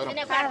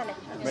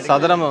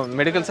 సదరం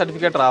మెడికల్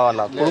సర్టిఫికేట్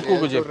రావాలా.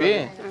 కొడుకు చెప్పి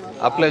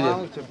అప్లై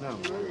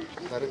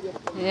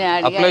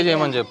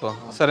చేయమని చెప్పు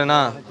సరేనా?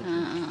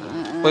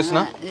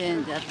 పోసినా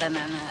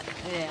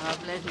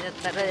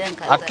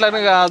అట్లని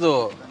కాదు,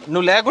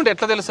 నువ్వు లేకుంటే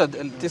ఎట్లా తెలుసా?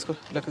 తీసుకో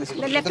లెక్క తీసుకో.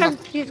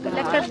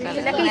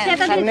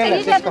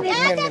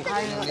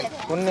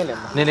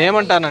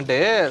 నేనేమంటానంటే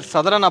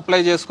సదరన్ అప్లై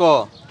చేసుకో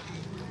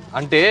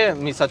అంటే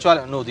మీ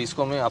సచివాలయం నువ్వు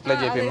తీసుకోమి అప్లై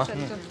చేయమ్మా.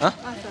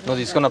 నువ్వు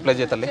తీసుకొని అప్లై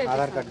చేయాలి.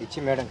 ఆధార్ కార్డు ఇచ్చి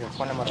మేడం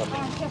ఫోన్ నెంబర్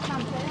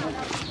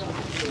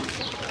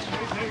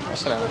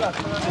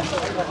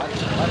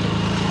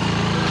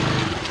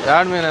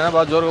యాడ్ మీనైనా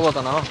బాగా జోరుగా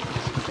పోతున్నావు.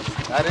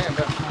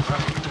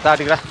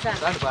 దాటికి రా.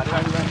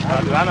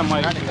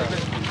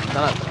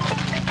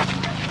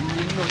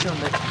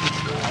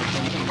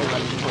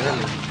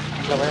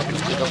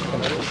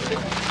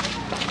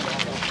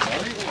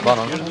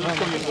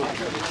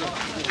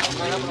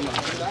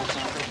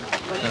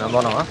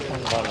 బాగున్నావా?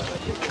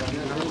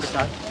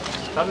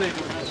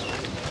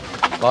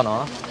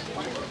 బాగున్నావా?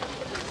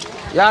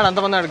 యాడ్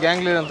అంతమంది ఆడు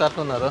గ్యాంగ్ లీడర్ అంత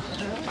అట్లున్నారు.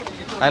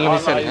 ఆయన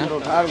మిస్ అయ్యి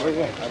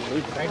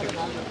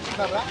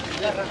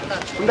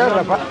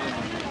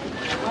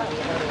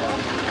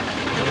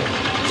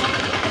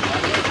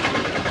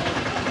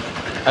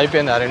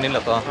అయిపోయింది ఆ 2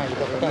 నెలలతో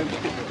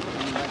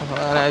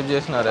హైప్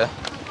చేసినారే.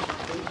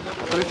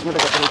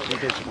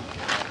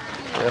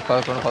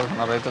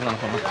 11-11:30 అవుతుంది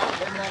అనుకున్నా.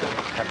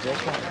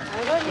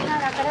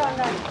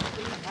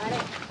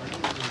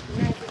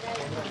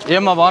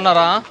 ఏమ్మా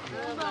బాగున్నారా?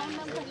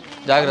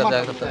 జాగ్రత్త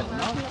జాగ్రత్త.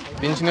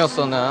 పింఛనీ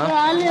వస్తుందా?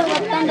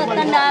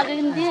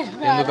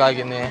 ఎందుకు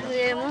ఆగింది?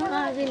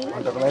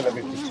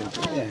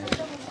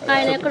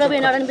 ఆయన ఎక్కడో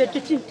పోయినాడని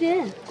పెట్టించింటే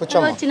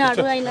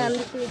వచ్చినాడు. ఆయన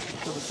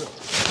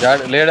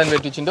లేడని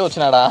పెట్టించింటే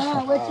వచ్చినాడా?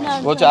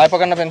 వచ్చి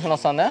ఆయపకన్నా పెన్షన్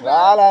వస్తుందా?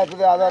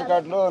 ఆధార్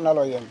కార్డులో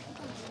 40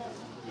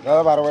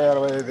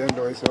 60-65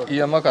 వయసు. ఈ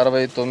అమ్మకి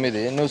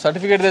 69. నువ్వు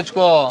సర్టిఫికేట్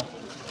తెచ్చుకో.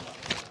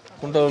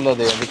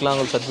 గుంటూరులోది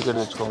వికలాంగుల సర్టిఫికేట్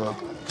తెచ్చుకో.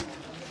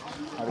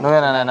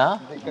 నువ్వేనా నాయనా?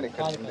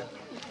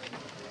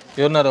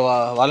 ఎవరున్నారు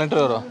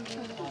వాలంటీర్? ఎవరు?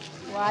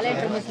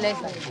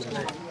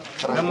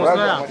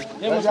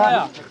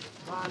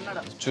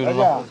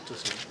 చూడమ్మా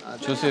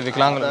చూసి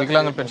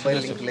వికలాంగుల పెన్షన్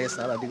చూసి లేదు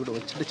సార్, అది కూడా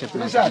వచ్చి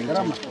చెప్పిన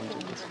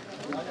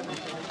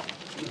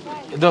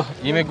ఇదో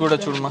ఈమెకు కూడా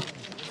చూడమ్మా.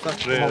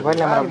 మొబైల్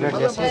నెంబర్ అప్డేట్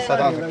చేసి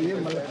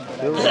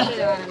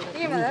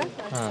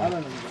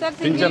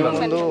పింఛన్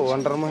ముందు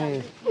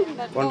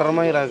ఒంటరి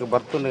మహిళకి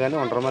భర్త ఉంది కానీ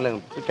ఒంటరి మహిళ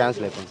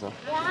క్యాన్సిల్ అయిపోయింది సార్.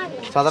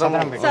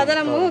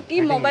 సదరముకి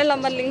మొబైల్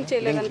నంబర్ లింక్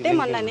చేయలేదంటే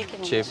మొన్న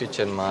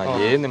చేపించాను మా.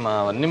 ఏంది మా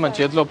అవన్నీ మన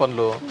చేతిలో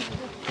పనులు,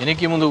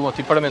 వెనక్కి ముందు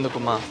తిప్పడం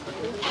ఎందుకుమ్మా?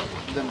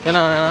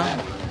 ఏనా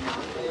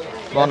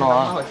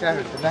బాగున్నావా?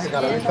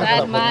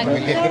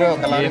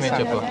 ఏమేమి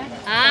చెప్పు.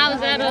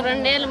 సార్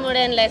 2 ఏళ్ళు 3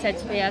 ఏళ్ళు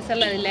చచ్చిపోయి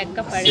అసలు అది లెక్క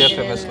పడి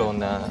సిఎఫ్ఎంఎస్లో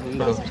ఉందా?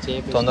 ఇప్పుడు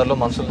తొందరలో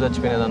మనుషులు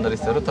చచ్చిపోయినది అందరు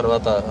ఇస్తారు,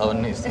 తర్వాత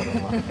అవన్నీ ఇస్తారు.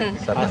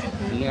 సరే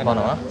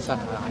బాగున్నావా?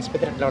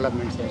 ఆసుపత్రి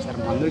డెవలప్మెంట్ సార్,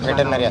 మందులు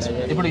వెటర్నరీ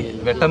ఇప్పుడు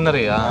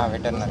వెటర్నరీయా?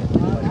 వెటర్నరీ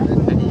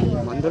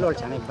మందులు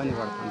చాలా ఇబ్బంది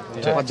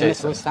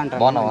పడుతుంది.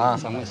 బాగున్నావా?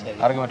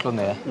 ఆరోగ్యం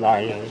ఎట్లుంది?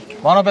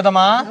 బాగున్నావు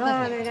పెద్దమ్మా?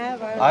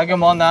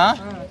 ఆరోగ్యం బాగుందా?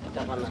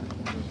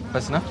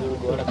 ప్రశ్న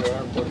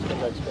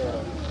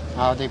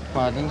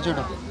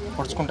చూడు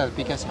పొడుచుకుంటుంది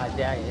పీకేసి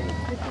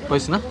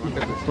పోయినా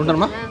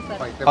ఉంటారమ్మా.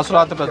 అసలు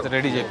రాత్రి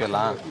రెడీ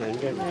చేయాలా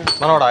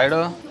మనవాడు ఆయుడు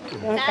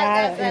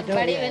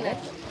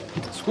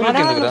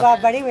స్కూల్కి ఎందుకు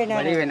బడి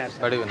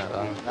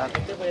వినారా?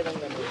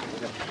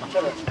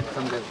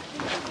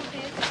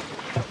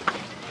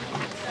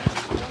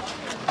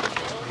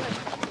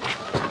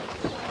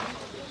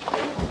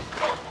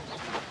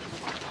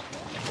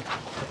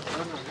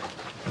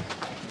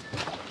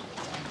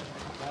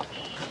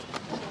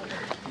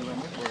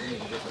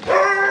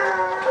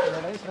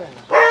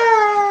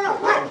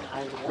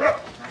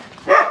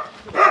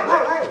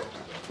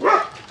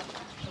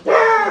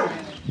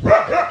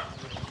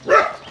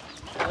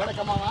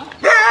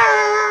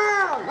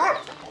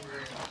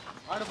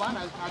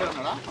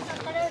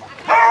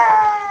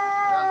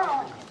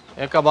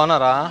 ఎక్క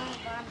బాగున్నారా?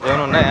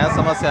 ఏమైనా ఉన్నాయా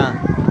సమస్య?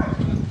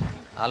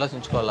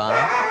 ఆలోచించుకోవాలా?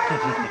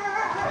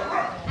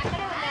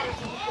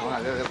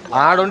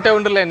 ఆడుంటే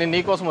ఉండలే, నేను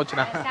నీకోసం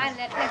వచ్చిన.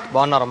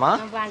 బాగున్నారమ్మా?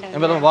 ఏం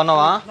పెద్దమ్మా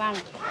బాగున్నావా?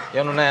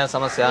 ఏమైనా ఉన్నాయా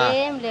సమస్య?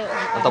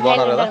 అంత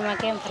బాగున్నారు కదా?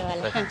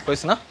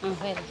 పోయినా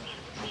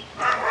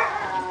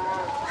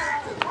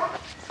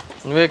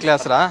నువ్వే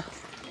క్లాస్ రా?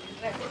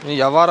 నీ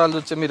వ్యవహారాలు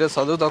చూస్తే మీరే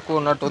చదువు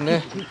తక్కువ ఉన్నట్టుంది.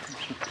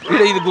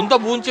 ఇది గుంత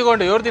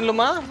బూంచుకోండి. ఎవరు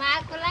తినమ్మా?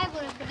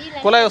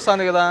 కుళాయి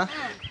వస్తుంది కదా,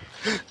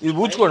 ఇది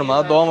బూచుకోండి మా.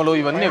 దోమలు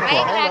ఇవన్నీ ఎక్కువ.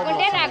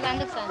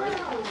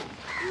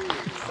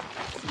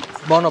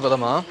 బాగున్నావు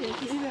కదమ్మా?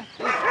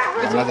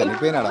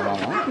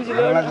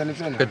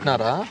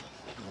 పెట్టినారా?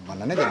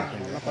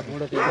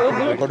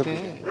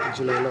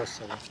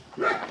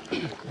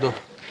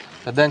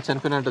 పెద్ద ఆయన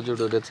చనిపోయినట్టు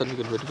చూడు, డెత్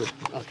సర్టిఫికేట్ పెట్టి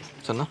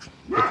సన్న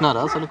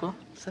పెట్టినారా? అసలు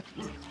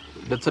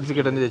డెత్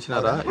సర్టిఫికేట్ అనేది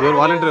తెచ్చినారా? ఎవరు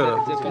వాలంటీర్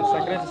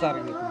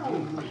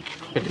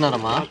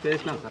పెట్టినారమ్మా?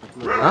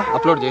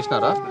 అప్లోడ్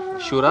చేసినారా?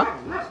 షూరా?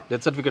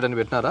 డెత్ సర్టిఫికేట్ అని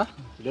పెట్టినారా?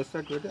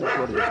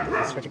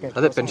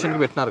 అదే పెన్షన్కి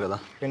పెట్టినారు కదా?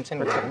 పెన్షన్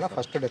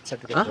ఫస్ట్ డెత్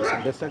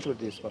సర్టిఫికేట్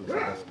తీసుకోవాలి.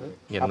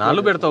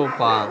 ఎన్నాళ్ళు పెడతావు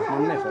పా?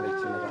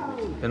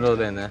 ఎన్ని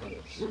రోజులైంది?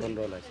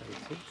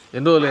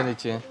 2 రోజులైంది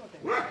ఇచ్చి.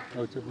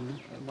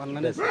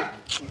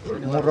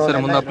 సరే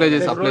ముందు అప్లై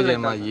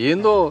చేయమ్మా.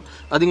 ఏందో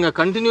అది ఇంకా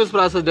continuous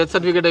process. Death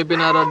certificate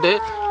అయిపోయినారంటే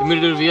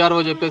immediate VRO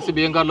చెప్పేసి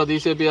బియ్యం కార్డులో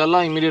తీసేపియాలా,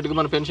 ఇమీడియట్గా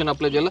మన పెన్షన్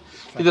అప్లై చేయాలి.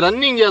 ఇది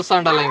రన్నింగ్ చేస్తా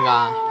ఉండాలి. ఇంకా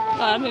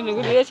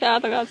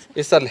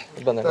ఇస్తారులే,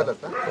 ఇబ్బంది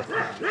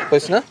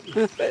పోయినా.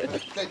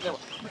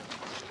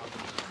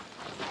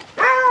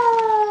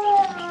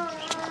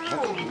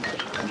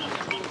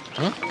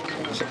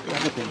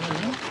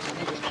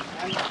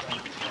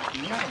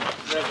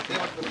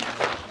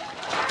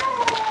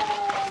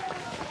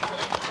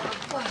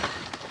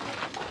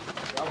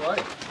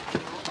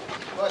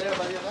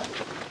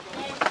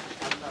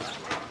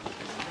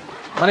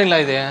 మన ఇలా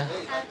ఇదే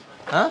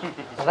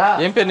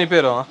ఏం పేరు నీ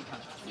పేరు?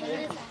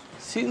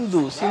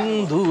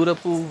 సింధూర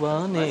పువ్వా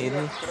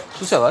నేను.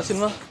 చూసావా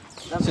సినిమా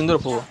సింధూర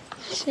పువ్వు?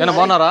 ఏమన్నా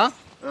బాగున్నారా?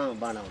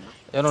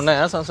 ఏమైనా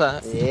ఉన్నాయా సంస్థ?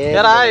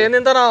 ఏరా ఏం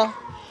తింటున్నావు?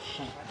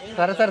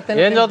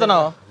 ఏం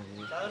చదువుతున్నావు?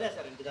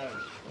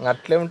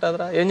 అట్లే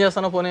ఉంటుందిరా. ఏం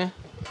చేస్తున్నావు పోనీ?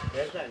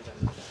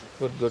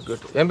 Good good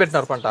good. ఏం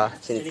పెట్టినారు పంట?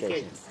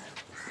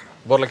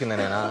 బోర్ల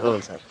కిందనేనా?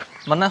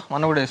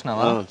 మొన్న కూడా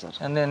వేసినావా?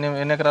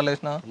 ఎన్ని ఎకరాలు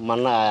వేసినావు?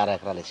 మొన్న 6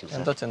 ఎకరాలు వేసి.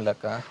 ఎంత వచ్చింది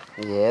లెక్క?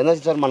 ఏదో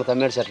సార్ మన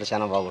టమాటో చెట్లు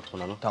చాలా బాగా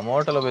కొట్టుకున్నాను.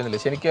 టమాటోలో పోయింది.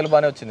 శనికాయలు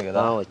బాగానే వచ్చింది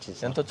కదా? వచ్చింది.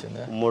 ఎంత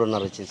వచ్చింది?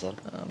 3.5 వచ్చింది సార్.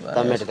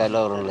 టమాటకాయలో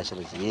 2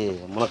 లక్షలు వచ్చింది.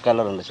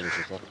 మునక్కాయలో 2 లక్షలు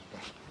వచ్చింది సార్.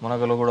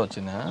 మునగలో కూడా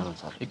వచ్చింది.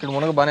 ఇక్కడ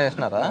మునగ బాగానే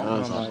వేసినారా?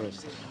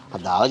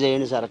 దావా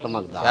చేయండి సార్. అట్లా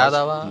మాకు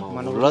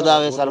దావా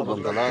దావే సార్.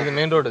 ఇది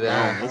మెయిన్ రోడ్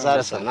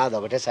సార్. నాది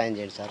ఒకటే సాయం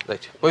చేయండి సార్.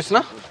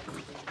 పోయినా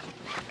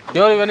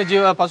ఎవరు ఇవన్నీ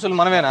పశువులు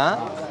మనమేనా?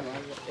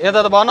 ఏదా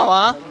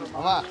బాగున్నావా?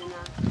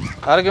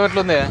 ఆరోగ్యం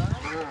ఎట్లుంది?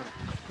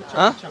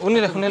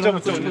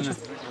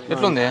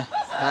 ఎట్లుంది?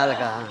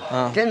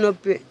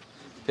 నొప్పి.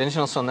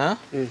 పెన్షన్ వస్తుందా?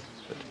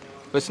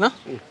 వచ్చినా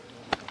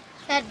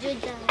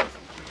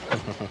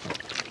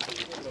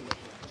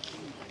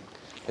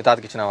ఈ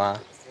తాతకి ఇచ్చినావా?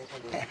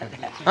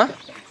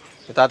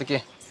 ఈ తాతకి?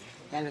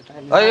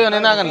 అయ్యో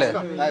నేను ఆగనులే,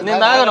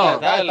 నేను ఆగను.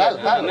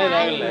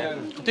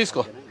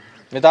 తీసుకో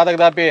మీ తాతకి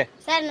దాపి.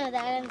 సార్ నువ్వు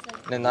తాగండి సార్.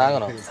 నేను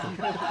తాగను.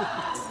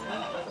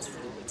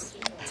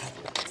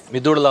 మీ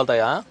దూడలు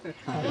తాగుతాయా?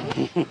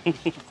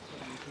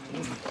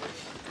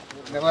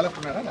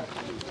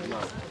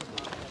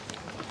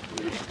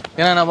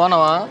 ఏనాయనా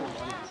బాగున్నావా?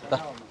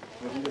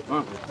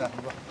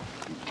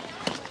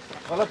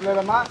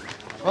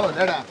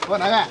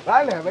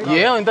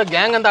 ఏం ఇంత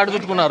గ్యాంగ్ అంతా అడు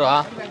చుట్టుకున్నారు?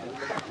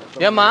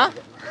 ఏమ్మా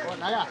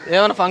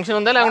ఏమైనా ఫంక్షన్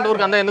ఉందా లేకుంటే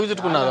ఊరికి అంతా ఎందుకు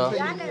చుట్టుకున్నారు?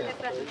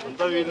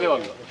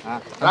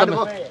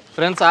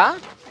 ఫ్రెండ్సా?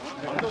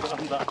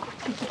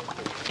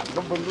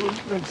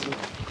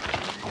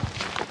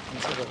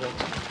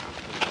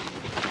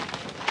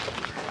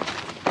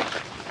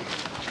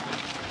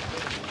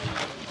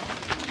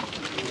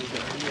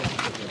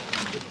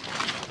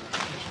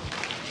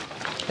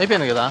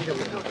 అయిపోయింది కదా.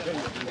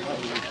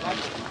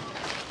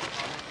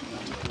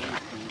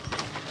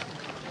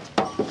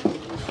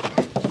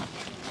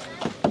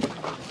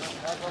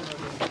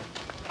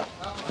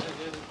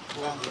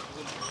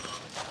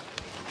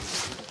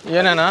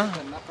 ఏనేనా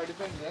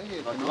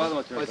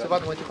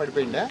పసిపాతం వచ్చి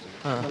పడిపోయిండే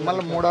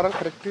మళ్ళీ 3 hours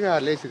కరెక్ట్గా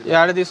లేచింది.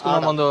 ఏడ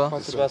తీసుకున్నాం ముందు?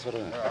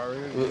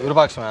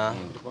 విరూపాక్షమే.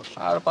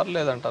 ఆడ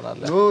పర్లేదంట.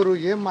 నోరు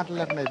ఏం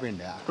మాట్లాడకుండా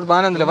అయిపోయింది. ఇప్పుడు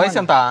బాగానే ఉందిలే. వయసు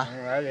ఎంత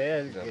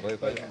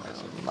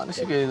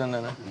మనిషికి? ఏదన్నా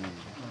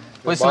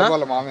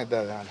మామే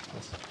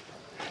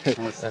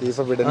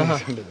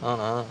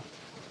అవునా?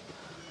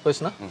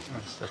 పోసినా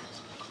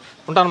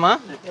ఉంటానమ్మా.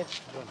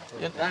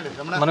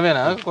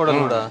 మనమేనా కూడా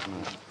కూడా?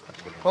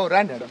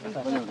 రండి.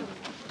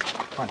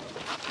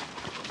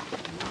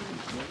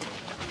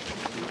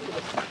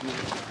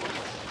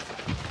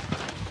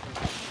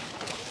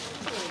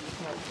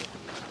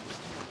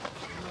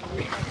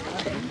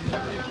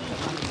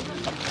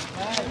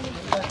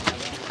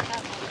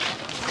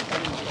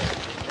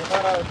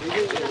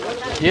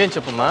 ఏం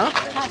చెప్పమ్మా?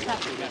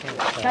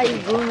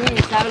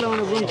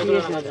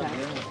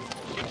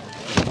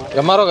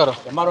 ఎంఆర్ఓ గారు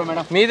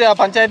మీది ఆ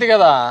పంచాయతీ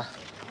కదా?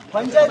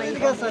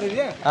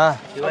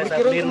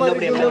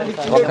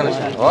 ఒక్క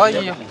నిమిషం.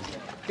 అయ్యో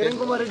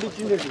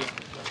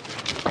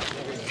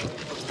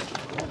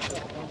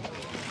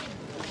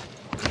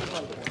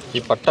ఈ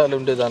పట్టాలు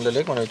ఉండే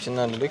దానిలోకి మనం ఇచ్చిన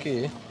దానిలోకి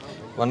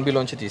 1B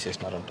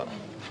తీసేసినారంట.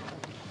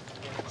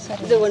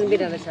 ఇది 1B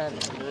రాలే సార్.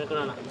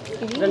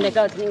 2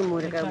 ఎకరాలు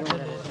 3 ఎకరాలు.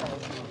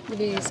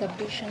 ఇది సబ్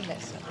డివిజన్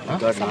లేదు సార్.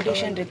 సబ్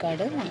డివిజన్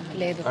రికార్డు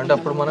లేదు. అంటే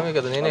అప్పుడు మనమే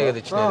కదా, నేనే కదా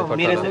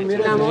ఇచ్చినది.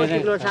 నా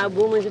మోటిలో సార్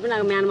భూమి అని చెప్పి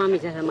నాకు మేనమామ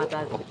ఇచ్చేసారు. మా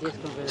తాత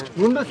తీసుకుంటున్నాను.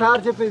 ముందు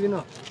సార్ చెప్పేది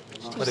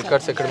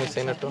రికార్డ్స్ ఎక్కడ మిస్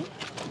అయినట్టు?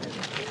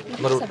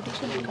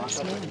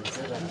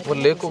 మరి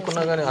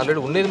లేకోకున్నా కానీ ఆల్రెడీ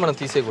ఉండేది మనం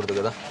తీసేయకూడదు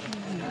కదా.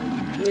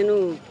 నేను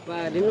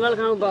రెన్యువల్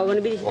కాను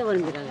 1B ఇస్తే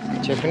 1B రాలేదు.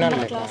 చెప్పినాను.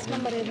 క్లాస్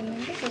నెంబర్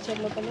ఏదంటే టీచర్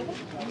లోపల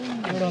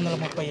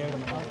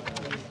 737.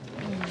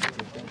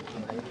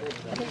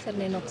 అదే సార్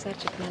నేను ఒకసారి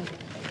చెప్పినాను.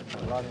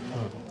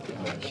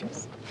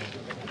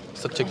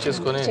 సార్ చెక్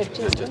చేసుకొని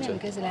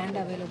ల్యాండ్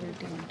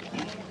అవైలబిలిటీ ఉంటే.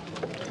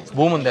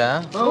 భూమి ఉందా?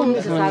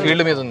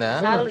 ఫీల్డ్ మీద ఉందా?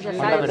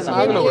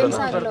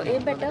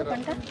 ఏం పెట్టారు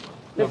పంట?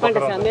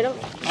 సార్ మీరు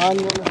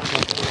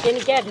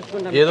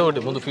ఏదో ఒకటి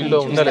ముందు ఫీల్డ్లో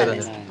ఉందా లేదా?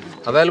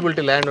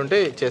 అవైలబిలిటీ ల్యాండ్ ఉంటే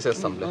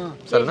చేసేస్తాం.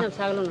 సరేనా?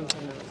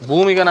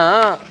 భూమి కన్నా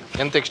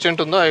ఎంత ఎక్స్టెంట్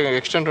ఉందో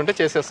ఎక్స్టెంట్ ఉంటే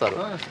చేసేస్తారు.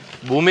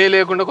 భూమి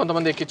లేకుండా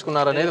కొంతమంది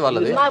ఎక్కించుకున్నారు అనేది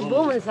వాళ్ళది.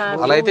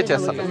 అలా అయితే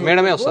చేస్తారు.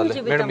 మేడమే వస్తారు.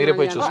 మేడం మీరే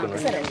పోయి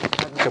చూసుకున్నారు.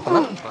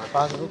 చెప్పనా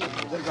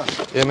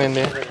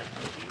ఏమైంది?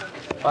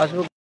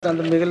 పాస్బుక్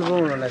అంత మిగిలిన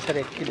భూములు ఉన్నాయి సార్.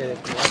 ఎక్కిలేదు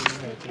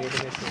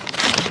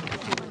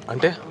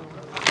అంటే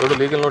ఇప్పుడు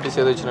లీగల్ నోటీస్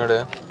ఏదో ఇచ్చినాడే?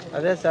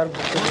 అదే సార్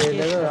బుక్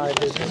చేయలేదు.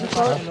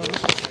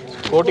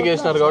 కోర్టుకి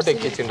వేసినారు కాబట్టి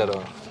ఎక్కించిండారు.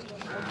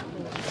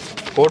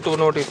 కోర్టు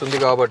నోటీస్ ఉంది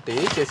కాబట్టి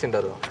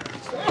చేసిండారు.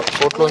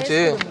 కోర్టులోంచి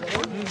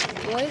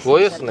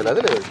ఓఎస్ ఉంది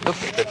అదే లేదు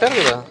పెట్టారు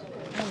కదా.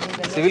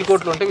 సివిల్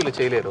కోర్టులో ఉంటే వీళ్ళు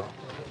చేయలేరు.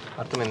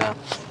 అర్థమైందా?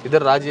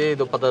 ఇద్దరు రాజీ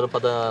ఏదో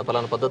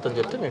పలానా పద్ధతి అని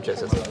చెప్తే మేము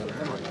చేసేస్తాం.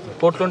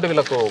 కోర్టులో ఉంటే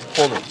వీళ్ళకు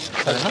పోదు.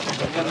 సరేనా?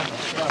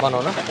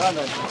 మనోనా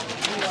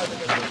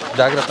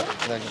జాగ్రత్త.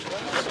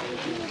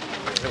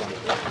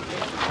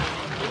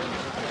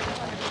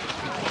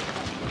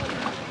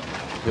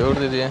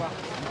 ఎవరిది ఇది?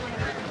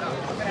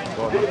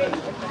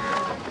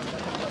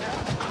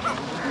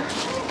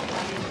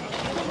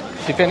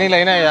 టిఫిన్లు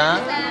అయినాయా?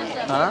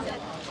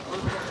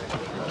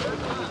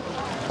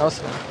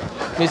 అవసరం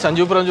మీ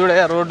సంజీపురం చూడే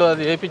రోడ్డు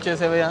అది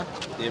వేయించేసేవయ్యా?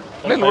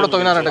 నేను కూడా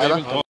తొగినారంట కదా.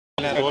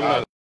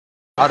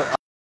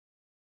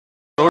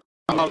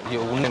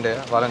 ఉండే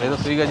వాళ్ళని ఏదో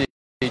ఫ్రీగా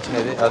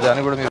ఇచ్చినది అది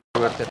అని కూడా మీరు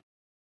పెడితే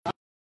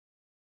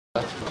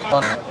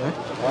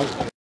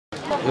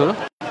ఎవరు?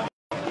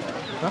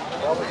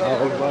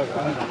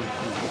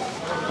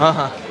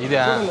 ఇదే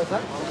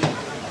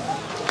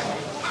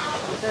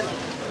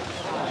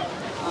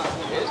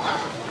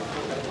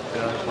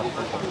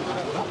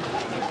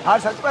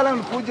సచివాలయం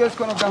పూజ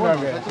చేసుకొని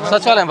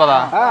సచివాలయం పదా?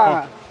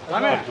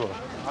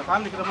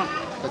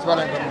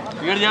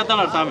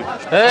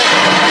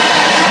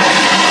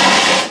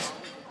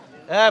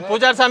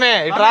 పూజారి సామే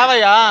ఇటు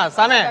రావయ్యా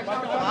సామే.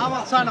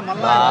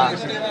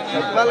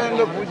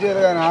 సచివాలయంలో పూజ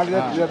చేయాలి కానీ ఆడ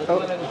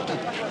చేస్తావు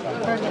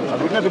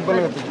అవి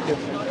దిబ్బలు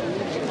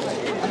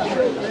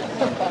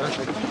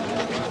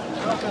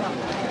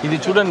ఇది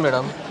చూడండి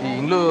మేడం, ఈ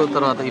ఇండ్లు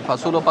తర్వాత ఈ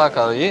పశువుల పాక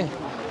అది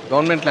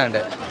గవర్నమెంట్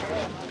ల్యాండే.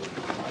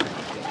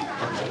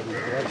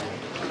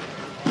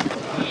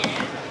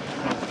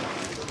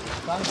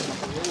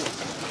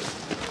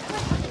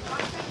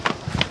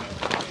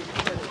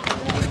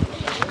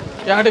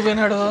 యాడికి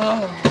పోయినాడు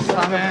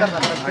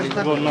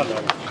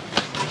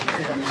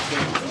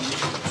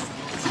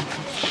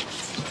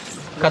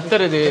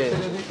కత్తెర ఇది.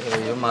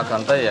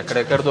 మాకంతా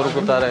ఎక్కడెక్కడ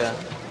దొరుకుతారా?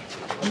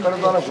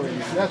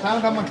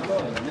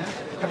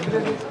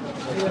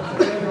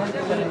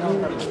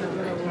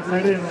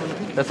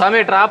 స్వామి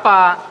ట్రాపా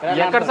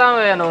ఎక్కడ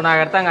స్వామి నువ్వు? నాకు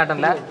అర్థం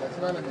కావటంలే.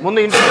 ముందు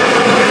ఇంటి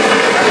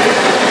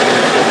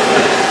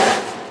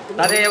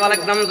తదేవ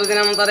లగ్నం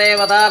సుదినం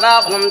తదేవ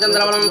తారాఫలం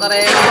చంద్రఫలం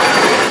తదేవ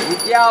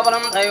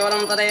విద్యాఫలం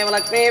దైవలం తదేవ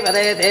లక్ష్మీ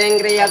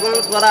పదేంద్రియకం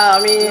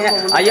స్వరామి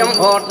అయం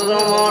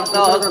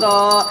ముహూర్తో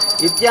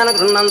ఇత్యాన్ని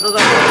గృహంతు.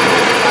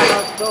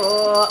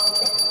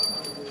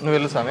 నువ్వు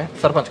వెళ్ళు స్వామి,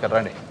 సర్పంచ్ గారు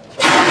రండి.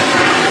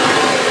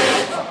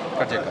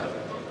 కట్ చేయక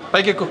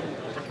పైకి ఎక్కు,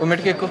 ఓ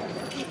మెట్టుకి ఎక్కు,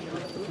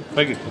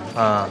 పైకి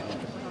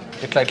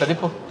ఇట్లా ఇట్లా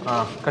తిప్పు.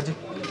 కట్ చేయి.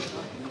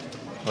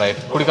 రైట్,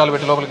 కుడికాలు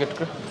పెట్టి లోపలికి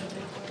ఎట్టుకు.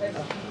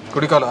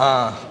 కుడికాలు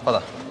పద.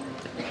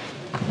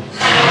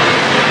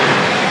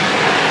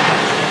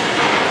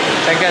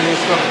 టెంకాయ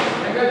తీసుకో.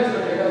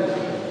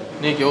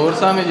 నీకు ఎవరు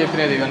స్వామి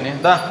చెప్పినది ఇవన్నీ?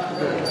 దా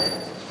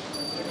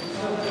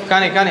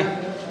కానీ కానీ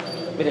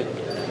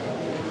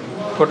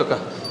కొట్టుక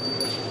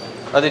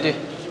అది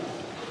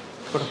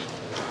కొట్టు.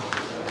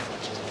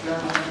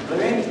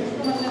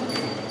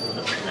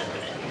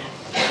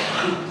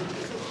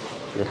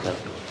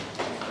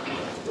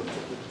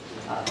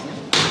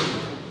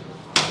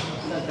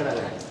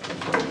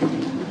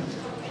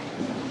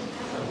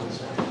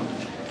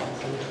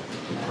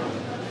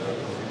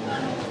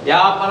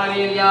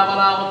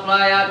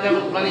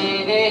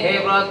 हे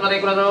बृहस्पति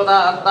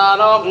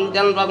कृतोदास्तानो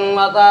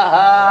किञ्चन्वङ्मतः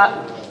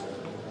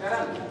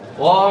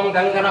ओम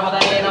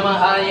गंगणपतये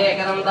नमः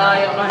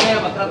एकदन्ताय विद्महे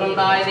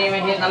वक्रतुण्डाय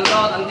धीमहि तन्नो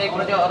दन्ति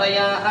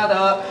प्रचोदयात्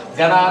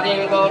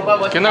गणादीन्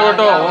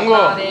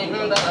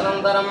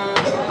गोर्पवशेषादनन्तरम्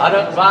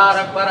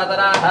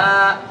अनुद्वारपरतरः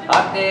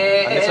अत्ते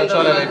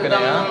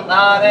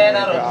तारेण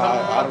रुद्धम्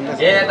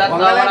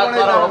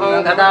एतत्तवरत्वरूपं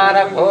ददार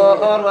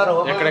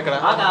भूर्वरूपम्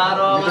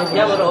अकारो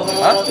मध्यमरूपम्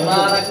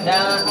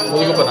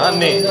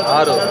అన్ని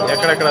 6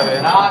 ఎక్కడెక్కడ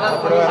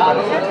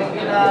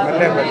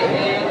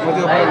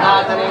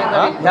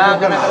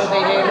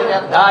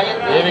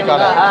ఏమి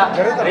కాదు.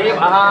 శ్రీ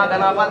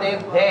మహాగణపతి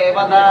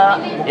దేవత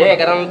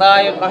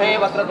ఏకదంతాయ విద్మహే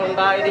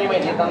వక్రతుండాయ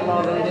ధీమహి తన్నో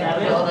దంతి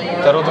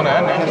ప్రచోదయాత్.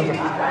 జరుగుతున్నాయా?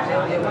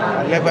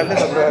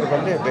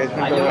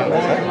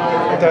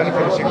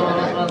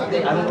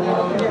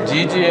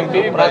 జీజీఎంపీ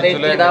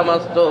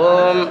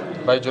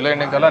బై జూలై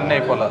ఎండింగ్ కల్లా అన్నీ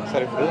అయిపోవాలి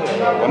సార్. ఇప్పుడు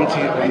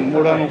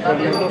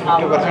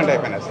 330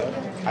 అయిపోయినాయి సార్.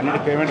 అన్నిటి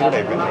పేమెంట్ కూడా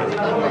అయిపోయింది.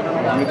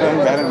 మిగతా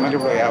బ్యాలెన్స్ మరి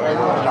ఇప్పుడు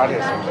 50 స్టార్ట్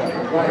చేస్తాం సార్.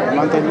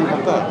 మంత్ ఎండింగ్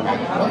మొత్తం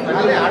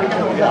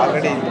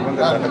ఆల్రెడీ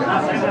ఇంతకుముందు 2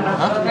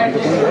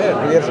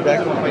 ఇయర్స్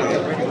బ్యాక్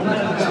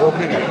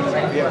ఓపెనింగ్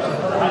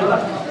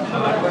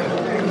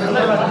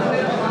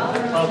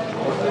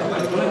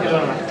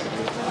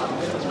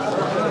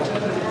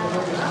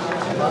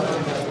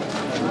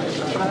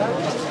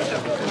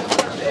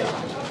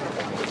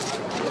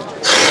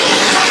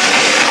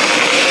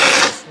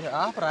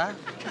ఆపరా.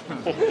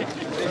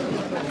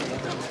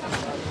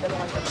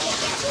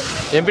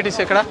 ఎంపీటీసీ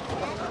ఎక్కడ?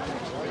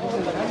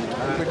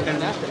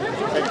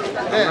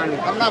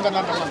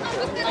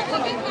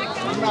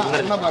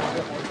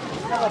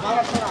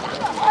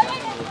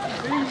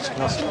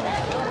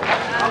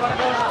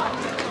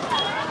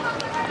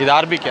 ఇది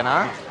ఆర్బీకేనా?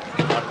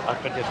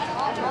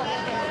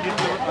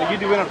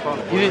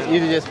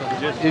 ఇది చేసుకో.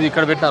 ఇది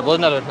ఇక్కడ పెట్టినారు,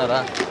 భోజనాలు పెట్టినారా?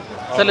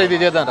 సరే ఇది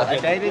చేద్దాం రా.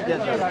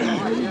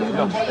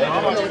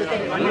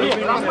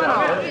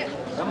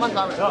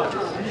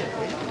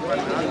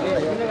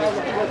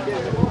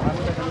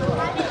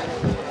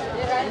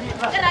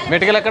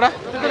 మెటికల్ ఎక్కడ?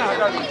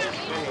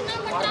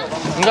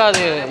 ఇంకా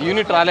అది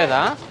యూనిట్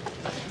రాలేదా?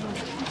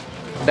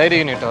 డైరీ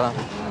యూనిట్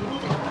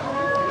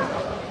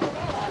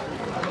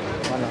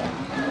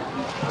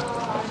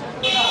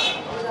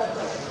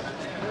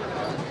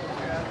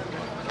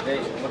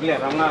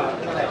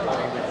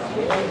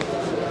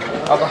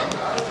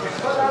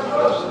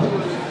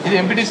ఇది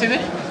ఎంపీటీసీ ఇది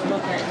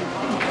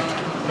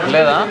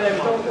లేదా?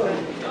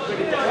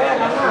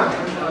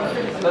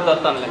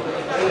 వస్తానులే.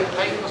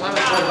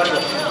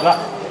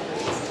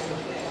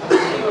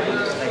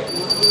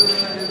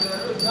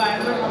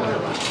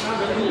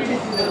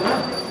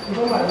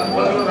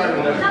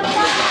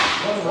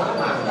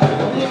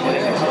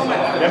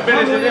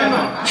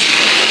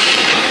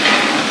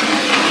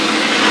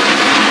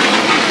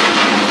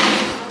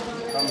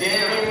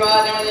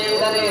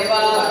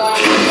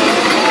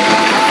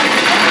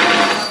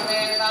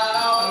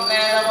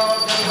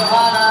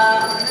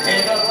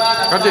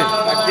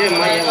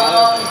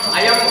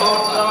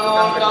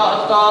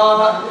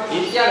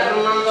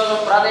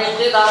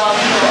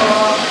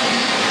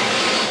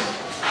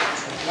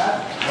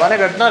 బాగానే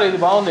కట్టినారు. ఇది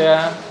బాగుంది.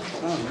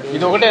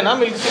 ఇది ఒకటేనా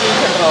మిల్క్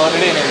సెంటర్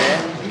ఆల్రెడీ అనేది?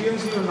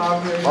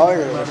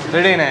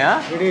 రెడీ అయినాయా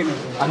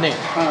అన్నీ?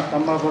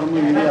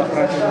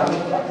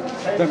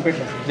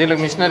 దీనికి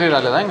మిషనరీ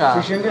రాలేదా ఇంకా?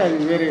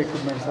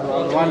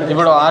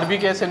 ఇప్పుడు ఆర్బీ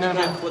కేసు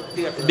ఎన్ని?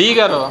 డి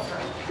గారు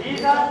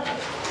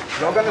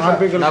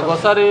నాకు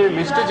ఒకసారి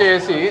లిస్ట్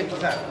చేసి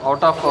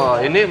అవుట్ ఆఫ్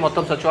ఎన్ని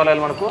మొత్తం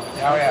సచివాలయాలు మనకు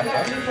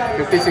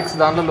 56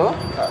 దాంట్లో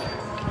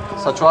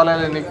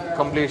సచివాలయాలు ఎన్ని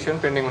కంప్లీషన్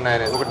పెండింగ్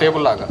ఉన్నాయనేది ఒక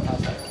టేబుల్ లాగా.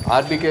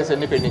 ఆర్బీ కేసు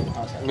ఎన్ని పెండింగ్,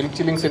 మిల్క్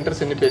చిల్లింగ్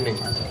సెంటర్స్ ఎన్ని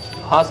పెండింగ్,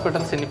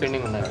 హాస్పిటల్స్ ఎన్ని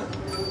పెండింగ్ ఉన్నాయి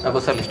నాకు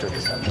ఒకసారి లిస్ట్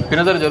వచ్చేసారి.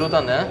 పినదర్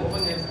జరుగుతుందా?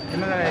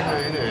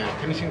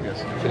 ఫినిషింగ్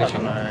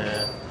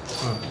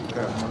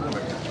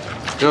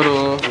ఎవరు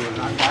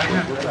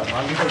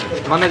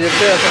మొన్న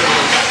చెప్తే అసలు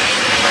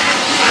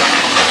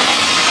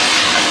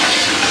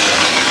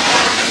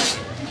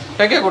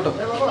టెకే కొట్టు.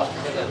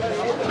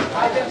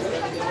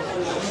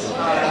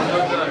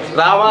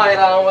 రామాయ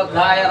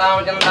రామవద్ధాయ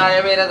రామచంద్రాయ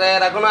వీరజయ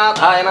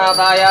రఘునాథాయ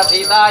నాథాయ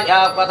సీతాయ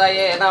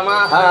పదయే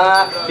నమః.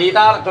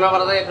 సీతాలక్ష్మణ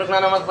వరదయ కృష్ణ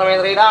నమస్తమే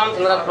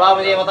శ్రీరామచంద్ర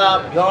స్వామి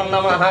దేవతాభ్యో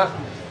నమః.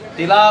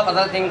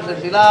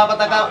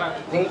 శిలాపతక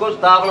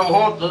శంకుస్థాపన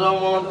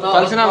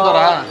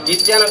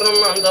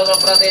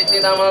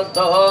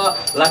మహోత్సవప్రతిష్ఠితమస్తో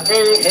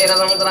లక్ష్మీం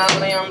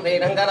క్షీరసముద్రాశ్రయం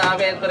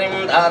శ్రీరంగరామేశ్వరీం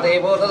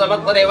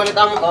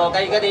ధాదేవోతమత్వదేవనితం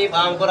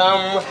లోకైకదీపాంకురం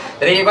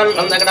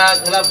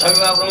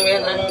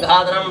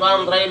శ్రీవన్మందకటాక్షలభ్రవేంద్రంఘాధరం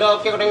వాం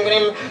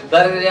త్రైలోక్యకుటుంబినిం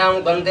దర్యాం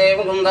వందే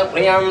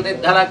ముకుందప్రియాం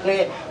సిద్ధలక్ష్మి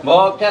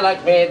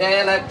మోక్షలక్ష్మి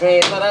జయలక్ష్మి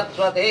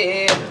సరస్వతి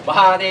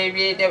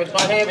మహాదేవీ చ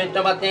విద్మహే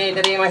విష్ణుపత్ని చ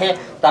ధీమహి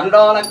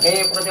తన్నో లక్ష్మీ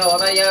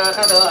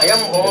ప్రచోదయాత్.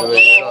 అయం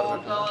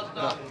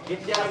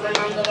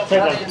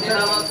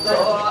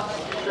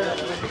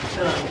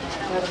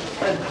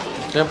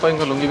చెప్ప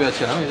ఇంకా లుంగి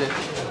వేసాను ఇది.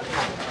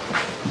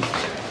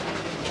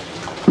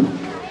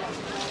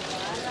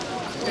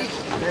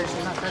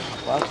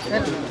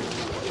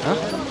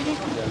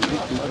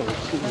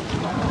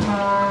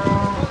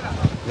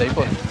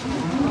 అయిపోయింది.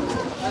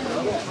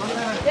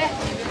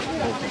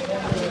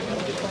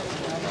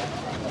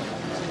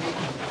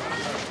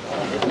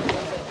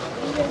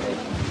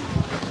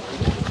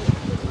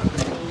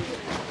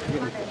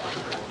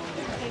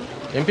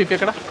 ఎంపీపీ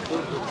ఎక్కడ?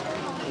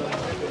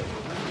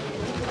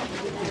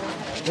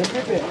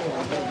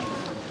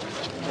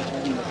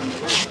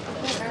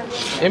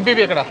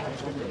 ఎంపీపీ ఎక్కడ?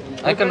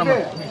 ఎక్కడమ్మా?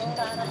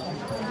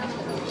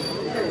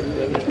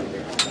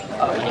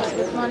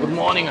 గుడ్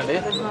మార్నింగ్ అండి.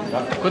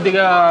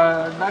 కొద్దిగా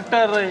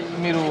డాక్టర్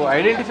మీరు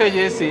ఐడెంటిఫై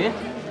చేసి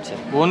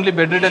ఓన్లీ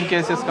బెడ్ రిటర్న్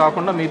కేసెస్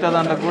కాకుండా మిగతా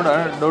దాంట్లో కూడా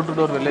డోర్ టు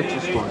డోర్ వెళ్ళేసి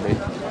చూసుకోండి.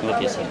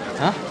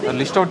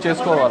 లిస్ట్ అవుట్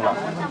చేసుకోవాలా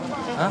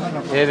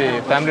ఏది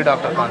ఫ్యామిలీ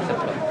డాక్టర్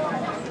కాన్సెప్ట్.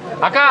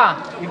 అక్క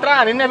ఇట్రా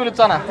నిన్నే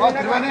పిలుస్తానా?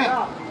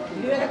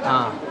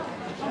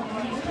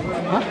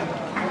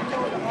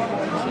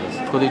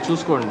 కొద్దిగా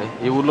చూసుకోండి.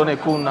 ఈ ఊర్లోనే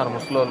ఎక్కువ ఉన్నారు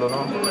ముసలోళ్ళను.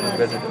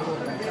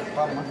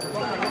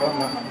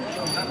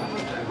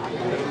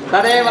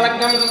 తదేవ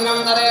లగ్నం సుగ్నం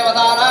తదేవ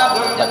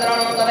తారాభం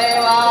చంద్రం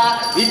తదేవ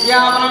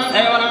విద్యావనం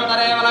దేవనం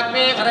తదేవ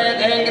లక్ష్మీ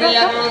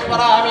తదేంద్రియం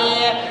స్మరామి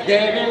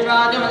దేవీం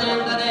రాజమదీం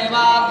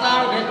తదేవాస్తాం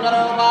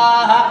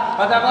విశ్వరూపాః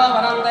పదవో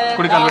వరందే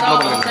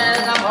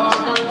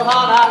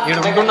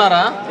ఇక్కడ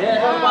ఉంటున్నారా?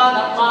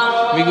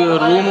 మీకు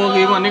రూము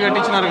గీము అన్నీ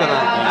కట్టించినారు కదా?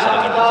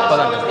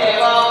 పదండి.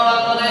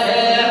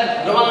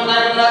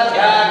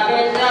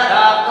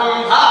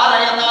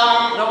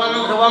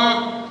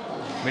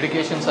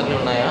 మెడికేషన్స్ అన్నీ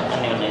ఉన్నాయా?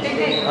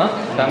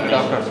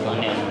 డాక్టర్స్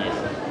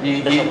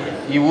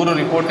ఈ ఊరు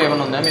రిపోర్ట్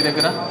ఏమైనా ఉందా మీ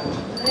దగ్గర?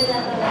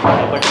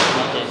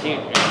 వచ్చేసి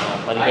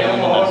 17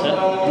 మంది ఉన్నారు సార్.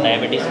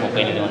 డయాబెటీస్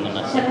 38 మంది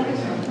ఉన్నారు సార్.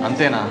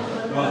 అంతేనా?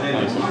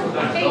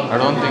 I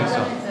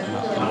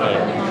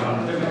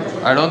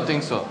don't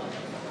think so.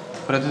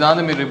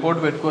 ప్రతిదాన్ని మీరు రిపోర్ట్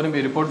పెట్టుకొని మీ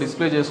రిపోర్ట్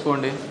డిస్ప్లే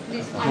చేసుకోండి.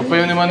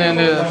 38 మంది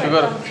ఏంది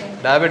షుగర్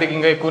డయాబెటిక్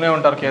ఇంకా ఎక్కువనే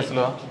ఉంటారు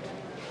కేసులో.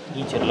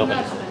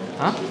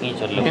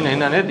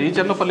 నేను అనేది ఈ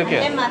చెర్లపల్లికే.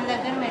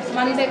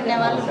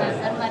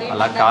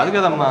 అలా కాదు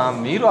కదమ్మా,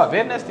 మీరు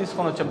అవేర్నెస్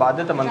తీసుకొని వచ్చే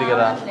బాధ్యత మంది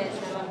కదా.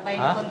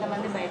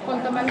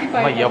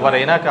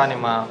 ఎవరైనా కానీ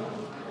మా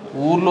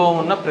ఊర్లో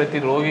ఉన్న ప్రతి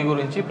రోగి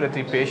గురించి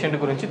ప్రతి పేషెంట్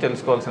గురించి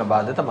తెలుసుకోవాల్సిన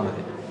బాధ్యత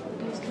మనది.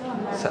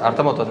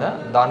 అర్థమవుతుందా?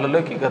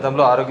 దానిలోకి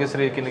గతంలో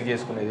ఆరోగ్యశ్రీ కిందకి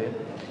చేసుకునేది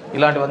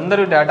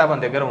ఇలాంటివందరూ డేటా మన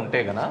దగ్గర ఉంటే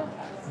కనుక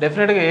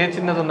డెఫినెట్గా ఏ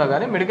చిన్నది ఉన్నా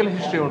కానీ మెడికల్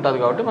హిస్టరీ ఉంటుంది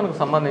కాబట్టి మనకు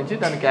సంబంధించి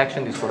దానికి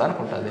యాక్షన్ తీసుకోవడానికి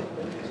ఉంటుంది.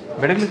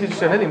 మెడికల్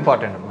హిస్టరీ అనేది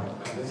ఇంపార్టెంట్ అన్నమాట.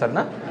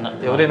 సరేనా?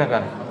 ఎవరైనా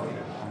కానీ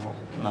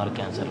 4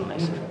 క్యాన్సర్లు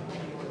ఉన్నాయి sir.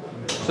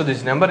 So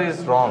this number is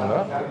wrong.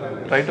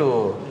 Try to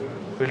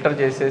filter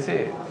చేసేసి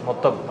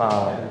మొత్తం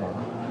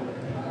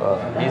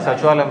ఈ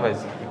సచివాలయం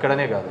వైజ్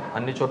ఇక్కడనే కాదు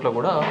అన్ని చోట్ల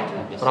కూడా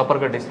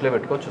ప్రాపర్గా డిస్ప్లే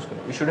పెట్టుకొని చూసుకుని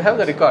you should have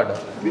the record.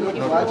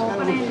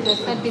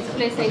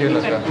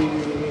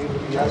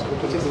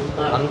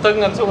 అంతా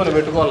కలిసి ఒకరు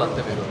పెట్టుకోవాలి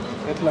అంతే. మీరు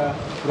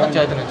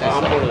పంచాయతీ నుంచి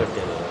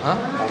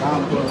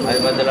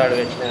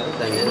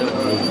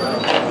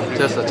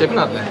చేస్తా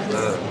చెప్పినారులే.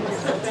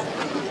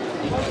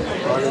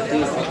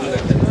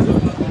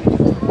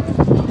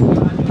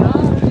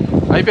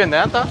 అయిపోయిందా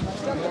అంత?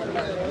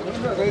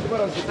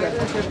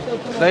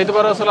 రైతు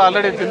భరోసాలో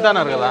ఆల్రెడీ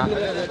తింటున్నారు కదా.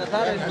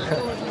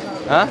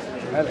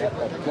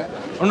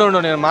 ఉండు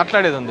నేను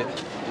మాట్లాడేది ఉంది.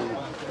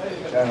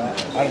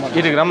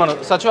 ఇటుకి రమ్మను.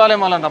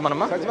 సచివాలయం వాళ్ళని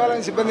రమ్మనమ్మా.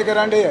 సచివాలయం సిబ్బందికి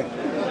రండి.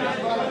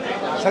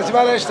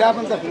 సచివాలయ స్టాఫ్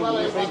అంతా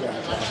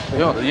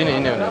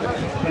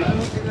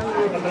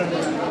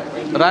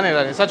రాని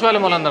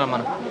సచివాలయం వాళ్ళందరూ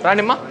రమ్మను.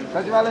 రాండిమ్మా.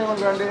 సచివాలయం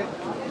రండి.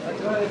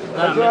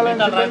 సచివాలయం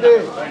సిబ్బంది.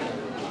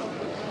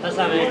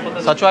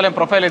 సచివాలయం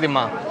ప్రొఫైల్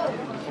ఇదిమ్మా.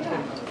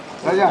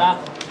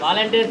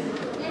 వాలంటీర్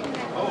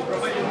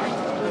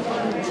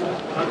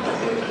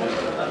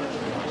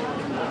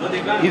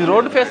ఇది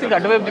రోడ్డు ఫేసింగ్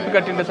అటువైపు తిప్పి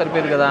కట్టింటే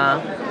సరిపోయేది కదా.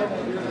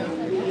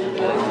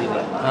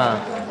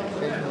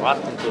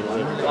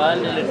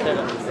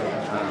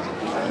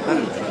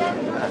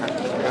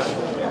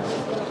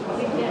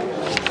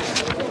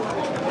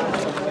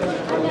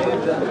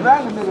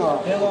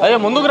 అయ్యో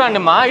ముందుకు రండి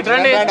అమ్మా. ఇటు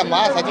రండి.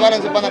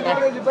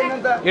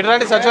 ఇటు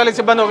రండి. సచివాలయ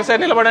సిబ్బంది ఒక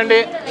సైడ్ నిలబడండి.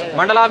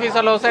 మండల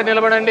ఆఫీసర్లు ఒక సైడ్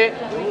నిలబడండి.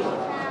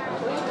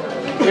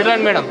 ఇటు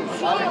రండి మేడం.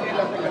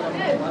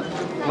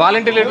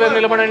 వాలంటీర్లు ఇటువైపు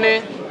నిలబడండి.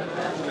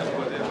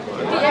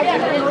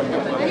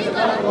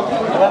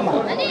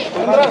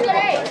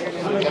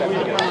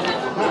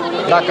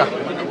 రాక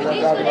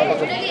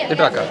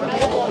ఇటు రాక.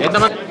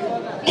 ఎంతమంది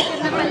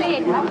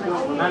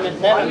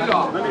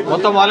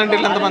మొత్తం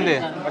వాలంటీర్లు ఎంతమంది?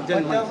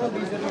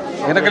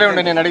 వెనకలే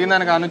ఉండే. నేను అడిగిన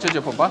దానికి ఆ నుంచే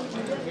చెప్పప్పా.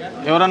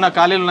 ఎవరన్నా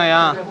ఖాళీలు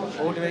ఉన్నాయా?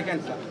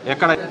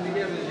 ఎక్కడ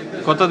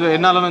కొత్తది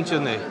ఎన్నాళ్ళ నుంచి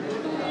ఉంది?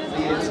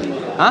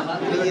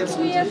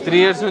 3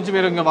 years నుంచి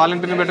మీరు ఇంకా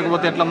వాలంటీర్ని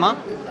పెట్టకపోతే ఎట్లమ్మా?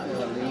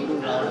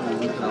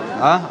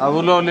 ఆ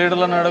ఊళ్ళో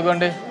లీడర్లను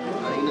అడగండి.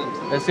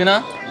 ఎస్సీనా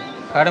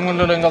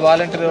కాడమిండ్లో ఇంకా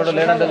వాలంటీర్ ఎవడో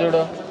లేడంటే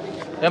చూడు.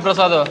 ఏం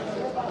ప్రసాద్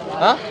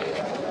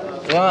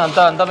ఏమో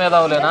అంత మీద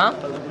అవ్వలేనా?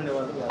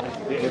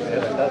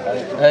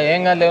 ఏం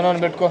కాదు లేవనో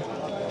అని పెట్టుకో.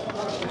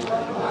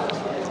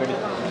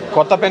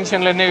 కొత్త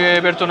పెన్షన్లు ఎన్ని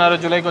పెడుతున్నారు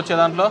జూలైకి వచ్చే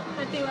దాంట్లో?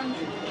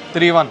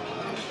 3-1.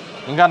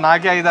 ఇంకా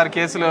నాకే 5-6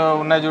 కేసులు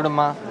ఉన్నాయి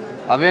చూడమ్మా.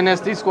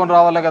 అవేర్నెస్ తీసుకొని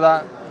రావాలి కదా.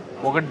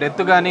 ఒక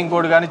డెత్ కానీ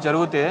ఇంకోటి కానీ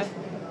జరిగితే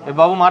ఏ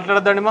బాబు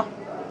మాట్లాడద్దండి మా.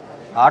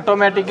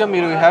 ఆటోమేటిక్గా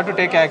మీరు have to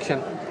take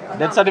action.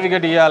 Death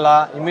certificate ఇవ్వాలా,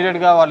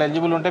 ఇమీడియట్గా వాళ్ళు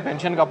ఎలిజిబుల్ ఉంటే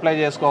పెన్షన్కి అప్లై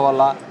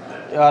చేసుకోవాలా,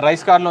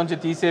 రైస్ కార్డులోంచి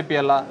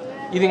తీసేపియాలా.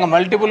 ఇది ఇంకా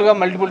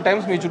మల్టిపుల్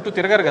టైమ్స్ మీ చుట్టూ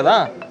తిరగరు కదా.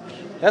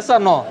 Yes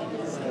are no?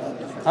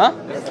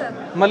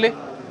 మళ్ళీ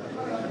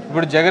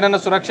ఇప్పుడు జగనన్న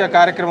సురక్ష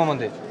కార్యక్రమం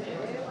ఉంది.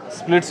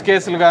 స్ప్లిట్స్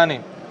కేసులు కానీ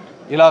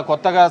ఇలా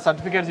కొత్తగా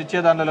సర్టిఫికేట్స్ ఇచ్చే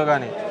దాంట్లో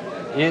కానీ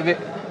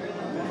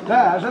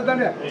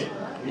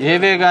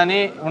ఏవే కానీ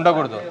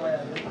ఉండకూడదు.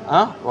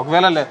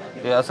 ఒకవేళ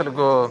అసలు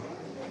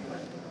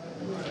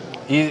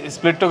ఈ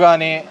స్ప్లిట్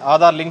కానీ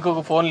ఆధార్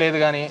లింకుకు ఫోన్ లేదు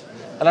కానీ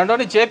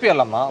అలాంటివన్నీ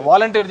చేపియాలమ్మా.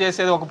 వాలంటీర్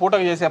చేసేది ఒక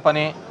పూటకు చేసే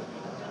పని.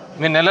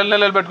 మీరు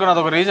నెలలు పెట్టుకుని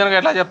అదొక రీజన్గా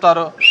ఎట్లా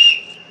చెప్తారు?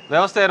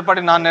 వ్యవస్థ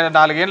ఏర్పడి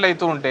 4 ఏళ్ళు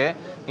అవుతూ ఉంటే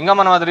ఇంకా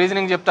మనం అది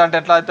రీజనింగ్ చెప్తా అంటే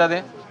ఎట్లా అవుతుంది?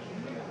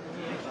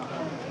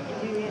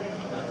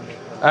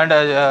 అండ్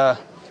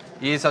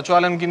ఈ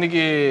సచివాలయం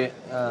కిందికి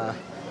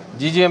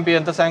జీజీఎంపీ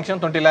ఎంత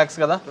శాంక్షన్? 20 lakhs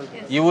కదా.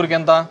 ఈ ఊరికి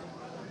ఎంత?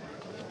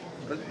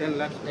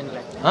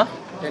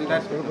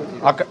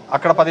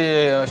 అక్కడ 10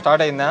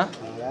 స్టార్ట్ అయిందా?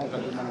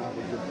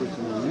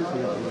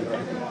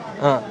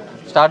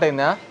 స్టార్ట్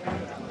అయిందా?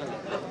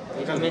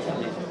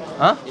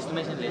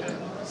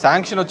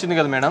 శాంక్షన్ వచ్చింది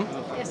కదా మేడం.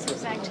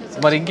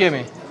 మరి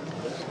ఇంకేమి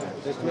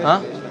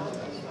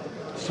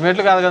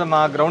ఎస్టిమేట్లు కాదు కదా,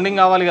 మా గ్రౌండింగ్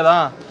కావాలి కదా.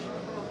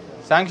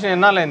 శాంక్షన్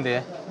ఎన్నాళ్ళైంది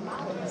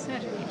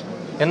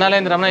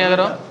రమణయ్య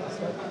గారు?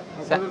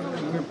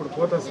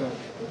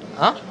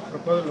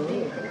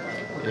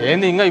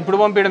 ఏంది ఇంకా ఇప్పుడు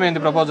పంపించడం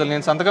ఏంది ప్రపోజల్?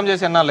 నేను సంతకం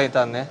చేసి ఎన్నాళ్ళు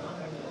అవుతుంది?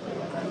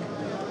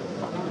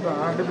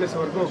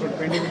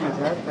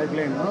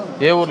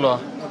 ఏ ఊర్లో?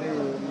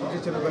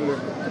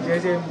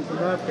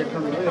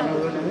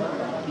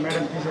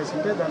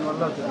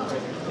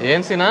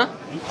 ఏం సినా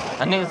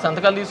అన్ని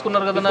సంతకాలు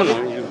తీసుకున్నారు కదా నాకు.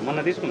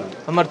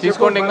 మరి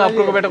తీసుకోండి, ఇంకా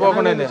అప్రూవ్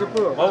పెట్టుకోకుండా.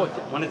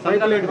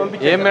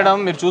 ఏం మేడం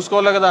మీరు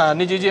చూసుకోవాలి కదా.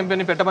 అన్ని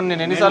జీజీఎంపీని పెట్టమని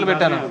నేను ఎన్నిసార్లు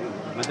పెట్టాను?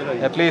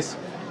 ప్లీజ్.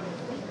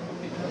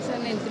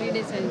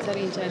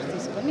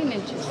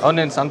 అవును,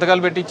 నేను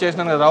సంతకాలు పెట్టి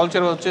ఇచ్చేసినాను కదా. రావుల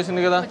చెరువు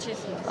వచ్చేసింది కదా.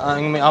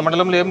 ఆ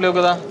మండలంలో ఏం లేవు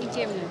కదా.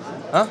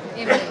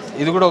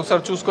 ఇది కూడా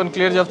ఒకసారి చూసుకొని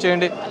క్లియర్ జాబ్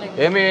చేయండి.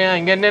 ఏమి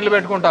ఇంకెన్నేళ్ళు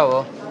పెట్టుకుంటావు?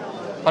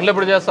 పనులు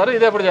ఎప్పుడు చేస్తారు?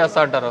 ఇదే ఎప్పుడు చేస్తా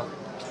అంటారు?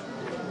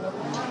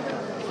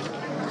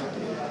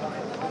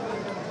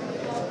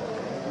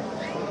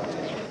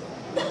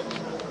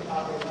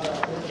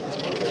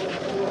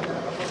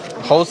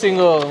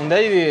 హౌసింగ్ ఉందే.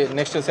 ఇది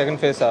next second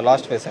phase,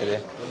 last phase. ఇది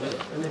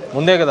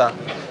ముందే కదా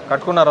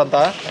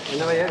కట్టుకున్నారంతా.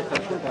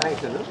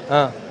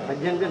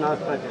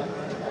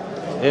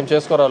 ఏం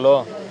చేసుకోరాలో?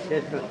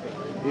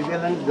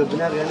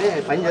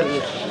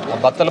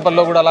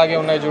 బత్తలపల్లిలో కూడా అలాగే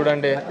ఉన్నాయి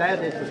చూడండి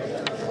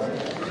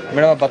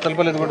మేడం.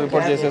 బత్తలపల్లి కూడా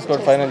రిపోర్ట్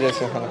చేసేసుకోండి, ఫైనల్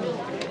చేసేసాను.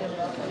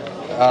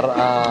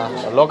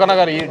 లోకన్న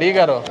గారు, డి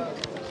గారు,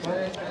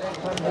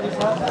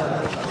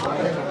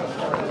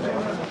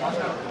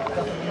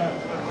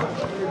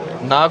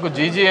 నాకు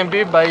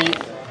జీజీఎంపీ బై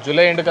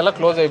జూలై ఎండ్ కల్లా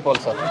క్లోజ్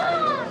అయిపోవాలి సార్.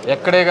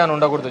 ఎక్కడే కానీ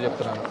ఉండకూడదు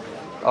చెప్తున్నాను.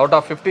 అవుట్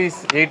ఆఫ్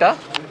 58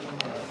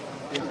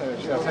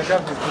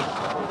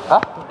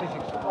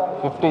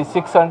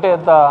 56 అంటే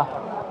ఎంత?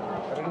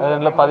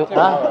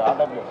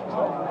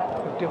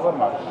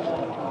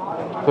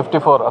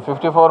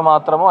 54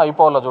 మాత్రము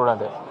అయిపోవాలా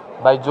చూడండి.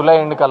 బై జూలై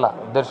ఎండ్ కల్లా.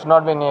 There should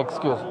not be any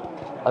excuse.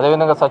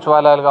 అదేవిధంగా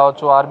సచివాలయాలు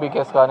కావచ్చు,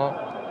 ఆర్బీకేస్ కానీ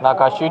నాకు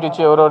ఆ షీట్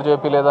ఇచ్చి ఎవరెవరు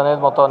చేయలేదు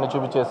అనేది మొత్తం అన్ని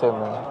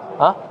చూపించేసేయండి.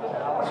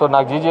 సో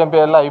నాకు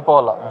జీజీఎంపీఎల్లో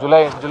అయిపోవాలా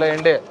జూలై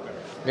ఎండే.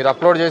 మీరు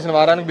అప్లోడ్ చేసిన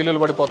వారానికి బిల్లులు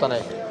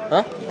పడిపోతున్నాయి.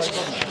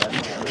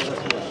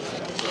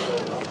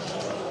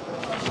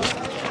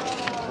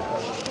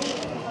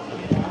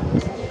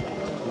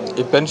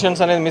 ఈ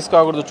పెన్షన్స్ అనేది మిస్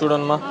కాకూడదు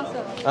చూడమ్మా.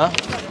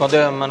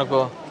 కొద్దిగా మనకు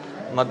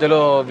మధ్యలో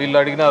వీళ్ళు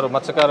అడిగినారు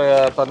మత్స్యకార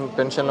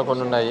పెన్షన్లు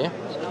కొన్ని ఉన్నాయి.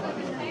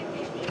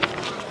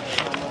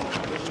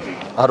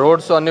 ఆ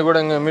రోడ్స్ అన్నీ కూడా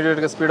ఇంకా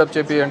ఇమీడియట్గా స్పీడప్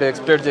చేపియండి,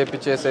 ఎక్స్ప్లేట్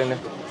చేయించేసేయండి.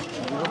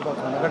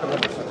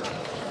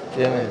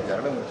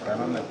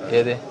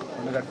 ఏది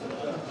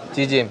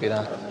జీజీఎంపీనా?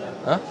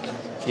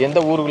 ఎంత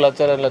ఊరుకు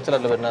లక్షలు అట్లా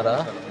పెట్టినారా?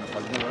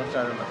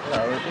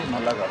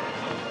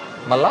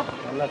 మళ్ళా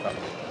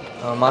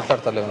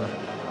మాట్లాడతలేము.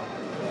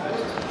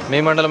 మీ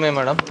మండలమే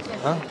మేడం,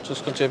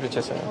 చూసుకొని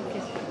చేయించేసాను.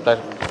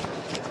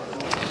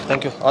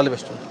 Thank you, all the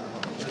best.